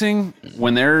boxing,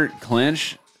 when they're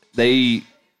clinched, they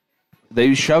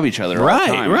shove each other all Right,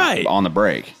 the time right. on the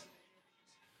break.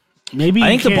 Maybe I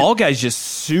you think the can't- ball guy's just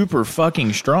super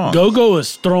fucking strong. Go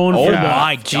is throwing Oh for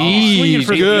my the god! swinging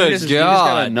for the Good fences. He just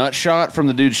got a God. nut shot from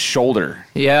the dude's shoulder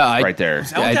Yeah, right there.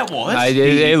 that what that was? I He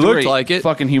did. It threw looked a like it.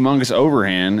 Fucking humongous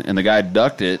overhand, and the guy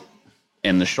ducked it,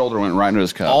 and the shoulder went right into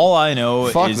his cup. All I know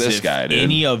Fuck is this if guy, dude.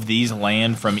 any of these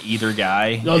land from either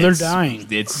guy, Oh, they're it's- dying.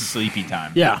 It's sleepy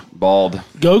time. Yeah. Bald,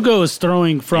 Go is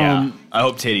throwing Yeah. from I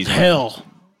hope titties. win. hell.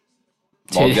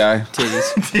 bald guy.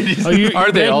 Titties. Oh, you,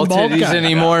 Are they you're all betting bald titties guy.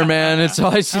 anymore, man? It's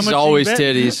always, much it's do you always bet?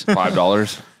 titties.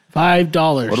 $5.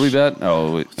 $5. What do we bet?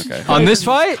 Oh, okay. On this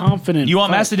fight? Confident. You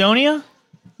want fight. Macedonia?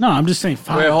 No, I'm just saying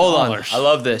 $5. Wait, hold on. I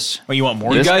love this. Or you want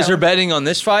more? You guys guy? are betting on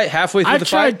this fight halfway through I the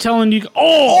tried fight? telling you.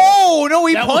 Oh no,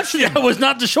 he That punched was, him. that was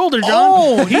not the shoulder, John.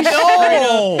 Oh He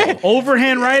no!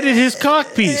 overhand righted his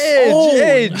cock piece.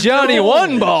 Hey, Johnny,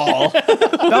 one ball.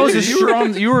 That was you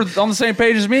were on the same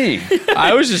page as me.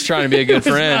 I was just trying to be a good It's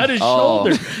not friend. his Oh.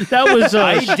 shoulder. That was.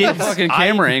 I The didn't. fucking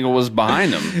camera angle was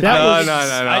behind him. That No, was. no.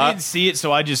 I didn't see it,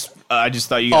 so I just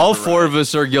thought you. Guys All were four right. of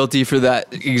us are guilty for that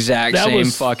exact That same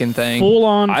was fucking thing. Full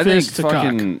on I think fist to cock.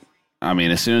 fucking. I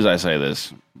mean, as soon as I say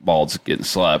this, Bald's getting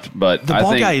slept. But The I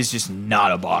ball think guy is just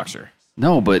not a boxer.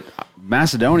 no. But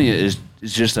Macedonia is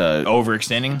just a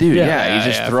Overextending. dude. Yeah. Yeah, you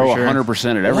just Yeah, throw for sure.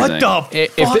 100% at everything. What the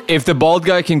If fuck? if the bald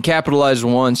guy can capitalize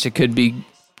once, it could be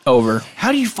over.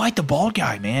 How do you fight the bald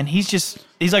guy, man? He's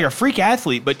like a freak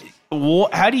athlete, but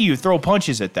how do you throw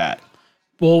punches at that?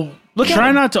 Well, Look at try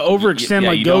him. not to overextend Yeah,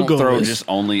 like you don't Go throw is. just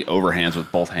only overhands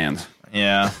with both hands.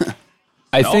 Yeah.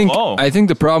 I think oh. I think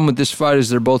the problem with this fight is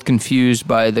they're both confused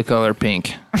by the color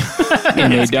pink,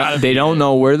 and they don't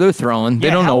know where they're throwing. They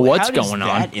don't know what's how does going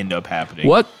that on. end up happening?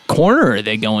 What corner are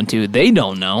they going to? They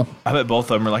don't know. I bet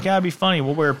both of them are like, yeah, it'd be funny.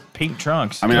 We'll wear pink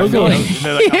trunks. I mean, I feel like And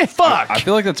they're like, oh, fuck. I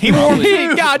feel like that's He won't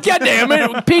probably, God damn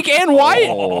it, pink and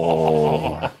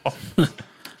white.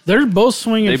 They're both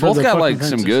swinging. they for both the got fucking like some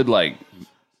fences. good like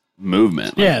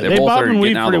movement. Like, Yeah, they both bob are and weave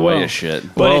getting out of the pretty way well. of shit.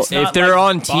 But Well, it's if not they're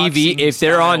like on TV, boxing if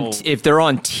they're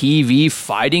on TV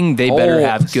fighting, they better Oh,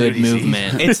 have good seriously.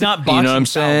 movement. It's not boxing. You know what I'm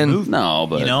style saying? movement, No,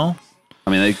 but you know,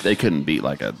 I mean, they couldn't beat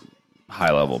like a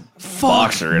high level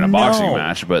boxer in a no. boxing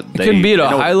match, but they Couldn't beat a they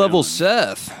know what high they're level doing.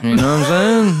 Seth. You know what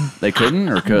I'm saying? They couldn't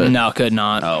or could? No, could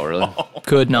not. Oh, really?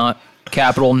 Could not.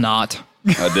 Capital not.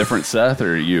 A different Seth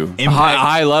or you? A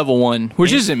high level one,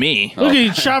 which isn't me. Look, he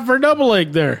shot for a double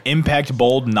leg there. Impact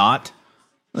bold not.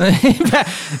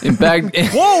 In fact, Whoa,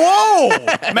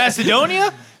 whoa,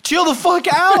 Macedonia, chill the fuck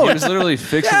He out, was literally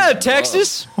fixing. yeah, his glove.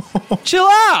 Texas, chill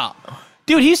out.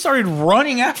 dude. He started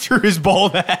running after his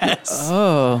bald ass.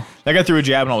 Oh, That guy threw a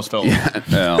jab and almost fell.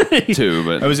 Well, two,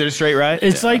 but Was it a straight right?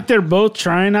 It's like they're both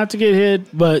trying not to get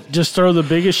hit, but just throw the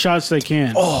biggest shots they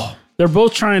can. Oh, they're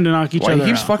both trying to knock each why he other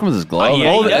keeps out. fucking with his glove.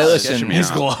 yeah, he does. listen, Sketching me his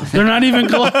out. glove. They're not even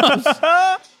gloves.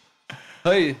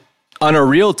 Hey, on a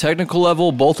real technical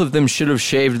level, both of them should have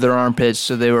shaved their armpits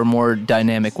so they were more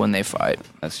dynamic when they fight.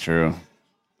 that's true.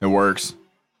 It works.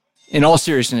 In all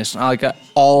seriousness, like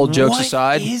all jokes What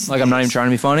aside, is like I'm not even this? trying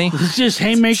to be funny. It's just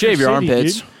haymaker Shave your city,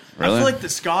 armpits. dude. Really? I feel like the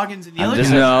Scoggins and the other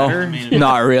just- guy. No,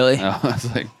 not really. No,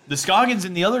 it's like The Scoggins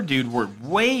and the other dude were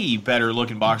way better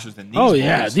looking boxers than these. Oh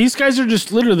yeah, boys. these guys are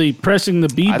just literally pressing the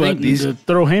B I think button these- to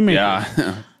throw haymakers.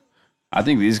 yeah. I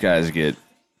think these guys get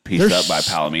pieced up by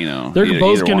Palomino. They're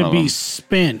both either going one to of be them.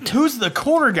 spent. Who's the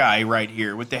corner guy right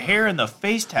here with the hair and the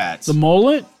face tats? The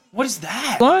mullet? What is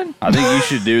that? Fun. I think you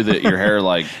should do your hair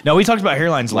like No, we talked about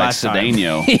hairlines like last time.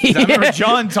 Cedeno. I remember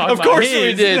John talking Of about course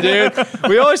his. we did, dude.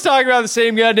 We always talk about the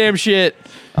same goddamn shit.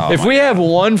 Oh If my we God. have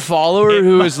one follower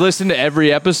who has listened to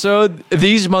every episode,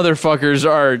 these motherfuckers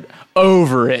are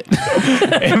over it.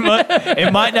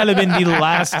 It might not have been the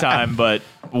last time, but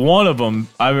one of them,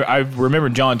 I remember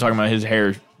John talking about his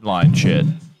hairline shit.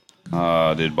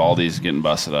 Dude, Baldy's getting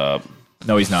busted up.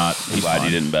 No, he's not. He's Glad fine.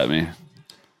 you didn't bet me.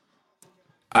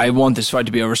 I want this fight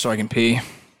to be over so I can pee.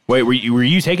 Wait, were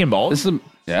you taking balls? This is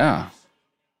yeah.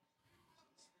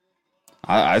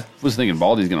 I was thinking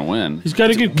Baldy's gonna win. He's got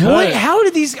a good cut. What?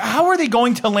 How are they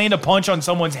going to land a punch on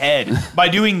someone's head by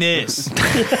doing this?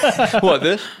 What,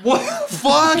 this? What the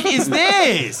fuck is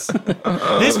this?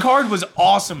 This card was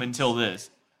awesome until this.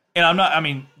 And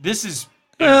this is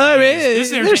this is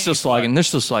They're entertaining. still slugging. They're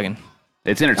still slugging.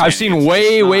 It's entertaining. I've seen It's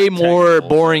way, not way more technical.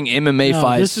 boring MMA No,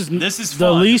 fights. this is the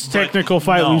fun, least but technical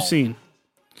fight no. we've seen.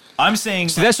 I'm saying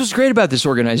See, that's what's great about this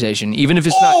organization. Even if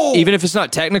it's Oh!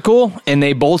 not technical, and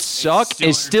they both suck, still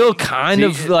it's still kind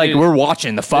of See, like dude, we're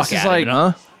watching the fuck this is out like- of it,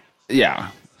 huh? Yeah,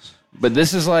 but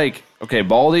this is like okay.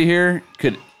 Baldy here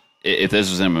could, if this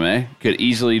was MMA, could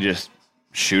easily just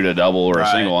shoot a double or a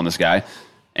Right. single on this guy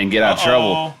and get out of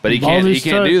trouble. But he Baldy's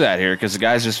can't tough. do that here because the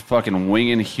guy's just fucking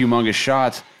winging humongous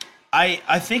shots.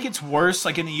 I think it's worse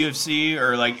like in the UFC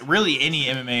or like really any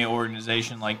MMA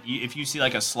organization. Like if you see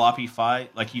like a sloppy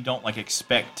fight, like you don't like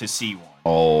expect to see one.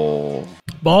 Oh,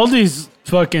 Baldy's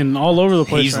fucking all over the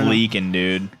place. He's right now. leaking,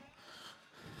 dude.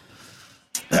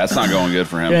 that's not going good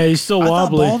for him. Yeah, he's still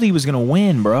wobbly. Baldy was gonna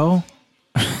win, bro.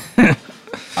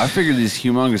 I figured these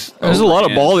humongous. There's a lot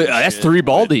of overhands Baldy. and That's shit. 3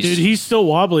 Baldies. Dude, he's still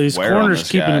wobbly. His Wear on corner's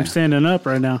this keeping guy. him standing up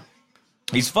right now.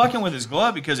 He's fucking with his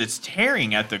glove because it's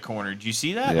tearing at the corner. Did you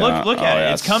see that? Yeah. Look Oh, at it.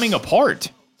 yeah, It's coming apart.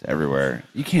 It's everywhere.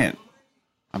 You can't.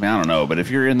 I mean, I don't know, but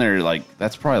if you're in there, like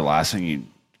that's probably the last thing you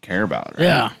care about, right?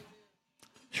 Yeah.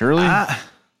 Surely. I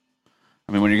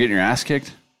mean, when you're getting your ass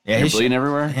kicked, Yeah, you're he bleeding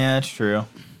everywhere. Yeah, that's true.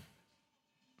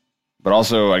 But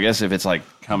also, I guess if it's like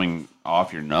coming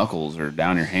off your knuckles or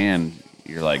down your hand,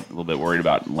 you're like a little bit worried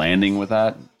about landing with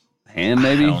that hand,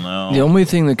 maybe. I don't know. The only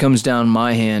thing that comes down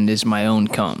my hand is my own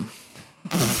cum.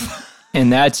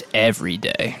 And that's every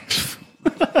day.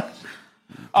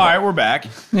 All right, we're back.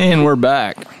 And we're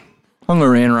back.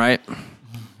 Hunger ran right.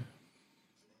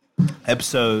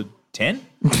 Episode 10?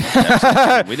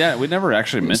 We never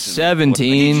actually mentioned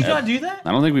 17. Did you not do that?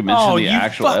 I don't think we mentioned Oh, the you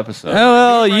actual fuck- episode. Oh,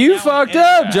 well, Right you now, fucked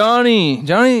yeah. up, Johnny.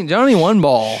 Johnny one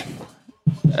ball.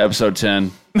 Episode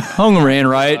 10. Hunger ran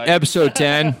right. Episode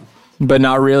 10. But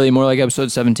not really. More like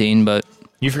episode 17, but...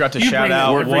 You forgot to shout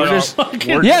out we're what just-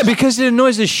 Yeah, because it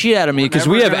annoys the shit out of me because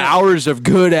we never have gonna- hours of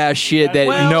good ass shit that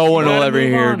Well, no one will gotta ever move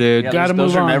hear, on. dude. Yeah, Gotta those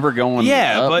move are on. never going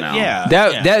Yeah, up but now.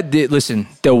 yeah. Listen,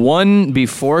 the one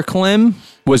before Clem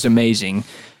was amazing,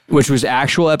 which was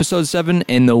actual episode 7,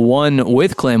 and the one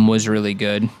with Clem was really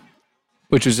good,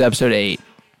 which was episode 8.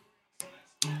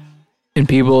 And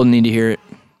people need to hear it.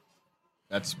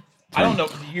 That's I don't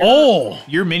know.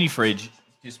 Your mini fridge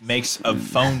just makes a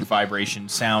phone vibration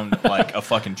sound like a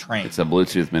fucking train. It's a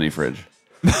Bluetooth mini fridge.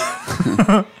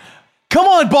 Come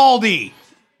on, Baldy!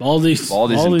 Baldy's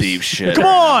Baldy's in deep shit. Come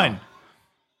on!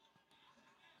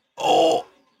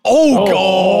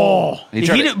 Oh, He He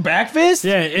tried hit to- it back fist?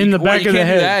 Yeah, in the What, back you of the can't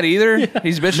do head. that either.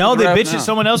 He's bitching. No, at the they ref bitched now. at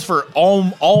someone else for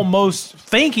almost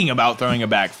thinking about throwing a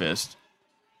back fist.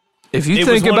 If you It think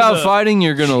was one of about the- fighting,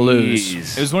 you're going to lose.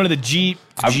 Jeez. It was one of the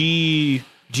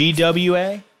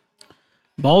GWA.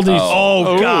 Baldy's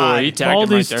Oh, God.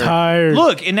 Baldy's tired.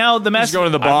 Look, and now the master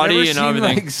going to the I've body never and seen,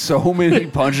 everything. like, so many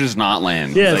punches not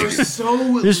land. Yeah, Like, this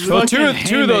Well, fucking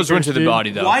two of those went to the haymakers, dude. body,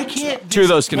 though. Why can't Two of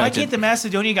those Why connected. can't the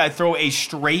Macedonia guy throw a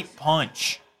straight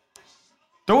punch?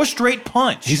 Throw a straight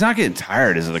punch. he's not getting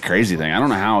tired is the crazy thing. I don't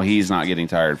know how he's not getting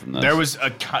tired from this. There was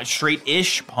a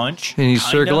straight-ish punch. And he's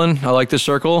kinda. circling. I like the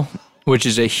circle, which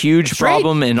is a huge Straight-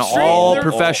 problem in straight- all they're-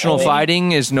 professional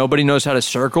fighting. Is nobody knows how to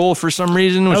circle for some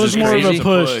reason, which That was is more crazy. of a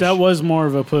push. That was more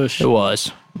of a push. It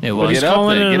was. It was. he's get up,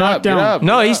 calling then. it a Get up, get knockdown. up.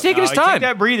 No, he's taking his You time. Take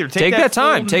that breather. Take that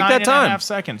time. full Take that 9.5 time.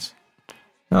 seconds.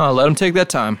 No, let him take that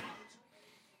time.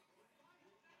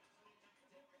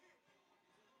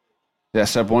 Yeah,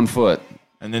 step 1 foot.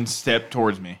 And then step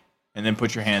towards me. And then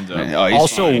put your hands up. Oh, he's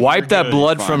Also, fine. wipe You're that good.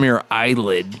 blood Fine. from your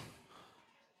eyelid.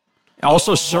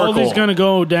 Also, circle. Baldy's gonna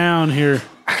go down here.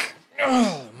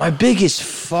 My biggest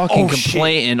fucking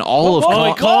complaint in all of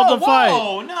he called the fight.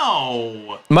 Oh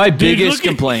no! my Dude, biggest look at-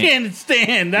 complaint. Can't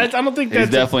stand. I don't think He's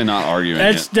that's definitely not arguing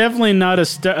that's it. definitely not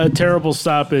a terrible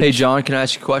stoppage. Hey, John, can I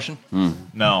ask you a question?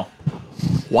 No.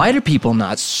 Why do people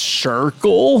not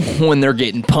circle when they're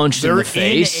getting punched in the In a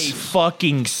face?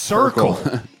 fucking circle.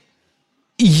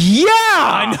 Yeah,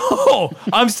 I know.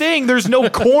 I'm saying there's no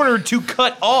corner to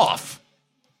cut off.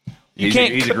 He's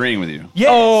can't agreeing with you. Yes.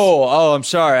 Oh, I'm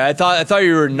sorry. I thought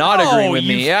you were not No, agreeing with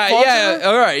you me. Yeah, fucker.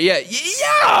 all right, yeah.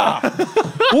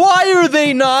 Why are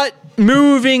they not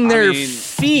moving their mean,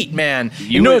 feet, man?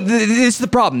 you know, would- this is the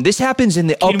problem. This happens in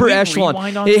the upper we echelon.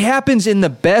 rewind on It that? happens in the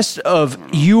best of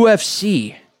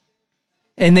UFC.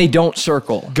 And they don't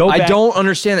circle. Go I back- don't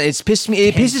understand that. It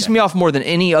pisses me off more than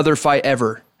any other fight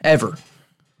ever.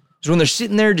 Is when they're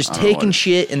sitting there just taking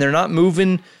shit and they're not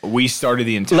moving. We started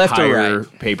the Left or entire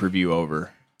right? pay-per-view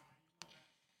over.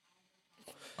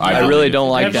 I really don't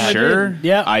like that. Sure.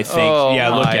 Yeah. I think. Oh, yeah,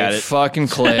 look my at it. fucking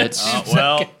clits.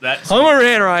 Well, that's. I'm over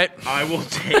hand right. I will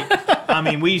take. I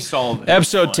mean, we solved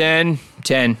Episode 10.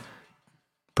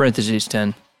 Parentheses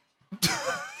 10.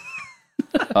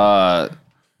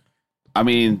 I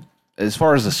mean, as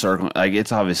far as the circle, like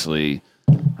it's obviously.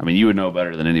 I mean, you would know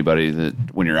better than anybody that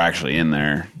when you're actually in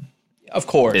there, Of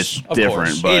course. it's of different.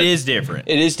 course. But It is different.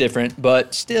 It is different,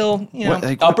 but still, you know, What,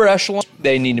 like- upper echelon,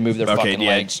 they need to move their fucking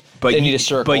legs. but they need a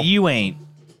circle. But you ain't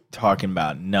talking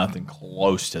about nothing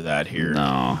close to that here.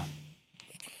 no,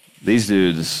 these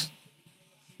dudes,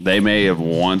 they may have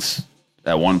once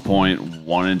at one point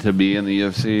wanted to be in the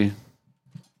UFC,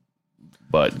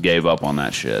 but gave up on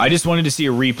that shit. I just wanted to see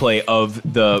a replay of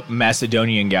the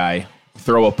Macedonian guy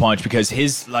throw a punch because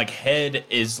his like head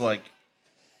is like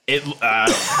it.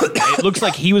 It looks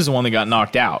like he was the one that got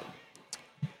knocked out.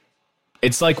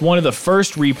 It's like one of the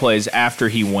first replays after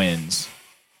he wins,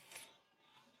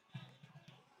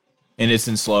 and it's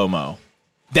in slow mo.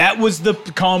 That was the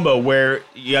combo where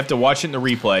you have to watch it in the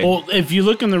replay. well, if you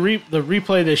look in the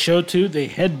replay they show too, they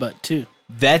headbutt too,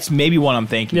 That's maybe what I'm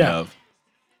thinking Yeah. of.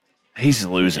 He's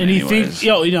losing, and he anyways.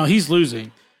 thinks, he's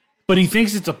losing, but he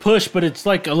thinks it's a push, but it's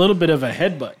like a little bit of a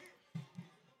headbutt.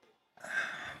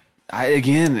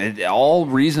 All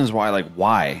reasons why, like,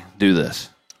 why do this?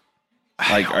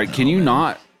 Like, can you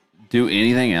not do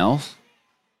anything else?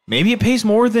 Maybe it pays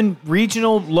more than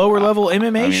regional lower level MMA I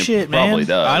mean, shit, it probably man.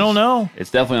 does. I don't know. It's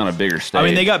definitely on a bigger stage. I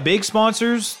mean, they got big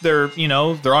sponsors. They're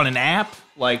they're on an app.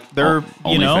 Like they're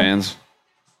OnlyFans,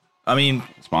 I mean,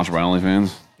 sponsored by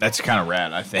OnlyFans. that's kind of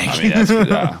rad. I think. I mean, that's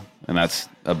and that's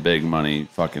a big money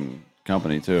fucking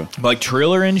company too. like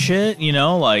Triller and shit.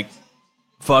 Like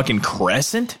fucking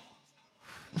Crescent.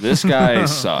 This guy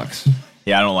sucks.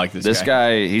 Yeah, I don't like this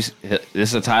Guy, this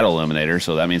is a title eliminator,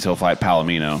 so that means he'll fight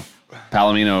Palomino.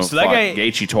 Palomino So that fought guy-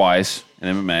 Gaethje twice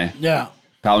in MMA. Yeah.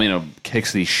 Palomino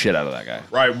kicks the shit out of that guy.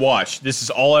 Right, watch. This is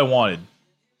all I wanted.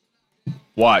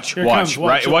 Watch, Here watch, comes,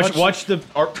 right, watch. watch the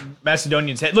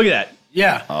Macedonian's head. Look at that.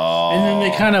 Yeah. And then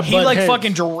they kind of He like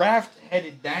fucking giraffe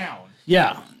headed down.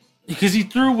 Yeah. Because he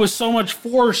threw with so much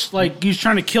force, like he was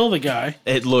trying to kill the guy.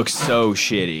 It looks so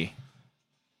shitty.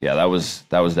 Yeah, that was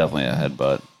definitely a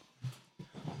headbutt.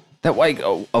 That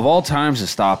of all times to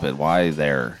stop it, why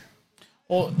there?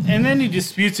 Well, and then he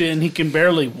disputes it and he can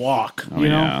barely walk. I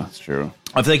mean, yeah, that's true.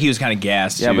 I feel like he was kind of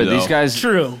gassed. Yeah, too, but though. these guys,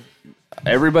 True.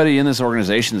 everybody in this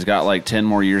organization's got like 10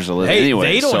 more years to live. Hey,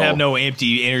 anyway, they don't so have no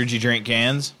empty energy drink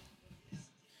cans.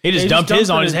 He just They dumped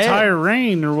his on an his head. entire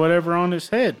rain or whatever on his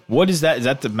head. What is that? Is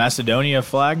that the Macedonia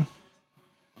flag?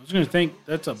 I was going to think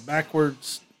that's a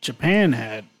backwards Japan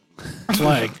hat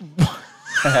flag.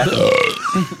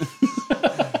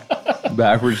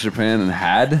 backwards Japan and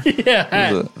had. Yeah,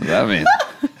 hat. What does that mean?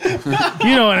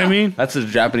 You know what I mean? That's a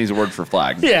Japanese word for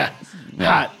flag. Yeah.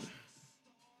 Hat.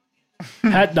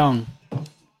 Hat dong.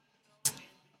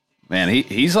 Man,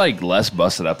 he's like less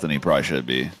busted up than he probably should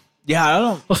be. Yeah, I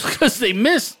don't. Because they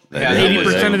missed Yeah,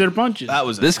 80% of their punches. That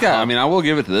was This guy, I mean, I will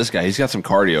give it to this guy. He's got some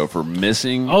cardio for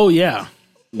missing Oh, yeah.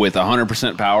 with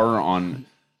 100% power on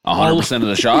 100% of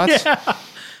the shots.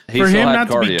 He For still him had not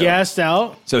to be cardio. gassed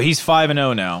out. So he's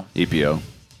 5-0 now. EPO.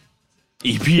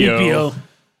 EPO.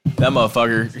 That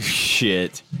motherfucker.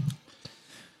 Shit.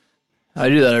 I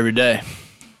do that every day.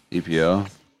 EPO.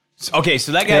 Okay,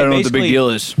 so that I guy don't know what the basically big deal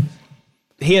is.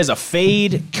 he has a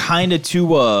fade kind of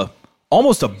to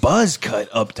almost a buzz cut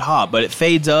up top, but it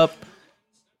fades up.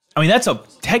 I mean, that's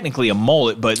technically a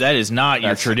mullet, but that is not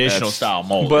your traditional that's- style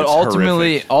mullet. But It's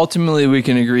horrific. ultimately, we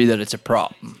can agree that it's a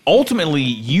problem. ultimately,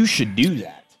 you should do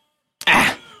that.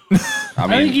 I I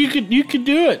mean, think you could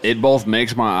do it. it both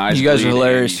makes my eyes You guys are bleed and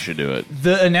hilarious. You should do it.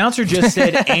 The announcer just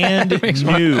said, and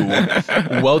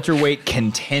new welterweight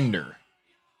contender.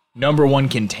 number one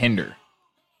contender.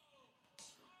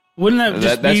 Wouldn't that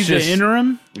just that's be just- the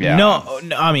interim? Yeah. No,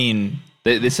 I mean,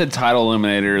 They said title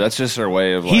eliminator. That's just their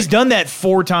way of like. he's done that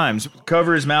 4 times.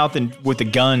 Cover his mouth and with the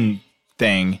gun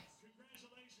thing.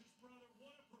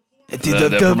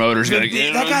 the promoter's gonna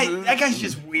get that guy's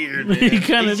just weird. Man. He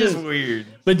kinda He's just is. weird.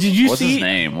 But did you What's see his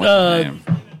name? What's his name?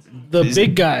 the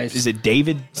big guys? Is it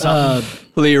David? Something?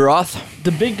 Lee Roth.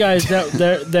 The big guys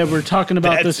that were talking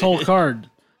about That's this whole it. card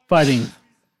fighting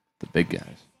The big guys.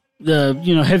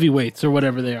 the heavyweights or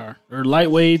whatever they are, or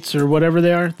lightweights or whatever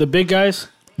they are. The big guys.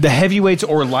 The heavyweights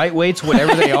or lightweights,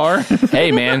 whatever they are.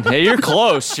 Hey, man. Hey, you're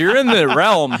close. You're in the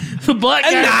realm. The black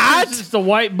guy. It's the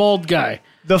white bald guy.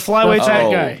 The flyweights.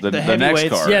 That guy. The next heavyweights.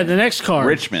 card. Yeah, the next card.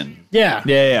 Richmond. Yeah.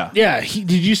 Yeah.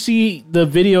 Did you see the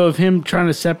video of him trying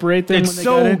to separate them It's when they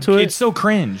so got into it? it's so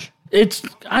cringe. I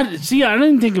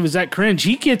didn't think it was that cringe.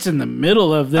 He gets in the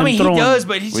middle of them. I mean, throwing, he does,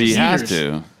 but he's Well, you just have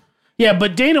to. Yeah,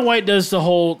 but Dana White does the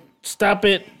whole stop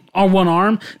it on one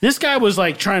arm. This guy was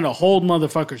like trying to hold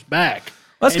motherfuckers back.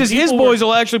 That's And because his people boys were-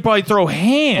 will actually probably throw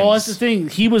hands. Oh, that's the thing.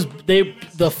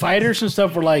 The fighters and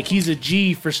stuff were like, he's a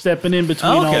G for stepping in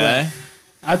between all Okay. that.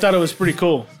 I thought it was pretty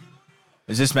cool.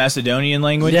 Is this Macedonian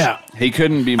language? Yeah. He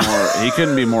couldn't be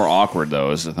more awkward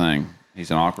though. Is the thing. He's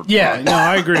an awkward. Yeah, fuck. no,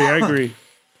 I agree.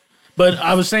 But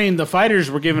I was saying the fighters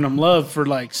were giving him love for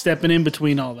like stepping in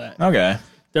between all that. Okay.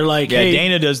 They're like, Yeah, hey,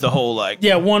 Dana does the whole like.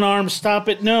 yeah, one arm, stop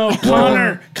it. No,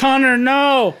 Connor,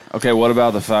 no. Okay. What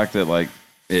about the fact that like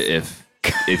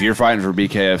if you're fighting for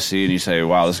BKFC and you say,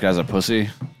 "Wow, this guy's a pussy,"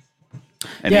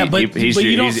 and Yeah, he but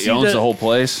you don't see owns the- the whole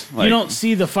place. Like, You don't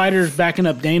see the fighters backing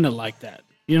up Dana like that.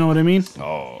 You know what I mean?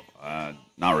 Oh,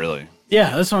 not really.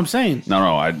 Yeah, that's what I'm saying.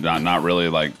 No, not really.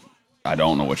 Like, I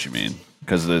don't know what you mean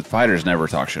because the fighters never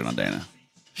talk shit on Dana.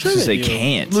 Sure Because they do.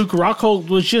 can't. Luke Rockhold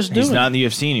was just doing He's it. not in the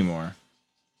UFC anymore.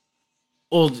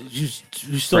 Well, you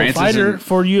still Francis a fighter and-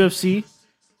 for UFC.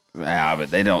 Yeah,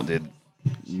 but they don't.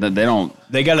 They don't.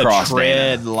 They got to cross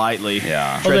tread Dana. lightly.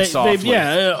 Yeah. Tread Well,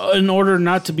 softly. in order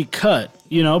not to be cut,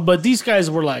 But these guys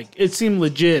were like, it seemed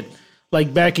legit,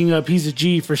 like backing up. He's a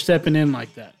G for stepping in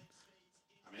like that.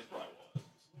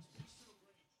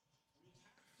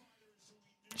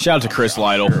 Shout out to Chris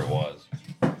Lytle. Sure it was.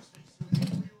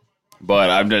 But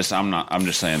I'm just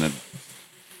saying that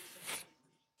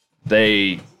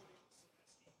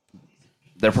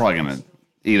they're probably gonna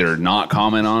either not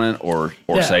comment on it or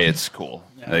Yeah. say it's cool.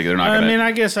 Like, they're not gonna. I mean,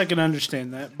 I guess I can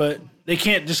understand that, but they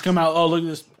can't just come out. Oh, look at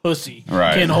this pussy!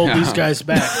 Right. Can't hold these guys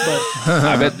back. But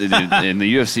I bet in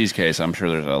the UFC's case, I'm sure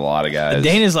there's a lot of guys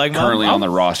Dana's like, currently I'm- on the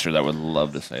roster that would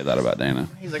love to say that about Dana.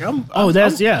 He's like,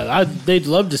 they'd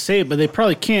love to say it, but they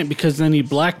probably can't because then he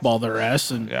blackball their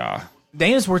ass. And Yeah.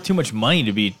 Dana's worth too much money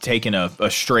to be taking a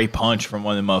stray punch from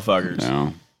one of the motherfuckers.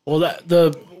 No.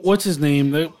 well, what's his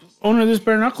name? The owner of this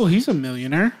bare knuckle, he's a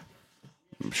millionaire.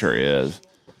 I'm sure he is.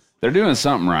 They're doing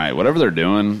something right. Whatever they're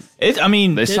doing, They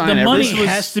The sign money every.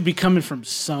 has to be coming from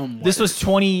somewhere. This was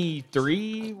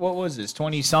 23. What was this?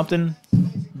 20 something.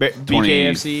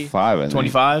 BKFC 25, I think.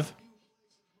 25.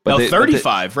 But No, they-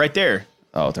 35 right there.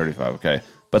 Oh, 35. Okay.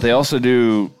 But they also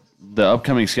do the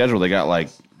upcoming schedule. They got like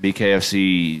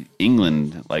BKFC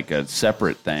England, like a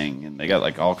separate thing, and they got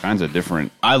like all kinds of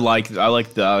different. I like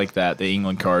that the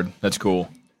England card. That's cool.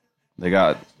 They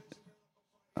got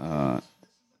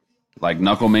like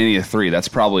Knucklemania 3.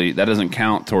 That doesn't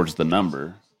count towards the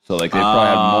number. So like they probably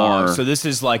had more. So this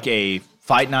is like a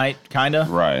fight night kind of.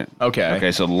 Right. Okay.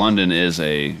 Okay. So London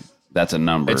that's a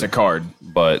number. It's a card.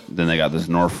 But then they got this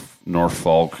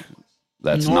Norfolk.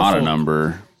 That's not a Norfolk.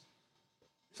 number.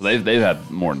 So they've had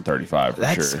more than 35 for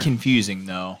That's sure. confusing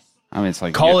though. I mean, it's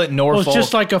like Call it well, Norfolk. it's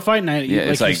just like a fight night, Yeah, like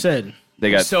it's you like- said. They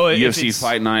got So if UFC it's-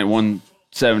 Fight Night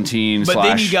 117 but slash.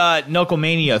 then you got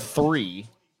Knucklemania 3.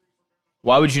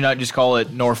 Why would you not just call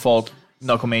it Norfolk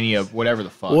Knucklemania, whatever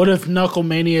the fuck? What if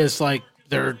Knucklemania is like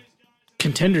their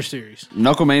contender series?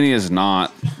 Knucklemania is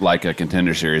not like a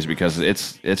contender series because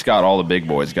it's got all the big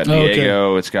boys. It's got Oh, okay.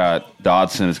 Diego, it's got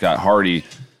Dodson, it's got Hardy.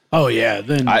 Oh yeah,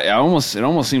 then It almost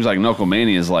seems like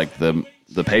Knucklemania is like the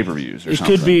pay-per-views or it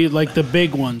something. could be like the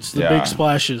big ones, the Yeah. big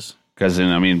splashes. Because then,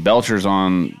 I mean, Belcher's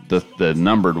on the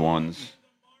numbered ones.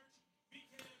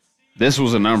 This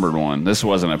was a numbered one. This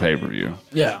wasn't a pay-per-view.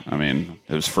 Yeah, I mean,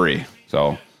 it was free.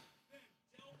 So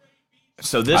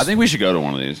So this, I think we should go to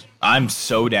one of these. I'm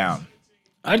so down.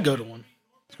 I'd go to one.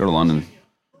 Let's go to London.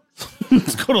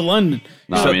 Let's go to London.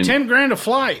 No, So I mean- $10,000 a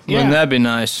flight. Yeah, Wouldn't that be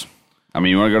nice? I mean,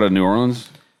 you want to go to New Orleans,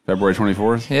 February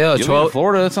 24th? Yeah, You live in 12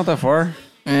 Florida. That's not that far.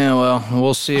 Yeah, well,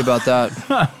 we'll see about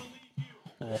that.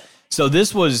 So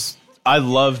this was, I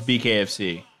love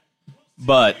BKFC,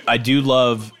 but I do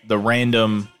love the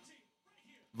random,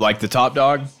 like the top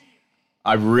dog.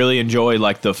 I really enjoy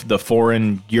like the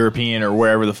foreign European or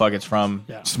wherever the fuck it's from,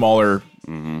 smaller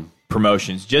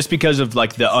promotions, just because of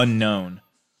like the unknown.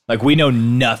 Like we know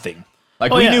nothing.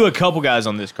 Like we knew a couple guys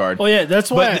on this card. Oh yeah, that's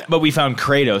why. But we found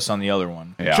Kratos on the other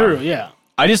one. Yeah. True, yeah.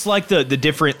 I just like the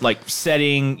different like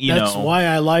setting. That's why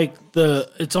I like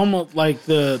it's almost like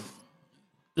the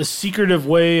secretive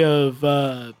way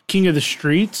of King of the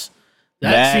Streets.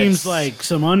 That seems like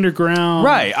some underground.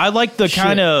 Right. I like the shit.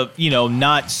 kind of,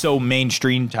 not so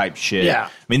mainstream type shit. Yeah.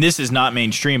 I mean, this is not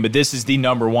mainstream, but this is the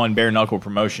 #1 bare knuckle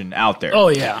promotion out there. Oh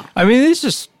yeah. I mean, this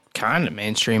is kind of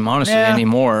mainstream, honestly,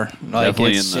 anymore. Like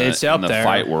Definitely it's out in the there.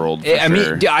 fight world. For I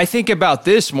sure. mean, I think about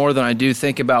this more than I do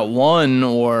think about one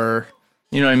or,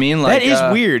 you know what I mean? Like That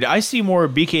is weird. I see more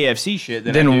BKFC shit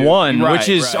than I than do. one, Right, which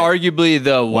is right. arguably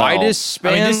the widest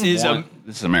span. I mean, this is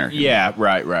this is American. yeah,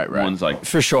 right. One's like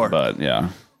for sure. but yeah.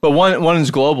 But one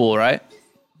is global, right?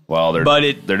 Well, they're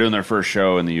But they're doing their first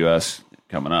show in the U.S.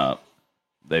 coming up.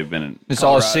 They've been in It's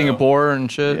all Colorado. Singapore and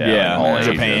shit. yeah, all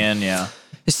Asia. Japan, yeah.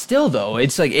 It's still though,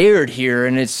 it's like aired here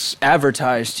and it's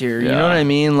advertised here. You Yeah. know what I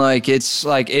mean? Like it's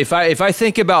like if I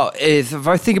think about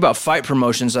fight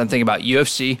promotions, I'm thinking about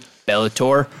UFC,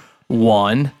 Bellator,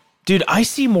 One. Dude, I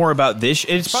see more about this.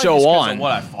 It's probably So just 'cause on. of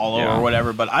what I follow Yeah. or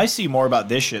whatever, but I see more about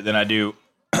this shit than I do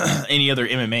any other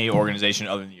MMA organization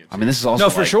other than you. I mean, this is also No,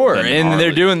 for like sure. the And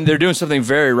they're gnarly- doing something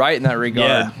very right in that regard.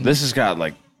 Yeah. This has got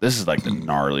like this is like the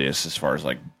gnarliest as far as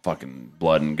like fucking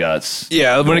blood and guts.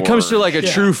 Yeah, when it comes to like a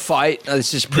Yeah. true fight, it's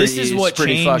just pretty. This is what it's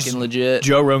pretty changed fucking legit.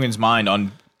 Joe Rogan's mind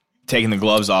on taking the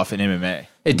gloves off in MMA.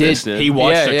 It did. This did. He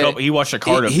watched Yeah, a yeah. couple, he watched a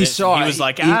card of He this. saw- he was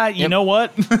like, he- you know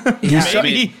what? He saw,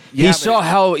 Maybe. he saw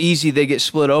how easy they get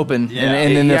split open,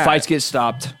 and then the fights get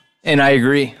stopped. And I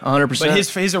agree, 100%. But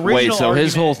his original Wait, so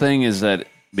his argument- whole thing is that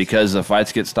because the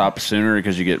fights get stopped sooner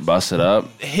because you get busted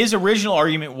up. his original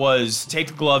argument was take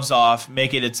the gloves off,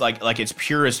 make it its like its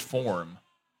purest form.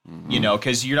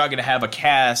 Because you're not going to have a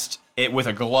cast it with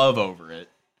a glove over it.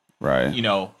 Right.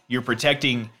 You're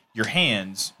protecting your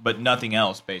hands, but nothing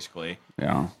else, basically.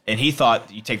 Yeah. And he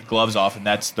thought you take the gloves off, and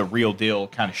that's the real deal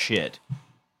kind of shit.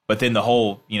 But then the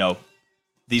whole,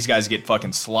 these guys get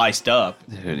fucking sliced up,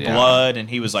 Dude, yeah. blood, and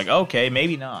he was like, okay,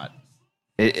 maybe not.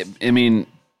 I mean,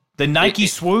 The Nike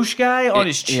swoosh guy on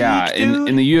his cheek, yeah. dude?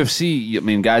 In the UFC, I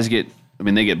mean, guys get. I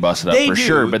mean, they get busted up They for do.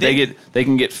 sure, but they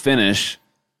can get finished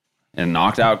and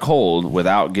knocked out cold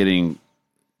without getting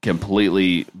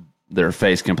their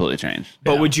face completely changed.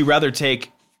 But would you rather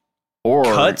take Or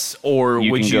cuts, or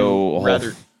you would can you go a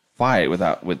rather? whole fight with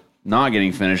not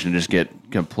getting finished and just get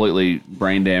completely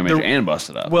brain damage and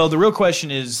busted up. Well, the real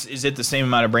question is it the same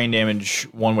amount of brain damage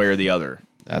one way or the other?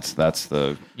 That's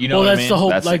the You know Well, what I that's mean? the whole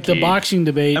That's the like the key. boxing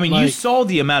debate. I mean, like, you saw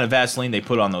the amount of Vaseline they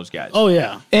put on those guys. Oh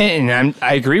yeah. and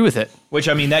I agree with it. Which,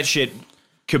 I mean, that shit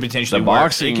could potentially The work.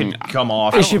 boxing- It could come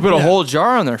off. They should put a whole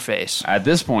jar on their face. at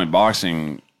this point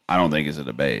boxing. I don't think is a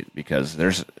debate because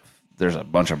there's a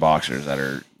bunch of boxers that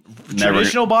are never.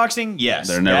 Traditional boxing, yes.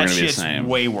 They're never that gonna be the shit's same.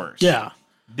 way worse. Yeah.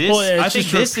 This, Well, it's I think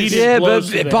just this is... repeated- Yeah, blows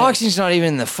to but the boxing's not even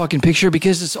in the fucking picture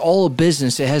because it's all a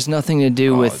business. It has nothing to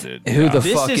do with dude, who yeah. the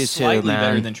This fuck is is who, slightly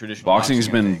better man. than traditional Boxing's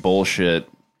boxing, I been think. bullshit.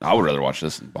 I would rather watch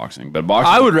this than boxing, but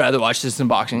boxing. I would rather watch this than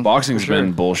boxing. Boxing's for sure.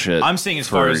 been bullshit. I'm saying as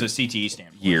far for as a CTE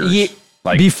standpoint. years. Ye-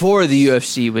 Like before the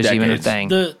UFC was even a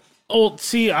decades.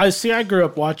 thing. I grew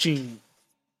up watching.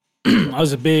 I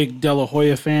was a big De La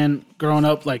Hoya fan growing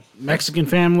up, like Mexican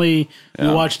family. We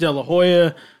Yeah. watched De La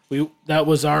Hoya. That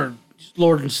was our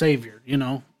Lord and Savior.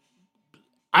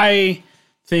 I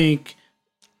think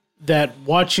that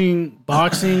watching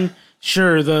boxing,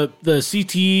 sure, the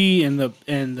CTE and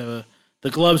the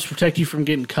gloves protect you from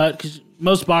getting cut because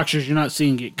most boxers you're not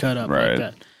seeing get cut up Right. like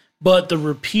that. But the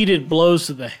repeated blows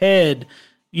to the head,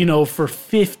 for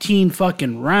 15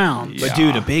 fucking rounds. But,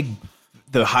 dude,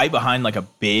 the hype behind, like, a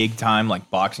big-time, like,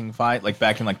 boxing fight, like,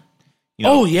 back in, like,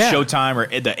 Oh, yeah. Showtime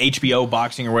or the HBO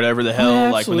boxing or whatever the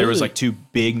hell, like, when there was, absolutely. like, two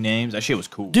big names. That shit was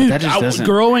cool. Dude, that just doesn't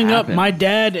growing happen. up, my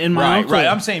dad and my Right, uncle. right.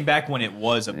 I'm saying back when it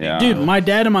was a big Yeah. Dude, my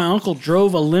dad and my uncle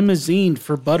drove a limousine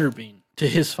for Butterbean to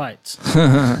his fights.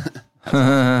 That's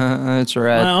My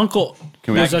right. uncle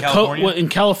we- was Back in California? in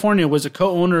California was a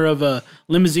co-owner of a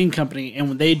limousine company, and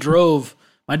when they drove,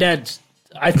 my dad,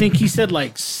 I think he said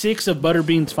like 6 of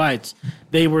Butterbean's fights,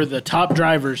 they were the top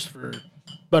drivers for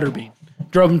Butterbean.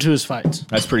 Drove him to his fights.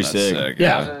 That's pretty That's sick. sick.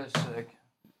 Yeah.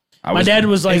 I My was- dad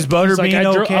was like, Is Butterbean he's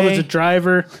like, I was okay? a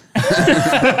driver.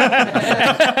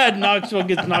 Knoxville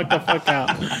gets knocked the fuck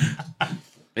out.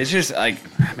 It's just like,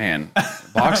 man,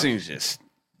 boxing's just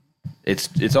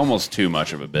it's almost too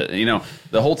much of a bit.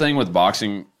 The whole thing with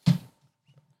boxing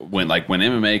when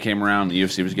MMA came around, the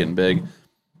UFC was getting big.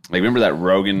 Like, remember that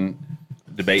Rogan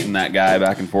debating that guy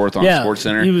back and forth on Yeah,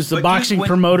 SportsCenter. he was the But boxing when-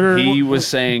 promoter. He was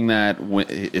saying that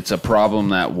it's a problem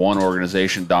that one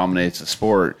organization dominates the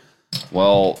sport.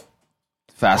 Well,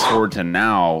 fast forward to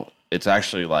now, it's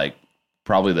actually like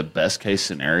probably the best case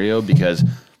scenario because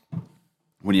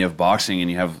when you have boxing and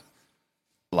you have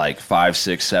like 5,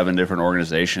 6, 7 different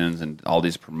organizations and all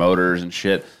these promoters and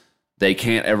shit, they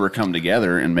can't ever come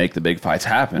together and make the big fights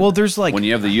happen. Well, there's like when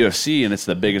you have the UFC and it's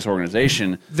the biggest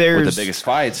organization with There's- the biggest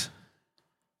fights,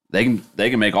 they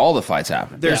can make all the fights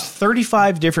happen. there's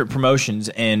 35 different promotions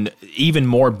and even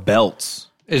more belts.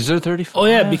 Is there 35? Oh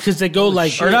yeah, because they go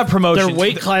like Or not promotions. Their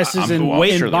weight classes in I'm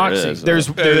sure there boxing. is.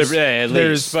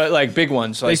 There's but like big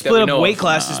ones. they Like, split up weight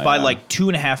classes by like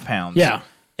 2.5 pounds. Yeah.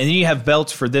 And then you have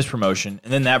belts for this promotion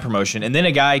and then that promotion. And then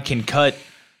a guy can cut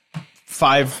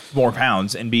 5 more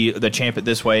pounds and be the champ at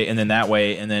this way and then that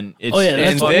way. And then it's, Oh yeah,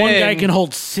 that's And why one then- guy can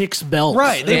hold 6 belts.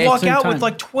 right. They at walk the same out time. with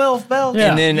like 12 belts. Yeah.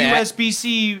 And then USBC,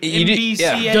 You do- NBC,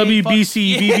 yeah.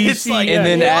 WBC, It's BBC, like, yeah. and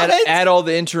then what? add all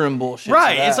the interim bullshit. to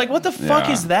Right. that. It's like, what the fuck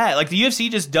Yeah. is that? Like, the UFC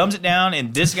just dumbs it down,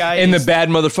 and this guy and the is, bad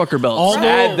motherfucker belts.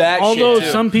 Add that although shit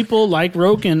too. some people like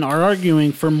Rogan are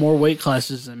arguing for more weight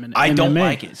classes in I don't MMA.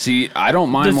 like it. See, I don't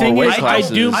mind The more thing weight is,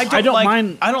 classes. I don't like,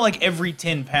 mind- I don't like every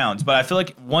 10 pounds, but I feel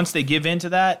like once they give into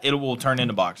that, it will turn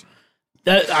into boxing.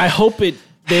 I hope they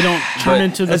don't turn But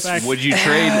into the fact. would you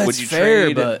trade? Would you fair,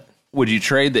 trade? but- Would you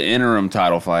trade the interim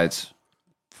title fights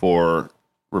for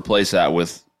replace that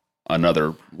with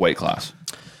another weight class?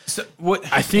 So what?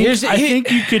 I think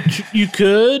you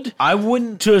could I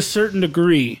wouldn't. to a certain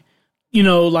degree. You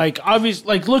know, like obvious,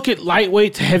 like look at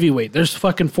lightweight to heavyweight. There's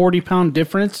fucking 40-pound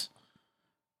difference.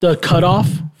 The cutoff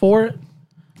for it,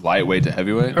 Lightweight to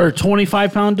heavyweight, or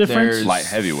 25-pound difference. There's- light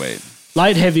heavyweight.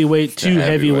 Light heavyweight to heavyweight.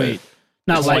 heavyweight.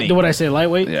 Not 20. light. What I say?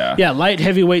 Lightweight. Yeah. Yeah. Light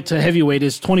heavyweight to heavyweight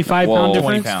is 25 Whoa. pound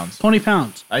 20 difference. pounds. 20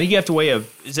 pounds. I think you have to weigh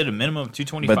is it a minimum of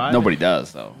 225? But nobody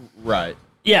does though. Right.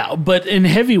 Yeah, but in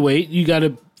heavyweight, you got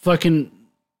to fucking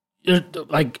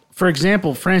like for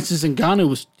example, Francis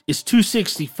Ngannou is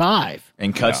 265.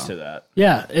 And cuts to that.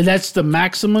 Yeah, and that's the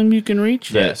maximum you can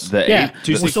reach. Yes. The Yeah.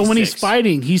 eight- So when he's 266.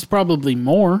 fighting, he's probably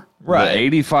more. Right. the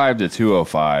 85 to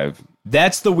 205.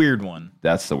 That's the weird one.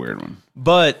 That's the weird one.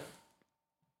 But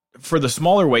for the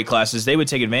smaller weight classes, they would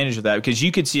take advantage of that because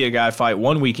you could see a guy fight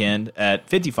one weekend at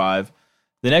 55,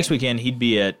 the next weekend he'd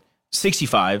be at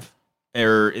 65,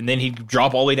 and then he'd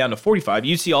drop all the way down to 45.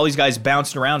 You'd see all these guys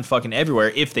bouncing around fucking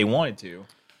everywhere if they wanted to.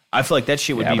 I feel like that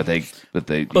shit would Yeah, be.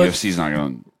 but UFC's not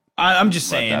going. I'm just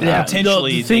saying, that happen.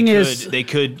 potentially The thing they is- could, they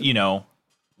could, you know.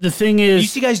 The thing You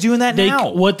is, see guys doing that now.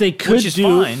 what they could which is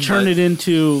do, fine, turn but- it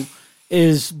into,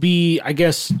 is be, I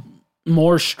guess,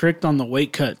 more strict on the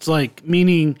weight cuts. Like,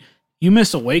 meaning you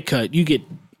miss a weight cut, you get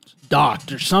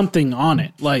docked or something on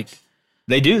it. Like,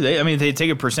 They do. They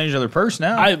take a percentage of their purse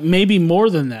now. maybe more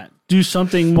than that. Do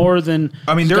something more than.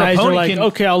 I mean, their guys are opponent like, can-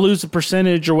 okay, I'll lose a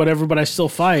percentage or whatever, but I still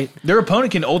fight. Their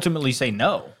opponent can ultimately say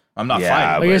no. I'm not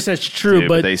fighting. I guess that's true, Dude,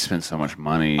 but they spend so much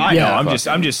money. I Yeah. know.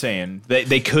 I'm just saying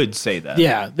they could say that.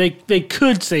 yeah, they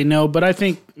could say no, but I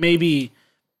think maybe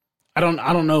I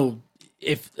don't know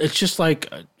if it's just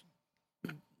like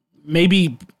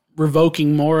maybe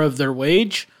revoking more of their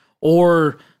wage,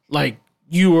 or like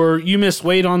you miss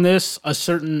weight on this a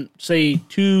certain, say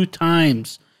 2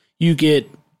 times, you get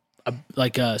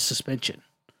a suspension.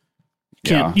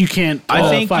 You can't I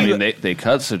think fight. I mean, they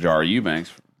cut Sajara Eubanks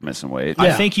for missing weight. I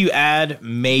Yeah. think you add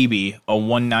maybe a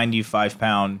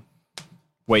 195-pound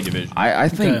weight division. I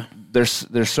think Okay.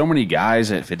 there's so many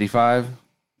guys at 55,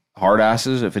 hard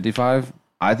asses at 55.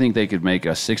 I think they could make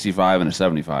a 65 and a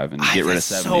 75 and get rid of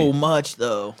 70. so much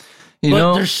though. You But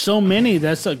know, there's so many.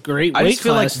 That's a great I weight just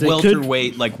feel like class. They could-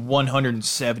 welterweight, like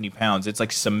 170 pounds. It's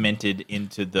like cemented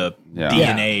into the Yeah.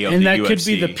 DNA of and the that UFC. could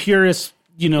be the purest,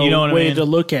 you know what I way mean? to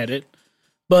look at it.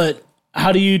 But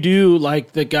how do you do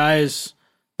like the guys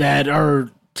that are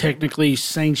technically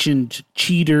sanctioned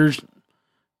cheaters,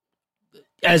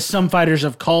 as some fighters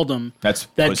have called them, That's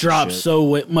that pussy drop shit.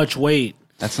 so much weight?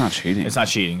 That's not cheating. It's not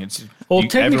cheating. It's Well, you-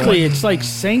 technically, everyone, it's like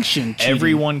sanctioned cheating.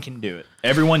 everyone can do it.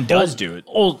 Everyone does do it.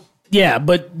 Well, yeah,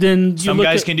 but then you Some look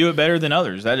guys at, can do it better than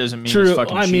others. That doesn't mean it's true.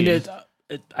 fucking I mean, cheating.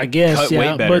 I guess Cut yeah,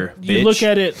 weight better, but you bitch.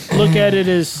 look at it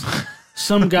as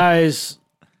some guys.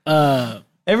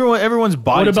 Everyone's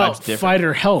body What type's about different.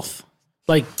 fighter health?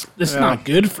 Like, it's not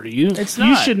good for you. It's You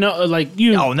not. should know. Like,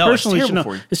 you Oh, no, it's personally should know.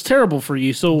 terrible for you. It's terrible for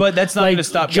you. So, But that's not like, gonna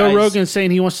stop Joe guys- Rogan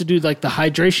saying he wants to do like the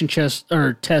hydration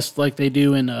test like they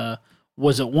do in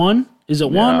was it one? Is it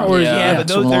one or is it, Yeah,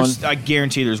 but it's there's, I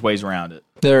guarantee there's ways around it.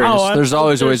 there is. Oh, there's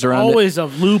always ways around it. Always a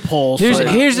loophole. Here's so- the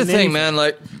in thing, anything. man.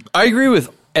 Like, I agree with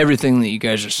everything that you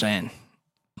guys are saying.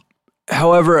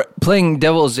 However, playing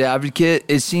devil's advocate,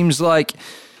 it seems like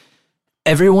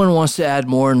everyone wants to add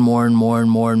more and more and more and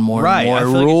more and more Right. and I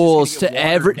more feel like rules it's to just gonna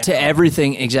get watered down.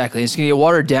 everything. Exactly, it's gonna get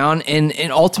watered down,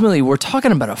 and ultimately, we're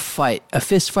talking about a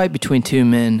fist fight between two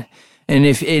men. And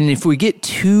if we get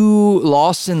too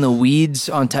lost in the weeds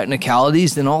on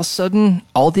technicalities, then all of a sudden,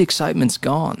 all the excitement's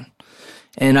gone.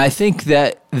 And I think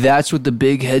that's what the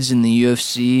big heads in the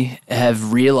UFC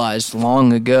have realized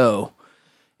long ago.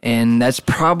 And that's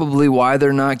probably why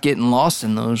they're not getting lost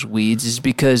in those weeds, is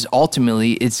because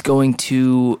ultimately it's going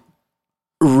to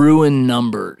ruin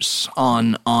numbers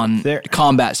on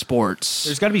combat sports.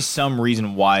 There's got to be some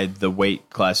reason why the weight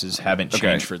classes haven't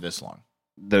changed for this long.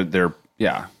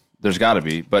 There's got to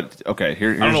be. But okay,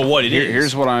 here's I don't know what it is.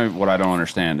 Here's what I don't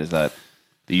understand is that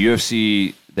the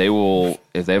UFC, they will,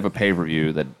 if they have a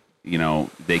pay-per-view that,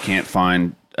 they can't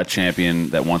find a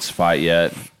champion that wants to fight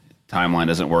yet, timeline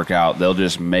doesn't work out, they'll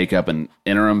just make up an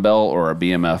interim belt or a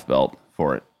BMF belt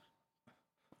for it.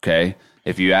 Okay?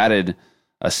 If you added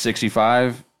a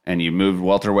 65 and you moved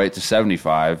welterweight to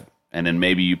 75, and then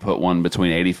maybe you put one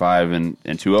between 85 and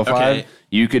 205,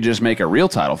 you could just make a real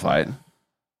title fight.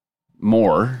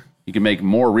 You can make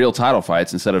more real title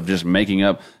fights instead of just making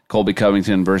up Colby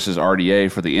Covington versus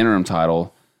RDA for the interim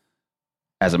title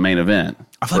as a main event.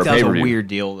 I feel like that was a weird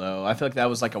deal, though. I feel like that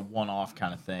was like a one-off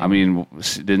kind of thing. I mean,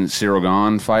 didn't Cyril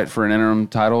Gahn fight for an interim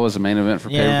title as a main event for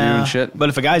pay-per-view and shit? But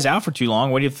if a guy's out for too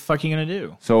long, what the fuck are you going to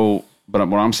do? So, but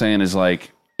what I'm saying is,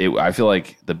 like, I feel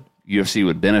like the UFC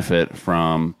would benefit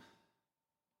from,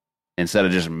 instead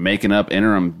of just making up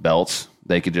interim belts,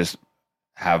 they could just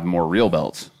have more real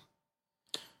belts.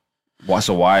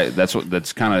 Why?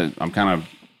 I'm kind of.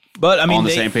 But I mean, on the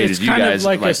same page as you guys.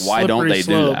 Like why don't they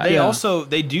do that?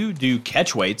 They do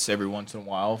catch weights every once in a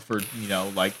while for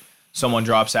like someone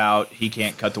drops out, he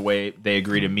can't cut the weight. They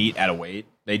agree to meet at a weight.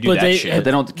 They do that shit.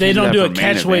 But they don't do a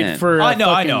catch weight for. I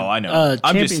know.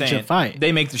 I'm just saying fight.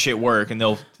 they make the shit work, and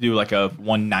they'll do like a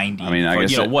 190. I mean, I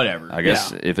guess whatever. I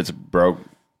guess if it's broke,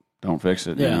 don't fix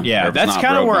it. Yeah, that's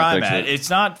kind of where I'm at. It's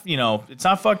not, it's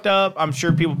not fucked up. I'm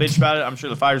sure people bitch about it. I'm sure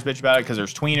the fighters bitch about it because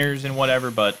there's tweeners and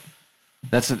whatever. But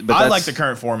I like the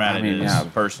current format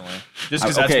personally. Just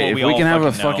because that's what if we can have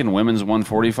a fucking women's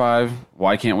 145,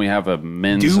 why can't we have a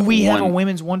men's? Do we have a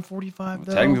women's 145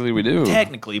 though? Technically, we do.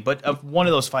 Technically, but one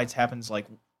of those fights happens like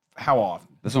how often?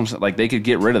 That's what I'm saying. Like they could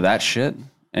get rid of that shit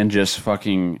and just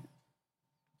fucking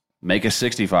make a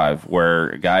 65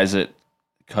 where guys that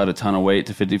cut a ton of weight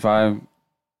to 55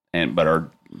 but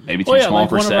are maybe too small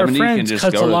for 70 can just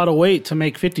cuts a lot of weight to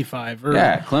make 55.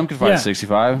 Clem could fight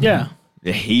 65. Yeah.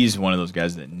 He's one of those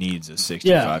guys that needs a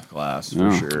 65 class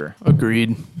for sure.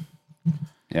 Agreed.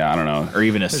 Yeah, I don't know. Or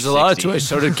even a There's 60. a lot to it.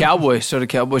 So did Cowboy.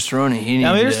 Cerrone.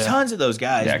 There's tons of those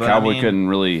guys. Yeah, but Cowboy couldn't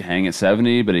really hang at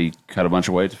 70, but he cut a bunch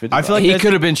of weight to 55. I feel like he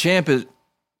could have been champ at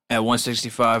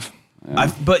 165.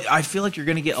 But I feel like you're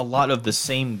going to get a lot of the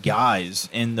same guys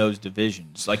in those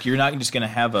divisions. Like you're not just going to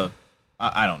have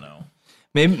I don't know.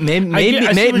 Maybe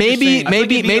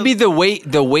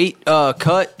the weight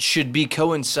cut should be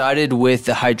coincided with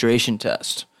the hydration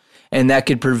test, and that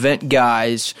could prevent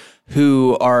guys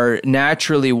who are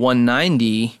naturally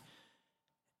 190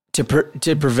 to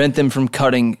prevent them from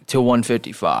cutting to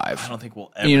 155. I don't think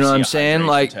we'll ever. You know what I'm see a saying? hydration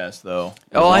Like test though.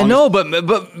 I know,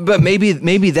 but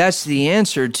maybe that's the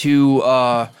answer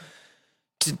to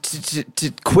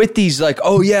quit these. Like,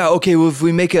 well, if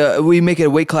we make it a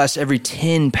weight class every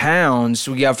 10 pounds,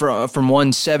 we got from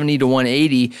 170 to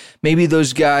 180. Maybe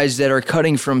those guys that are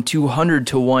cutting from 200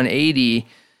 to 180,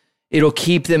 it'll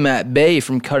keep them at bay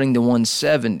from cutting to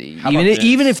 170.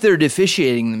 Even if they're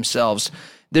deficiating themselves.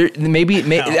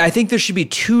 I think there should be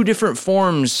two different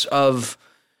forms of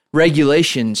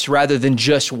regulations rather than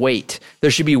just weight.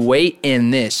 There should be weight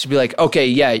in this. Be like,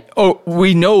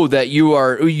 we know that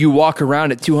you walk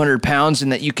around at 200 pounds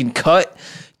and that you can cut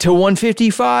to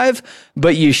 155,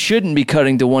 but you shouldn't be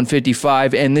cutting to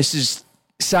 155, and this is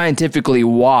scientifically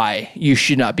why you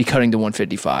should not be cutting to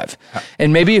 155.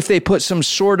 And maybe if they put some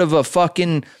sort of a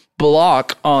fucking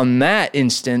block on that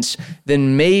instance,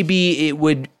 then maybe it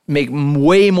would make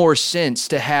way more sense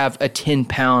to have a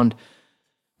 10-pound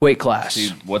weight class. See,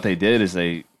 what they did is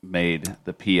they made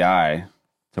the PI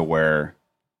to where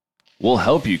we'll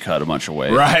help you cut a bunch of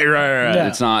weight. Right. Yeah.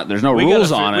 It's not. There's no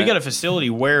rules on it. We got a facility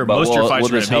where most of your fights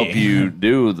we'll just help you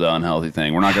do the unhealthy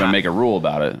thing. We're not going to make a rule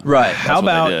about it. Right. How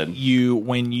about you,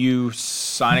 when you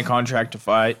sign a contract to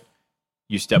fight,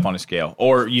 you step on a scale,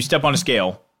 or you step on a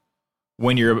scale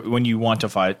when you want to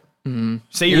fight,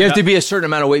 Say You have to be a certain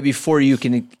amount of weight before you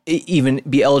can even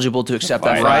be eligible to accept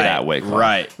that Fight fight. that weight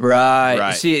class. right.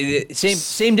 Right. See,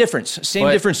 same difference. Same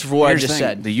But difference for what I here's just the thing,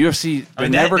 said. The UFC, they're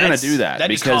mean, never going to that's- do that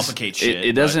that just because complicates shit,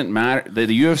 it doesn't matter. The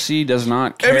UFC does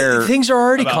not I mean, care. things are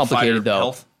already About complicated, fighter though.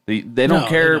 health. They don't No,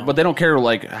 care, they don't. but they don't care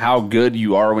like how good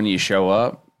you are when you show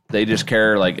up. They just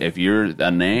care like if you're a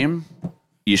name,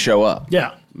 you show up.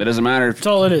 Yeah. It doesn't matter if That's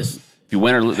all it is. you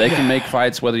win or lose. They can make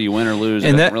fights whether you win or lose. It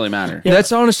And doesn't that- really matter.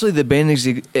 That's honestly the bane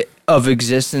of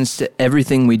existence to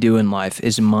everything we do in life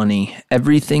is money.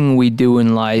 Everything we do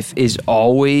in life is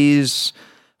always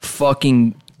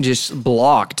fucking just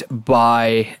blocked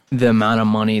by the amount of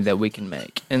money that we can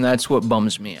make. And that's what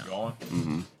bums me out.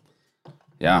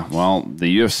 Yeah, well,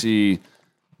 the UFC,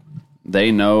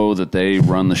 they know that they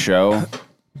run the show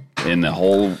in the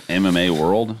whole MMA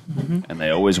world, and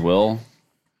they always will.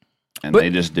 And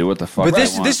they just do what the fuck But they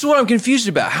this want. this is what I'm confused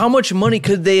about. How much money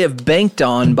could they have banked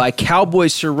on by Cowboy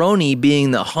Cerrone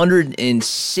being the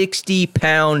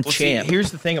 160-pound Well, see, champ?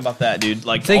 here's the thing about that, dude.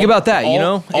 Like, Think about that, you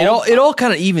know? It all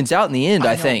kind of evens out in the end,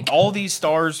 I know. think. All these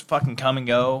stars fucking come and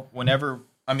go whenever.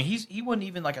 I mean, he wasn't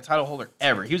even like a title holder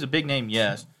ever. He was a big name,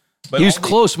 yes. But He was all the-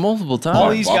 close multiple times. All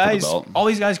these Bought the guys, belt. all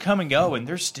these guys come and go, and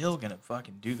they're still gonna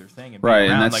fucking do their thing and be Right,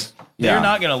 and around. that's- Like they're yeah.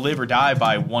 not gonna live or die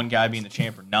by one guy being the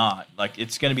champ or not. Like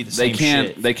it's gonna be the they same can't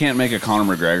shit. they can't make a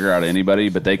Conor McGregor out of anybody,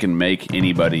 but they can make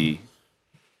anybody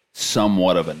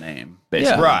somewhat of a name,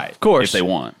 basically. Yeah, Right. of course. If they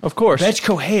want. Of course. Betch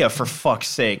Kohea, for fuck's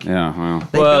sake. Yeah, well.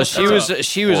 Well, built she that was up.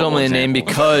 she was Horrible only a name example.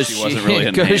 because She wasn't really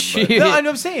a name, because but- she No, I know what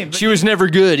I'm saying. But she was never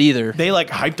good either. they like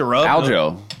hyped her up.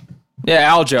 Aljo.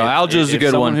 Yeah, Aljo. Aljo's a If good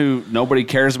someone one. who nobody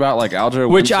cares about, like Aljo,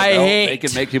 Which wins the I belt, hate. They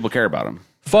can make people care about him.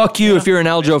 Fuck you if you're an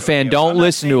Aljo fan. I'm Don't not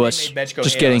listen saying to they us. made Betch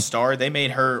Just Kohea kidding. a star. They made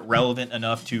her relevant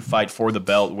enough to fight for the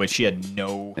belt, which she had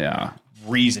no Yeah.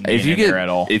 reason If being you in get there at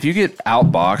all. if you get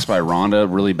outboxed by Ronda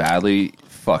really badly,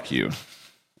 fuck you.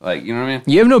 Like, you know what I mean?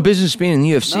 You have no business being in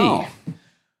the UFC. No.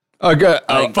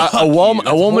 A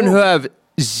woman who have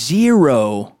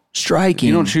zero striking.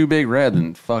 You don't chew big red,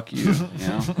 then fuck you. You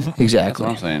know? Exactly. That's what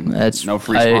I'm saying. That's No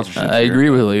free I sponsorships here. agree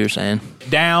with what you're saying.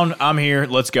 Down, I'm here.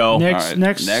 Let's go. All Next,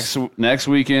 right, next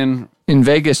weekend. In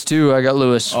Vegas too, I got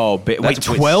Lewis. Oh, wait, That's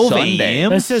 12 Sunday. a.m.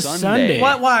 That says Sunday.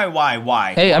 Sunday.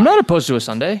 Why? Hey, I'm not opposed to a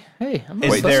Sunday. Hey, I'm not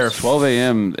Is opposed there 12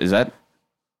 a.m. Is that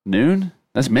noon?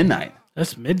 That's midnight.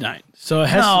 That's midnight. So it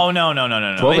has No.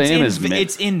 12 It's a.m. in- is mid-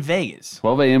 It's in Vegas.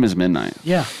 12 a.m. is midnight.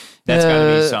 yeah. That's got to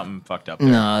be Uh, something fucked up. There.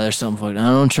 No, there's something fucked. I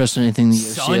don't trust anything the UFC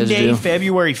has to Sunday, do.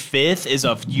 February 5th is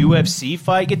a UFC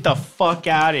fight. Get the fuck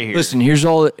out of here. Listen, here's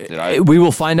all. I- We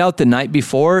will find out the night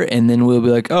before, and then we'll be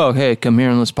like, "Oh, hey, come here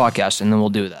on this podcast," and then we'll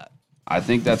do that. I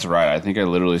think that's right. I think I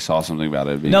literally saw something about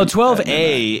it. Being No, at 12A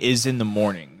midnight. is in the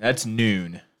morning. That's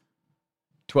noon.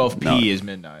 12P No. is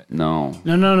midnight.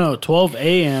 No, 12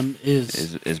 a.m.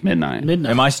 is is midnight.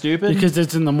 midnight. Am I stupid? Because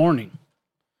it's in the morning.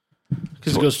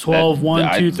 Because it goes 12,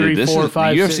 1, 2, 3, this 4, is,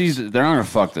 5, the 6. UFC's, they're not going to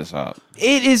fuck this up.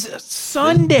 It is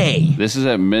Sunday. This is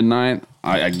at midnight.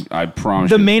 I promise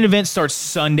The you. main event starts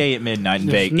Sunday at midnight in,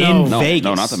 There's Vegas. no- in no, Vegas.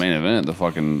 no, not the main event. The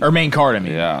fucking Or main card, I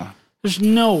mean. yeah, There's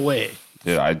no way.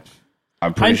 dude.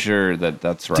 I'm pretty sure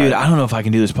that's right. Dude, I don't know if I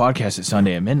can do this podcast at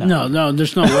Sunday at midnight. No,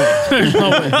 there's no way. There's no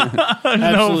way.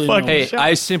 Absolutely no fucking way. Hey,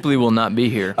 I simply will not be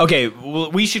here. Okay,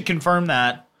 well, we should confirm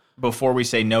that before we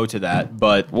say no to that.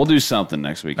 But We'll do something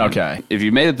next week. Okay. If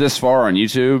you made it this far on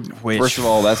YouTube, Which- first of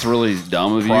all, that's really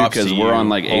dumb of you Props because to we're you. on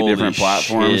like 8 Holy different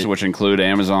platforms, shit. which include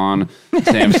Amazon,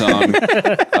 Samsung,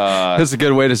 That's a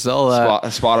good way to sell that.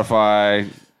 Spotify,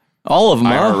 All of them,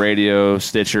 huh? iHeartRadio,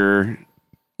 Stitcher,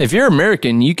 If you're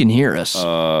American, you can hear us.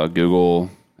 Google,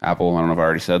 Apple. I don't know if I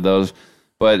already said those.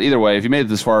 But either way, if you made it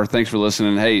this far, thanks for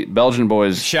listening. Hey, Belgian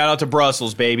boys, shout out to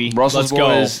Brussels, baby. Brussels Let's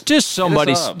boys. go. Just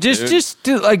somebody, up, just dude. just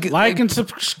do, Like and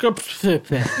subscribe.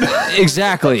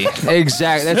 exactly.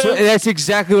 That's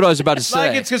exactly what I was about to say.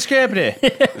 Like it's conscripted.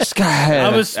 I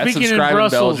was That's speaking in subscribe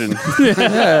Brussels. Belgian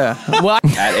Well,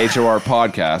 at HOR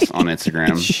Podcast on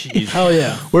Instagram Hell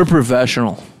yeah. we're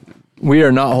professional. We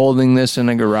are not holding this in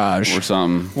a garage. or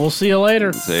something. We'll see you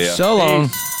later. See ya. So long.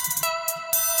 Peace.